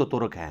قریب تو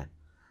طرق ہیں.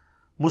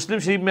 مسلم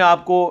شریف میں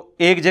آپ کو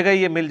ایک جگہ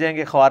یہ مل جائیں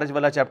گے خوارج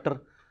والا چیپٹر،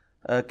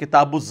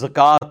 کتاب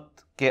الزکوٰۃ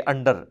کے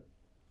انڈر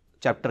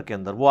چیپٹر کے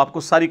اندر وہ آپ کو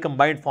ساری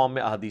کمبائنڈ فارم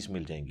میں احادیث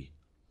مل جائیں گی.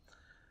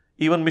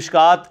 ایون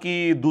مشکات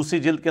کی دوسری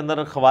جلد کے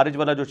اندر خوارج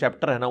والا جو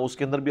چیپٹر ہے نا اس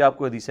کے اندر بھی آپ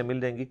کو حدیثیں مل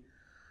جائیں گی.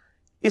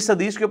 اس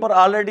حدیث کے اوپر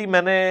آلریڈی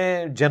میں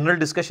نے جنرل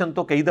ڈسکشن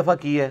تو کئی دفعہ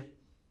کی ہے.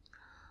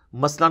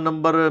 مسئلہ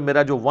نمبر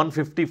میرا جو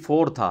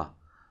 154 تھا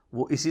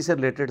وہ اسی سے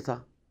ریلیٹڈ تھا.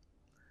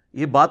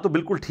 یہ بات تو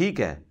بالکل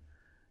ٹھیک ہے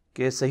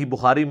کہ صحیح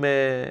بخاری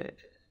میں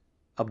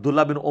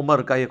عبداللہ بن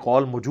عمر کا یہ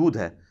قول موجود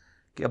ہے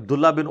کہ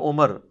عبداللہ بن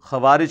عمر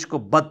خوارج کو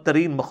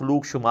بدترین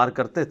مخلوق شمار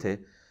کرتے تھے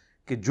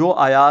کہ جو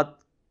آیات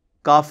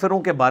کافروں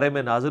کے بارے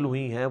میں نازل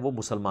ہوئی ہیں وہ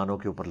مسلمانوں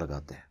کے اوپر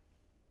لگاتے ہیں.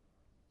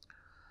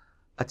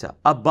 اچھا،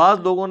 اب بعض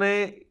لوگوں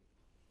نے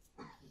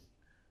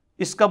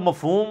اس کا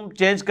مفہوم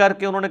چینج کر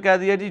کے انہوں نے کہہ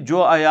دیا جی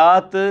جو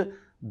آیات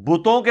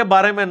بتوں کے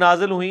بارے میں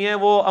نازل ہوئی ہیں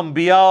وہ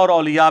انبیاء اور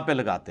اولیاء پہ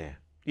لگاتے ہیں.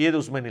 یہ تو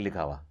اس میں نہیں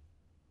لکھا ہوا.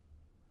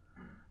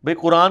 بھئی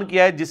قرآن کی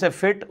آیت جسے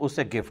فٹ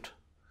اسے گفٹ.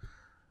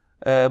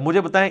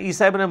 مجھے بتائیں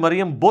عیسیٰ ابن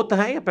مریم بت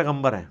ہیں یا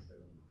پیغمبر ہیں؟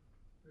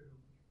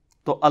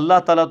 تو اللہ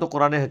تعالیٰ تو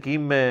قرآن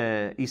حکیم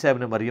میں عیسیٰ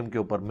ابن مریم کے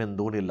اوپر من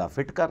دون اللہ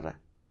فٹ کر رہا ہے.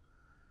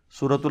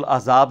 سورۃ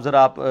الاحزاب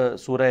ذرا آپ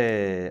سورہ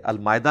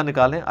المائدہ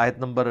نکالیں آیت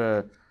نمبر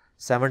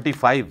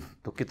 75،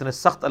 تو کتنے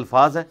سخت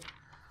الفاظ ہیں،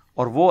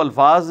 اور وہ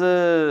الفاظ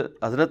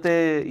حضرت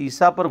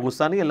عیسیٰ پر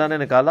غصہ نہیں اللہ نے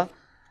نکالا،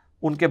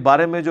 ان کے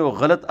بارے میں جو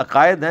غلط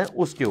عقائد ہیں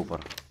اس کے اوپر.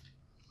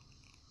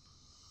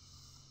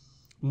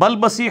 بل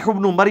مسیح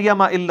ابن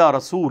مریم الا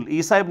رسول،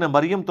 عیسیٰ ابن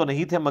مریم تو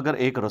نہیں تھے مگر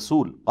ایک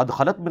رسول، قد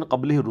خلت من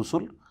قبلہ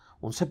رسل،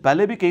 ان سے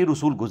پہلے بھی کئی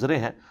رسول گزرے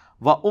ہیں،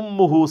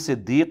 وامہ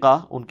صدیقہ،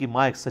 ان کی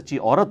ماں ایک سچی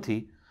عورت تھی،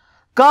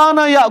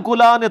 کانا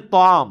یاکلان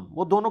الطعام،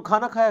 وہ دونوں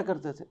کھانا کھایا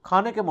کرتے تھے،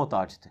 کھانے کے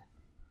محتاج تھے.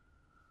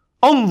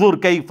 انظر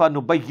کیف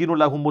نبین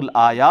لہم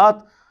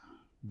الآیات،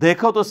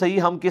 دیکھو تو صحیح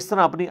ہم کس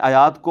طرح اپنی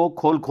آیات کو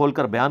کھول کھول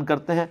کر بیان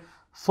کرتے ہیں.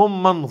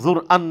 ثم انظر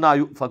انا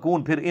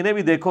یؤفکون، پھر انہیں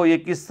بھی دیکھو یہ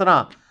کس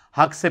طرح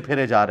حق سے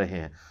پھرے جا رہے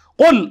ہیں.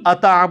 قل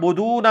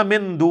اتعبدون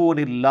من دون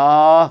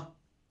اللہ،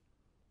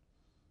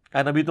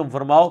 اے نبی تم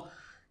فرماؤ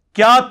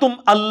کیا تم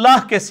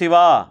اللہ کے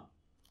سوا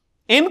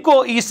ان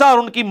کو، عیسیٰ اور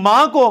ان کی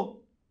ماں کو،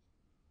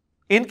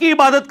 ان کی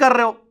عبادت کر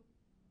رہے ہو؟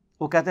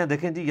 وہ کہتے ہیں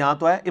دیکھیں جی یہاں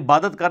تو ہے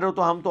عبادت کر رہے ہو،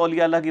 تو ہم تو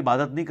اولیاء اللہ کی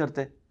عبادت نہیں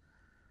کرتے.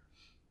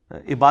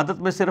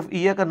 عبادت میں صرف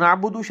ایاک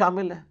نعبد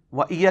شامل ہے،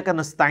 وایاک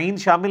نستعین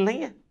شامل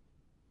نہیں ہے.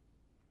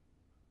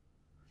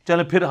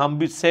 چلیں پھر ہم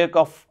بھی سیک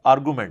آف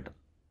آرگومنٹ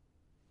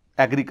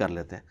ایگری کر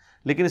لیتے ہیں،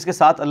 لیکن اس کے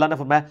ساتھ اللہ نے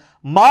فرمایا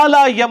ما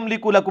لا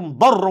یملک لکم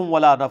ضر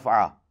ولا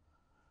نفع،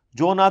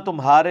 جو نہ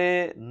تمہارے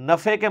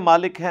نفع کے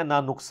مالک ہیں نہ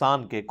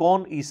نقصان کے.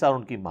 کون؟ عیسیٰ اور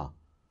ان کی ماں.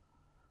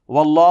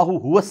 واللہ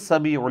هو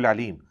السمیع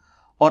العلیم،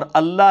 اور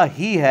اللہ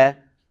ہی ہے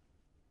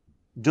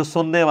جو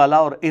سننے والا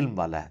اور علم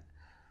والا ہے.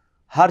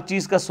 ہر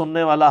چیز کا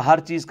سننے والا، ہر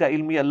چیز کا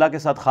علمی اللہ کے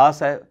ساتھ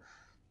خاص ہے.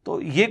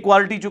 تو یہ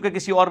کوالٹی چونکہ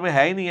کسی اور میں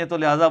ہے ہی نہیں ہے، تو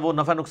لہٰذا وہ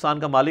نفع نقصان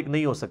کا مالک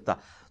نہیں ہو سکتا.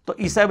 تو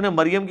عیسیٰ ابن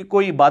مریم کی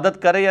کوئی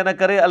عبادت کرے یا نہ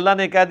کرے، اللہ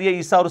نے کہہ دیا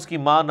عیسیٰ اور اس کی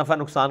ماں نفع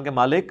نقصان کے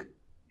مالک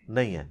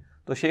نہیں ہے.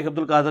 تو شیخ عبد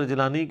القادر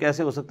جیلانی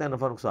کیسے ہو سکتے ہیں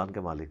نفع نقصان کے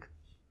مالک؟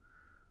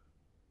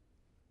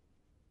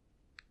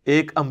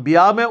 ایک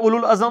انبیاء میں اولو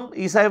العزم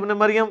عیسیٰ ابن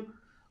مریم،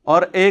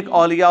 اور ایک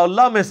اولیاء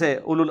اللہ میں سے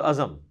اولو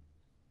العزم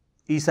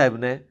عیسیٰ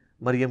ابن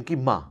مریم کی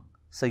ماں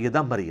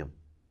سیدہ مریم.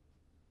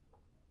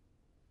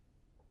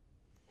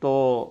 تو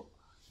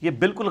یہ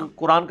بالکل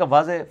قرآن کا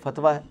واضح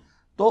فتویٰ ہے.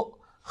 تو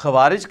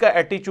خوارج کا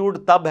ایٹیچیوڈ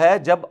تب ہے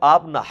جب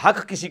آپ نہ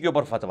حق کسی کے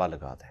اوپر فتویٰ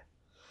لگا دیں،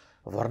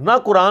 ورنہ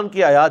قرآن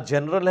کی آیات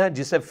جنرل ہیں،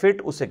 جسے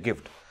فٹ اسے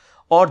گفٹ.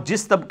 اور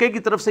جس طبقے کی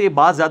طرف سے یہ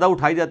بات زیادہ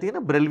اٹھائی جاتی ہے نا،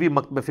 بریلوی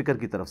مکتب فکر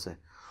کی طرف سے،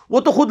 وہ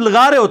تو خود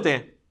لگا رہے ہوتے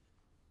ہیں.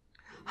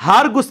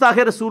 ہر گستاخ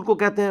رسول کو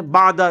کہتے ہیں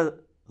بعد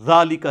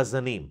ذالک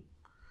زنیم.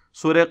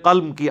 سورہ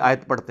قلم کی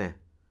آیت پڑھتے ہیں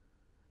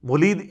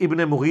ولید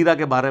ابن مغیرہ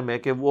کے بارے میں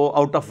کہ وہ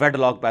آؤٹ آف ویڈ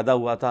لاک پیدا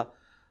ہوا تھا،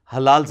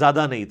 حلال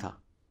زادہ نہیں تھا.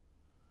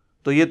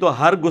 تو یہ تو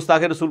ہر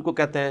گستاخ رسول کو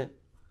کہتے ہیں،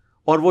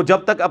 اور وہ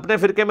جب تک اپنے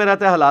فرقے میں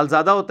رہتا ہے حلال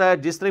زادہ ہوتا ہے،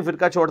 جس نے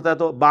فرقہ چھوڑتا ہے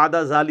تو بعد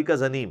ذالک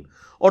زنیم،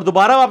 اور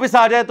دوبارہ واپس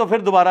آ جائے تو پھر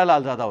دوبارہ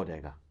حلال زادہ ہو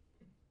جائے گا.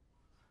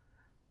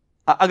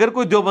 اگر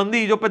کوئی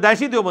دیوبندی جو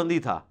پیدائشی دیوبندی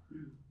تھا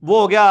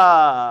وہ ہو گیا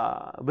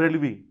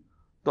بریلوی،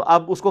 تو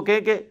اب اس کو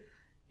کہیں کہ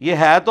یہ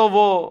ہے تو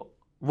وہ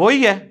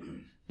وہی ہے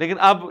لیکن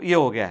اب یہ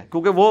ہو گیا ہے،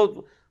 کیونکہ وہ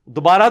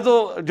دوبارہ تو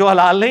جو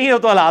حلال نہیں ہے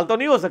تو حلال تو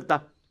نہیں ہو سکتا،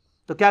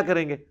 تو کیا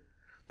کریں گے؟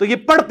 تو یہ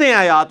پڑھتے ہیں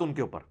آیات ان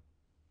کے اوپر.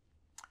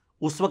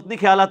 اس وقت نہیں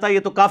خیال آتا یہ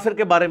تو کافر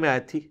کے بارے میں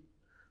آیت تھی،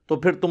 تو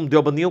پھر تم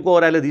دیوبندیوں کو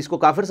اور اہل حدیث کو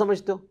کافر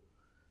سمجھتے ہو؟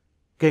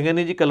 کہیں گے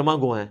نہیں جی کلمہ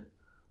گو ہیں،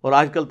 اور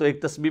آج کل تو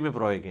ایک تسبیح میں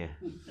پروئے گئے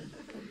ہیں.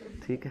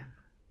 ٹھیک ہے،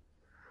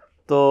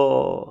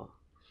 تو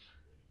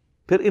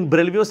پھر ان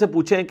بریلویوں سے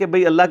پوچھیں کہ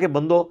بھئی اللہ کے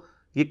بندو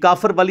یہ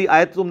کافر والی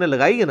آیت تم نے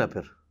لگائی ہے نا؟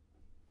 پھر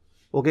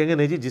وہ کہیں گے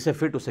نہیں جی جسے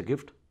فٹ اسے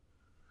گفٹ.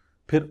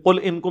 پھر قل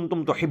ان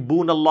کنتم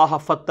تحبون اللہ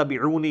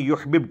فاتبعونی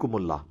یحببکم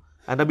اللہ.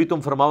 اے نبی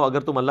تم فرماؤ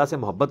اگر تم اللہ سے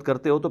محبت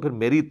کرتے ہو تو پھر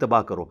میری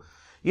اتباع کرو.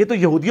 یہ تو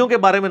یہودیوں کے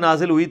بارے میں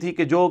نازل ہوئی تھی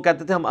کہ جو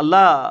کہتے تھے ہم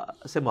اللہ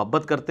سے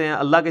محبت کرتے ہیں،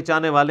 اللہ کے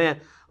چاہنے والے ہیں،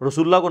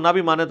 رسول اللہ کو نہ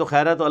بھی مانے تو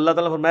خیر ہے. تو اللہ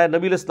تعالیٰ نے فرمایا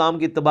نبی علیہ السلام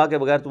کی اتباع کے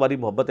بغیر تمہاری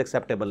محبت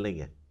ایکسیپٹیبل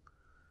نہیں ہے.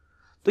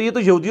 تو یہ تو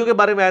یہودیوں کے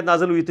بارے میں آیت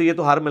نازل ہوئی تھی، یہ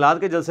تو ہر میلاد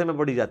کے جلسے میں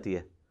پڑھی جاتی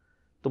ہے.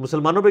 تو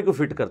مسلمانوں پہ کیوں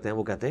فٹ کرتے ہیں؟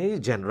 وہ کہتے ہیں یہ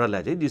جنرل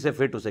ہے جی، جسے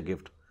فٹ اسے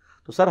گفٹ.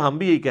 تو سر ہم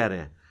بھی یہی کہہ رہے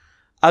ہیں،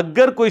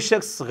 اگر کوئی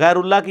شخص غیر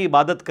اللہ کی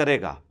عبادت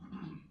کرے گا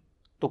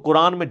تو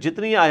قرآن میں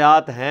جتنی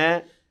آیات ہیں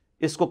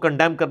اس کو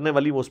کنڈیم کرنے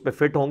والی وہ اس پہ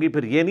فٹ ہوں گی.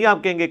 پھر یہ نہیں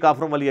آپ کہیں گے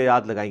کافروں والی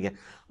آیات لگائی ہیں،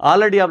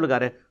 آلریڈی آپ لگا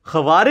رہے ہیں.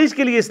 خوارج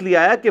کے لیے اس لیے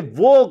آیا کہ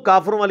وہ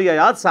کافروں والی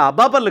آیات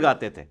صحابہ پر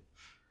لگاتے تھے،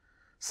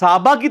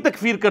 صحابہ کی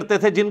تکفیر کرتے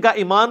تھے جن کا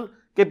ایمان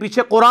کے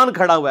پیچھے قرآن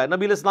کھڑا ہوا ہے،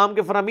 نبی علیہ السلام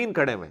کے فرامین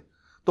کھڑے ہوئے،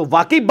 تو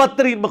واقعی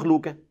بدترین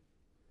مخلوق ہے.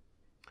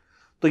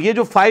 تو یہ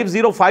جو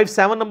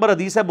 5057 نمبر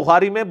حدیث ہے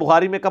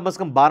بخاری میں کم از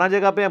کم 12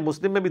 جگہ پہ ہے،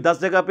 مسلم میں بھی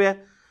 10 جگہ پہ ہے.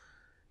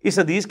 اس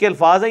حدیث کے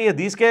الفاظ ہیں، یہ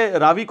حدیث کے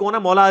راوی کون ہے؟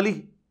 مولا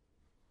علی.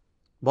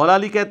 مولا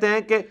علی کہتے ہیں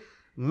کہ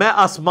میں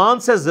آسمان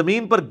سے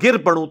زمین پر گر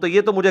پڑوں تو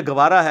یہ تو مجھے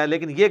گوارا ہے،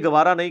 لیکن یہ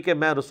گوارا نہیں کہ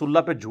میں رسول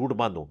اللہ پہ جھوٹ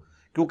باندھوں،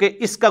 کیونکہ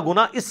اس کا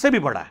گناہ اس سے بھی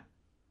بڑا ہے.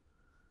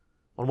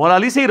 اور مولا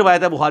علی سے ہی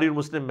روایت ہے بخاری اور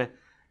مسلم میں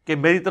کہ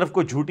میری طرف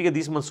کوئی جھوٹی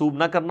حدیث منسوب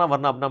نہ کرنا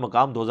ورنہ اپنا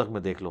مقام دوزخ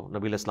میں دیکھ لو،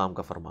 نبی علیہ السلام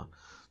کا فرمان.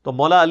 تو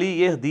مولا علی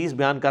یہ حدیث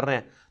بیان کر رہے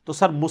ہیں. تو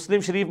سر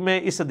مسلم شریف میں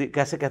اس حدیث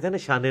کیسے کہتے ہیں نا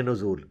شان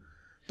نزول،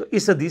 تو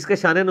اس حدیث کا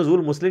شان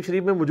نزول مسلم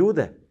شریف میں موجود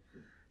ہے،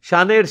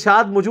 شان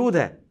ارشاد موجود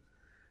ہے.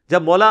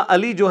 جب مولا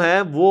علی جو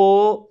ہیں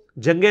وہ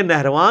جنگ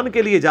نہروان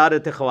کے لیے جا رہے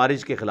تھے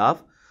خوارج کے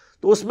خلاف،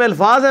 تو اس میں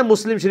الفاظ ہیں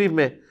مسلم شریف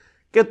میں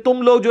کہ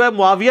تم لوگ جو ہے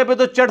معاویہ پہ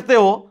تو چڑھتے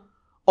ہو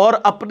اور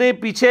اپنے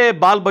پیچھے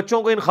بال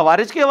بچوں کو ان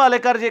خوارج کے حوالے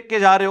کر کے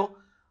جا رہے ہو.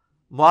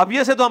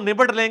 معاویہ سے تو ہم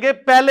نپٹ لیں گے،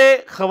 پہلے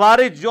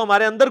خوارج جو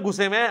ہمارے اندر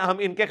گھسے ہوئے ہیں ہم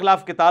ان کے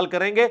خلاف قتال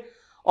کریں گے.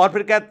 اور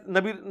پھر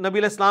نبی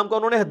علیہ السلام کو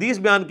انہوں نے حدیث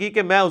بیان کی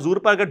کہ میں حضور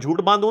پر اگر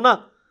جھوٹ باندھوں نا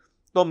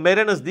تو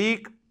میرے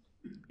نزدیک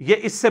یہ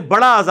اس سے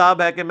بڑا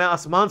عذاب ہے کہ میں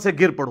آسمان سے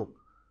گر پڑوں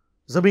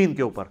زمین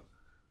کے اوپر.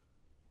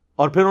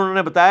 اور پھر انہوں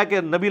نے بتایا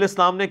کہ نبی علیہ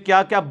السلام نے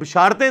کیا کیا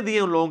بشارتیں دی ہیں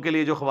ان لوگوں کے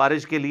لیے جو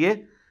خوارج کے لیے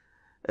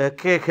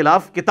کے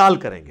خلاف قتال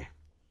کریں گے.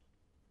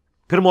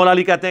 پھر مولا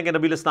علی کہتے ہیں کہ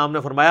نبی علیہ السلام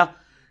نے فرمایا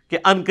کہ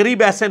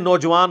عنقریب ایسے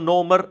نوجوان نو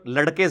عمر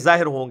لڑکے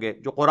ظاہر ہوں گے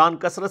جو قرآن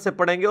کثرت سے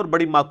پڑھیں گے اور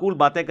بڑی معقول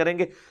باتیں کریں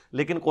گے،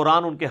 لیکن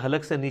قرآن ان کے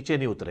حلق سے نیچے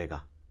نہیں اترے گا،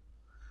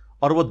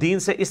 اور وہ دین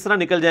سے اس طرح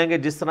نکل جائیں گے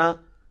جس طرح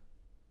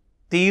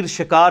تیر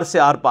شکار سے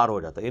آر پار ہو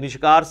جاتا ہے. یعنی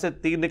شکار سے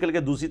تیر نکل کے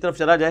دوسری طرف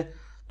چلا جائے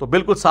تو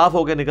بالکل صاف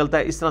ہو کے نکلتا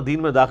ہے، اس طرح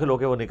دین میں داخل ہو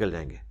کے وہ نکل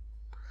جائیں گے.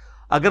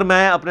 اگر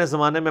میں اپنے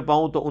زمانے میں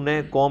پاؤں تو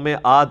انہیں قوم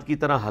عاد کی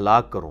طرح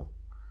ہلاک کروں.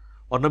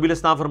 اور نبی علیہ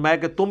السلام فرمایا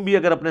کہ تم بھی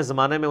اگر اپنے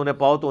زمانے میں انہیں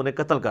پاؤ تو انہیں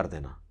قتل کر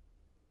دینا.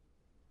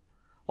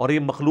 اور یہ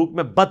مخلوق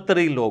میں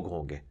بدترین لوگ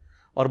ہوں گے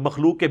اور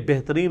مخلوق کے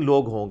بہترین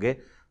لوگ ہوں گے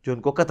جو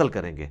ان کو قتل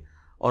کریں گے.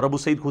 اور ابو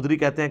سعید خدری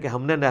کہتے ہیں کہ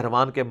ہم نے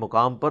نہروان کے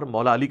مقام پر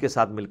مولا علی کے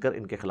ساتھ مل کر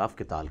ان کے خلاف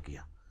قتال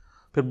کیا.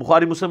 پھر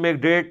بخاری مسلم میں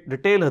ایک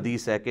ڈیٹیل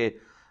حدیث ہے کہ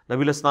نبی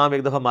علیہ السلام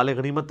ایک دفعہ مال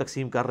غنیمت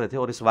تقسیم کر رہے تھے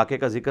اور اس واقعے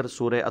کا ذکر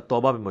سورہ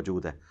التوبہ میں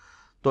موجود ہے.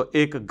 تو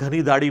ایک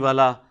گھنی داڑھی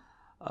والا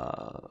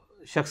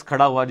شخص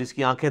کھڑا ہوا جس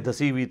کی آنکھیں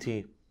دھسی ہوئی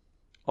تھیں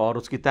اور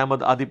اس کی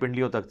تہمت آدھی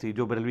پنڈلیوں تک تھی،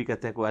 جو بریلوی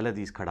کہتے ہیں کوئی اہل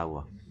حدیث کھڑا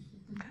ہوا.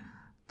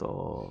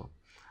 تو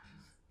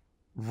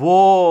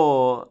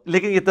وہ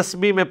لیکن یہ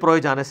تسبیح میں پروئے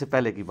جانے سے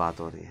پہلے کی بات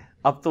ہو رہی ہے،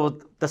 اب تو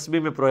تسبیح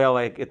میں پرویا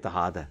ہوا ایک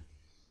اتحاد ہے.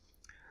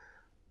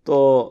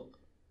 تو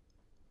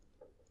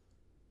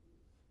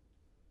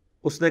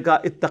اس نے کہا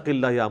اتق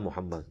اللہ یا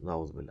محمد،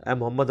 نعوذ باللہ، اے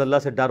محمد اللہ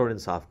سے ڈر اور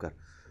انصاف کر.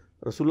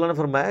 رسول اللہ نے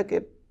فرمایا کہ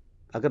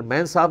اگر میں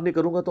انصاف نہیں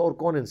کروں گا تو اور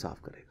کون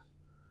انصاف کرے گا؟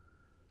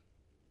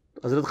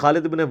 تو حضرت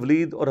خالد بن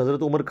ولید اور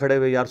حضرت عمر کھڑے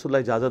ہوئے، یا رسول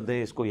اللہ اجازت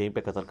دیں اس کو یہیں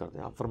پہ قتل کر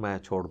دیں. آپ فرمایا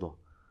چھوڑ دو.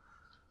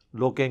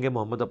 لوگ کہیں گے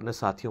محمد اپنے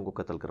ساتھیوں کو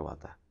قتل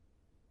کرواتا ہے،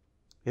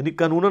 یعنی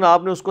قانوناً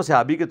آپ نے اس کو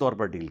صحابی کے طور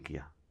پر ڈیل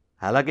کیا،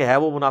 حالانکہ ہے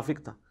وہ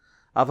منافق تھا.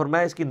 آپ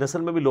فرمایا اس کی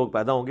نسل میں بھی لوگ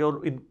پیدا ہوں گے اور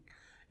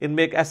ان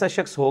میں ایک ایسا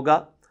شخص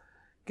ہوگا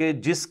کہ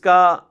جس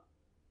کا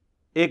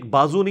ایک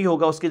بازو نہیں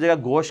ہوگا، اس کی جگہ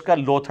گوشت کا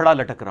لوتھڑا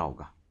لٹک رہا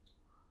ہوگا،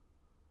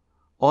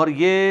 اور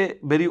یہ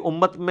میری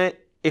امت میں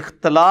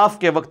اختلاف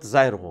کے وقت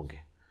ظاہر ہوں گے،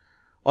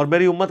 اور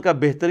میری امت کا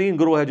بہترین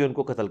گروہ ہے جو ان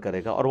کو قتل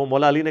کرے گا۔ اور وہ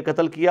مولا علی نے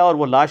قتل کیا، اور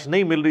وہ لاش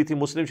نہیں مل رہی تھی۔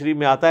 مسلم شریف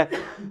میں آتا ہے،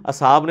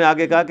 اصحاب نے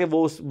آگے کہا کہ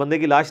وہ اس بندے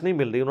کی لاش نہیں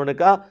مل رہی۔ انہوں نے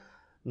کہا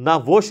نہ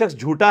وہ شخص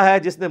جھوٹا ہے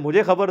جس نے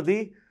مجھے خبر دی،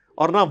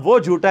 اور نہ وہ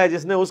جھوٹا ہے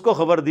جس نے اس کو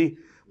خبر دی۔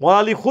 مولا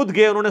علی خود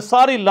گئے، انہوں نے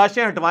ساری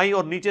لاشیں ہٹوائیں،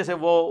 اور نیچے سے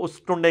وہ اس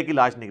ٹنڈے کی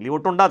لاش نکلی۔ وہ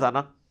ٹنڈا تھا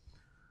نا،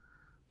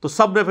 تو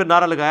سب نے پھر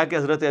نعرہ لگایا کہ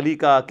حضرت علی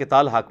کا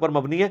قتال حق پر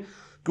مبنی ہے،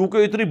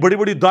 کیونکہ اتنی بڑی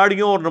بڑی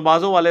داڑھیوں اور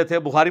نمازوں والے تھے۔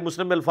 بخاری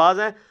مسلم میں الفاظ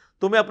ہیں،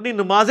 تمہیں اپنی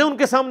نمازیں ان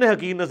کے سامنے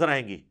حقیر نظر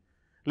آئیں گی،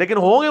 لیکن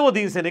ہوں گے وہ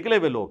دین سے نکلے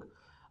ہوئے لوگ۔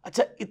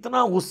 اچھا،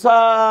 اتنا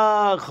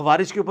غصہ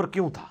خوارج کے اوپر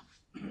کیوں تھا؟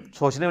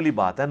 سوچنے والی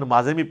بات ہے۔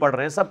 نمازیں بھی پڑھ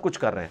رہے ہیں، سب کچھ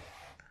کر رہے ہیں۔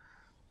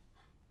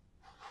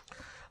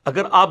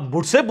 اگر آپ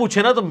مجھ سے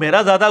پوچھیں نا تو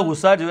میرا زیادہ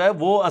غصہ جو ہے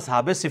وہ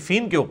اصحاب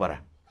صفین کے اوپر ہے۔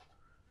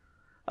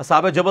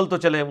 اصحاب جبل تو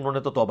چلے، انہوں نے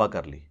تو توبہ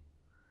کر لی،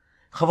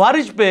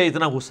 خوارج پہ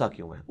اتنا غصہ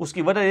کیوں ہے؟ اس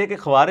کی وجہ یہ کہ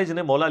خوارج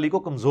نے مولا علی کو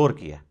کمزور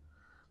کیا ہے۔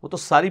 وہ تو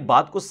ساری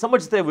بات کو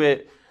سمجھتے ہوئے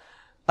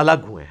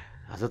الگ ہوئے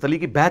ہیں، حضرت علی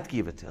کی بیعت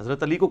کیے ہوئے تھے،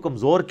 حضرت علی کو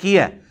کمزور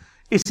کیا ہے،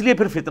 اس لیے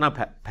پھر فتنہ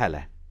پھیلا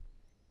ہے۔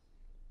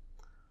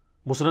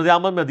 مسند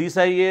احمد میں حدیث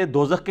ہے، یہ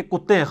دوزخ کے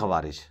کتے ہیں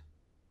خوارج۔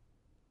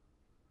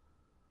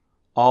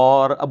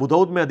 اور ابو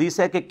داؤد میں حدیث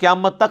ہے کہ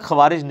قیامت تک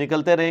خوارج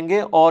نکلتے رہیں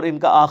گے، اور ان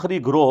کا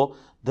آخری گروہ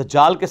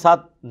دجال کے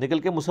ساتھ نکل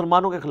کے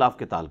مسلمانوں کے خلاف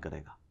قتال کرے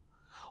گا۔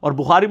 اور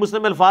بخاری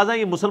مسلم میں الفاظ ہیں،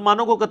 یہ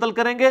مسلمانوں کو قتل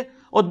کریں گے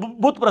اور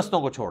بت پرستوں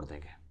کو چھوڑ دیں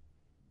گے۔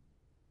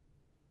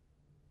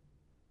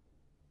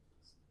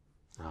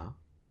 ہاں،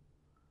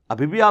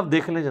 ابھی بھی آپ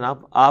دیکھ لیں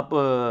جناب، آپ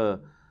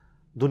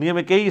دنیا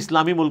میں کئی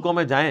اسلامی ملکوں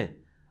میں جائیں،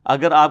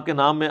 اگر آپ کے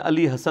نام میں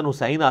علی حسن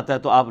حسین آتا ہے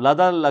تو آپ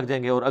لادا لگ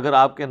جائیں گے، اور اگر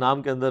آپ کے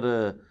نام کے اندر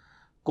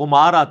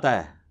کمار آتا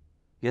ہے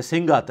یا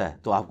سنگھ آتا ہے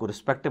تو آپ کو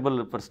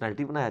رسپیکٹیبل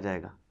پرسنالٹی بنایا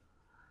جائے گا،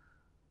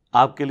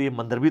 آپ کے لیے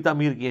مندر بھی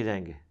تعمیر کیے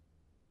جائیں گے۔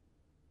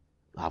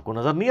 آپ کو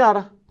نظر نہیں آ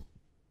رہا؟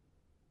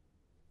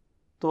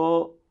 تو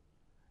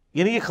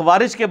یعنی یہ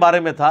خوارج کے بارے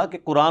میں تھا کہ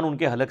قرآن ان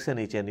کے حلق سے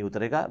نیچے نہیں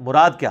اترے گا۔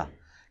 مراد کیا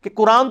کہ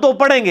قرآن تو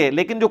پڑھیں گے،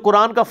 لیکن جو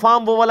قرآن کا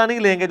فارم وہ والا نہیں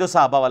لیں گے جو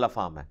صحابہ والا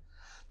فارم ہے۔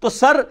 تو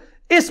سر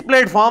اس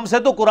پلیٹ فارم سے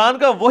تو قرآن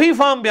کا وہی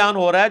فارم بیان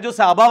ہو رہا ہے جو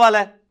صحابہ والا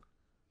ہے۔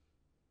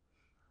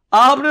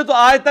 آپ نے تو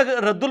آج تک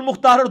رد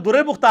المختار اور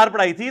در مختار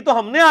پڑھائی تھی، تو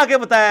ہم نے آگے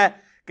بتایا ہے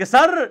کہ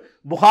سر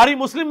بخاری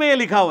مسلم میں یہ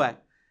لکھا ہوا ہے،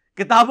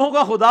 کتابوں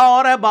کا خدا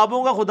اور ہے،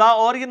 بابوں کا خدا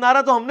اور، یہ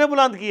نعرہ تو ہم نے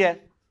بلند کیا ہے۔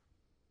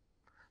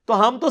 تو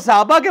ہم تو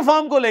صحابہ کے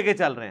فارم کو لے کے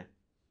چل رہے ہیں۔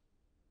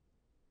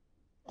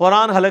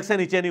 قرآن حلق سے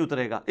نیچے نہیں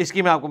اترے گا۔ اس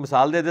کی میں آپ کو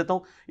مثال دے دیتا ہوں۔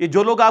 یہ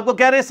جو لوگ آپ کو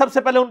کہہ رہے ہیں سب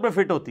سے پہلے ان پہ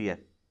فٹ ہوتی ہے،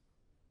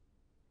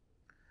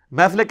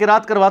 محفل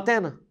قرات کرواتے ہیں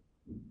نا،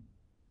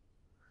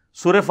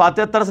 سورہ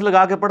فاتحہ طرز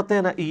لگا کے پڑھتے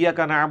ہیں نا، ایاک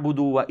نعبد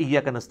و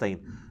ایاک نستعین،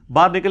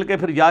 باہر نکل کے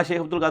پھر یا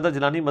شیخ عبد القادر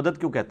جیلانی مدد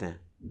کیوں کہتے ہیں؟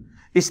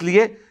 اس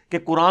لیے کہ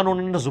قرآن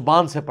انہوں نے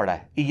زبان سے پڑھا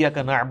ہے، ایاک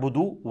نعبد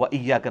و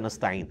ایاک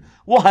نستعین۔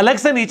 وہ حلق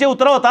سے نیچے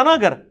اترا ہوتا نا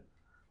اگر،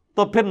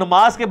 تو پھر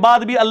نماز کے بعد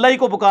بھی اللہ ہی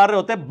کو پکار رہے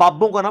ہوتے،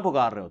 بابوں کو نہ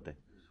پکار رہے ہوتے۔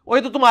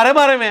 وہی تو تمہارے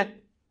بارے میں ہے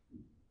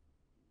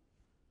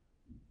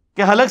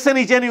کہ حلق سے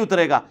نیچے نہیں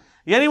اترے گا،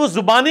 یعنی وہ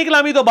زبانی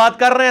کلامی تو بات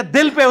کر رہے ہیں،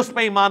 دل پہ اس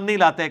پہ ایمان نہیں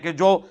لاتے کہ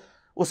جو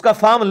اس کا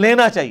فارم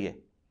لینا چاہیے۔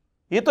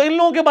 یہ تو ان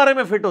لوگوں کے بارے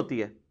میں فٹ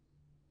ہوتی ہے،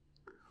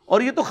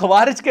 اور یہ تو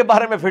خوارج کے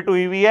بارے میں فٹ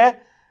ہوئی ہوئی ہے۔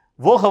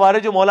 وہ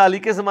خوارج جو مولا علی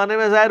کے زمانے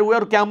میں ظاہر ہوئے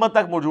اور قیامت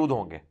تک موجود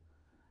ہوں گے،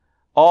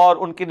 اور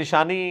ان کی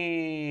نشانی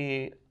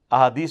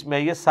احادیث میں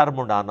یہ سر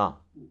منڈانا۔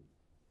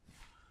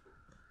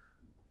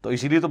 تو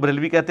اسی لیے تو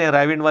بریلوی کہتے ہیں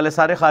رائے ونڈ والے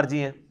سارے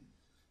خارجی ہیں۔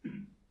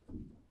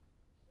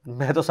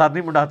 میں تو سر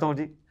نہیں منڈاتا ہوں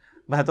جی،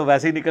 میں تو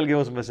ویسے ہی نکل گیا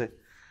اس میں سے۔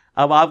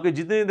 اب آپ کے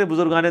جتنے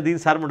بزرگان دین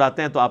سر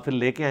منڈاتے ہیں تو آپ پھر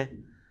لے کے آئیں،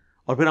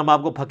 اور پھر ہم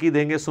آپ کو پھکی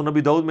دیں گے۔ سنن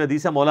ابی داؤد میں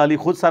حدیث ہے مولا علی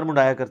خود سر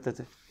منڈایا کرتے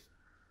تھے۔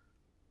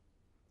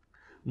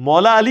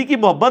 مولا علی کی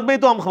محبت میں ہی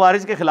تو ہم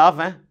خوارج کے خلاف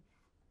ہیں۔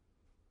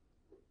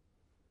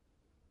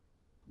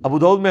 ابو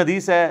داؤد میں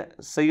حدیث ہے،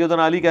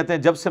 سیدنا علی کہتے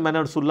ہیں جب سے میں نے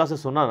رسول اللہ سے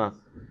سنا نا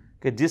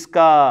کہ جس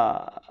کا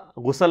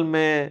غسل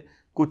میں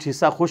کچھ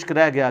حصہ خشک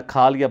رہ گیا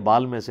کھال یا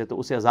بال میں سے تو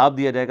اسے عذاب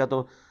دیا جائے گا،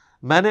 تو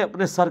میں نے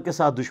اپنے سر کے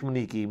ساتھ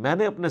دشمنی کی، میں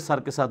نے اپنے سر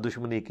کے ساتھ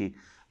دشمنی کی،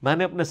 میں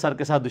نے اپنے سر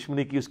کے ساتھ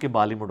دشمنی کی، اس کے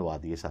بال ہی منڈوا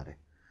دیے سارے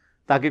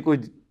تاکہ کوئی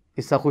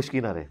حصہ خشکی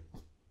نہ رہے۔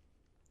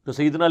 تو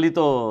سیدنا علی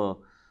تو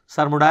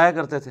سر مڈایا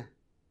کرتے تھے۔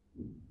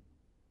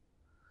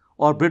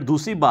 اور پھر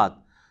دوسری بات،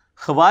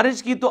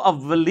 خوارج کی تو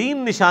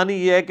اولین نشانی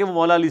یہ ہے کہ وہ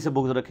مولا علی سے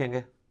بغض رکھیں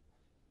گے،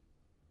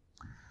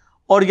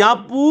 اور یہاں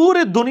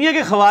پورے دنیا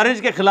کے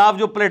خوارج کے خلاف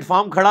جو پلیٹ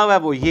فارم کھڑا ہوا ہے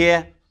وہ یہ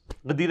ہے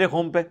غدیر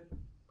قوم پہ۔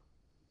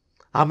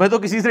 ہمیں تو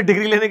کسی سے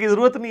ڈگری لینے کی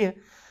ضرورت نہیں ہے۔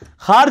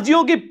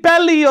 خارجیوں کی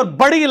پہلی اور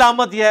بڑی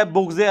علامت یہ ہے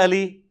بغض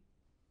علی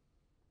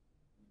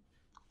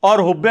اور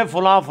حب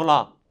فلاں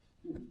فلاں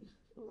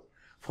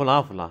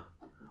فلاں فلاں۔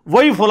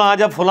 وہی فلاں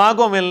جب فلاں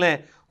کو ملنے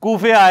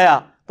کوفے آیا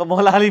تو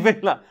مولا علی پہ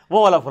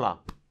وہ والا فلاں۔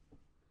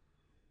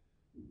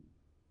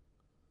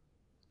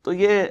 تو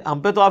یہ ہم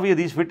پہ تو آپ یہ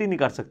حدیث فٹ ہی نہیں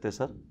کر سکتے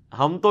سر۔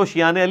 ہم تو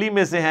شیعان علی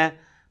میں سے ہیں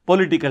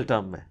پولیٹیکل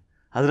ٹرم میں،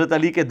 حضرت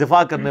علی کے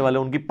دفاع کرنے والے،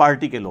 ان کی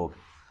پارٹی کے لوگ۔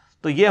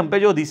 تو یہ ہم پہ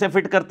جو حدیثیں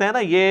فٹ کرتے ہیں نا،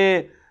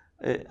 یہ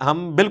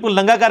ہم بالکل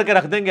ننگا کر کے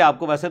رکھ دیں گے آپ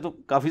کو، ویسے تو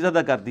کافی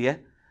زیادہ کر دیا ہے،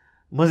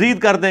 مزید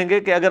کر دیں گے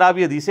کہ اگر آپ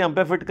یہ حدیثیں ہم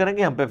پہ فٹ کریں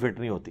گے، ہم پہ فٹ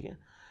نہیں ہوتی ہیں.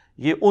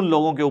 یہ ان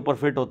لوگوں کے اوپر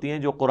فٹ ہوتی ہیں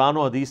جو قرآن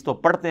و حدیث تو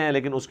پڑھتے ہیں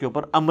لیکن اس کے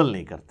اوپر عمل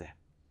نہیں کرتے،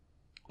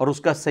 اور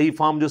اس کا صحیح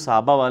فارم جو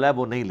صحابہ والا ہے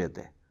وہ نہیں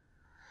لیتے.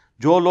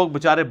 جو لوگ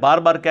بیچارے بار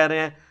بار کہہ رہے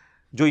ہیں،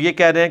 جو یہ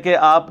کہہ رہے ہیں کہ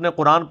آپ نے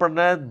قرآن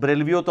پڑھنا ہے،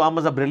 بریلوی ہو تو آپ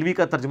مذہب بریلوی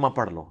کا ترجمہ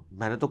پڑھ لو.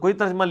 میں نے تو کوئی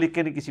ترجمہ لکھ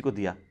کے نہیں کسی کو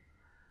دیا.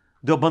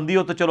 جو بندی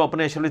ہو تو چلو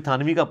اپنے اشرف علی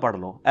تھانوی کا پڑھ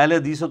لو، اہل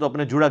حدیث ہو تو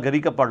اپنے جوڑا گری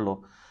کا پڑھ لو،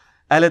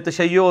 اہل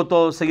تشیع ہو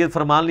تو سید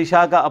فرمان علی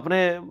شاہ کا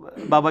اپنے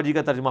بابا جی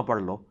کا ترجمہ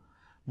پڑھ لو،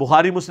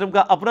 بخاری مسلم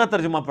کا اپنا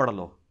ترجمہ پڑھ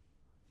لو.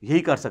 یہی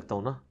کر سکتا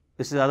ہوں نا،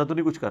 اس سے زیادہ تو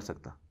نہیں کچھ کر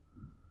سکتا.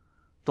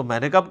 تو میں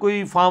نے کب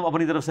کوئی فارم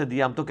اپنی طرف سے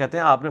دیا؟ ہم تو کہتے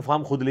ہیں آپ نے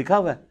فارم خود لکھا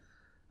ہوا ہے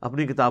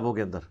اپنی کتابوں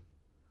کے اندر،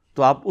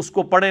 تو آپ اس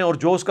کو پڑھیں اور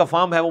جو اس کا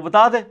فارم ہے وہ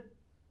بتا دیں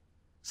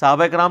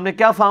صحابہ کرام نے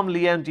کیا فارم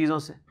لیا ہے ان چیزوں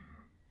سے.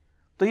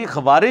 تو یہ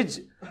خوارج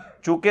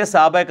چونکہ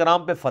صحابہ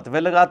کرام پہ فتوے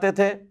لگاتے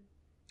تھے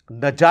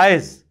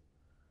ناجائز،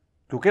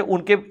 کیونکہ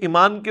ان کے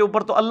ایمان کے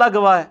اوپر تو اللہ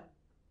گواہ ہے.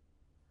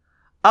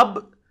 اب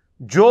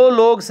جو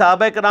لوگ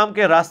صحابہ کرام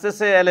کے راستے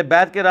سے، اہل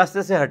بیت کے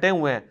راستے سے ہٹے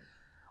ہوئے ہیں،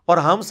 اور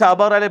ہم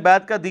صحابہ اور اہل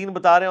بیت کا دین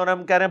بتا رہے ہیں، اور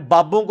ہم کہہ رہے ہیں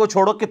بابوں کو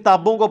چھوڑو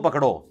کتابوں کو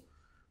پکڑو،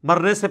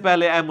 مرنے سے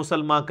پہلے اے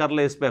مسلمان کر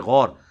لے اس پہ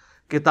غور،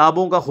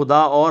 کتابوں کا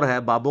خدا اور ہے،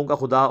 بابوں کا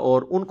خدا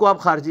اور، ان کو آپ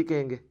خارجی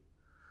کہیں گے.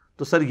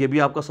 تو سر یہ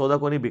بھی آپ کا سودا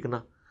کو نہیں بکنا.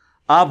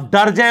 آپ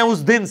ڈر جائیں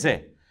اس دن سے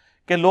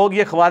کہ لوگ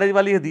یہ خوارج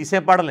والی حدیثیں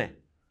پڑھ لیں.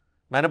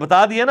 میں نے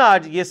بتا دیا نا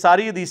آج، یہ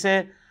ساری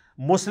حدیثیں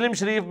مسلم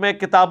شریف میں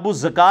کتاب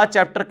الزکوٰۃ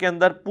چیپٹر کے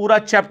اندر پورا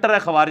چیپٹر ہے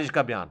خوارج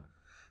کا بیان.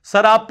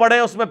 سر آپ پڑھیں،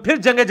 اس میں پھر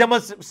جنگ جمل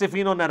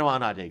صفین و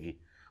نہروان آ جائے گی.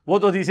 وہ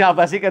تو حدیثیں آپ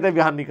ایسے ہی کہتے ہیں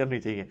بیان نہیں کرنی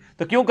چاہیے،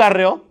 تو کیوں کر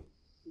رہے ہو؟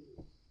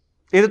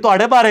 یہ تو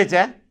تہاڈے بارے چ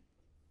ہے،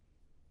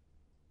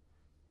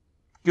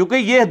 کیونکہ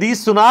یہ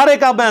حدیث سنا رہے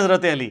کب ہیں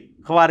حضرت علی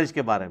خوارج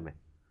کے بارے میں،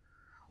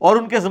 اور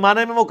ان کے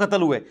زمانے میں وہ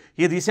قتل ہوئے.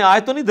 یہ حدیثیں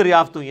آج تو نہیں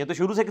دریافت ہوئی ہیں، تو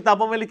شروع سے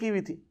کتابوں میں لکھی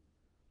ہوئی تھی.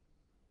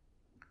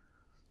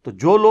 تو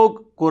جو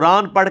لوگ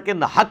قرآن پڑھ کے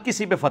نہ حق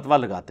کسی پہ فتویٰ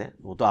لگاتے ہیں،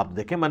 وہ تو آپ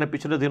دیکھیں، میں نے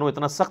پچھلے دنوں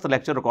اتنا سخت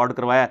لیکچر ریکارڈ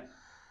کروایا ہے.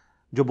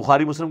 جو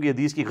بخاری مسلم کی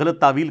حدیث کی غلط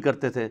تعویل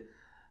کرتے تھے،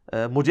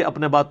 مجھے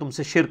اپنے بعد تم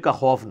سے شرک کا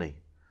خوف نہیں،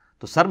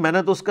 تو سر میں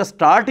نے تو اس کا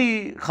سٹارٹ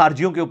ہی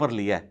خارجیوں کے اوپر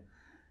لیا ہے،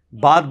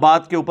 بات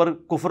بات کے اوپر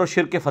کفر و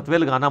شرک کے فتوے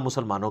لگانا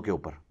مسلمانوں کے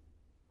اوپر.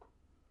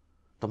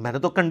 تو میں نے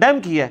تو کنڈیم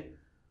کیا ہے،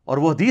 اور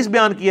وہ حدیث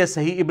بیان کی ہے،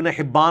 صحیح ابن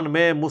حبان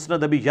میں،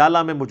 مسند ابی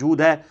یعلا میں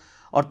موجود ہے،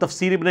 اور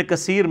تفسیر ابن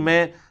کثیر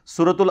میں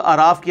سورۃ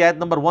الاعراف کی آیت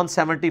نمبر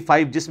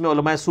 175، جس میں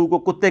علماء سو کو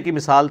کتے کی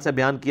مثال سے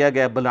بیان کیا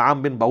گیا ہے،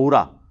 بلعام بن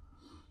بعورہ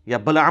یا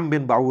بلعم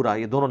بن بعورہ،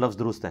 یہ دونوں لفظ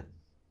درست ہیں.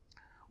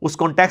 اس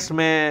کانٹیکسٹ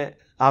میں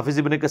حافظ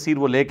ابن کثیر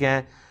وہ لے کے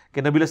ہیں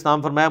کہ نبی علیہ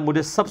السلام فرمایا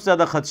مجھے سب سے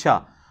زیادہ خدشہ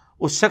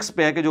اس شخص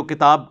پہ ہے کہ جو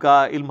کتاب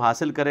کا علم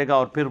حاصل کرے گا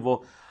اور پھر وہ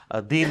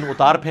دین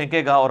اتار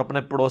پھینکے گا اور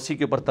اپنے پڑوسی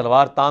کے اوپر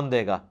تلوار تان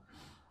دے گا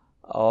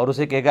اور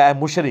اسے کہے گا اے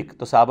مشرک.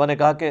 تو صحابہ نے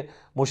کہا کہ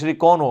مشرک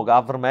کون ہوگا؟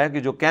 آپ فرمایا کہ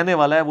جو کہنے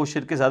والا ہے وہ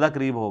شرک کے زیادہ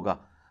قریب ہوگا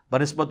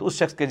بنسبت اس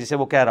شخص کے جسے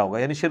وہ کہہ رہا ہوگا،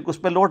 یعنی شرک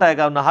اس پہ لوٹ آئے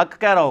گا، نہ حق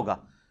کہہ رہا ہوگا.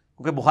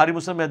 کیونکہ بخاری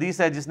مسلم میں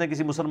حدیث ہے، جس نے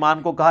کسی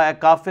مسلمان کو کہا اے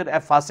کافر اے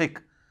فاسق،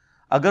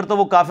 اگر تو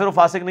وہ کافر و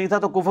فاسق نہیں تھا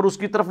تو کفر اس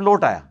کی طرف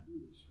لوٹ آیا.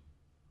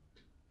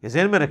 یہ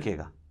ذہن میں رکھیے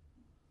گا.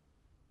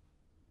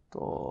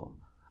 تو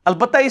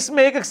البتہ اس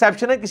میں ایک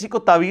ایکسیپشن ہے، کسی کو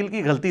تعویل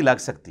کی غلطی لگ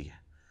سکتی ہے.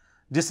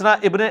 جس طرح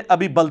ابن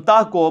ابی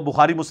بلتہ کو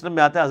بخاری مسلم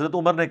میں آتا ہے حضرت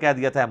عمر نے کہہ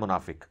دیا تھا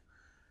منافق،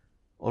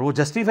 اور وہ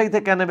جسٹیفائی تھے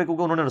کہنے میں،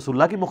 کیونکہ انہوں نے رسول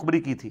اللہ کی مخبری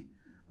کی تھی،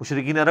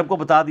 مشرکین عرب کو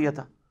بتا دیا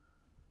تھا.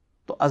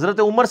 تو حضرت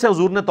عمر سے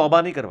حضور نے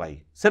توبہ نہیں کروائی،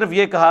 صرف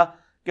یہ کہا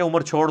کہ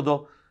عمر چھوڑ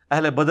دو،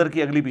 اہل بدر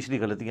کی اگلی پچھلی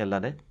غلطیاں اللہ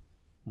نے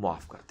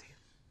معاف کر دی.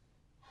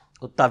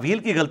 تو تعویل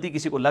کی غلطی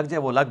کسی کو لگ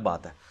جائے وہ الگ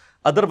بات ہے،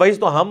 ادروائز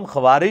تو ہم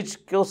خوارج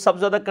کو سب سے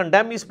زیادہ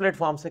کنڈیم اس پلیٹ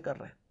فارم سے کر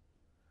رہے ہیں.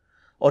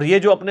 اور یہ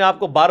جو اپنے آپ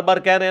کو بار بار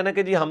کہہ رہے ہیں نا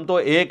کہ جی ہم تو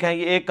ایک ہیں،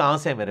 یہ ایک کہاں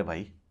سے ہے میرے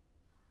بھائی؟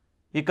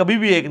 یہ کبھی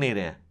بھی ایک نہیں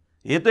رہے ہیں،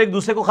 یہ تو ایک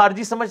دوسرے کو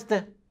خارجی سمجھتے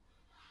ہیں.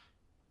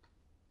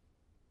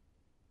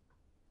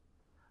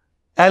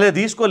 اہل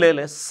حدیث کو لے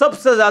لیں، سب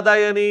سے زیادہ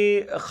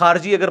یعنی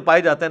خارجی اگر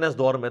پائے جاتے ہیں نا اس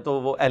دور میں تو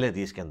وہ اہل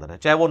حدیث کے اندر ہیں،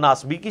 چاہے وہ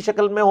ناسبی کی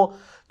شکل میں ہو،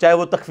 چاہے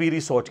وہ تکفیری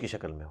سوچ کی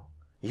شکل میں ہو.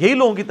 یہی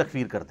لوگوں کی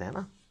تکفیر کرتے ہیں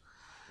نا.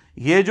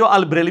 یہ جو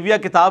البریلویہ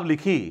کتاب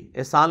لکھی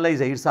احسان اللہ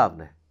ظہیر صاحب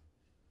نے،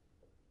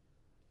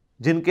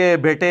 جن کے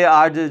بیٹے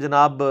آج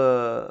جناب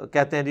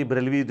کہتے ہیں جی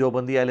بریلوی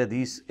دیوبندی اہل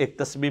حدیث ایک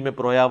تسبیح میں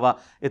پرویا ہوا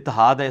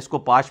اتحاد ہے، اس کو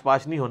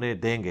پاش نہیں ہونے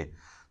دیں گے.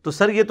 تو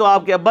سر یہ تو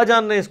آپ کے ابا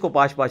جان نے اس کو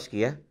پاش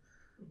کیا ہے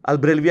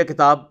البریلویہ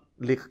کتاب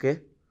لکھ کے،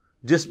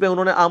 جس پہ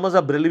انہوں نے آمزہ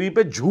بریلوی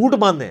پہ جھوٹ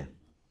باندھے ہیں.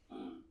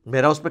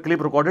 میرا اس پہ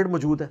کلپ ریکارڈڈ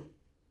موجود ہے.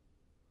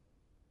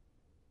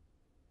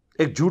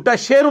 ایک جھوٹا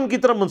شعر ان کی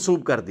طرف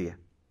منسوب کر دیا،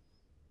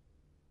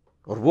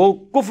 اور وہ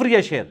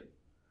کفری شعر،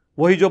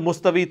 وہی جو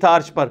مستوی تھا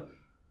عرش پر،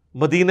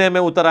 مدینے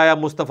میں اتر آیا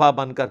مصطفیٰ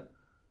بن کر،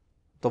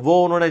 تو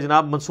وہ انہوں نے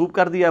جناب منسوب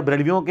کر دیا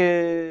بریلویوں کے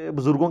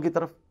بزرگوں کی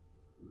طرف.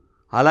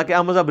 حالانکہ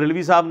احمد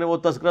بریلوی صاحب نے وہ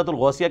تذکرۃ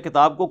الغوثیہ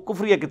کتاب کو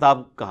کفری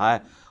کتاب کہا ہے،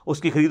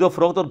 اس کی خرید و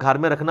فروخت اور گھر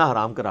میں رکھنا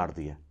حرام قرار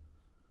دیا،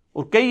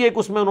 اور کئی ایک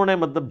اس میں انہوں نے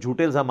مطلب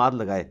جھوٹے الزامات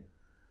لگائے.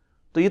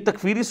 تو یہ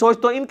تکفیری سوچ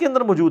تو ان کے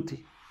اندر موجود تھی.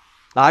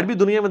 آج بھی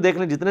دنیا میں دیکھ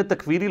لیں جتنے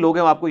تکفیری لوگ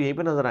ہیں وہ آپ کو یہیں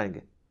پہ نظر آئیں گے.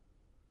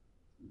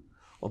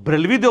 اور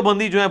بریلوی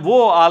دیوبندی جو ہیں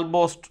وہ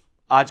آلموسٹ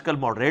آج کل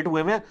ماڈریٹ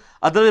ہوئے ہیں.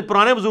 ادر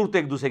پرانے بزرگ تو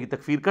ایک دوسرے کی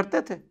تکفیر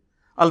کرتے تھے,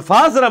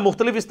 الفاظ ذرا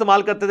مختلف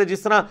استعمال کرتے تھے.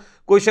 جس طرح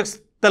کوئی شخص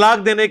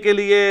طلاق دینے کے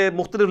لیے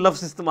مختلف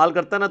لفظ استعمال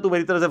کرتا ہے نا, تو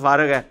میری طرح سے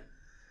فارغ ہے,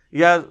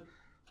 یا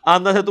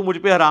آندہ سے تو مجھ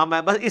پہ حرام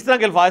ہے, بس اس طرح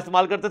کے الفاظ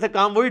استعمال کرتے تھے.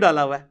 کام وہی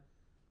ڈالا ہوا ہے.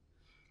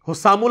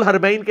 حسام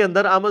الحرمین کے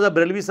اندر احمد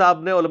بریلوی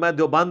صاحب نے علماء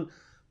دیوبند,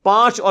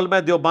 5 علماء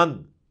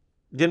دیوبند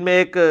جن میں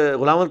ایک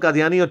غلام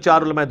القادیانی اور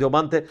 4 علماء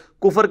دیوبند تھے,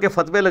 کفر کے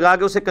فتوے لگا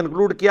کے اسے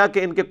کنکلوڈ کیا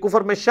کہ ان کے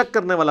کفر میں شک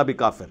کرنے والا بھی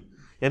کافر,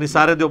 یعنی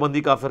سارے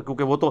دیوبندی کافر,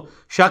 کیونکہ وہ تو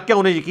شک کیا,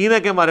 انہیں یقین ہے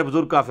کہ ہمارے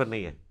بزرگ کافر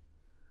نہیں ہیں.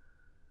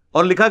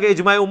 اور لکھا کہ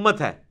اجماع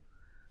امت ہے.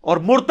 اور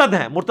مرتد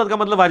ہے, مرتد کا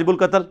مطلب واجب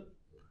القتل,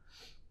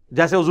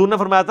 جیسے حضور نے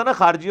فرمایا تھا نا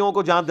خارجیوں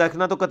کو جہاں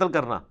دیکھنا تو قتل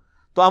کرنا.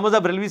 تو احمد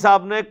بریلوی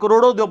صاحب نے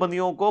کروڑوں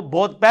دیوبندیوں کو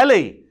بہت پہلے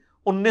ہی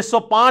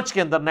 1905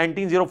 کے اندر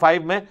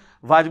 1905 میں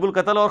واجب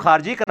القتل اور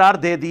خارجی قرار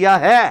دے دیا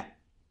ہے.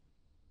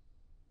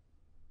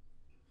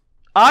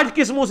 آج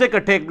کس منہ سے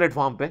اکٹھے ایک پلیٹ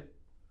فارم پہ؟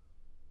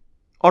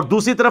 اور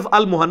دوسری طرف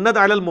المحند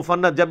علی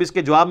المفند جب اس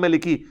کے جواب میں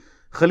لکھی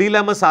خلیل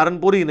احمد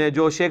سہارنپوری نے,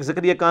 جو شیخ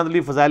زکریا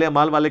کاندھلی فضائل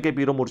اعمال والے کے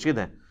پیر و مرشد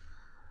ہیں,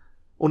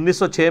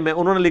 1906 میں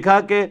انہوں نے لکھا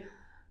کہ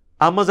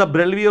احمد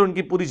بریلوی اور ان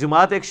کی پوری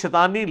جماعت ایک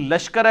شیطانی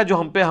لشکر ہے جو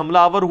ہم پہ حملہ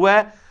آور ہوا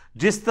ہے.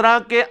 جس طرح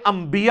کے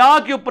انبیاء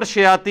کے اوپر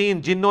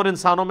شیاطین جنوں اور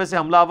انسانوں میں سے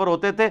حملہ آور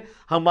ہوتے تھے,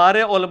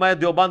 ہمارے علماء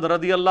دیوبند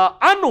رضی اللہ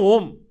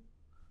عنہم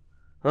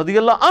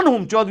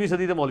 14ویں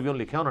صدی کے مولویوں نے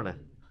لکھا انہوں نے,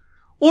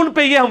 ان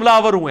پہ یہ حملہ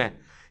آور ہوئے ہیں.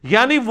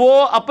 یعنی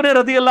وہ اپنے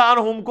رضی اللہ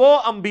عنہم کو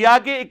انبیاء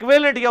کے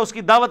ایکویلنٹ یا اس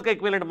کی دعوت کا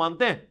ایکویلنٹ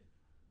مانتے ہیں.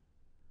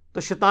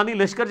 تو شیطانی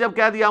لشکر جب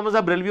کہہ دیا احمد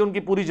بریلوی ان کی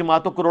پوری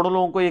جماعت, تو کروڑوں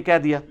لوگوں کو یہ کہہ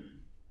دیا,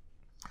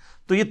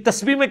 تو یہ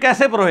تسبیح میں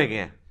کیسے پروئے گئے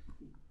ہیں؟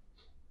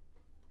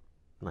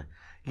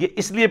 یہ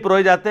اس لیے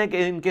پروئے جاتے ہیں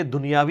کہ ان کے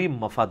دنیاوی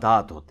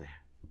مفادات ہوتے ہیں,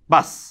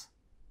 بس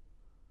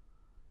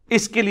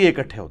اس کے لیے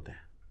اکٹھے ہوتے ہیں.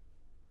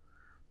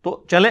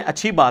 تو چلیں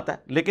اچھی بات ہے,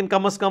 لیکن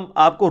کم از کم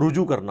آپ کو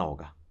رجوع کرنا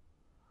ہوگا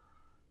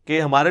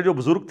کہ ہمارے جو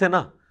بزرگ تھے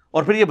نا,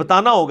 اور پھر یہ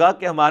بتانا ہوگا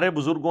کہ ہمارے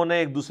بزرگوں نے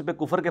ایک دوسرے پہ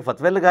کفر کے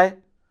فتوے لگائے.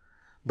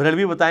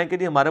 بریلوی بتائیں کہ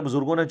جی ہمارے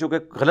بزرگوں نے چونکہ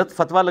غلط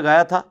فتویٰ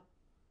لگایا تھا,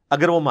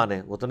 اگر وہ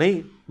مانیں, وہ تو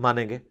نہیں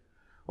مانیں گے,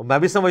 اور میں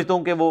بھی سمجھتا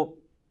ہوں کہ وہ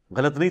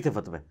غلط نہیں تھے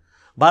فتوے.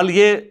 بہرحال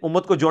یہ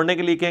امت کو جوڑنے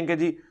کے لیے کہیں کہ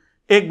جی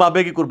ایک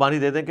بابے کی قربانی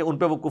دے دیں کہ ان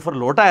پہ وہ کفر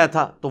لوٹ آیا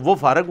تھا, تو وہ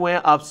فارغ ہوئے ہیں.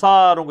 آپ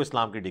ساروں کو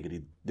اسلام کی ڈگری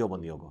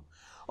دیوبندیوں کو,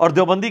 اور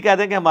دیوبندی کہہ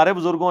دیں کہ ہمارے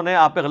بزرگوں نے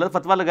آپ پہ غلط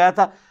فتویٰ لگایا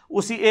تھا,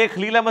 اسی ایک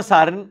خلیل احمد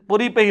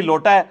سہارنپوری پہ ہی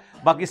لوٹا ہے,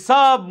 باقی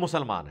سب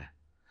مسلمان ہیں.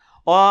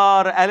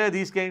 اور اہل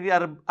حدیث کہیں گے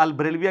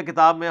البریلویہ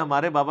کتاب میں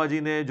ہمارے بابا جی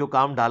نے جو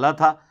کام ڈالا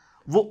تھا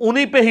وہ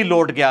انہی پہ ہی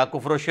لوٹ گیا,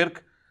 کفر و شرک.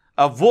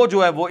 اب وہ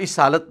جو ہے وہ اس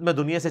حالت میں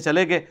دنیا سے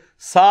چلے گئے.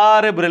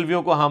 سارے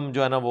بریلویوں کو ہم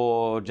جو ہے نا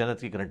وہ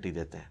جنت کی گارنٹی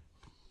دیتے ہیں.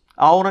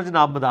 آؤ نا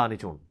جناب مداح نہیں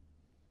چھوڑ.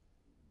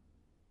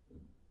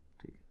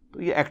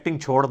 تو یہ ایکٹنگ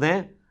چھوڑ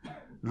دیں,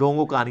 لوگوں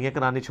کو کہانیاں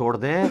کرانی چھوڑ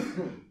دیں.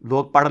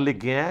 لوگ پڑھ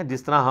لکھ گئے ہیں.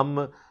 جس طرح ہم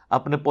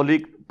اپنے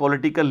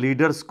پولیٹیکل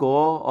لیڈرز کو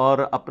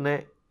اور اپنے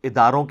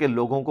اداروں کے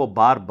لوگوں کو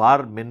بار بار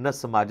منت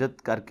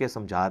سماجت کر کے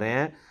سمجھا رہے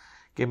ہیں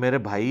کہ میرے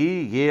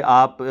بھائی یہ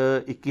آپ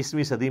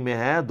 21ویں صدی میں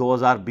ہیں,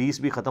 2020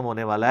 بھی ختم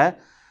ہونے والا ہے.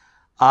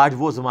 آج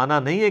وہ زمانہ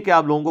نہیں ہے کہ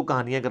آپ لوگوں کو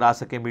کہانیاں کرا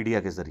سکیں میڈیا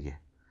کے ذریعے.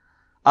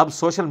 اب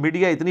سوشل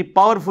میڈیا اتنی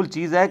پاورفل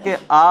چیز ہے کہ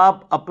آپ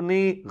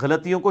اپنی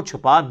غلطیوں کو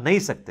چھپا نہیں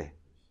سکتے.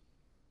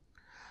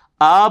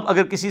 آپ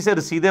اگر کسی سے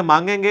رسیدیں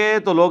مانگیں گے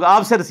تو لوگ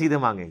آپ سے رسیدیں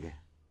مانگیں گے.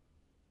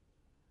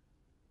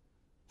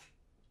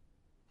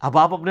 اب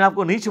آپ اپنے آپ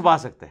کو نہیں چھپا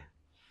سکتے.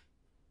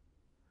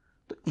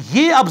 تو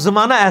یہ اب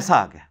زمانہ ایسا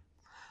آ گیا.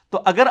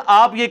 تو اگر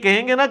آپ یہ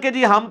کہیں گے نا کہ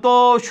جی ہم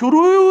تو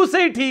شروع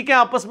سے ہی ٹھیک ہیں,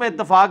 آپس میں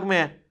اتفاق میں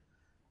ہیں,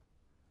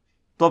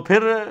 تو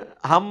پھر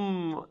ہم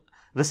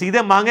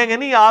رسیدیں مانگیں گے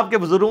نہیں. آپ کے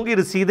بزرگوں کی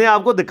رسیدیں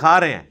آپ کو دکھا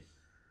رہے ہیں.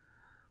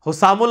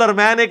 حسام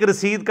الحرمین ایک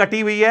رسید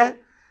کٹی ہوئی ہے,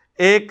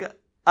 ایک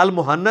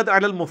المحند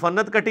علی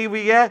المفند کٹی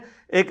ہوئی ہے,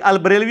 ایک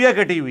البریلویہ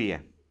کٹی ہوئی ہے.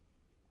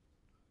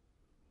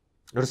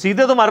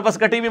 رسیدیں تو ہمارے پاس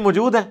کٹی ہوئی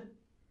موجود ہیں,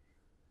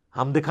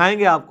 ہم دکھائیں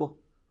گے آپ کو.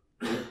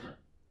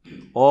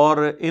 اور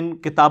ان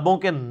کتابوں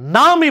کے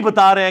نام ہی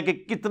بتا رہے ہیں کہ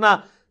کتنا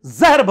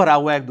زہر بھرا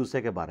ہوا ہے ایک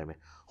دوسرے کے بارے میں.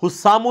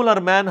 حسام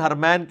الحرمین,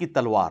 حرمین کی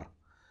تلوار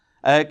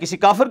کسی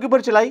کافر کے اوپر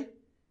چلائی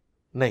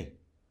نہیں,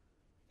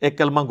 ایک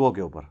کلمہ گو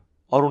کے اوپر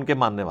اور ان کے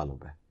ماننے والوں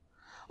پہ.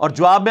 اور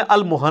جواب میں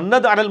المحند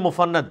علی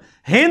المفند,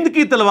 ہند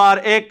کی تلوار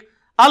ایک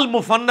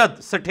المفند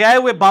سٹھیائے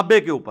ہوئے بابے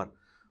کے اوپر,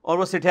 اور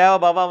وہ سٹھایا ہوا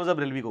بابا احمد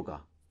بریلوی کو کہا.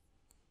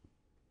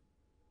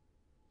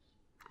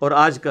 اور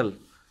آج کل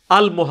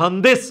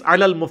المہندس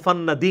علی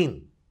المفندین,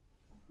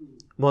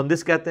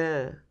 مہندس کہتے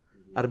ہیں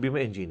عربی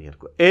میں انجینئر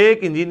کو,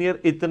 ایک انجینئر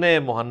اتنے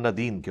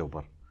مہندین کے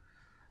اوپر,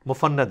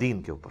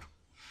 مفندین کے اوپر.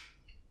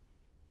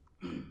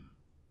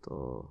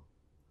 تو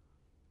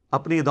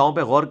اپنی اداؤں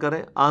پہ غور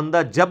کریں.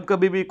 آندہ جب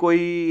کبھی بھی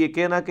کوئی یہ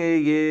کہنا کہ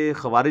یہ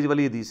خوارج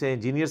والی حدیثیں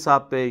انجینئر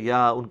صاحب پہ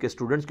یا ان کے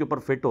اسٹوڈنٹس کے اوپر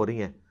فٹ ہو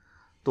رہی ہیں,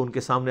 تو ان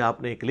کے سامنے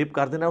آپ نے کلپ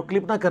کر دینا, اور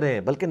کلپ نہ کریں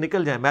بلکہ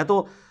نکل جائیں. میں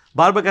تو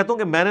بار بار کہتا ہوں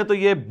کہ میں نے تو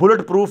یہ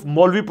بلٹ پروف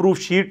مولوی پروف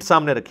شیٹ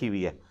سامنے رکھی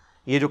ہوئی ہے,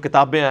 یہ جو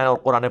کتابیں ہیں اور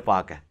قرآن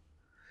پاک ہے,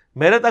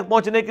 میرے تک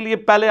پہنچنے کے لیے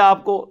پہلے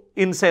آپ کو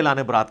ان سے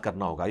اعلان برات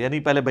کرنا ہوگا، یعنی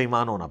پہلے بے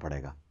ایمان ہونا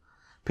پڑے گا،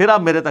 پھر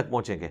آپ میرے تک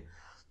پہنچیں گے۔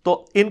 تو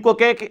ان کو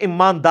کہے کہ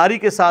ایمانداری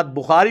کے ساتھ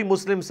بخاری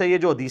مسلم سے یہ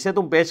جو حدیثیں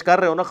تم پیش کر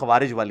رہے ہو نا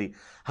خوارج والی،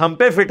 ہم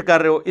پہ فٹ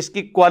کر رہے ہو، اس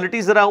کی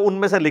کوالٹی ذرا ان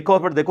میں سے لکھو،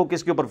 پھر دیکھو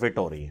کس کے اوپر فٹ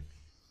ہو رہی ہے،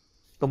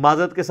 تو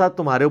معذرت کے ساتھ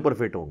تمہارے اوپر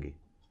فٹ ہوں گی۔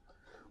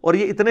 اور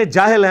یہ اتنے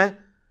جاہل ہیں،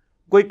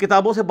 کوئی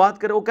کتابوں سے بات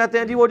کرے وہ کہتے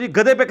ہیں جی وہ جی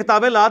گدھے پہ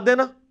کتابیں لاد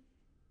دینا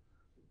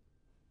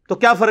تو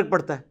کیا فرق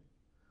پڑتا ہے،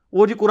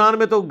 وہ جی قرآن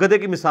میں تو گدھے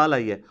کی مثال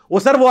آئی ہے، وہ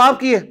سر وہ آپ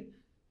کی ہے۔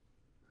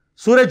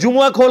 سورہ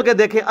جمعہ کھول کے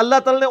دیکھیں، اللہ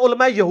تعالیٰ نے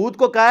علماء یہود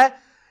کو کہا ہے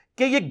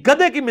کہ یہ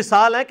گدھے کی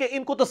مثال ہے، کہ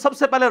ان کو تو سب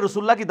سے پہلے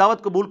رسول اللہ کی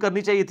دعوت قبول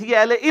کرنی چاہیے تھی، یہ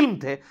اہل علم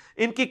تھے،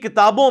 ان کی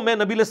کتابوں میں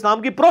نبی علیہ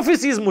السلام کی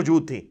پروفیسیز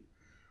موجود تھیں،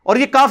 اور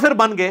یہ کافر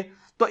بن گئے،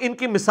 تو ان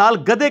کی مثال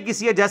گدھے کی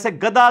سی ہے، جیسے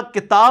گدھا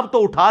کتاب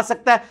تو اٹھا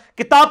سکتا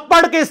ہے، کتاب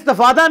پڑھ کے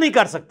استفادہ نہیں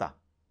کر سکتا۔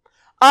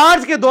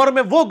 آج کے دور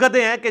میں وہ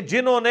گدھے ہیں کہ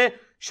جنہوں نے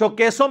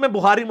شوکیسوں میں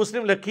بخاری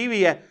مسلم رکھی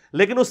ہوئی ہے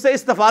لیکن اس سے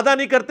استفادہ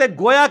نہیں کرتے،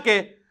 گویا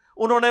کہ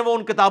انہوں نے وہ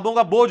ان کتابوں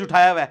کا بوجھ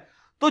اٹھایا ہوا ہے۔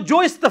 تو جو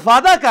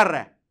استفادہ کر رہا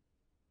ہے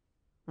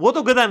وہ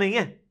تو گدھا نہیں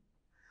ہے،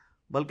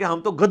 بلکہ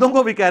ہم تو گدھوں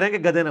کو بھی کہہ رہے ہیں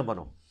کہ گدھے نہ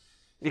بنو،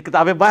 یہ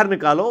کتابیں باہر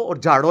نکالو اور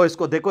جھاڑو اس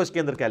کو، دیکھو اس کے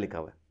اندر کیا لکھا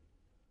ہوا ہے۔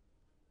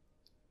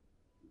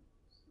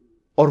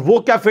 اور وہ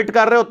کیا فٹ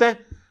کر رہے ہوتے ہیں،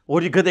 وہ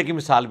جی گدھے کی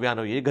مثال بیان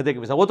ہوئی ہے، گدھے کی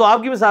مثال، وہ تو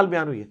آپ کی مثال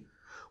بیان ہوئی ہے،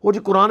 وہ جی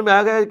قرآن میں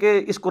آ گیا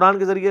کہ اس قرآن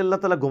کے ذریعے اللہ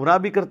تعالیٰ گمراہ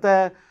بھی کرتا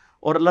ہے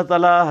اور اللہ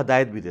تعالیٰ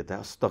ہدایت بھی دیتا ہے۔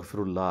 استغفر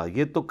اللہ،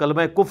 یہ تو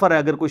کلمہ کفر ہے۔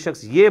 اگر کوئی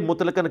شخص یہ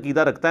مطلق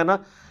عقیدہ رکھتا ہے نا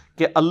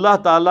کہ اللہ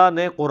تعالیٰ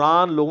نے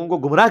قرآن لوگوں کو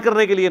گمراہ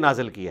کرنے کے لیے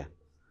نازل کیا ہے،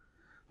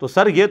 تو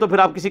سر یہ تو پھر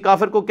آپ کسی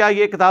کافر کو کیا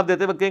یہ کتاب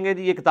دیتے وقت کہیں گے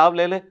جی یہ کتاب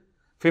لے لیں،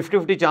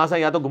 50-50 چانس ہے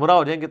یا تو گمراہ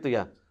ہو جائیں گے، تو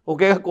یا وہ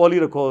کہے گا کال ہی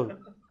رکھو۔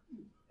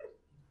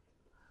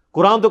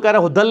 قرآن تو کہہ رہا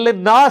ہے ہدی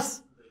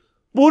للناس،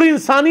 پوری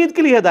انسانیت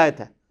کے لیے ہدایت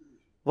ہے،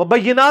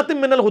 وبینات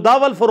من الہدی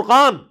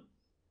والفرقان،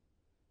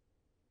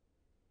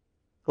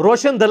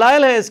 روشن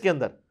دلائل ہیں اس کے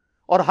اندر،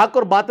 اور حق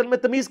اور باطل میں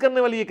تمیز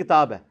کرنے والی یہ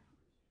کتاب ہے،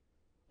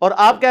 اور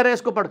آپ کہہ رہے ہیں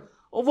اس کو پڑھ،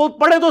 وہ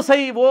پڑھے تو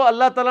صحیح۔ وہ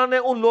اللہ تعالیٰ نے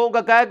ان لوگوں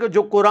کا کہا ہے کہ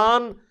جو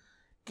قرآن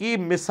کی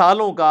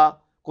مثالوں کا،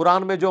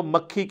 قرآن میں جو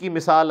مکھی کی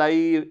مثال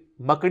آئی،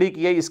 مکڑی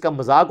کی ہے، اس کا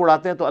مذاق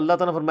اڑاتے ہیں، تو اللہ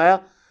تعالیٰ نے فرمایا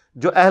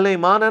جو اہل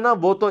ایمان ہے نا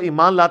وہ تو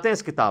ایمان لاتے ہیں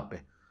اس کتاب پہ،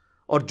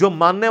 اور جو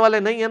ماننے والے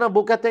نہیں ہیں نا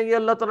وہ کہتے ہیں یہ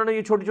اللہ تعالیٰ نے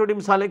یہ چھوٹی چھوٹی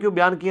مثالیں کیوں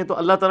بیان کی ہیں، تو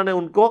اللہ تعالیٰ نے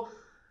ان کو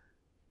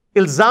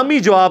الزامی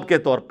جواب کے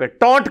طور پہ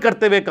ٹونٹ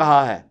کرتے ہوئے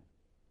کہا ہے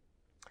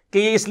کہ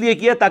یہ اس لیے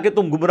کیا تاکہ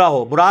تم گمراہ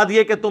ہو، مراد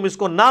یہ کہ تم اس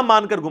کو نہ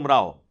مان کر گمراہ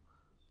ہو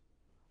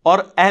اور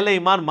اہل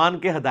ایمان مان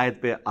کے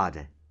ہدایت پہ آ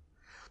جائیں۔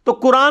 تو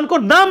قرآن کو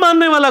نہ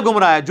ماننے والا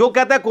گمراہ ہے، جو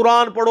کہتا ہے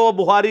قرآن پڑھو،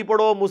 بخاری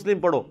پڑھو، مسلم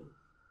پڑھو،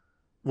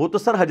 وہ تو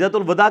سر حجۃ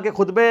الوداع کے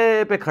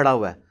خطبے پہ کھڑا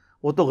ہوا ہے،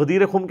 وہ تو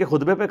غدیر خم کے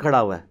خطبے پہ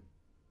کھڑا ہوا ہے،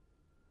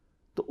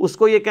 تو اس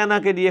کو یہ کہنا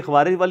کہ یہ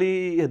خوارج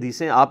والی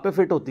حدیثیں آپ پہ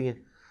فٹ ہوتی ہیں۔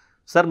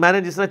 سر میں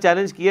نے جس طرح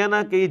چیلنج کیا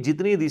نا کہ یہ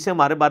جتنی حدیثیں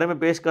ہمارے بارے میں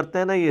پیش کرتے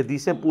ہیں نا، یہ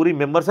حدیثیں پوری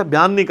ممبر سے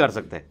بیان نہیں کر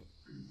سکتے،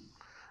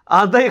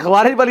 آج تک یہ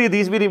خوارج والی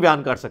حدیث بھی نہیں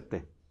بیان کر سکتے،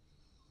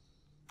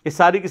 یہ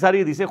ساری کی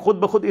ساری حدیثیں خود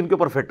بخود ان کے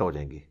اوپر فٹ ہو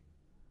جائیں گی۔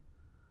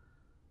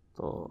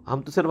 تو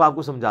ہم تو صرف آپ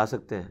کو سمجھا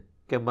سکتے ہیں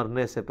کہ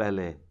مرنے سے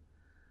پہلے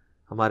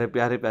ہمارے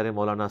پیارے پیارے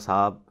مولانا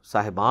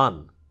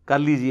صاحبان کر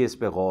لیجئے اس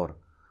پہ غور،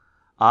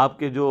 آپ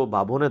کے جو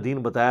بابوں نے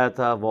دین بتایا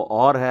تھا وہ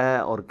اور ہے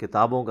اور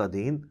کتابوں کا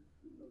دین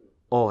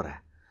اور ہے۔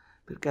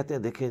 پھر کہتے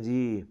ہیں دیکھیں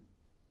جی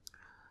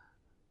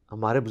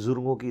ہمارے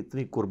بزرگوں کی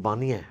اتنی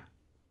قربانیاں ہیں،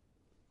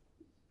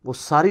 وہ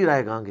ساری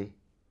رائے گاں گئی۔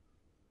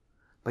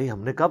 بھائی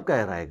ہم نے کب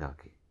کہہ رائے گاں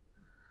کی؟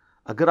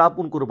 اگر آپ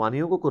ان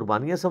قربانیوں کو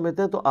قربانیاں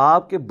سمجھتے ہیں تو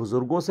آپ کے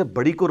بزرگوں سے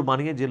بڑی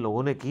قربانیاں جن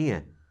لوگوں نے کی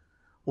ہیں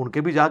ان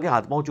کے بھی جا کے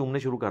ہاتھ پاؤں چومنے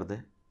شروع کر دیں۔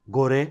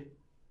 گورے،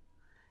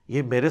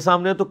 یہ میرے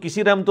سامنے تو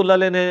کسی رحمت اللہ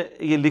علیہ نے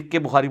یہ لکھ کے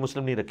بخاری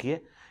مسلم نہیں رکھی ہے،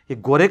 یہ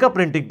گورے کا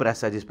پرنٹنگ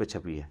پریس ہے جس پہ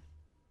چھپی ہے۔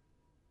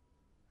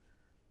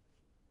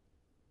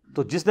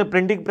 تو جس نے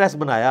پرنٹنگ پریس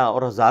بنایا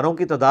اور ہزاروں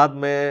کی تعداد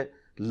میں،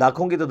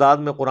 لاکھوں کی تعداد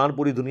میں قرآن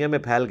پوری دنیا میں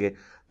پھیل گئے،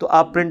 تو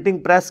آپ پرنٹنگ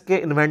پریس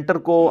کے انوینٹر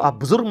کو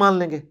آپ بزرگ مان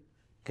لیں گے؟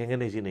 کہیں گے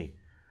نہیں جی نہیں،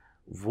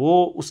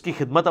 وہ اس کی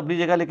خدمت اپنی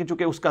جگہ، لیکن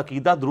چونکہ اس کا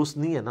عقیدہ درست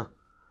نہیں ہے نا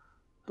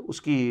تو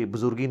اس کی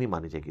بزرگی نہیں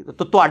مانی جائے گی۔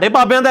 تو تواڈے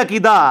بابیاں دا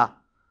عقیدہ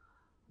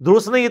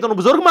درست نہیں ہے تو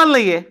بزرگ مان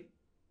لئیے۔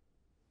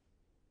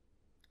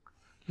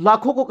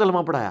 لاکھوں کو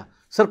کلمہ پڑھایا،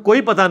 سر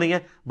کوئی پتہ نہیں ہے۔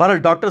 بہرحال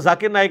ڈاکٹر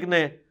ذاکر نائک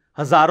نے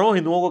ہزاروں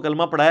ہندوؤں کو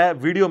کلمہ پڑھایا ہے،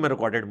 ویڈیو میں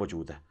ریکارڈڈ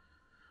موجود ہے،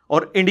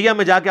 اور انڈیا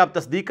میں جا کے آپ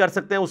تصدیق کر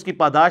سکتے ہیں اس کی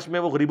پاداش میں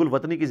وہ غریب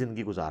الوطنی کی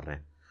زندگی گزار رہے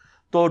ہیں۔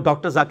 تو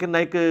ڈاکٹر ذاکر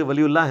نائک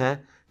ولی اللہ ہیں،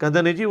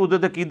 کہتے نہیں جی وہ تو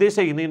عقیدے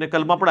صحیح نہیں نے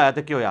کلمہ پڑھایا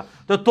تے کیا ہویا؟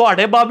 تو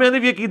تواڈے بابیاں دے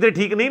بھی عقیدے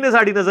ٹھیک نہیں نے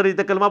ساڈی نظر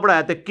تے کلمہ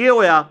پڑھایا تے کیا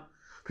ہویا؟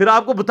 پھر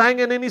آپ کو بتائیں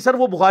گے نہیں نہیں سر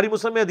وہ بخاری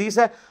مسلم میں حدیث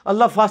ہے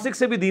اللہ فاسق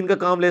سے بھی دین کا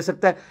کام لے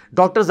سکتا ہے۔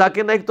 ڈاکٹر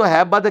ذاکر نائک تو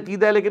ہے بد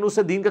عقیدہ ہے لیکن اس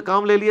سے دین کا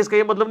کام لے لیا، اس کا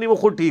یہ مطلب نہیں وہ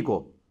خود ٹھیک ہو۔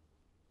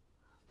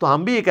 تو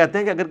ہم بھی یہ کہتے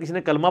ہیں کہ اگر کسی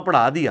نے کلمہ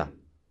پڑھا دیا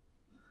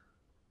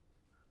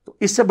تو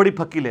اس سے بڑی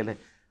پھکی لے لیں۔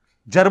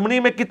 جرمنی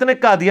میں کتنے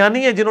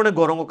قادیانی ہیں جنہوں نے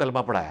گوروں کو کلمہ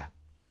پڑھایا؟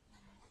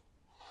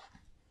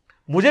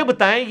 مجھے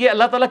بتائیں یہ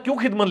اللہ تعالیٰ کیوں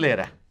خدمت لے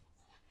رہا ہے؟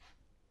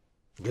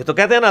 یہ تو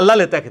کہتے ہیں نا اللہ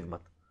لیتا ہے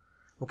خدمت،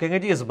 وہ کہیں گے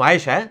جی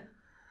ازمائش ہے،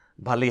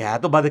 بھلی ہے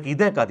تو بد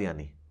عقیدہ ہے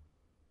قادیانی۔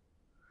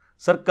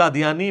 سر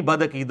قادیانی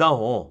بدعقیدہ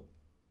ہوں،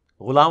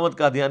 غلام احمد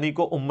قادیانی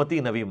کو امتی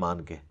نبی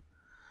مان کے،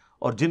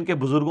 اور جن کے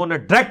بزرگوں نے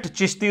ڈائریکٹ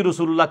چشتی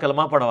رسول اللہ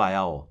کلمہ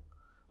پڑھوایا ہو،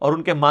 اور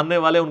ان کے ماننے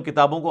والے ان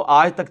کتابوں کو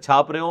آج تک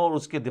چھاپ رہے ہوں اور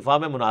اس کے دفاع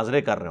میں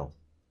مناظرے کر رہے ہوں،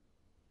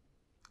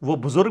 وہ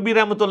بزرگ بھی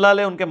رحمۃ اللہ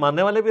علیہ، ان کے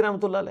ماننے والے بھی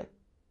رحمۃ اللہ علیہ،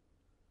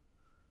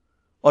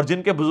 اور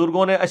جن کے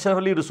بزرگوں نے اشرف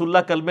علی رسول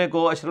اللہ کلمے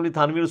کو، اشرف علی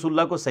تھانوی رسول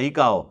اللہ کو صحیح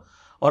کہا ہو،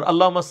 اور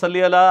اللہم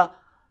صلی علی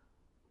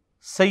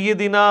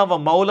سیدنا و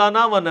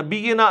مولانا و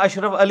نبینا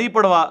اشرف علی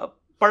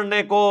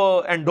پڑھنے کو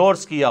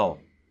انڈورس کیا ہو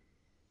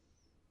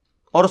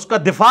اور اس کا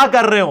دفاع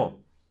کر رہے ہوں،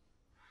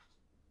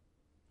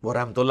 وہ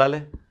رحمۃ اللہ علیہ.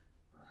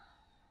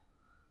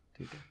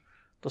 ٹھیک ہے،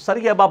 تو سر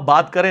یہ اب آپ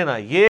بات کریں نا،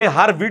 یہ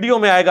ہر ویڈیو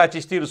میں آئے گا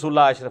چشتی رسول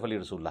اللہ، اشرف علی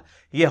رسول اللہ،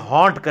 یہ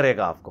ہانٹ کرے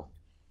گا آپ کو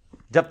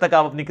جب تک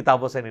آپ اپنی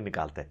کتابوں سے نہیں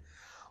نکالتے.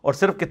 اور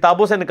صرف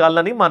کتابوں سے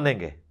نکالنا نہیں مانیں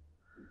گے،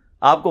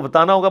 آپ کو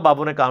بتانا ہوگا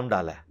بابوں نے کام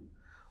ڈالا ہے،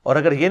 اور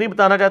اگر یہ نہیں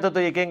بتانا چاہتے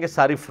تو یہ کہیں گے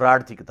ساری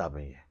فراڈ تھی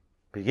کتابیں، یہ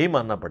پھر یہی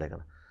ماننا پڑے گا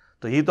نا.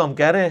 تو یہی تو ہم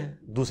کہہ رہے ہیں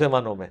دوسرے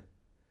معنوں میں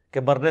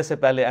کہ مرنے سے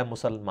پہلے اے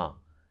مسلمان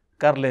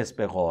کر لے اس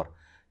پہ غور،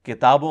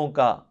 کتابوں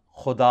کا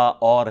خدا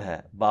اور ہے،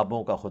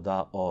 بابوں کا خدا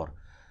اور،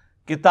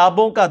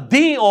 کتابوں کا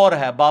دین اور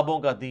ہے، بابوں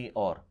کا دین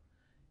اور.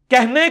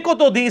 کہنے کو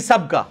تو دین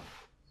سب کا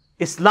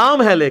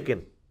اسلام ہے، لیکن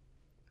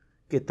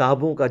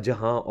کتابوں کا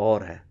جہاں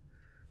اور ہے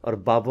اور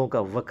بابوں کا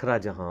وکھرا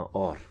جہاں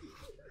اور.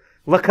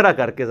 وکھرا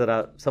کر کے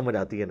ذرا سمجھ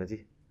آتی ہے نا جی.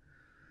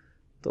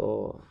 تو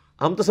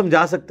ہم تو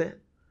سمجھا سکتے ہیں،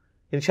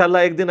 انشاءاللہ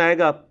ایک دن آئے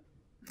گا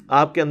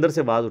آپ کے اندر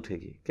سے بات اٹھے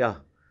گی کیا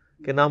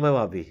کہ نہ میں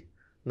بابی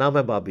نہ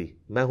میں بابی،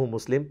 میں ہوں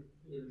مسلم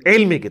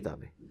علمی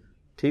کتابیں.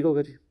 ٹھیک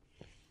ہوگا جی.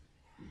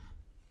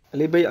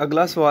 علی بھائی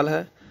اگلا سوال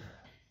ہے،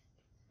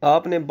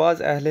 آپ نے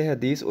بعض اہل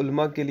حدیث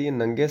علماء کے لیے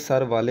ننگے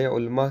سر والے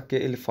علماء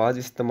کے الفاظ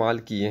استعمال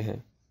کیے ہیں،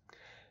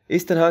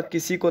 اس طرح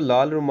کسی کو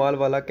لال رومال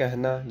والا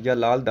کہنا یا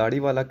لال داڑھی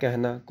والا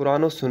کہنا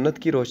قرآن و سنت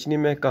کی روشنی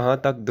میں کہاں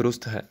تک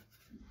درست ہے؟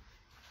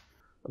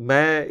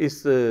 میں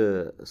اس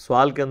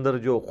سوال کے اندر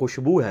جو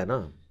خوشبو ہے نا،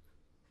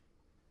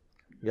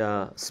 یا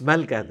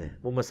سمیل کہہ دیں،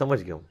 وہ میں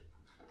سمجھ گیا ہوں.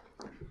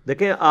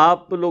 دیکھیں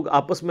آپ لوگ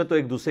آپس میں تو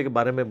ایک دوسرے کے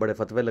بارے میں بڑے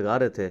فتوے لگا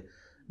رہے تھے،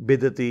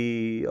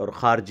 بدعتی اور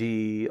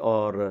خارجی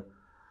اور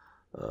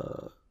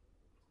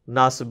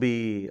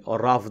ناسبی اور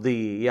رافضی،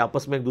 یہ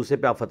آپس میں ایک دوسرے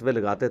پہ آپ فتوے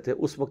لگاتے تھے.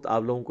 اس وقت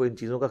آپ لوگوں کو ان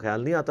چیزوں کا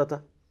خیال نہیں آتا تھا.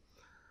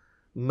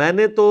 میں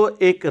نے تو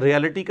ایک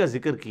ریالٹی کا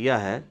ذکر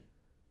کیا ہے،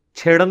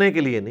 چھیڑنے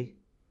کے لیے نہیں،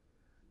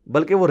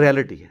 بلکہ وہ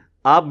ریالٹی ہے.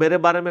 آپ میرے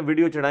بارے میں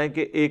ویڈیو چڑھائیں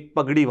کہ ایک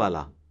پگڑی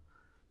والا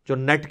جو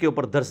نیٹ کے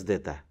اوپر درس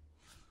دیتا ہے،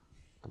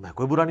 تو میں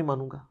کوئی برا نہیں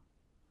مانوں گا،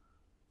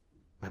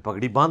 میں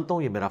پگڑی باندھتا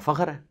ہوں، یہ میرا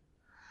فخر ہے.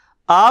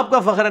 آپ کا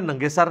فخر ہے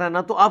ننگے سر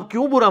رہنا، تو آپ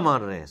کیوں برا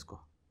مان رہے ہیں اس کو؟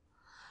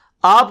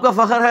 آپ کا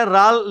فخر ہے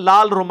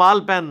لال رومال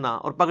پہننا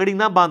اور پگڑی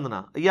نہ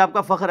باندھنا، یہ آپ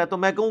کا فخر ہے، تو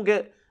میں کہوں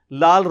کہ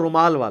لال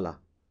رومال والا.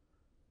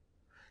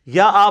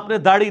 یا آپ نے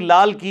داڑھی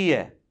لال کی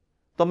ہے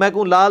تو میں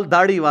کہوں لال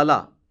داڑھی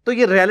والا. تو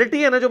یہ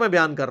ریالٹی ہے نا جو میں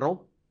بیان کر رہا ہوں.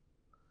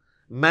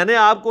 میں نے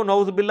آپ کو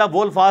نعوذ باللہ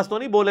وہ الفاظ تو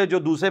نہیں بولے جو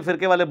دوسرے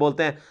فرقے والے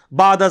بولتے ہیں،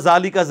 بعد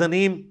ذالک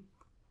زنیم،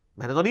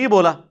 میں نے تو نہیں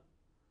بولا.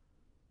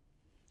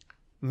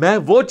 میں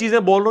وہ چیزیں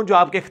بول رہا ہوں جو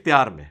آپ کے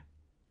اختیار میں.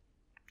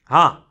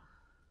 ہاں،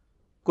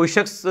 کوئی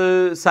شخص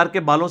سر کے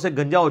بالوں سے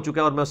گنجا ہو چکا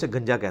ہے اور میں اسے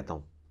گنجا کہتا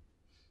ہوں،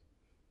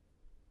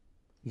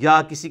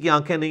 یا کسی کی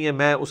آنکھیں نہیں ہیں،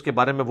 میں اس کے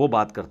بارے میں وہ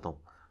بات کرتا ہوں،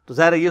 تو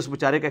ظاہر ہے یہ اس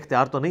بیچارے کا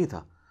اختیار تو نہیں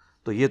تھا.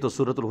 تو یہ تو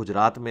سورۃ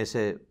الحجرات میں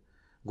سے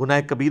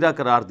گناہ کبیرہ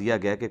قرار دیا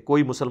گیا کہ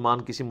کوئی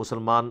مسلمان کسی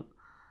مسلمان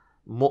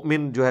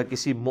مومن جو ہے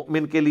کسی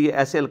مومن کے لیے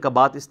ایسے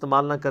القابات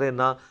استعمال نہ کرے،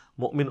 نہ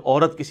مومن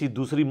عورت کسی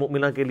دوسری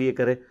مومنہ کے لیے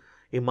کرے.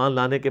 ایمان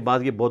لانے کے بعد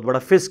یہ بہت بڑا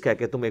فسق ہے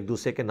کہ تم ایک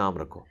دوسرے کے نام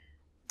رکھو،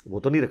 وہ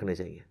تو نہیں رکھنے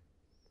چاہیے.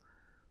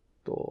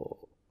 تو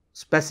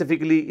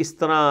اسپیسیفکلی اس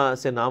طرح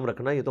سے نام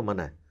رکھنا یہ تو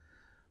منع ہے.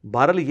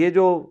 بہرحال یہ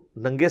جو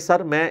ننگے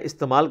سر میں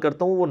استعمال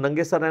کرتا ہوں، وہ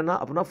ننگے سر رہنا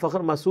اپنا فخر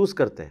محسوس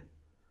کرتے ہیں.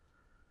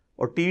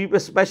 اور ٹی وی پہ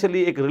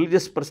اسپیشلی ایک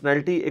ریلیجس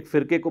پرسنالٹی ایک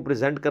فرقے کو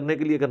پریزنٹ کرنے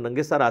کے لیے اگر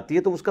ننگے سر آتی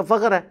ہے تو اس کا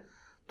فخر ہے.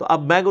 تو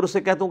اب میں اگر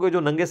اسے کہتا ہوں کہ جو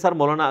ننگے سر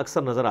مولانا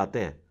اکثر نظر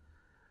آتے ہیں،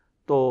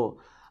 تو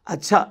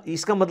اچھا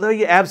اس کا مطلب ہے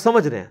یہ عیب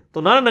سمجھ رہے ہیں،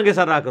 تو نہ ننگے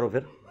سر رہا کرو. پھر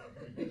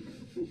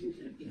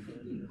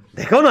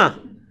دیکھو نا،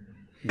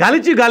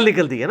 گال چی گال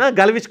نکلتی ہے نا،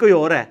 گال وچ کوئی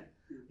اور ہے،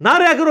 نہ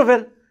رہا کرو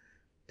پھر.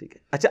 ٹھیک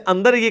ہے، اچھا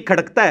اندر یہ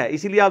کھڑکتا ہے،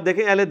 اسی لیے آپ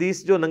دیکھیں اہل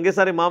حدیث جو ننگے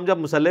سر امام جب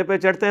مصلی پہ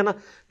چڑھتے ہیں نا،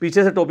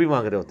 پیچھے سے ٹوپی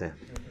مانگ رہے ہوتے ہیں.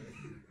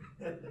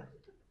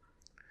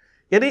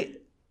 یعنی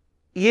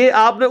یہ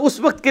آپ نے اس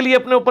وقت کے لیے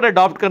اپنے اوپر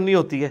اڈاپٹ کرنی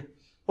ہوتی ہے،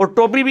 اور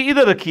ٹوپی بھی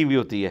ادھر رکھی ہوئی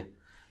ہوتی ہے،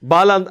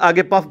 بال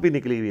آگے پف بھی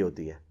نکلی ہوئی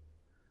ہوتی ہے.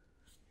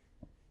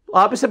 تو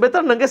آپ اسے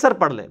بہتر ننگے سر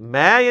پڑھ لیں.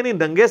 میں یعنی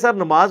ننگے سر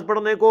نماز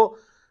پڑھنے کو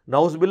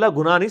نعوذ باللہ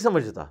گناہ نہیں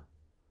سمجھتا،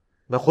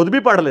 میں خود بھی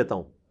پڑھ لیتا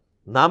ہوں،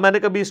 نہ میں نے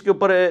کبھی اس کے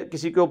اوپر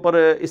کسی کے اوپر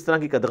اس طرح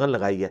کی قدغن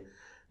لگائی ہے.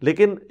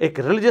 لیکن ایک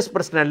ریلیجس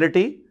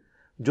پرسنالٹی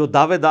جو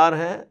دعوے دار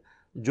ہیں،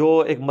 جو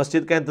ایک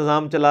مسجد کا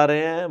انتظام چلا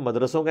رہے ہیں،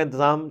 مدرسوں کا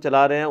انتظام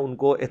چلا رہے ہیں، ان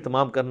کو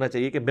اہتمام کرنا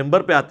چاہیے کہ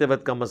ممبر پہ آتے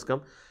وقت کم از کم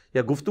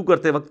یا گفتگو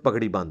کرتے وقت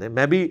پگڑی باندھیں.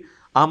 میں بھی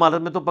عام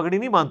حالت میں تو پگڑی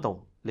نہیں باندھتا ہوں،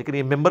 لیکن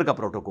یہ ممبر کا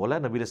پروٹوکول ہے.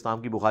 نبی علیہ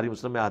السلام کی بخاری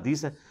مسلم میں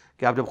حدیث ہے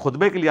کہ آپ جب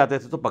خطبے کے لیے آتے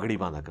تھے تو پگڑی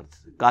باندھا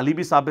کرتے تھے، کالی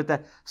بھی ثابت ہے،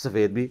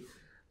 سفید بھی.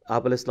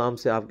 آپ علیہ السلام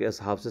سے، آپ کے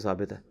اصحاب سے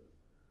ثابت ہے.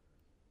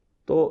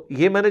 تو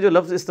یہ میں نے جو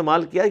لفظ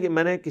استعمال کیا یہ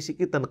میں نے کسی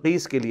کی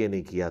تنقیص کے لیے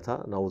نہیں کیا تھا،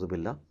 نعوذ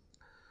باللہ.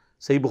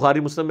 صحیح بخاری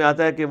مسلم میں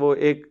آتا ہے کہ وہ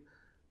ایک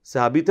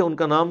صحابی تھے، ان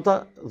کا نام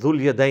تھا ذو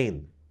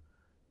الیدین،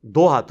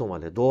 2 ہاتھوں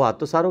والے. 2 ہاتھ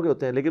تو ساروں کے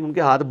ہوتے ہیں لیکن ان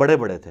کے ہاتھ بڑے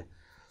بڑے تھے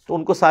تو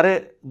ان کو سارے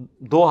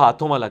 2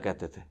 ہاتھوں والا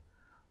کہتے تھے.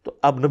 تو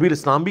اب نبی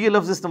الاسلام بھی یہ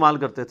لفظ استعمال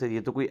کرتے تھے،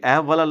 یہ تو کوئی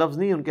عیب والا لفظ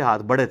نہیں. ان کے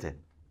ہاتھ بڑے تھے،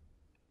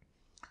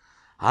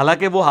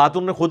 حالانکہ وہ ہاتھ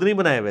انہوں نے خود نہیں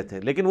بنائے ہوئے تھے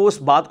لیکن وہ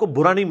اس بات کو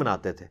برا نہیں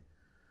مناتے تھے،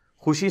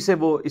 خوشی سے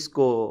وہ اس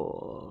کو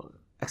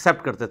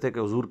ایکسیپٹ کرتے تھے کہ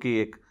حضور کی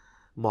ایک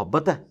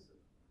محبت ہے.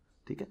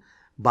 ٹھیک ہے.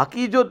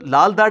 باقی جو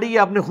لال داڑھی یہ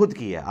آپ نے خود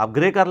کی ہے، آپ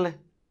گرے کر لیں،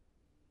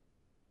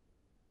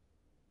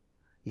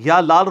 یا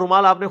لال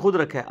رومال آپ نے خود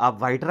رکھا ہے آپ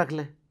وائٹ رکھ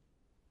لیں،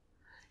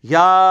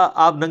 یا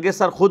آپ ننگے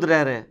سر خود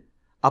رہ رہے ہیں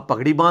آپ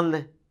پگڑی باندھ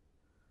لیں.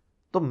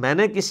 تو میں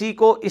نے کسی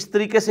کو اس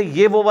طریقے سے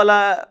یہ وہ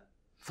والا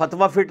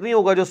فتویٰ فٹ نہیں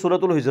ہوگا جو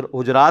سورۃ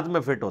الحجرات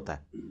میں فٹ ہوتا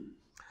ہے.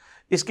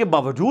 اس کے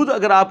باوجود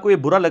اگر آپ کو یہ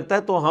برا لگتا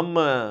ہے تو ہم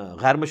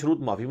غیر مشروط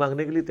معافی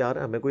مانگنے کے لیے تیار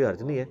ہیں، ہمیں کوئی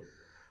حرج نہیں ہے.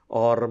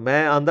 اور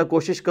میں آئندہ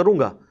کوشش کروں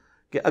گا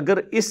کہ اگر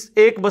اس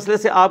ایک مسئلے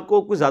سے آپ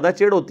کو کوئی زیادہ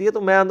چڑ ہوتی ہے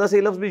تو میں آئندہ سے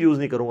یہ لفظ بھی یوز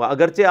نہیں کروں گا.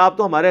 اگرچہ آپ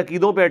تو ہمارے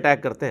عقیدوں پہ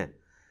اٹیک کرتے ہیں،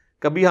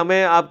 کبھی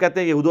ہمیں آپ کہتے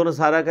ہیں یہود و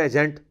نصارہ کا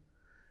ایجنٹ،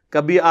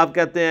 کبھی آپ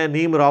کہتے ہیں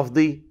نیم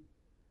رافضی،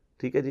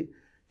 ٹھیک ہے جی،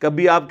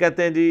 کبھی آپ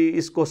کہتے ہیں جی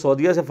اس کو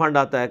سعودیہ سے فنڈ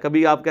آتا ہے،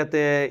 کبھی آپ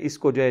کہتے ہیں اس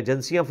کو جو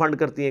ایجنسیاں فنڈ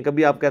کرتی ہیں،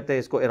 کبھی آپ کہتے ہیں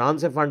اس کو ایران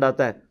سے فنڈ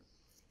آتا ہے،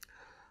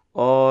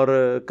 اور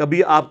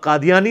کبھی آپ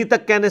قادیانی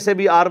تک کہنے سے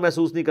بھی آر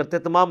محسوس نہیں کرتے.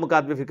 تمام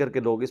مکاتب فکر کے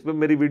لوگ، اس میں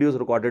میری ویڈیوز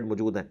ریکارڈڈ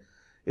موجود ہیں،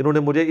 انہوں نے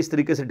مجھے اس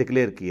طریقے سے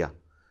ڈکلیئر کیا.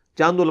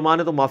 چاند علماء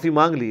نے تو معافی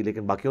مانگ لی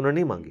لیکن باقیوں نے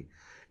نہیں مانگی.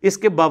 اس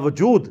کے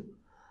باوجود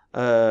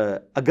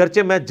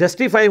اگرچہ میں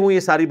جسٹیفائی ہوں یہ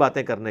ساری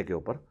باتیں کرنے کے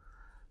اوپر،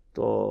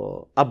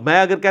 تو اب میں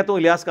اگر کہتا ہوں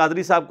الیاس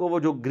قادری صاحب کو، وہ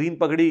جو گرین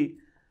پگڑی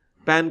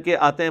پہن کے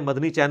آتے ہیں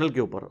مدنی چینل کے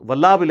اوپر،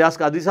 واللہ آپ الیاس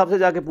قادری صاحب سے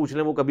جا کے پوچھ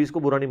لیں، وہ کبھی اس کو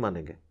برا نہیں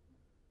مانیں گے.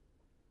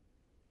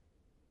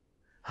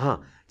 ہاں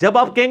جب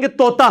آپ کہیں گے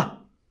طوطا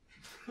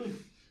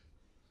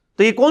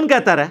تو یہ کون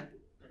کہتا رہا؟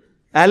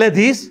 اہل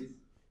حدیث.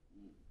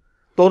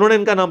 تو انہوں نے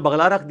ان کا نام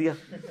بغلا رکھ دیا.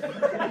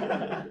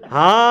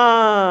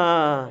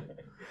 ہاں،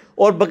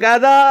 اور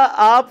باقاعدہ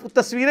آپ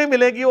تصویریں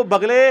ملیں گی وہ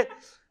بغلے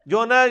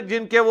جو نا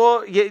جن کے وہ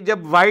یہ جب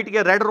وائٹ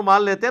یا ریڈ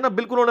رومال لیتے ہیں نا،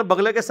 بالکل انہوں نے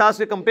بغلے کے ساتھ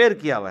سے کمپیئر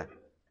کیا ہوا ہے،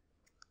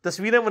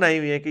 تصویریں بنائی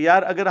ہوئی ہیں کہ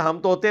یار اگر ہم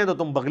تو ہوتے ہیں تو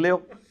تم بغلے ہو.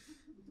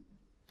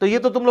 تو یہ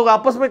تو تم لوگ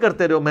آپس میں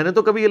کرتے رہو، میں نے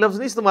تو کبھی یہ لفظ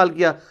نہیں استعمال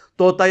کیا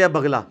طوطا یا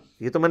بغلا،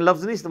 یہ تو میں نے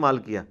لفظ نہیں استعمال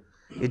کیا.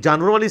 یہ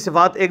جانوروں والی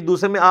صفات ایک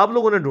دوسرے میں آپ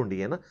لوگوں نے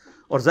ڈھونڈی ہے نا.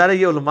 اور ظاہر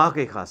یہ علماء کا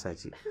ایک خاص ہے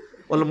جی،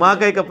 علماء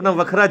کا ایک اپنا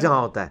وکھرا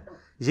جہاں ہوتا ہے.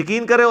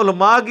 یقین کریں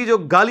علماء کی جو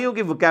گالیوں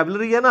کی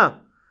وکیبلری ہے نا،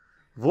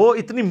 وہ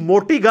اتنی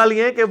موٹی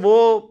گالیاں ہیں کہ وہ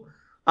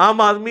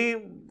عام آدمی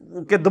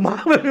کے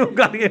دماغ میں بھی وہ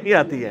گالیاں نہیں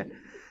آتی ہیں.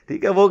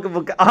 ٹھیک ہے، وہ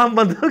عام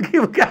بندوں کی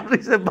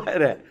وکیبلری سے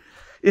باہر ہے.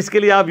 اس کے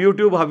لیے آپ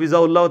یوٹیوب حفظہ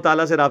اللہ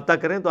تعالیٰ سے رابطہ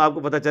کریں تو آپ کو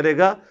پتہ چلے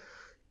گا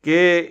کہ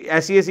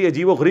ایسی ایسی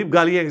عجیب و غریب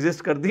گالیاں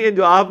ایگزسٹ کرتی ہیں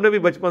جو آپ نے بھی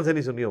بچپن سے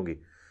نہیں سنی ہوں گی.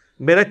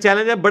 میرا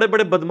چیلنج ہے، بڑے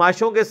بڑے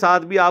بدماشوں کے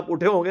ساتھ بھی آپ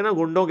اٹھے ہوں گے نا،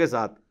 گنڈوں کے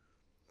ساتھ،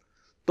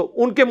 تو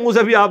ان کے منہ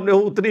سے بھی آپ نے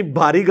اتنی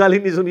بھاری گالی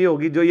نہیں سنی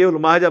ہوگی جو یہ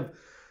علماء جب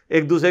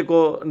ایک دوسرے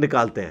کو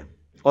نکالتے ہیں.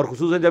 اور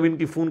خصوصاً جب ان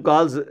کی فون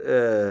کالز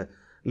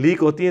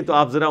لیک ہوتی ہیں تو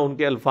آپ ذرا ان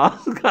کے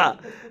الفاظ کا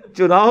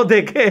چناؤ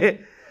دیکھیں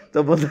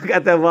تو بندہ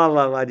کہتا ہے واہ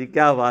واہ واہ جی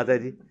کیا بات ہے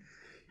جی،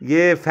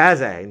 یہ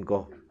فیض ہے ان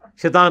کو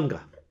شیطان کا،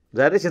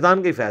 ظاہر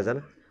شیطان کا ہی فیض ہے نا.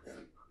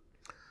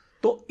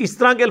 تو اس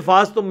طرح کے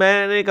الفاظ تو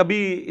میں نے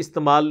کبھی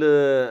استعمال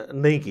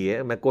نہیں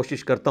کیے. میں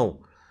کوشش کرتا ہوں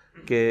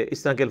کہ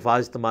اس طرح کے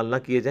الفاظ استعمال نہ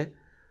کیے جائیں.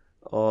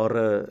 اور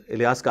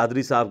الیاس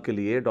قادری صاحب کے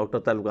لیے، ڈاکٹر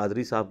طالب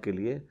قادری صاحب کے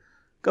لیے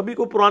کبھی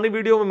کوئی پرانی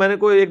ویڈیو میں نے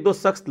کوئی 1-2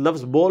 سخت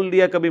لفظ بول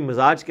لیا کبھی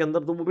مزاج کے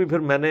اندر، تو وہ بھی پھر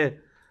میں نے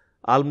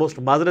آلموسٹ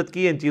معذرت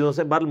کی ان چیزوں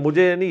سے. بہرحال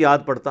مجھے نہیں یاد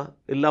پڑتا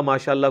الا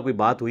ماشاء اللہ کوئی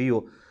بات ہوئی ہو.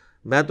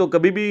 میں تو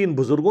کبھی بھی ان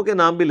بزرگوں کے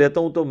نام بھی لیتا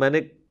ہوں تو میں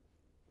نے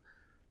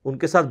ان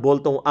کے ساتھ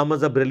بولتا ہوں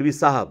احمد بریلوی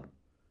صاحب،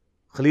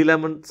 خلیل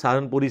احمد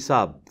سہارنپوری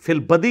صاحب، فی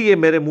البدی یہ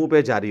میرے منہ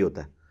پہ جاری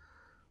ہوتا ہے.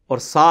 اور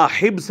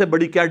صاحب سے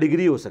بڑی کیا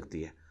ڈگری ہو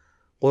سکتی ہے؟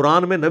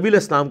 قرآن میں نبی علیہ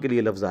السلام کے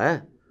لیے لفظ آیا ہے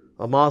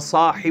وما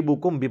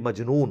صاحبکم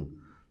بمجنون،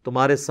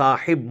 تمہارے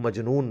صاحب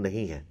مجنون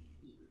نہیں ہے.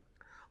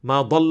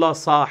 ما ضل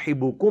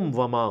صاحبکم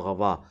وما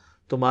غوا،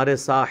 تمہارے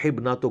صاحب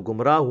نہ تو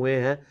گمراہ ہوئے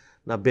ہیں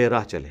نہ بے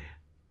راہ چلے ہیں.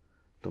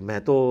 تو میں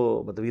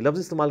تو مطلب یہ لفظ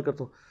استعمال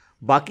کرتا ہوں.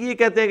 باقی یہ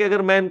کہتے ہیں کہ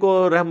اگر میں ان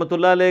کو رحمۃ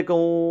اللہ علیہ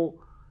کہوں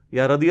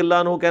یا رضی اللہ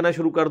عنہ کہنا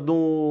شروع کر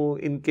دوں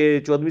ان کے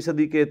 14ویں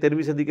صدی کے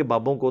 13ویں صدی کے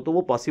بابوں کو، تو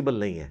وہ پاسبل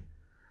نہیں ہے.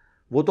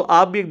 وہ تو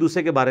آپ بھی ایک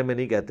دوسرے کے بارے میں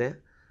نہیں کہتے ہیں،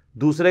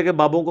 دوسرے کے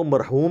بابوں کو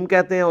مرحوم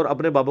کہتے ہیں اور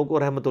اپنے بابوں کو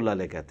رحمۃ اللہ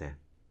علیہ کہتے ہیں.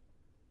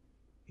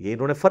 یہ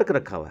انہوں نے فرق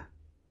رکھا ہوا ہے.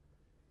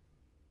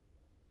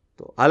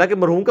 تو حالانکہ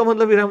مرحوم کا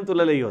مطلب بھی رحمۃ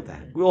اللہ علیہ ہی ہوتا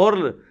ہے، کوئی اور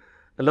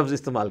لفظ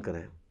استعمال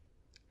کریں،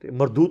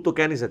 مردود تو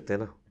کہہ نہیں سکتے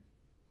نا.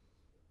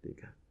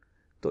 ٹھیک ہے،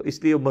 تو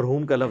اس لیے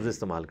مرحوم کا لفظ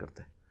استعمال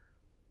کرتے ہیں.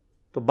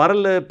 تو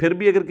بہرحال پھر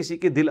بھی اگر کسی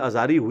کی دل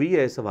آزاری ہوئی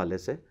ہے اس حوالے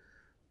سے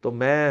تو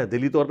میں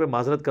دلی طور پہ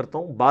معذرت کرتا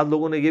ہوں. بعض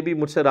لوگوں نے یہ بھی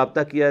مجھ سے رابطہ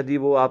کیا جی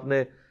وہ آپ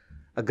نے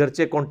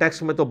اگرچہ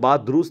کانٹیکسٹ میں تو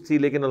بات درست تھی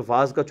لیکن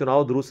الفاظ کا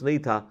چناؤ درست نہیں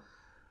تھا.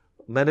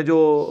 میں نے جو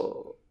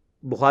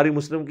بخاری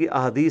مسلم کی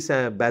احادیث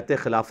ہیں بیعت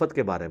خلافت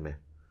کے بارے میں،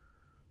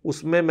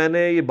 اس میں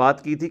نے یہ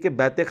بات کی تھی کہ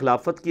بیعت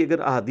خلافت کی اگر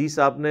احادیث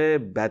آپ نے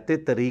بیعت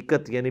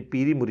طریقت یعنی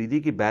پیری مریدی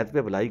کی بیعت پہ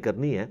اپلائی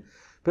کرنی ہے،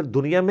 پھر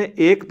دنیا میں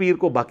ایک پیر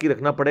کو باقی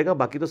رکھنا پڑے گا،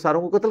 باقی تو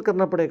ساروں کو قتل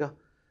کرنا پڑے گا،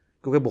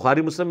 کیونکہ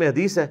بخاری مسلم میں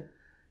حدیث ہے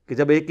کہ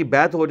جب ایک کی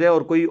بیعت ہو جائے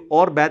اور کوئی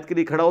اور بیعت کے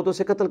لیے کھڑا ہو تو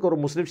اسے قتل کرو۔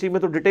 مسلم شریف میں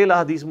تو ڈیٹیل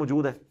احادیث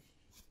موجود ہے۔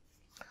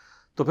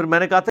 تو پھر میں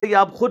نے کہا تھا یہ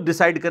آپ خود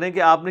ڈیسائیڈ کریں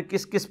کہ آپ نے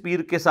کس کس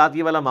پیر کے ساتھ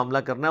یہ والا معاملہ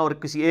کرنا ہے اور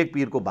کسی ایک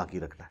پیر کو باقی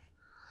رکھنا ہے۔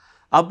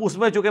 اب اس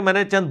میں چونکہ میں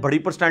نے چند بڑی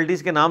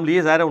پرسنالٹیز کے نام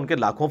لیے، ظاہر ہے ان کے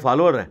لاکھوں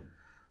فالوور ہیں،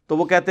 تو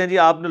وہ کہتے ہیں جی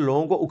آپ نے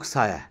لوگوں کو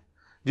اکسایا ہے،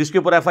 جس کے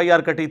اوپر ایف آئی آر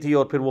کٹی تھی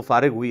اور پھر وہ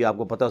فارغ ہوئی، آپ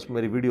کو پتہ اس میں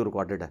میری ویڈیو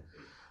ریکارڈڈ ہے،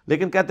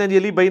 لیکن کہتے ہیں جی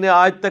علی بھائی نے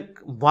آج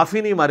تک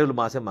معافی نہیں ہمارے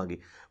علماء سے مانگی۔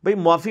 بھائی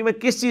معافی میں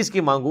کس چیز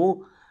کی مانگوں؟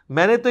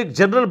 میں نے تو ایک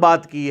جنرل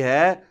بات کی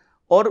ہے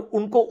اور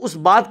ان کو اس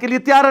بات کے لیے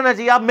تیار رہنا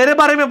چاہیے۔ آپ میرے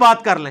بارے میں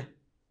بات کر لیں،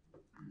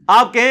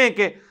 آپ کہیں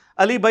کہ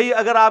علی بھائی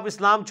اگر آپ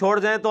اسلام چھوڑ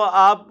جائیں تو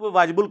آپ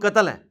واجب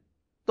القتل ہیں،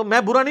 تو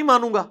میں برا نہیں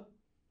مانوں گا۔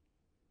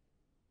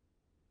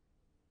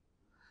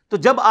 تو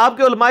جب آپ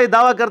کے علماء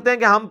دعویٰ کرتے ہیں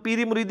کہ ہم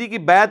پیری مریدی کی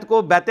بیعت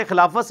کو بیعت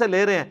خلافت سے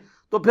لے رہے ہیں،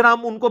 تو پھر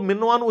ہم ان کو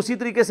منوان اسی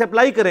طریقے سے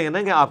اپلائی کریں گے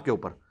نا کہ آپ کے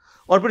اوپر،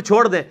 اور پھر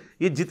چھوڑ دیں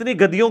یہ جتنی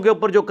گدیوں کے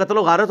اوپر جو قتل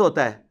و غارت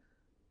ہوتا ہے،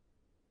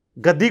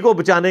 گدی کو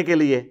بچانے کے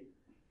لیے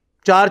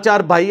چار چار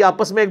بھائی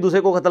آپس میں ایک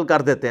دوسرے کو قتل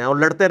کر دیتے ہیں اور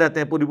لڑتے رہتے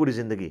ہیں پوری پوری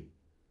زندگی،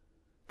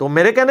 تو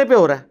میرے کہنے پہ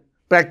ہو رہا ہے،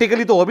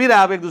 پریکٹیکلی تو ہو بھی رہا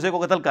ہے، آپ ایک دوسرے کو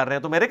قتل کر رہے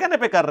ہیں تو میرے کہنے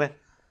پہ کر رہے ہیں،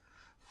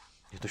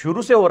 یہ تو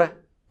شروع سے ہو رہا ہے،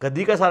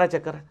 گدی کا سارا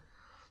چکر ہے۔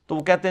 تو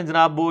وہ کہتے ہیں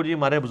جناب وہ جی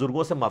ہمارے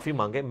بزرگوں سے معافی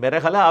مانگے۔ میرا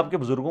خیال ہے آپ کے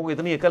بزرگوں کو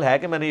اتنی عقل ہے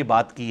کہ میں نے یہ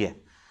بات کی ہے،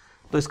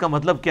 تو اس کا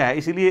مطلب کیا ہے؟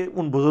 اسی لیے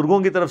ان بزرگوں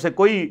کی طرف سے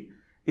کوئی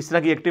اس طرح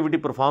کی ایکٹیویٹی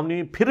پرفارم نہیں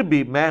ہوئی۔ پھر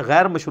بھی میں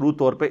غیر مشروط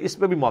طور پہ اس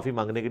پہ بھی معافی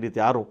مانگنے کے لیے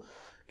تیار ہوں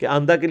کہ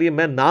آئندہ کے لیے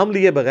میں نام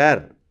لیے بغیر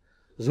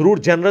ضرور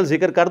جنرل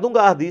ذکر کر دوں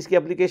گا حدیث کی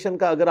اپلیکیشن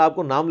کا، اگر آپ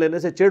کو نام لینے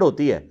سے چڑ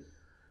ہوتی ہے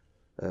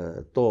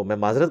تو میں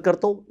معذرت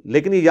کرتا ہوں،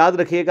 لیکن یہ یاد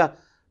رکھیے گا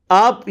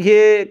آپ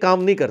یہ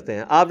کام نہیں کرتے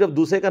ہیں۔ آپ جب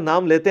دوسرے کا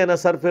نام لیتے ہیں نا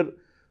سر، پھر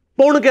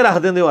پون کے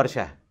رکھ دیں دے عرشہ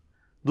ہے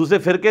دوسرے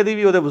فرقے دی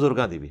بھی وہ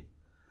بزرگاں دی بھی۔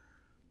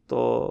 تو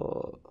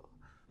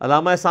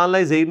علامہ احسان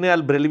اللہ زہیر نے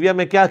البریلویہ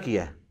میں کیا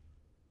کیا ہے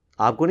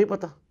آپ کو نہیں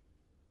پتا؟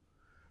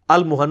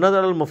 المہند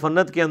اور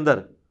المفند کے اندر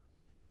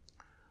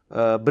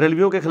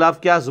بریلویوں کے خلاف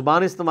کیا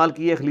زبان استعمال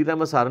کی ہے خلیل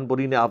احمد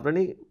سہارنپوری نے، آپ نے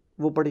نہیں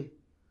وہ پڑھی؟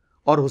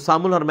 اور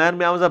حسام الحرمین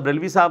میں احمد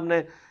بریلوی صاحب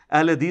نے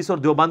اہل حدیث اور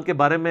دیوبند کے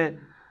بارے میں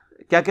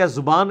کیا کیا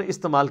زبان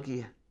استعمال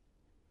کی ہے،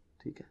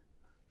 ٹھیک ہے؟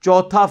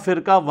 چوتھا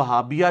فرقہ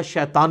وہابیہ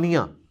شیطانیہ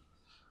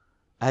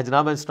ہے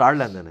جناب، اسٹار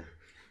لیندے نے،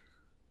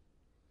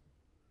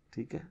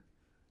 ٹھیک ہے،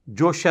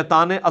 جو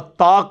شیطان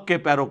اتاق کے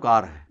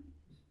پیروکار ہیں۔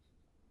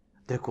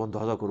 دیکھو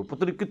اندازہ کرو،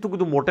 پتہ نہیں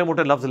کتنے موٹے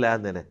موٹے لفظ لے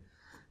آندے نے،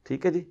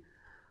 ٹھیک ہے جی۔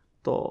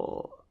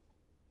 تو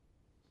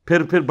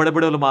پھر بڑے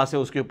بڑے علماء سے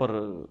اس کے اوپر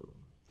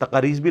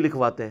تقاریض بھی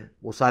لکھواتے ہیں،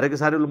 وہ سارے کے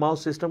سارے علماء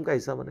اس سسٹم کا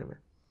حصہ بنے ہوئے۔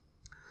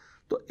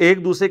 تو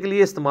ایک دوسرے کے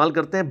لیے استعمال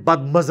کرتے ہیں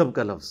بد مذہب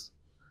کا لفظ،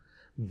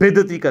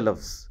 بدعتی کا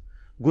لفظ،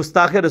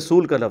 گستاخ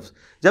رسول کا لفظ۔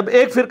 جب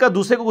ایک فرقہ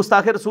دوسرے کو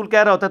گستاخ رسول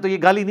کہہ رہا ہوتا ہے تو یہ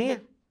گالی نہیں ہے؟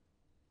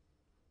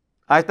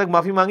 آج تک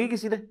معافی مانگی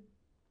کسی نے؟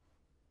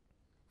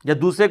 یا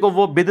دوسرے کو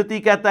وہ بدعتی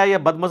کہتا ہے یا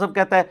بد مذہب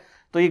کہتا ہے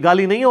تو یہ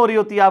گالی نہیں ہو رہی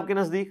ہوتی ہے آپ کے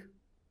نزدیک؟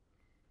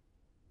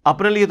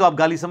 اپنے لیے تو آپ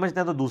گالی سمجھتے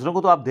ہیں، تو دوسروں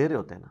کو تو آپ دے رہے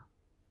ہوتے ہیں نا۔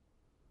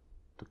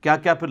 تو کیا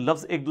کیا پھر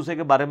لفظ ایک دوسرے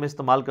کے بارے میں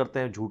استعمال کرتے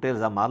ہیں، جھوٹے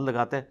الزامات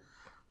لگاتے ہیں،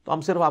 تو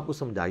ہم صرف آپ کو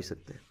سمجھا ہی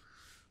سکتے ہیں،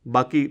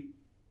 باقی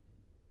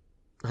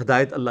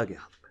ہدایت اللہ کے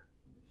ہاتھ میں۔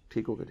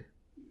 ٹھیک ہو گیا جی؟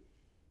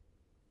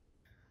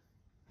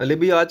 علی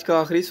بھائی آج کا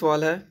آخری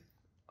سوال ہے،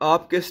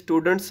 آپ کے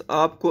اسٹوڈنٹس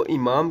آپ کو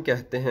امام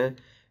کہتے ہیں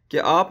کہ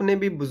آپ نے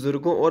بھی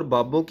بزرگوں اور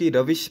بابوں کی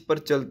روش پر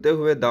چلتے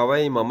ہوئے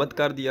دعوی امامت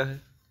کر دیا ہے؟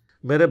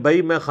 میرے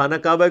بھائی میں خانہ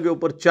کعبہ کے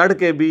اوپر چڑھ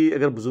کے بھی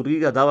اگر بزرگی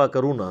کا دعویٰ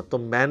کروں نا، تو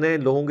میں نے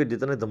لوگوں کے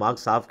جتنے دماغ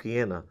صاف کیے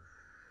ہیں نا،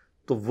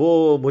 تو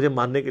وہ مجھے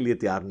ماننے کے لیے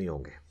تیار نہیں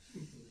ہوں گے۔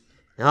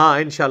 ہاں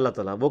انشاءاللہ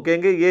تعالیٰ وہ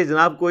کہیں گے یہ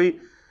جناب کوئی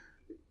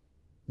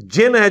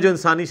جن ہے جو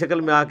انسانی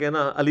شکل میں آ کے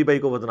نا علی بھائی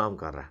کو بدنام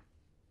کر رہا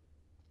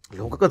ہے۔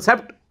 لوگوں کا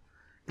کنسیپٹ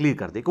کلیئر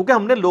کر دی، کیونکہ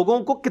ہم نے لوگوں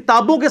کو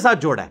کتابوں کے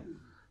ساتھ جوڑا ہے،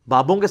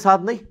 بابوں کے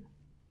ساتھ نہیں۔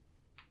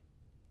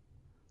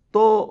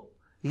 تو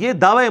یہ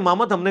دعوی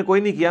امامت ہم نے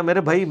کوئی نہیں کیا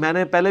میرے بھائی۔ میں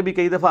نے پہلے بھی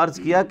کئی دفعہ عرض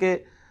کیا کہ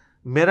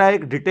میرا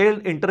ایک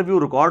ڈیٹیلڈ انٹرویو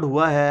ریکارڈ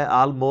ہوا ہے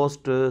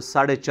آلموسٹ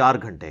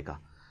 4.5 گھنٹے کا،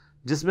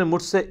 جس میں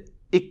مجھ سے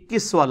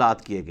 21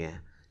 سوالات کیے گئے ہیں۔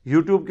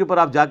 یوٹیوب کے اوپر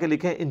آپ جا کے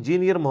لکھیں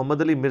انجینئر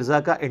محمد علی مرزا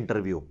کا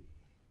انٹرویو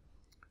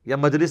یا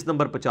مجلس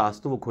نمبر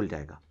 50 تو وہ کھل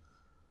جائے گا۔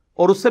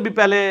 اور اس سے بھی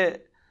پہلے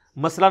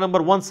مسئلہ نمبر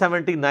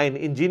 179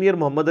 انجینئر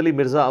محمد علی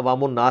مرزا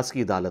عوام الناس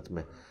کی عدالت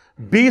میں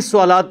 20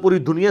 سوالات پوری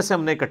دنیا سے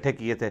ہم نے اکٹھے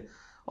کیے تھے،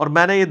 اور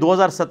میں نے یہ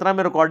 2017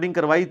 میں ریکارڈنگ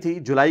کروائی تھی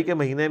جولائی کے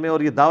مہینے میں،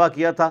 اور یہ دعویٰ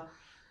کیا تھا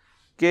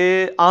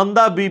کہ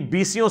آندہ بھی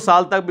 20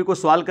 سال تک بھی کوئی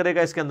سوال کرے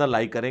گا اس کے اندر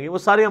لائک کریں گے۔ وہ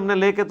سارے ہم نے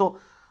لے کے، تو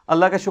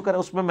اللہ کا شکر ہے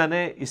اس میں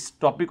نے اس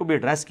ٹاپک کو بھی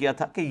ایڈریس کیا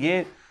تھا کہ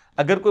یہ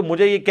اگر کوئی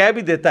مجھے یہ کہہ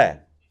بھی دیتا ہے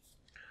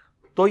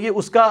تو یہ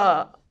اس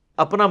کا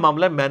اپنا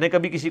معاملہ ہے، میں نے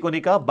کبھی کسی کو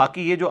نہیں کہا۔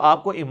 باقی یہ جو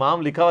آپ کو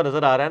امام لکھا ہوا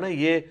نظر آ رہا ہے نا،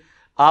 یہ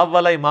آپ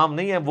والا امام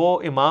نہیں ہے، وہ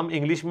امام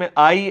انگلش میں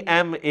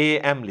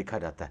IMAM لکھا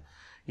جاتا ہے،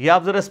 یہ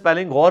آپ ذرا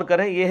اسپیلنگ غور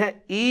کریں، یہ ہے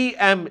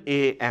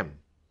EMAM،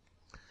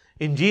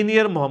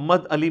 انجینئر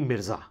محمد علی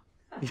مرزا،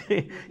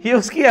 یہ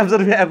اس کی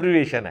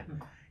ایبریویشن ہے.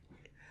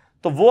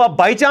 تو وہ اب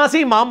بائی چانس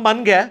ہی امام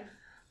بن گیا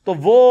تو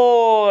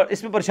وہ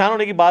اس میں پریشان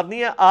ہونے کی بات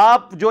نہیں ہے.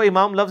 آپ جو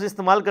امام لفظ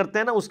استعمال کرتے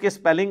ہیں نا، اس کے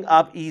اسپیلنگ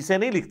آپ ای سے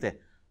نہیں لکھتے،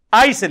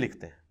 آئی سے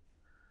لکھتے ہیں.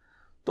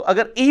 تو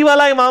اگر ای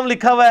والا امام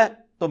لکھا ہوا ہے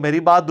تو میری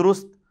بات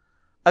درست،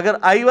 اگر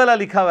آئی والا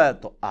لکھا ہوا ہے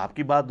تو آپ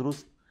کی بات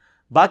درست.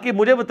 باقی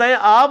مجھے بتائیں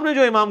آپ نے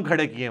جو امام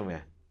کھڑے کیے ہوئے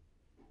ہیں،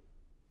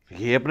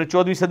 یہ اپنے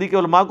 14ویں صدی کے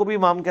علماء کو بھی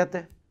امام کہتے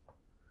ہیں،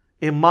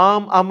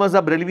 امام احمد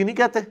بریلوی نہیں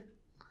کہتے.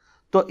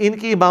 تو ان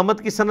کی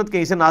امامت کی سند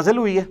کہیں سے نازل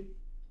ہوئی ہے؟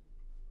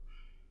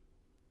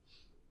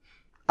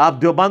 آپ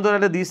دیوبند اور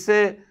اہل حدیث سے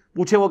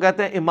پوچھیں، وہ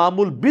کہتے ہیں امام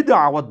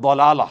البدع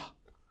والضلالہ،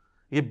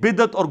 یہ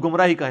بدعت اور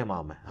گمراہی کا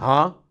امام ہے.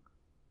 ہاں،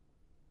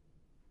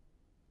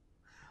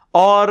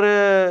 اور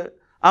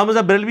احمد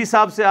بریلوی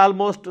صاحب سے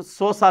آلموسٹ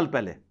 100 سال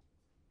پہلے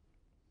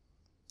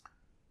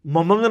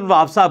محمد بن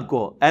وہاب صاحب کو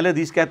اہل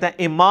حدیث کہتے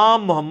ہیں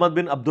امام محمد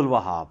بن عبد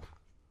الوہاب.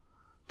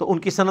 تو ان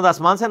کی سند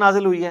آسمان سے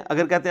نازل ہوئی ہے.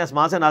 اگر کہتے ہیں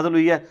آسمان سے نازل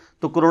ہوئی ہے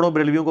تو کروڑوں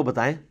بریلویوں کو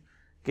بتائیں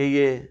کہ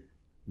یہ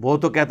وہ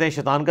تو کہتے ہیں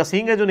شیطان کا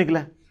سینگ ہے جو نکلا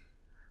ہے،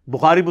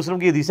 بخاری مسلم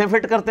کی حدیثیں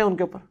فٹ کرتے ہیں ان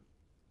کے اوپر.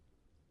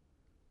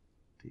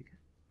 ٹھیک ہے،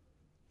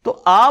 تو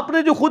آپ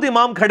نے جو خود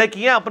امام کھڑے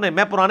کیے ہیں اپنے،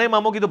 میں پرانے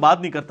اماموں کی تو بات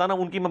نہیں کرتا نا،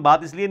 ان کی میں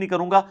بات اس لیے نہیں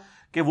کروں گا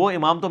کہ وہ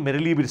امام تو میرے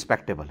لیے بھی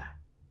رسپیکٹیبل ہے،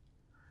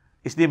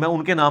 اس لیے میں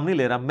ان کے نام نہیں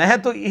لے رہا. میں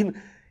تو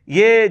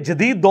یہ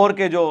جدید دور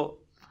کے جو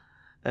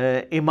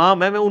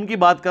امام ہیں میں ان کی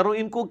بات کر رہا ہوں.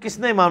 ان کو کس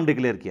نے امام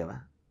ڈکلیئر کیا ہوا ہے؟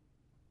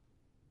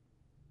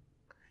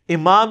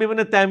 امام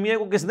ابن تیمیہ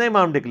کو کس نے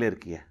امام ڈکلیئر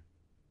کیا ہے؟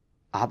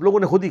 آپ لوگوں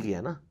نے خود ہی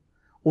کیا نا.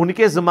 ان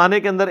کے زمانے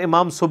کے اندر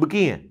امام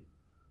سبکی ہیں،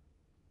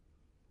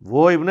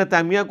 وہ ابن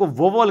تیمیہ کو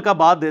وہ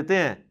القابات دیتے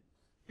ہیں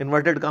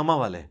انورٹڈ کاما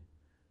والے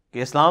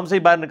کہ اسلام سے ہی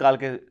باہر نکال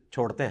کے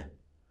چھوڑتے ہیں،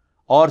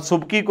 اور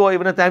سبکی کو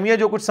ابن تیمیہ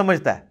جو کچھ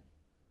سمجھتا ہے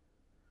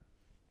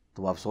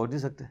تو آپ سوچ نہیں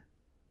سکتے.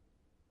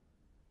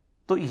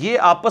 تو یہ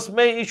آپس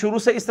میں شروع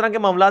سے اس طرح کے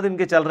معاملات ان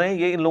کے چل رہے ہیں.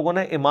 یہ ان لوگوں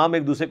نے امام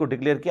ایک دوسرے کو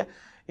ڈکلیئر کیا.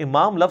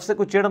 امام لفظ سے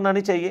کوئی چڑھنا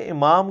نہیں چاہیے.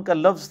 امام کا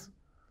لفظ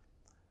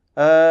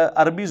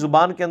عربی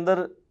زبان کے اندر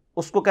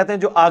اس کو کہتے ہیں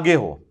جو آگے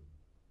ہو.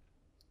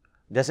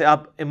 جیسے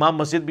آپ امام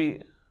مسجد بھی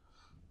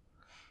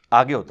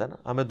آگے ہوتا ہے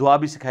نا، ہمیں دعا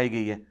بھی سکھائی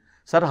گئی ہے،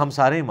 سر ہم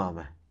سارے امام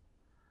ہیں.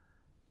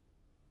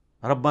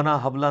 ربنا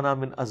هب لنا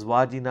من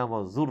ازواجنا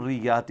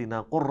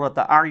وذرياتنا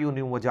قرة اعین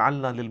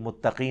واجعلنا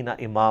للمتقین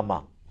اماما.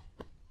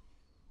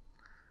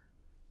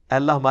 اے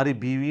اللہ ہماری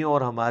بیویوں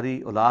اور ہماری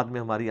اولاد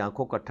میں ہماری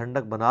آنکھوں کا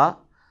ٹھنڈک بنا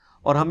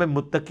اور ہمیں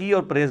متقی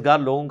اور پرہیزگار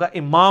لوگوں کا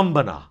امام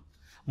بنا.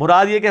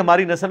 مراد یہ کہ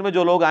ہماری نسل میں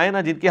جو لوگ آئے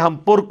نا، جن کے ہم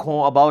پرکھ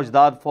ہوں، آباء و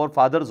اجداد، فور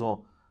فادرز ہوں،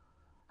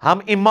 ہم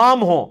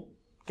امام ہوں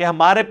کہ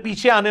ہمارے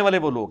پیچھے آنے والے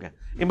وہ لوگ ہیں.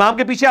 امام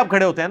کے پیچھے آپ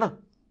کھڑے ہوتے ہیں نا،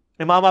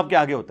 امام آپ کے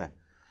آگے ہوتا ہے.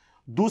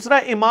 دوسرا،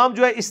 امام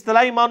جو ہے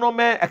اصطلاحی معنوں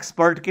میں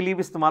ایکسپرٹ کے لیے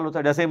بھی استعمال ہوتا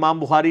ہے. جیسے امام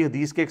بخاری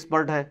حدیث کے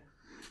ایکسپرٹ ہیں،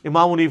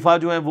 امام حنیفہ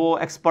جو ہیں وہ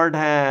ایکسپرٹ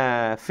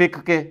ہیں فقہ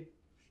کے.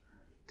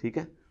 ٹھیک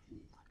ہے،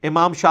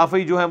 امام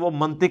شافعی جو ہیں وہ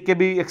منطق کے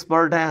بھی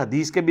ایکسپرٹ ہیں،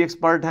 حدیث کے بھی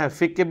ایکسپرٹ ہیں،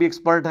 فقہ کے بھی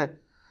ایکسپرٹ ہیں.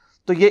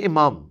 تو یہ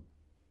امام.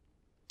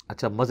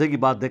 اچھا مزے کی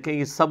بات دیکھیں،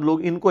 یہ سب لوگ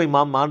ان کو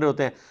امام مان رہے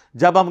ہوتے ہیں.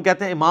 جب ہم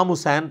کہتے ہیں امام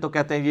حسین تو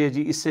کہتے ہیں یہ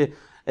جی اس سے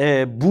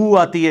بو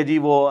آتی ہے جی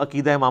وہ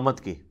عقیدہ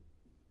امامت کی.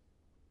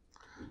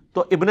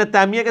 تو ابن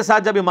تیمیہ کے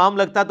ساتھ جب امام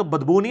لگتا ہے تو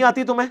بدبو نہیں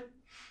آتی تمہیں؟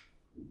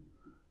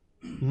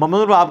 محمد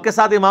بن وہاب کے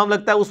ساتھ امام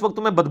لگتا ہے اس وقت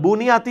تمہیں بدبو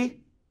نہیں آتی؟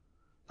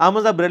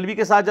 احمد بریلوی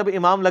کے ساتھ جب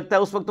امام لگتا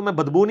ہے اس وقت تمہیں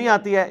بدبو نہیں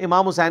آتی ہے؟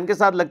 امام حسین کے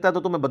ساتھ لگتا ہے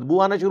تو تمہیں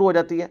بدبو آنا شروع ہو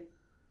جاتی ہے.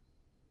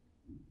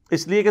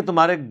 اس لیے کہ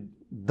تمہارے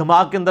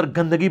دماغ کے اندر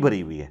گندگی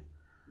بھری ہوئی ہے.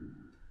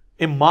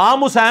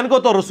 امام حسین کو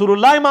تو رسول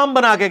اللہ امام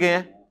بنا کے گئے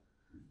ہیں،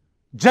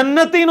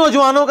 جنتی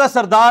نوجوانوں کا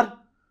سردار.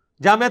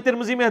 جامعہ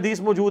ترمذی میں حدیث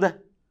موجود ہے،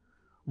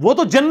 وہ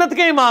تو جنت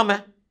کے امام ہیں.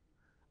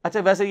 اچھا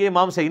ویسے یہ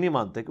امام صحیح نہیں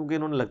مانتے کیونکہ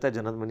انہوں نے لگتا ہے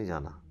جنت میں نہیں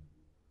جانا.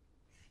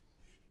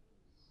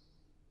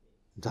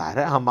 ظاہر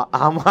ہے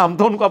ہم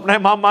تو ان کو اپنا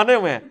امام مانے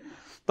ہوئے ہیں،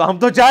 تو ہم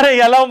تو چاہ رہے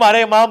ہیں اللہ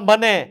ہمارے امام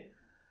بنے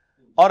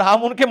اور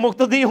ہم ان کے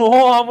مقتدی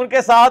ہوں، ہم ان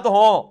کے ساتھ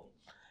ہوں.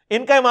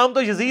 ان کا امام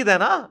تو یزید ہے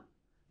نا،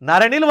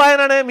 نعرے نہیں لوائے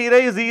انہوں نے میرے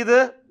یزید.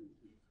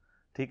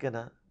 ٹھیک ہے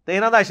نا، تو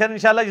انہوں کا اشر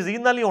انشاءاللہ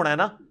یزید نال ہی ہونا ہے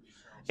نا.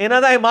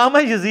 انہوں کا امام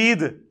ہے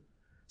یزید،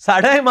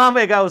 ساڑھا امام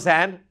ہے گا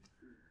حسین.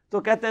 تو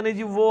کہتے ہیں نہیں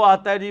جی وہ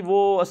آتا ہے جی وہ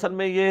اصل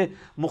میں یہ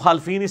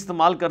مخالفین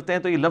استعمال کرتے ہیں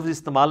تو یہ لفظ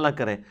استعمال نہ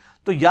کریں.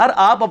 تو یار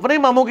آپ اپنے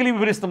اماموں کے لیے بھی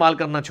پھر استعمال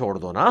کرنا چھوڑ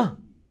دو نا.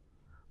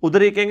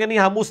 ادھر یہ کہیں گے نہیں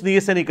ہم اس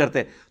نیت سے نہیں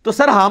کرتے، تو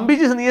سر ہم بھی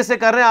جس نیت سے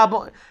کر رہے ہیں آپ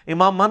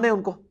امام مانیں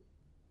ان کو.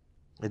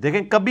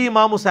 دیکھیں کبھی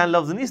امام حسین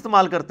لفظ نہیں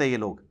استعمال کرتے یہ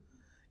لوگ.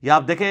 یا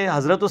آپ دیکھیں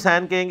حضرت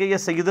حسین کہیں گے یا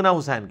سیدنا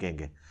حسین کہیں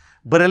گے.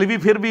 بریلوی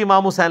پھر بھی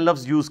امام حسین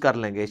لفظ یوز کر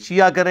لیں گے،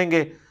 شیعہ کریں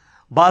گے،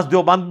 بعض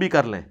دیوبند بھی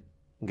کر لیں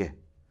گے.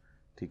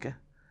 ٹھیک ہے،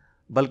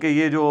 بلکہ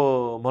یہ جو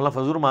مولانا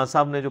فضل الرحمان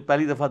صاحب نے جو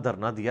پہلی دفعہ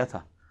دھرنا دیا تھا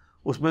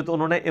اس میں تو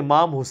انہوں نے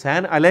امام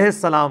حسین علیہ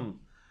السلام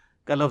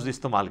کا لفظ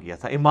استعمال کیا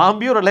تھا، امام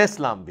بھی اور علیہ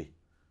السلام بھی.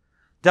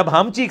 جب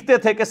ہم چیختے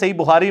تھے کہ صحیح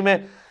بخاری میں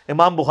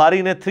امام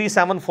بخاری نے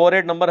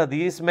 3748 نمبر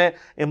حدیث میں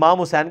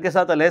امام حسین کے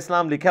ساتھ علیہ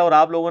السلام لکھا ہے اور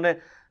آپ لوگوں نے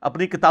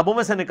اپنی کتابوں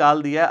میں سے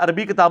نکال دیا ہے،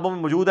 عربی کتابوں میں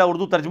موجود ہے،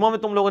 اردو ترجموں میں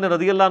تم لوگوں نے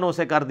رضی اللہ عنہ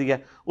سے کر دیا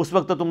ہے، اس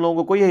وقت تو تم لوگوں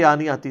کو کوئی حیا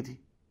نہیں آتی تھی۔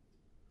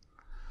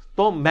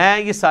 تو میں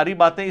یہ ساری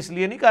باتیں اس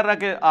لیے نہیں کر رہا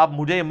کہ آپ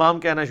مجھے امام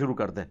کہنا شروع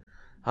کر دیں،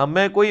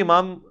 ہمیں کوئی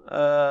امام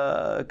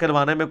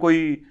کروانے میں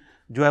کوئی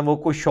جو ہے وہ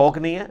کوئی شوق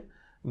نہیں ہے۔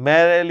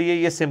 میرے لیے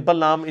یہ سمپل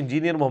نام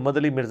انجینئر محمد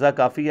علی مرزا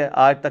کافی ہے۔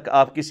 آج تک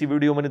آپ کسی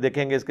ویڈیو میں نہیں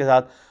دیکھیں گے اس کے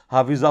ساتھ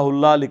حافظہ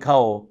اللہ لکھا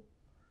ہو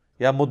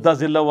یا مدہ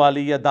ذلہ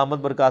والی یا دامت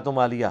برکاتہم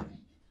عالیہ۔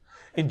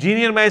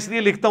 انجینئر میں اس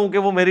لیے لکھتا ہوں کہ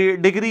وہ میری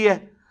ڈگری ہے،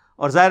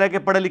 اور ظاہر ہے کہ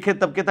پڑھے لکھے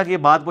طبقے تک یہ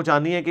بات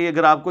پہنچانی ہے کہ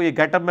اگر آپ کو یہ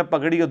گیٹ اپ میں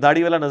پگڑی اور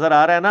داڑھی والا نظر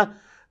آ رہا ہے نا،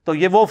 تو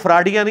یہ وہ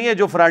فراڈیاں نہیں ہے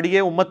جو فراڈی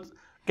امت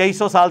کئی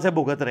سو سال سے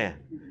بھگت رہے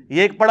ہیں۔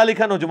 یہ ایک پڑھا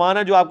لکھا نوجوان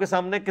ہے جو آپ کے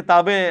سامنے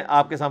کتابیں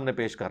آپ کے سامنے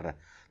پیش کر رہا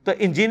ہے۔ تو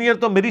انجینئر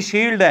تو میری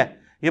شیلڈ ہے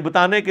یہ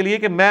بتانے کے لیے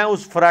کہ میں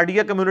اس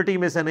فراڈیا کمیونٹی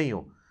میں سے نہیں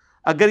ہوں۔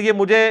 اگر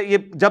یہ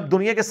جب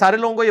دنیا کے سارے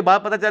لوگوں کو یہ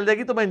بات پتہ چل جائے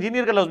گی تو میں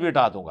انجینئر کا لفظ بھی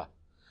ہٹا دوں گا،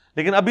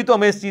 لیکن ابھی تو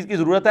ہمیں اس چیز کی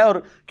ضرورت ہے، اور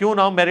کیوں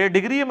نہ ہو، میرے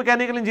ڈگری ہے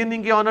میکینیکل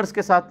انجینئرنگ کے آنرز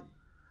کے ساتھ،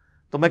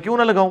 تو میں کیوں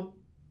نہ لگاؤں۔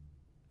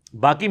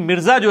 باقی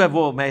مرزا جو ہے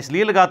وہ میں اس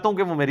لیے لگاتا ہوں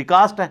کہ وہ میری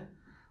کاسٹ ہے،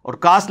 اور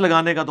کاسٹ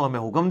لگانے کا تو ہمیں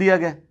حکم دیا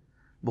گیا ہے۔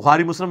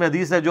 بخاری مسلم میں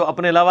حدیث ہے جو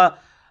اپنے علاوہ،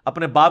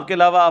 اپنے باپ کے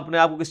علاوہ اپنے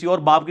آپ کو کسی اور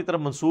باپ کی طرف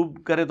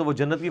منسوب کرے تو وہ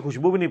جنت کی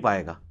خوشبو بھی نہیں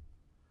پائے گا،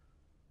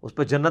 اس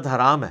پہ جنت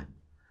حرام ہے۔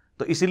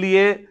 تو اس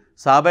لیے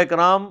صحابہ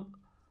کرام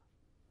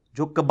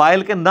جو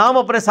قبائل کے نام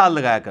اپنے ساتھ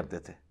لگایا کرتے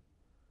تھے،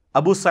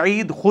 ابو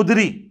سعید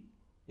خدری،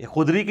 یہ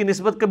خدری کی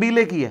نسبت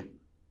قبیلے کی ہے،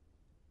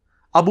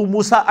 ابو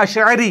موسیٰ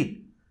اشعری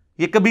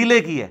یہ قبیلے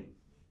کی ہے۔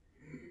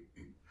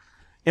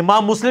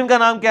 امام مسلم کا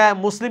نام کیا ہے؟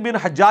 مسلم بن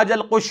حجاج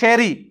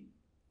القشیری،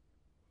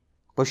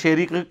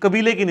 قشیری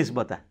قبیلے کی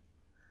نسبت ہے۔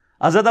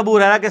 حضرت ابو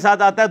ہریرہ کے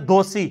ساتھ آتا ہے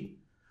دوسی۔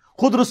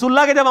 خود رسول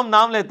اللہ کے جب ہم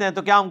نام لیتے ہیں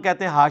تو کیا ہم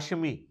کہتے ہیں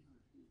ہاشمی؟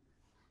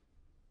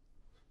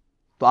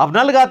 تو آپ نہ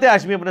لگاتے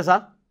ہاشمی اپنے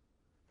ساتھ،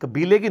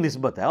 قبیلے کی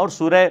نسبت ہے۔ اور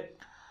سورہ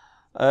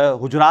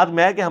حجرات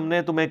میں ہے کہ ہم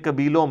نے تمہیں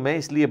قبیلوں میں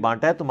اس لیے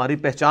بانٹا ہے تمہاری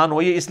پہچان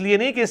ہو، یہ اس لیے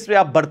نہیں کہ اس پہ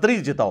آپ برتری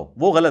جتاؤ،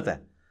 وہ غلط ہے،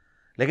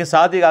 لیکن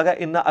ساتھ ہی کہا گیا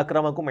ان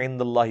اکرمکم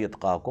عند اللہ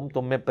اتقاکم،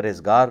 تم میں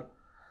پرہیزگار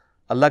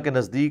اللہ کے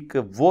نزدیک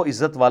وہ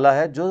عزت والا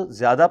ہے جو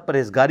زیادہ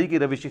پرہیزگاری کی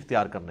روش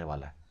اختیار کرنے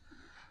والا ہے۔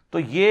 تو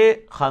یہ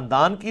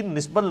خاندان کی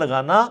نسبت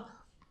لگانا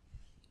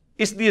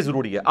اس لیے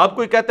ضروری ہے۔ آپ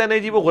کوئی کہتا ہے نہیں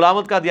جی وہ غلام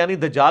احمد قادیانی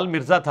دجال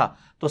مرزا تھا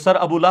تو سر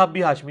ابو لہب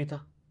بھی ہاشمی تھا،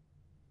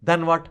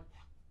 دین واٹ؟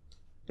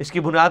 اس کی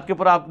بنیاد کے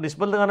اوپر آپ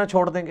نسبت لگانا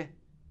چھوڑ دیں گے؟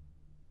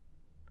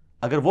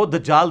 اگر وہ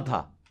دجال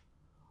تھا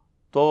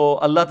تو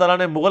اللہ تعالیٰ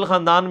نے مغل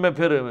خاندان میں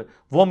پھر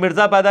وہ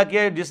مرزا پیدا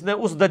کیا جس نے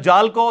اس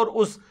دجال کو اور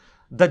اس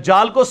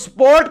دجال کو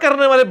سپورٹ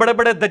کرنے والے بڑے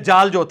بڑے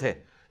دجال جو تھے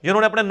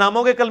جنہوں نے اپنے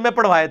ناموں کے کلمے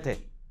پڑھوائے تھے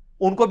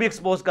ان کو بھی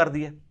ایکسپوز کر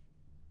دیا،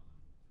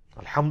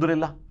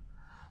 الحمدللہ۔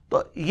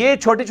 تو یہ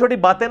چھوٹی چھوٹی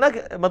باتیں نا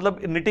مطلب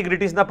نٹی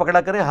گریٹیز نہ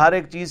پکڑا کریں، ہر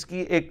ایک چیز کی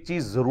ایک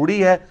چیز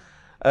ضروری ہے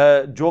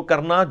جو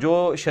کرنا، جو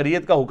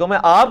شریعت کا حکم ہے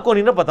آپ کو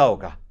نہیں نا پتا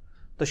ہوگا،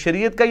 تو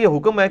شریعت کا یہ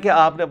حکم ہے کہ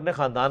آپ نے اپنے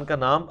خاندان کا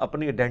نام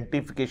اپنی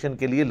آئیڈینٹیفیکیشن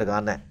کے لیے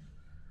لگانا ہے،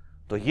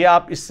 تو یہ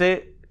آپ اس سے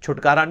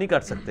چھٹکارا نہیں کر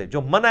سکتے۔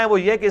 جو منع ہے وہ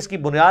یہ کہ اس کی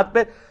بنیاد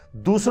پہ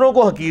دوسروں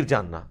کو حقیر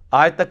جاننا۔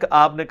 آج تک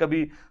آپ نے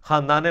کبھی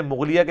خاندان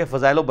مغلیہ کے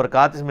فضائل و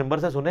برکات اس ممبر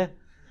سے سنے؟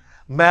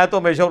 میں تو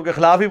ہمیشہ ان کے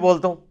خلاف ہی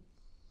بولتا ہوں۔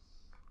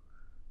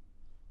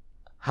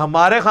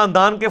 ہمارے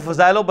خاندان کے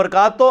فضائل و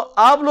برکات تو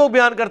آپ لوگ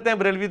بیان کرتے ہیں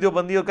بریلوی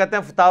دیوبندی، اور کہتے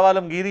ہیں فتاوی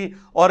عالمگیری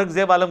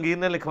اورنگزیب عالمگیر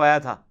نے لکھوایا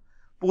تھا،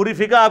 پوری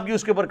فقہ آپ کی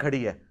اس کے اوپر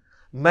کھڑی ہے۔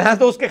 میں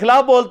تو اس کے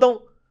خلاف بولتا ہوں۔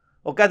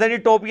 وہ کہتے ہیں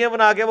جی ٹوپیاں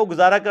بنا کے وہ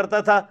گزارا کرتا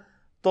تھا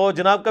تو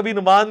جناب کبھی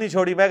نماز نہیں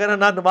چھوڑی۔ میں کہنا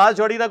نہ نماز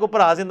چھوڑی نہ کوئی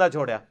پرہا زندہ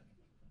چھوڑیا،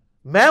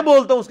 میں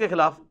بولتا ہوں اس کے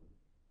خلاف۔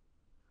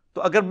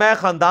 تو اگر میں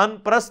خاندان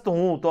پرست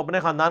ہوں تو اپنے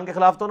خاندان کے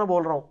خلاف تو نہ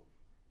بول رہا ہوں۔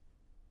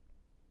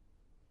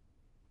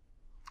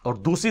 اور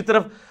دوسری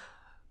طرف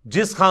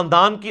جس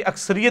خاندان کی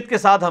اکثریت کے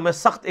ساتھ ہمیں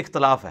سخت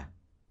اختلاف ہے،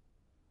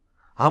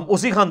 ہم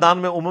اسی خاندان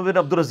میں عمر بن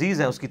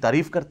عبدالعزیز ہیں اس کی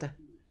تعریف کرتے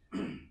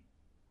ہیں۔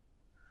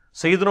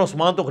 سیدنا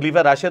عثمان تو خلیفہ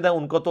راشد ہیں،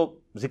 ان کو تو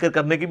ذکر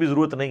کرنے کی بھی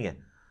ضرورت نہیں ہے،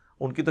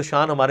 ان کی تو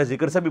شان ہمارے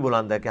ذکر سے بھی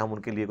بلند ہے کہ ہم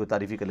ان کے لیے کوئی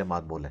تعریفی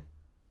کلمات بولیں۔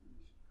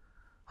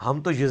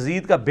 ہم تو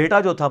یزید کا بیٹا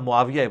جو تھا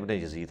معاویہ ابن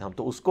یزید، ہم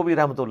تو اس کو بھی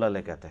رحمۃ اللہ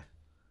علیہ کہتے ہیں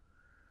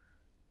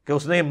کہ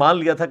اس نے یہ مان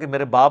لیا تھا کہ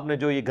میرے باپ نے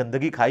جو یہ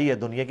گندگی کھائی ہے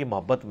دنیا کی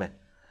محبت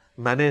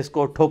میں نے اس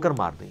کو ٹھوکر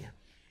مار دی ہے،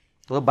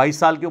 تو 22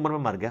 سال کی عمر میں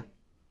مر گیا۔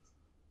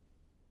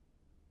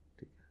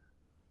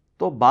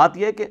 تو بات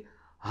یہ ہے کہ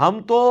ہم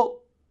تو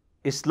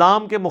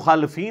اسلام کے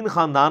مخالفین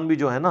خاندان بھی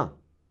جو ہے نا،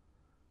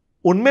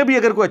 ان میں بھی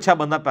اگر کوئی اچھا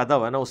بندہ پیدا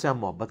ہوا ہے نا اسے ہم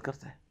محبت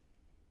کرتے ہیں،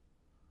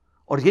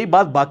 اور یہی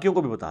بات باقیوں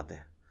کو بھی بتاتے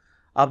ہیں۔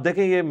 آپ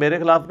دیکھیں یہ میرے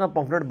خلاف نا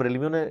پمفلٹ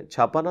بریلویوں نے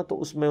چھاپا نا،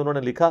 تو اس میں انہوں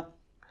نے لکھا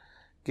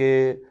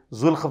کہ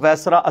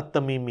ذوالخویسرہ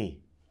التمیمی،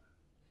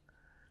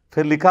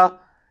 پھر لکھا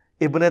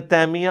ابن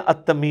تیمیہ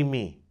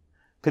التمیمی،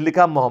 پھر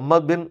لکھا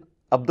محمد بن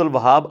عبد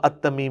الوہاب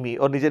التمیمی،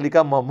 اور نیچے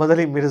لکھا محمد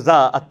علی مرزا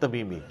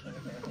التمیمی۔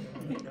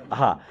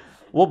 ہاں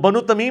وہ بنو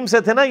تمیم سے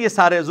تھے نا یہ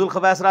سارے۔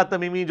 ذوالخویسرہ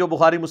التمیمی جو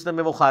بخاری مسلم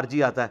میں وہ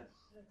خارجی آتا ہے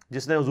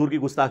جس نے حضور کی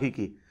گستاخی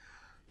کی،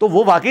 تو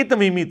وہ واقعی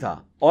تمیمی تھا،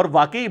 اور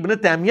واقعی ابن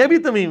تیمیہ بھی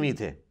تمیمی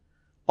تھے،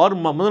 اور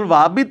محمد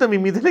الوہاب بھی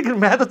تمیمی تھے، لیکن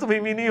میں تو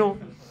تمیمی نہیں ہوں،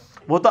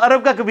 وہ تو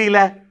عرب کا قبیلہ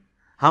ہے،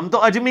 ہم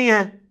تو اجمی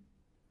ہیں۔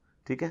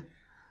 ٹھیک ہے،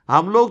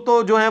 ہم لوگ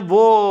تو جو ہیں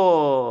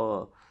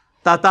وہ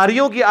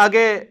تاتاریوں کی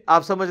آگے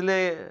آپ سمجھ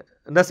لیں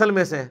نسل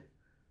میں سے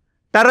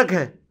ٹرک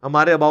ہیں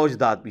ہمارے آباء و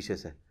اجداد پیچھے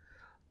سے،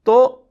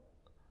 تو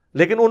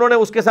لیکن انہوں نے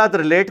اس کے ساتھ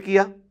ریلیٹ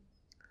کیا.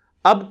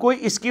 اب کوئی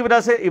اس کی وجہ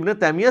سے ابن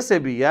تیمیہ سے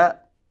بھی یا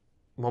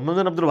محمد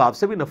بن عبد الوہاب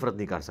سے بھی نفرت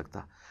نہیں کر سکتا،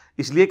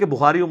 اس لیے کہ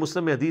بخاری و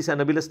مسلم میں حدیث ہے،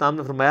 نبی علیہ السلام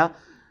نے فرمایا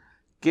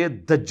کہ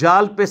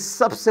دجال پہ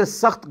سب سے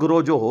سخت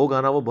گروہ جو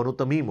ہوگا نا وہ بنو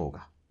تمیم ہوگا.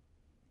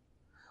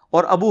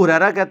 اور ابو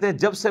ہریرہ کہتے ہیں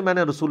جب سے میں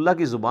نے رسول اللہ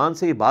کی زبان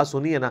سے یہ بات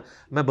سنی ہے نا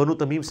میں بنو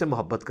تمیم سے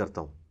محبت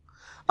کرتا ہوں.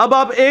 اب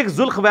آپ ایک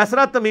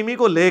ذوالخویسرہ تمیمی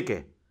کو لے کے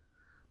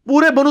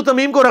پورے بنو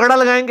تمیم کو رگڑا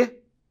لگائیں گے،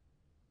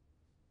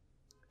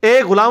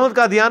 ایک غلام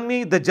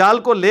القادیانی دجال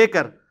کو لے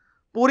کر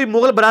پوری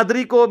مغل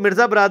برادری کو،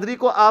 مرزا برادری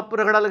کو آپ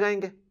رگڑا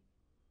لگائیں گے؟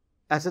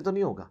 ایسے تو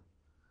نہیں ہوگا.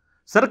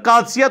 سر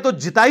قادسیہ تو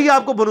جتائی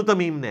آپ کو بنو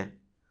تمیم نے،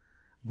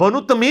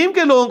 بنو تمیم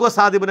کے لوگوں کو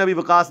سعد بن ابی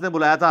وقاص نے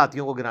بلایا تھا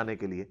ہاتھیوں کو گرانے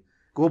کے لیے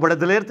کہ وہ بڑے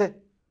دلیر تھے.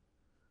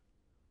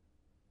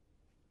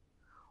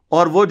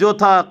 اور وہ جو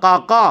تھا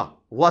قعقاع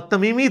وہ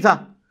تمیمی تھا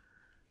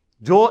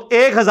جو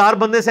 1000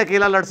 بندے سے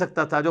اکیلا لڑ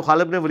سکتا تھا، جو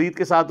خالد بن ولید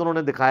کے ساتھ انہوں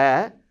نے دکھایا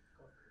ہے.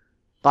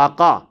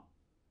 قعقاع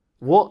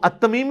وہ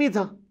التمیمی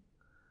تھا.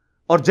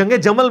 اور جنگ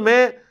جمل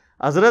میں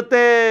حضرت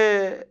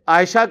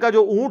عائشہ کا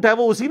جو اونٹ ہے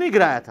وہ اسی نے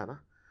گرایا تھا نا،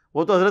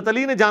 وہ تو حضرت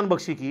علی نے جان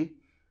بخشی کی،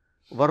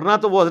 ورنہ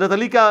تو وہ حضرت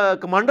علی کا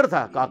کمانڈر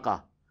تھا. قعقاع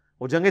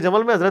وہ جنگ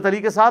جمل میں حضرت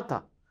علی کے ساتھ تھا.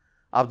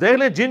 آپ دیکھ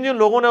لیں جن جن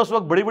لوگوں نے اس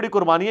وقت بڑی بڑی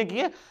قربانیاں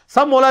کی ہیں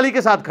سب مولا علی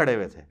کے ساتھ کھڑے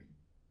ہوئے تھے.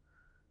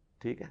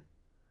 ٹھیک ہے،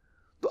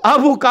 تو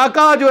اب وہ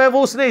قعقاع جو ہے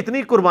وہ اس نے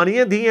اتنی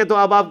قربانیاں دی ہیں، تو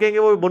اب آپ کہیں گے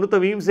وہ بنو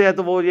تمیم سے ہے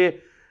تو وہ یہ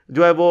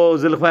جو ہے وہ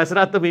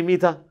ذوالخویسرہ تمیمی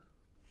تھا.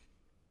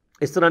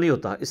 اس طرح نہیں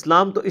ہوتا.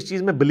 اسلام تو اس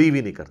چیز میں بلیو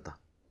ہی نہیں کرتا.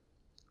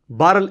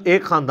 بہرحال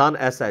ایک خاندان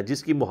ایسا ہے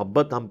جس کی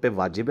محبت ہم پہ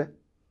واجب ہے،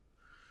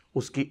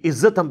 اس کی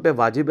عزت ہم پہ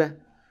واجب ہے،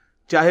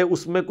 چاہے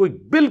اس میں کوئی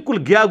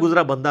بالکل گیا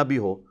گزرا بندہ بھی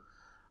ہو،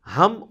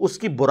 ہم اس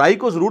کی برائی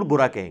کو ضرور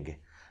برا کہیں گے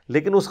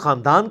لیکن اس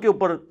خاندان کے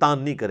اوپر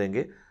تان نہیں کریں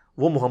گے.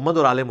 وہ محمد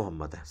اور آل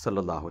محمد ہے صلی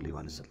اللہ علیہ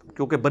وآلہ وسلم،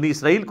 کیونکہ بنی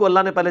اسرائیل کو اللہ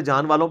نے پہلے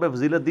جہان والوں پہ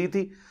فضیلت دی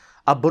تھی،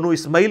 اب بنو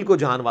اسماعیل کو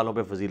جہان والوں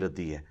پہ فضیلت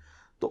دی ہے،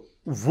 تو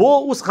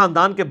وہ اس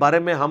خاندان کے بارے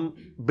میں ہم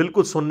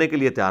بالکل سننے کے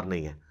لیے تیار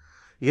نہیں ہیں.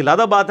 یہ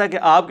لادہ بات ہے کہ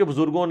آپ کے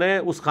بزرگوں نے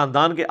اس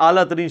خاندان کے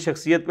اعلیٰ ترین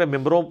شخصیت پہ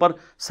ممبروں پر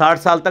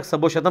 60 سال تک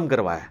سب و شتم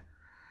کروایا ہے،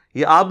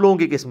 یہ آپ لوگوں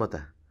کی قسمت ہے.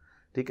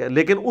 ٹھیک ہے،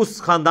 لیکن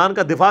اس خاندان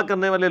کا دفاع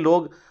کرنے والے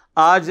لوگ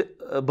آج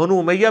بنو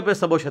امیہ پہ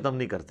سب و شتم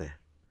نہیں کرتے ہیں،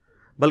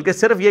 بلکہ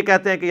صرف یہ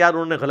کہتے ہیں کہ یار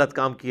انہوں نے غلط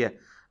کام کیا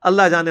ہے،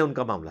 اللہ جانے ان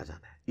کا معاملہ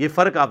جانے. یہ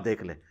فرق آپ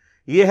دیکھ لیں.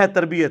 یہ ہے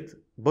تربیت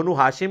بنو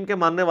ہاشم کے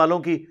ماننے والوں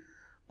کی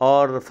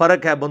اور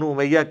فرق ہے بنو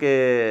امیہ کے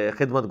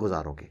خدمت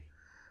گزاروں کی.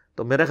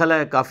 تو میرا خیال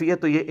ہے کافی ہے.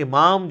 تو یہ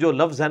امام جو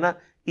لفظ ہے نا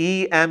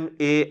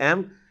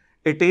EMAM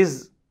it is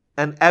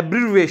an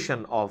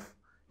abbreviation of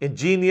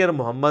engineer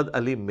Muhammad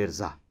Ali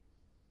Mirza.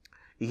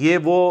 یہ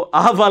وہ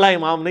آپ والا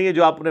امام نہیں ہے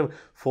جو آپ نے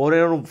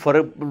فوراً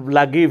فرق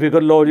لگی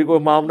فکر لو جی کوئی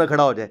امام نہ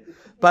کھڑا ہو جائے.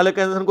 پہلے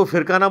کہتے ہیں کو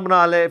فرقہ نہ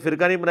بنا لے،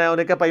 فرقہ نہیں بنایا،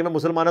 انہیں کہا بھائی میں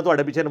مسلمان ہوں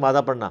تو پیچھے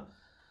نمازہ پڑھنا.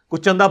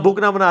 کچھ چندہ بک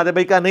نہ بنا دے،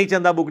 بھائی کہا نہیں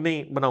چندہ بک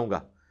نہیں بناؤں گا.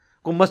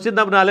 کوئی مسجد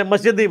نہ بنا لے،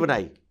 مسجد نہیں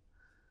بنائی.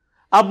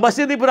 اب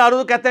مسجد نہیں بنا رہا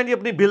تو کہتے ہیں جی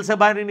اپنی بل سے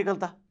باہر نہیں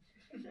نکلتا.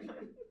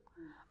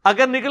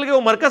 اگر نکل کے وہ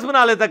مرکز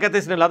بنا لیتا کہتے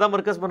اس نے لادہ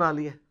مرکز بنا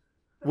لیا.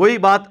 وہی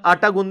بات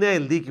آٹا گوندے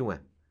ہلدی کیوں ہے.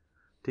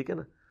 ٹھیک ہے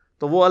نا.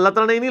 تو وہ اللہ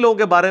تعالیٰ نے انہی لوگوں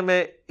کے بارے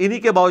میں، انہی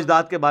کے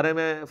باوجداد کے بارے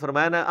میں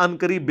فرمایا نا ان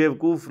قریب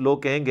بیوقوف لوگ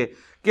کہیں گے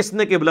کس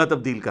نے قبلہ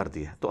تبدیل کر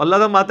دیا. تو اللہ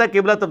تعالیٰ ماتا ہے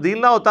قبلہ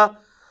تبدیل نہ ہوتا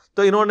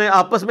تو انہوں نے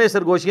آپس میں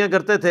سرگوشیاں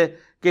کرتے تھے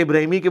کہ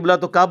ابراہیمی قبلہ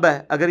تو کب ہے،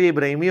 اگر یہ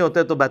ابراہیمی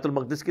ہوتے تو بیت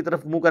المقدس کی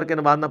طرف منہ کر کے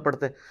نماز نہ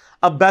پڑھتے.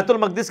 اب بیت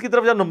المقدس کی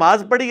طرف جب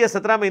نماز پڑھی ہے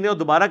 17 مہینے اور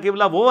دوبارہ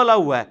قبلہ وہ والا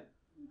ہوا ہے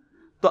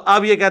تو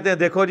اب یہ کہتے ہیں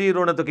دیکھو جی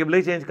انہوں نے تو قبلہ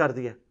ہی چینج کر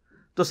دیا.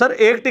 تو سر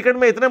ایک ٹکٹ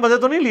میں اتنے مزے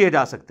تو نہیں لیے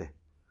جا سکتے.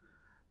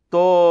 تو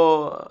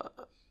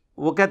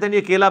وہ کہتے ہیں یہ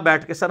اکیلا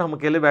بیٹھ کے، سر ہم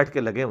اکیلے بیٹھ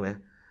کے لگے ہوئے ہیں،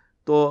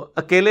 تو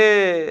اکیلے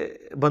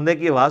بندے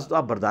کی آواز تو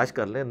آپ برداشت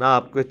کر لیں. نہ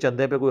آپ کے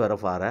چندے پہ کوئی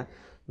حرف آ رہا ہے،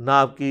 نہ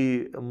آپ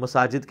کی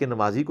مساجد کے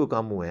نمازی کو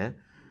کم ہوئے ہیں،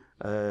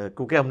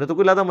 کیونکہ ہم نے تو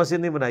کوئی لادہ مسجد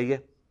نہیں بنائی ہے،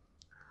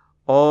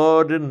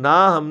 اور نہ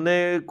ہم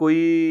نے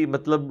کوئی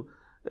مطلب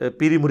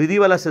پیری مریدی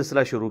والا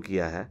سلسلہ شروع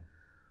کیا ہے.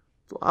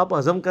 تو آپ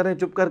ہضم کریں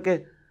چپ کر کے.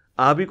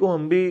 آپ ہی کو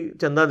ہم بھی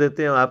چندہ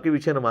دیتے ہیں، آپ کے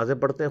پیچھے نمازیں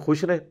پڑھتے ہیں،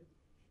 خوش رہیں،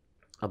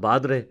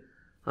 آباد رہیں.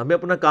 ہمیں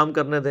اپنا کام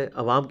کرنے دیں.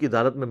 عوام کی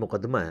عدالت میں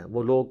مقدمہ ہے،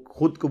 وہ لوگ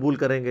خود قبول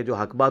کریں گے جو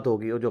حق بات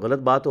ہوگی، اور جو غلط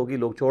بات ہوگی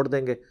لوگ چھوڑ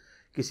دیں گے،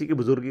 کسی کی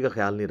بزرگی کا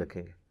خیال نہیں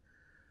رکھیں گے.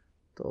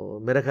 تو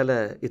میرا خیال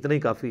ہے اتنا ہی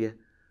کافی ہے.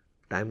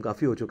 ٹائم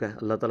کافی ہو چکا ہے.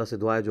 اللہ تعالیٰ سے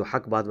دعا ہے جو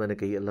حق بات میں نے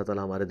کہی اللہ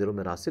تعالیٰ ہمارے دلوں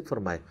میں راسخ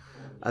فرمائے.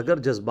 اگر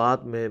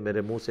جذبات میں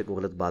میرے منہ سے کوئی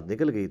غلط بات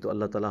نکل گئی تو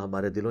اللہ تعالیٰ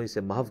ہمارے دلوں ہی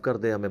سے محو کر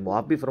دے، ہمیں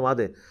معاف بھی فرما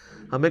دے،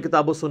 ہمیں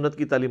کتاب و سنت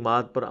کی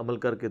تعلیمات پر عمل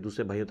کر کے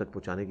دوسرے بھائیوں تک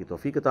پہنچانے کی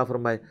توفیق عطا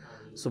فرمائے.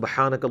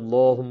 سبحانک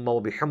اللہم و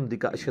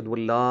بحمدک اشہد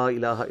ان لا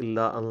الہ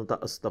الا انت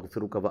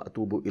استغفرک و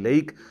اتوب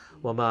الیک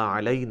وما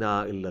علینا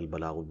الا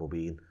البلاغ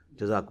المبین.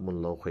 جزاکم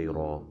اللہ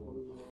خیرا.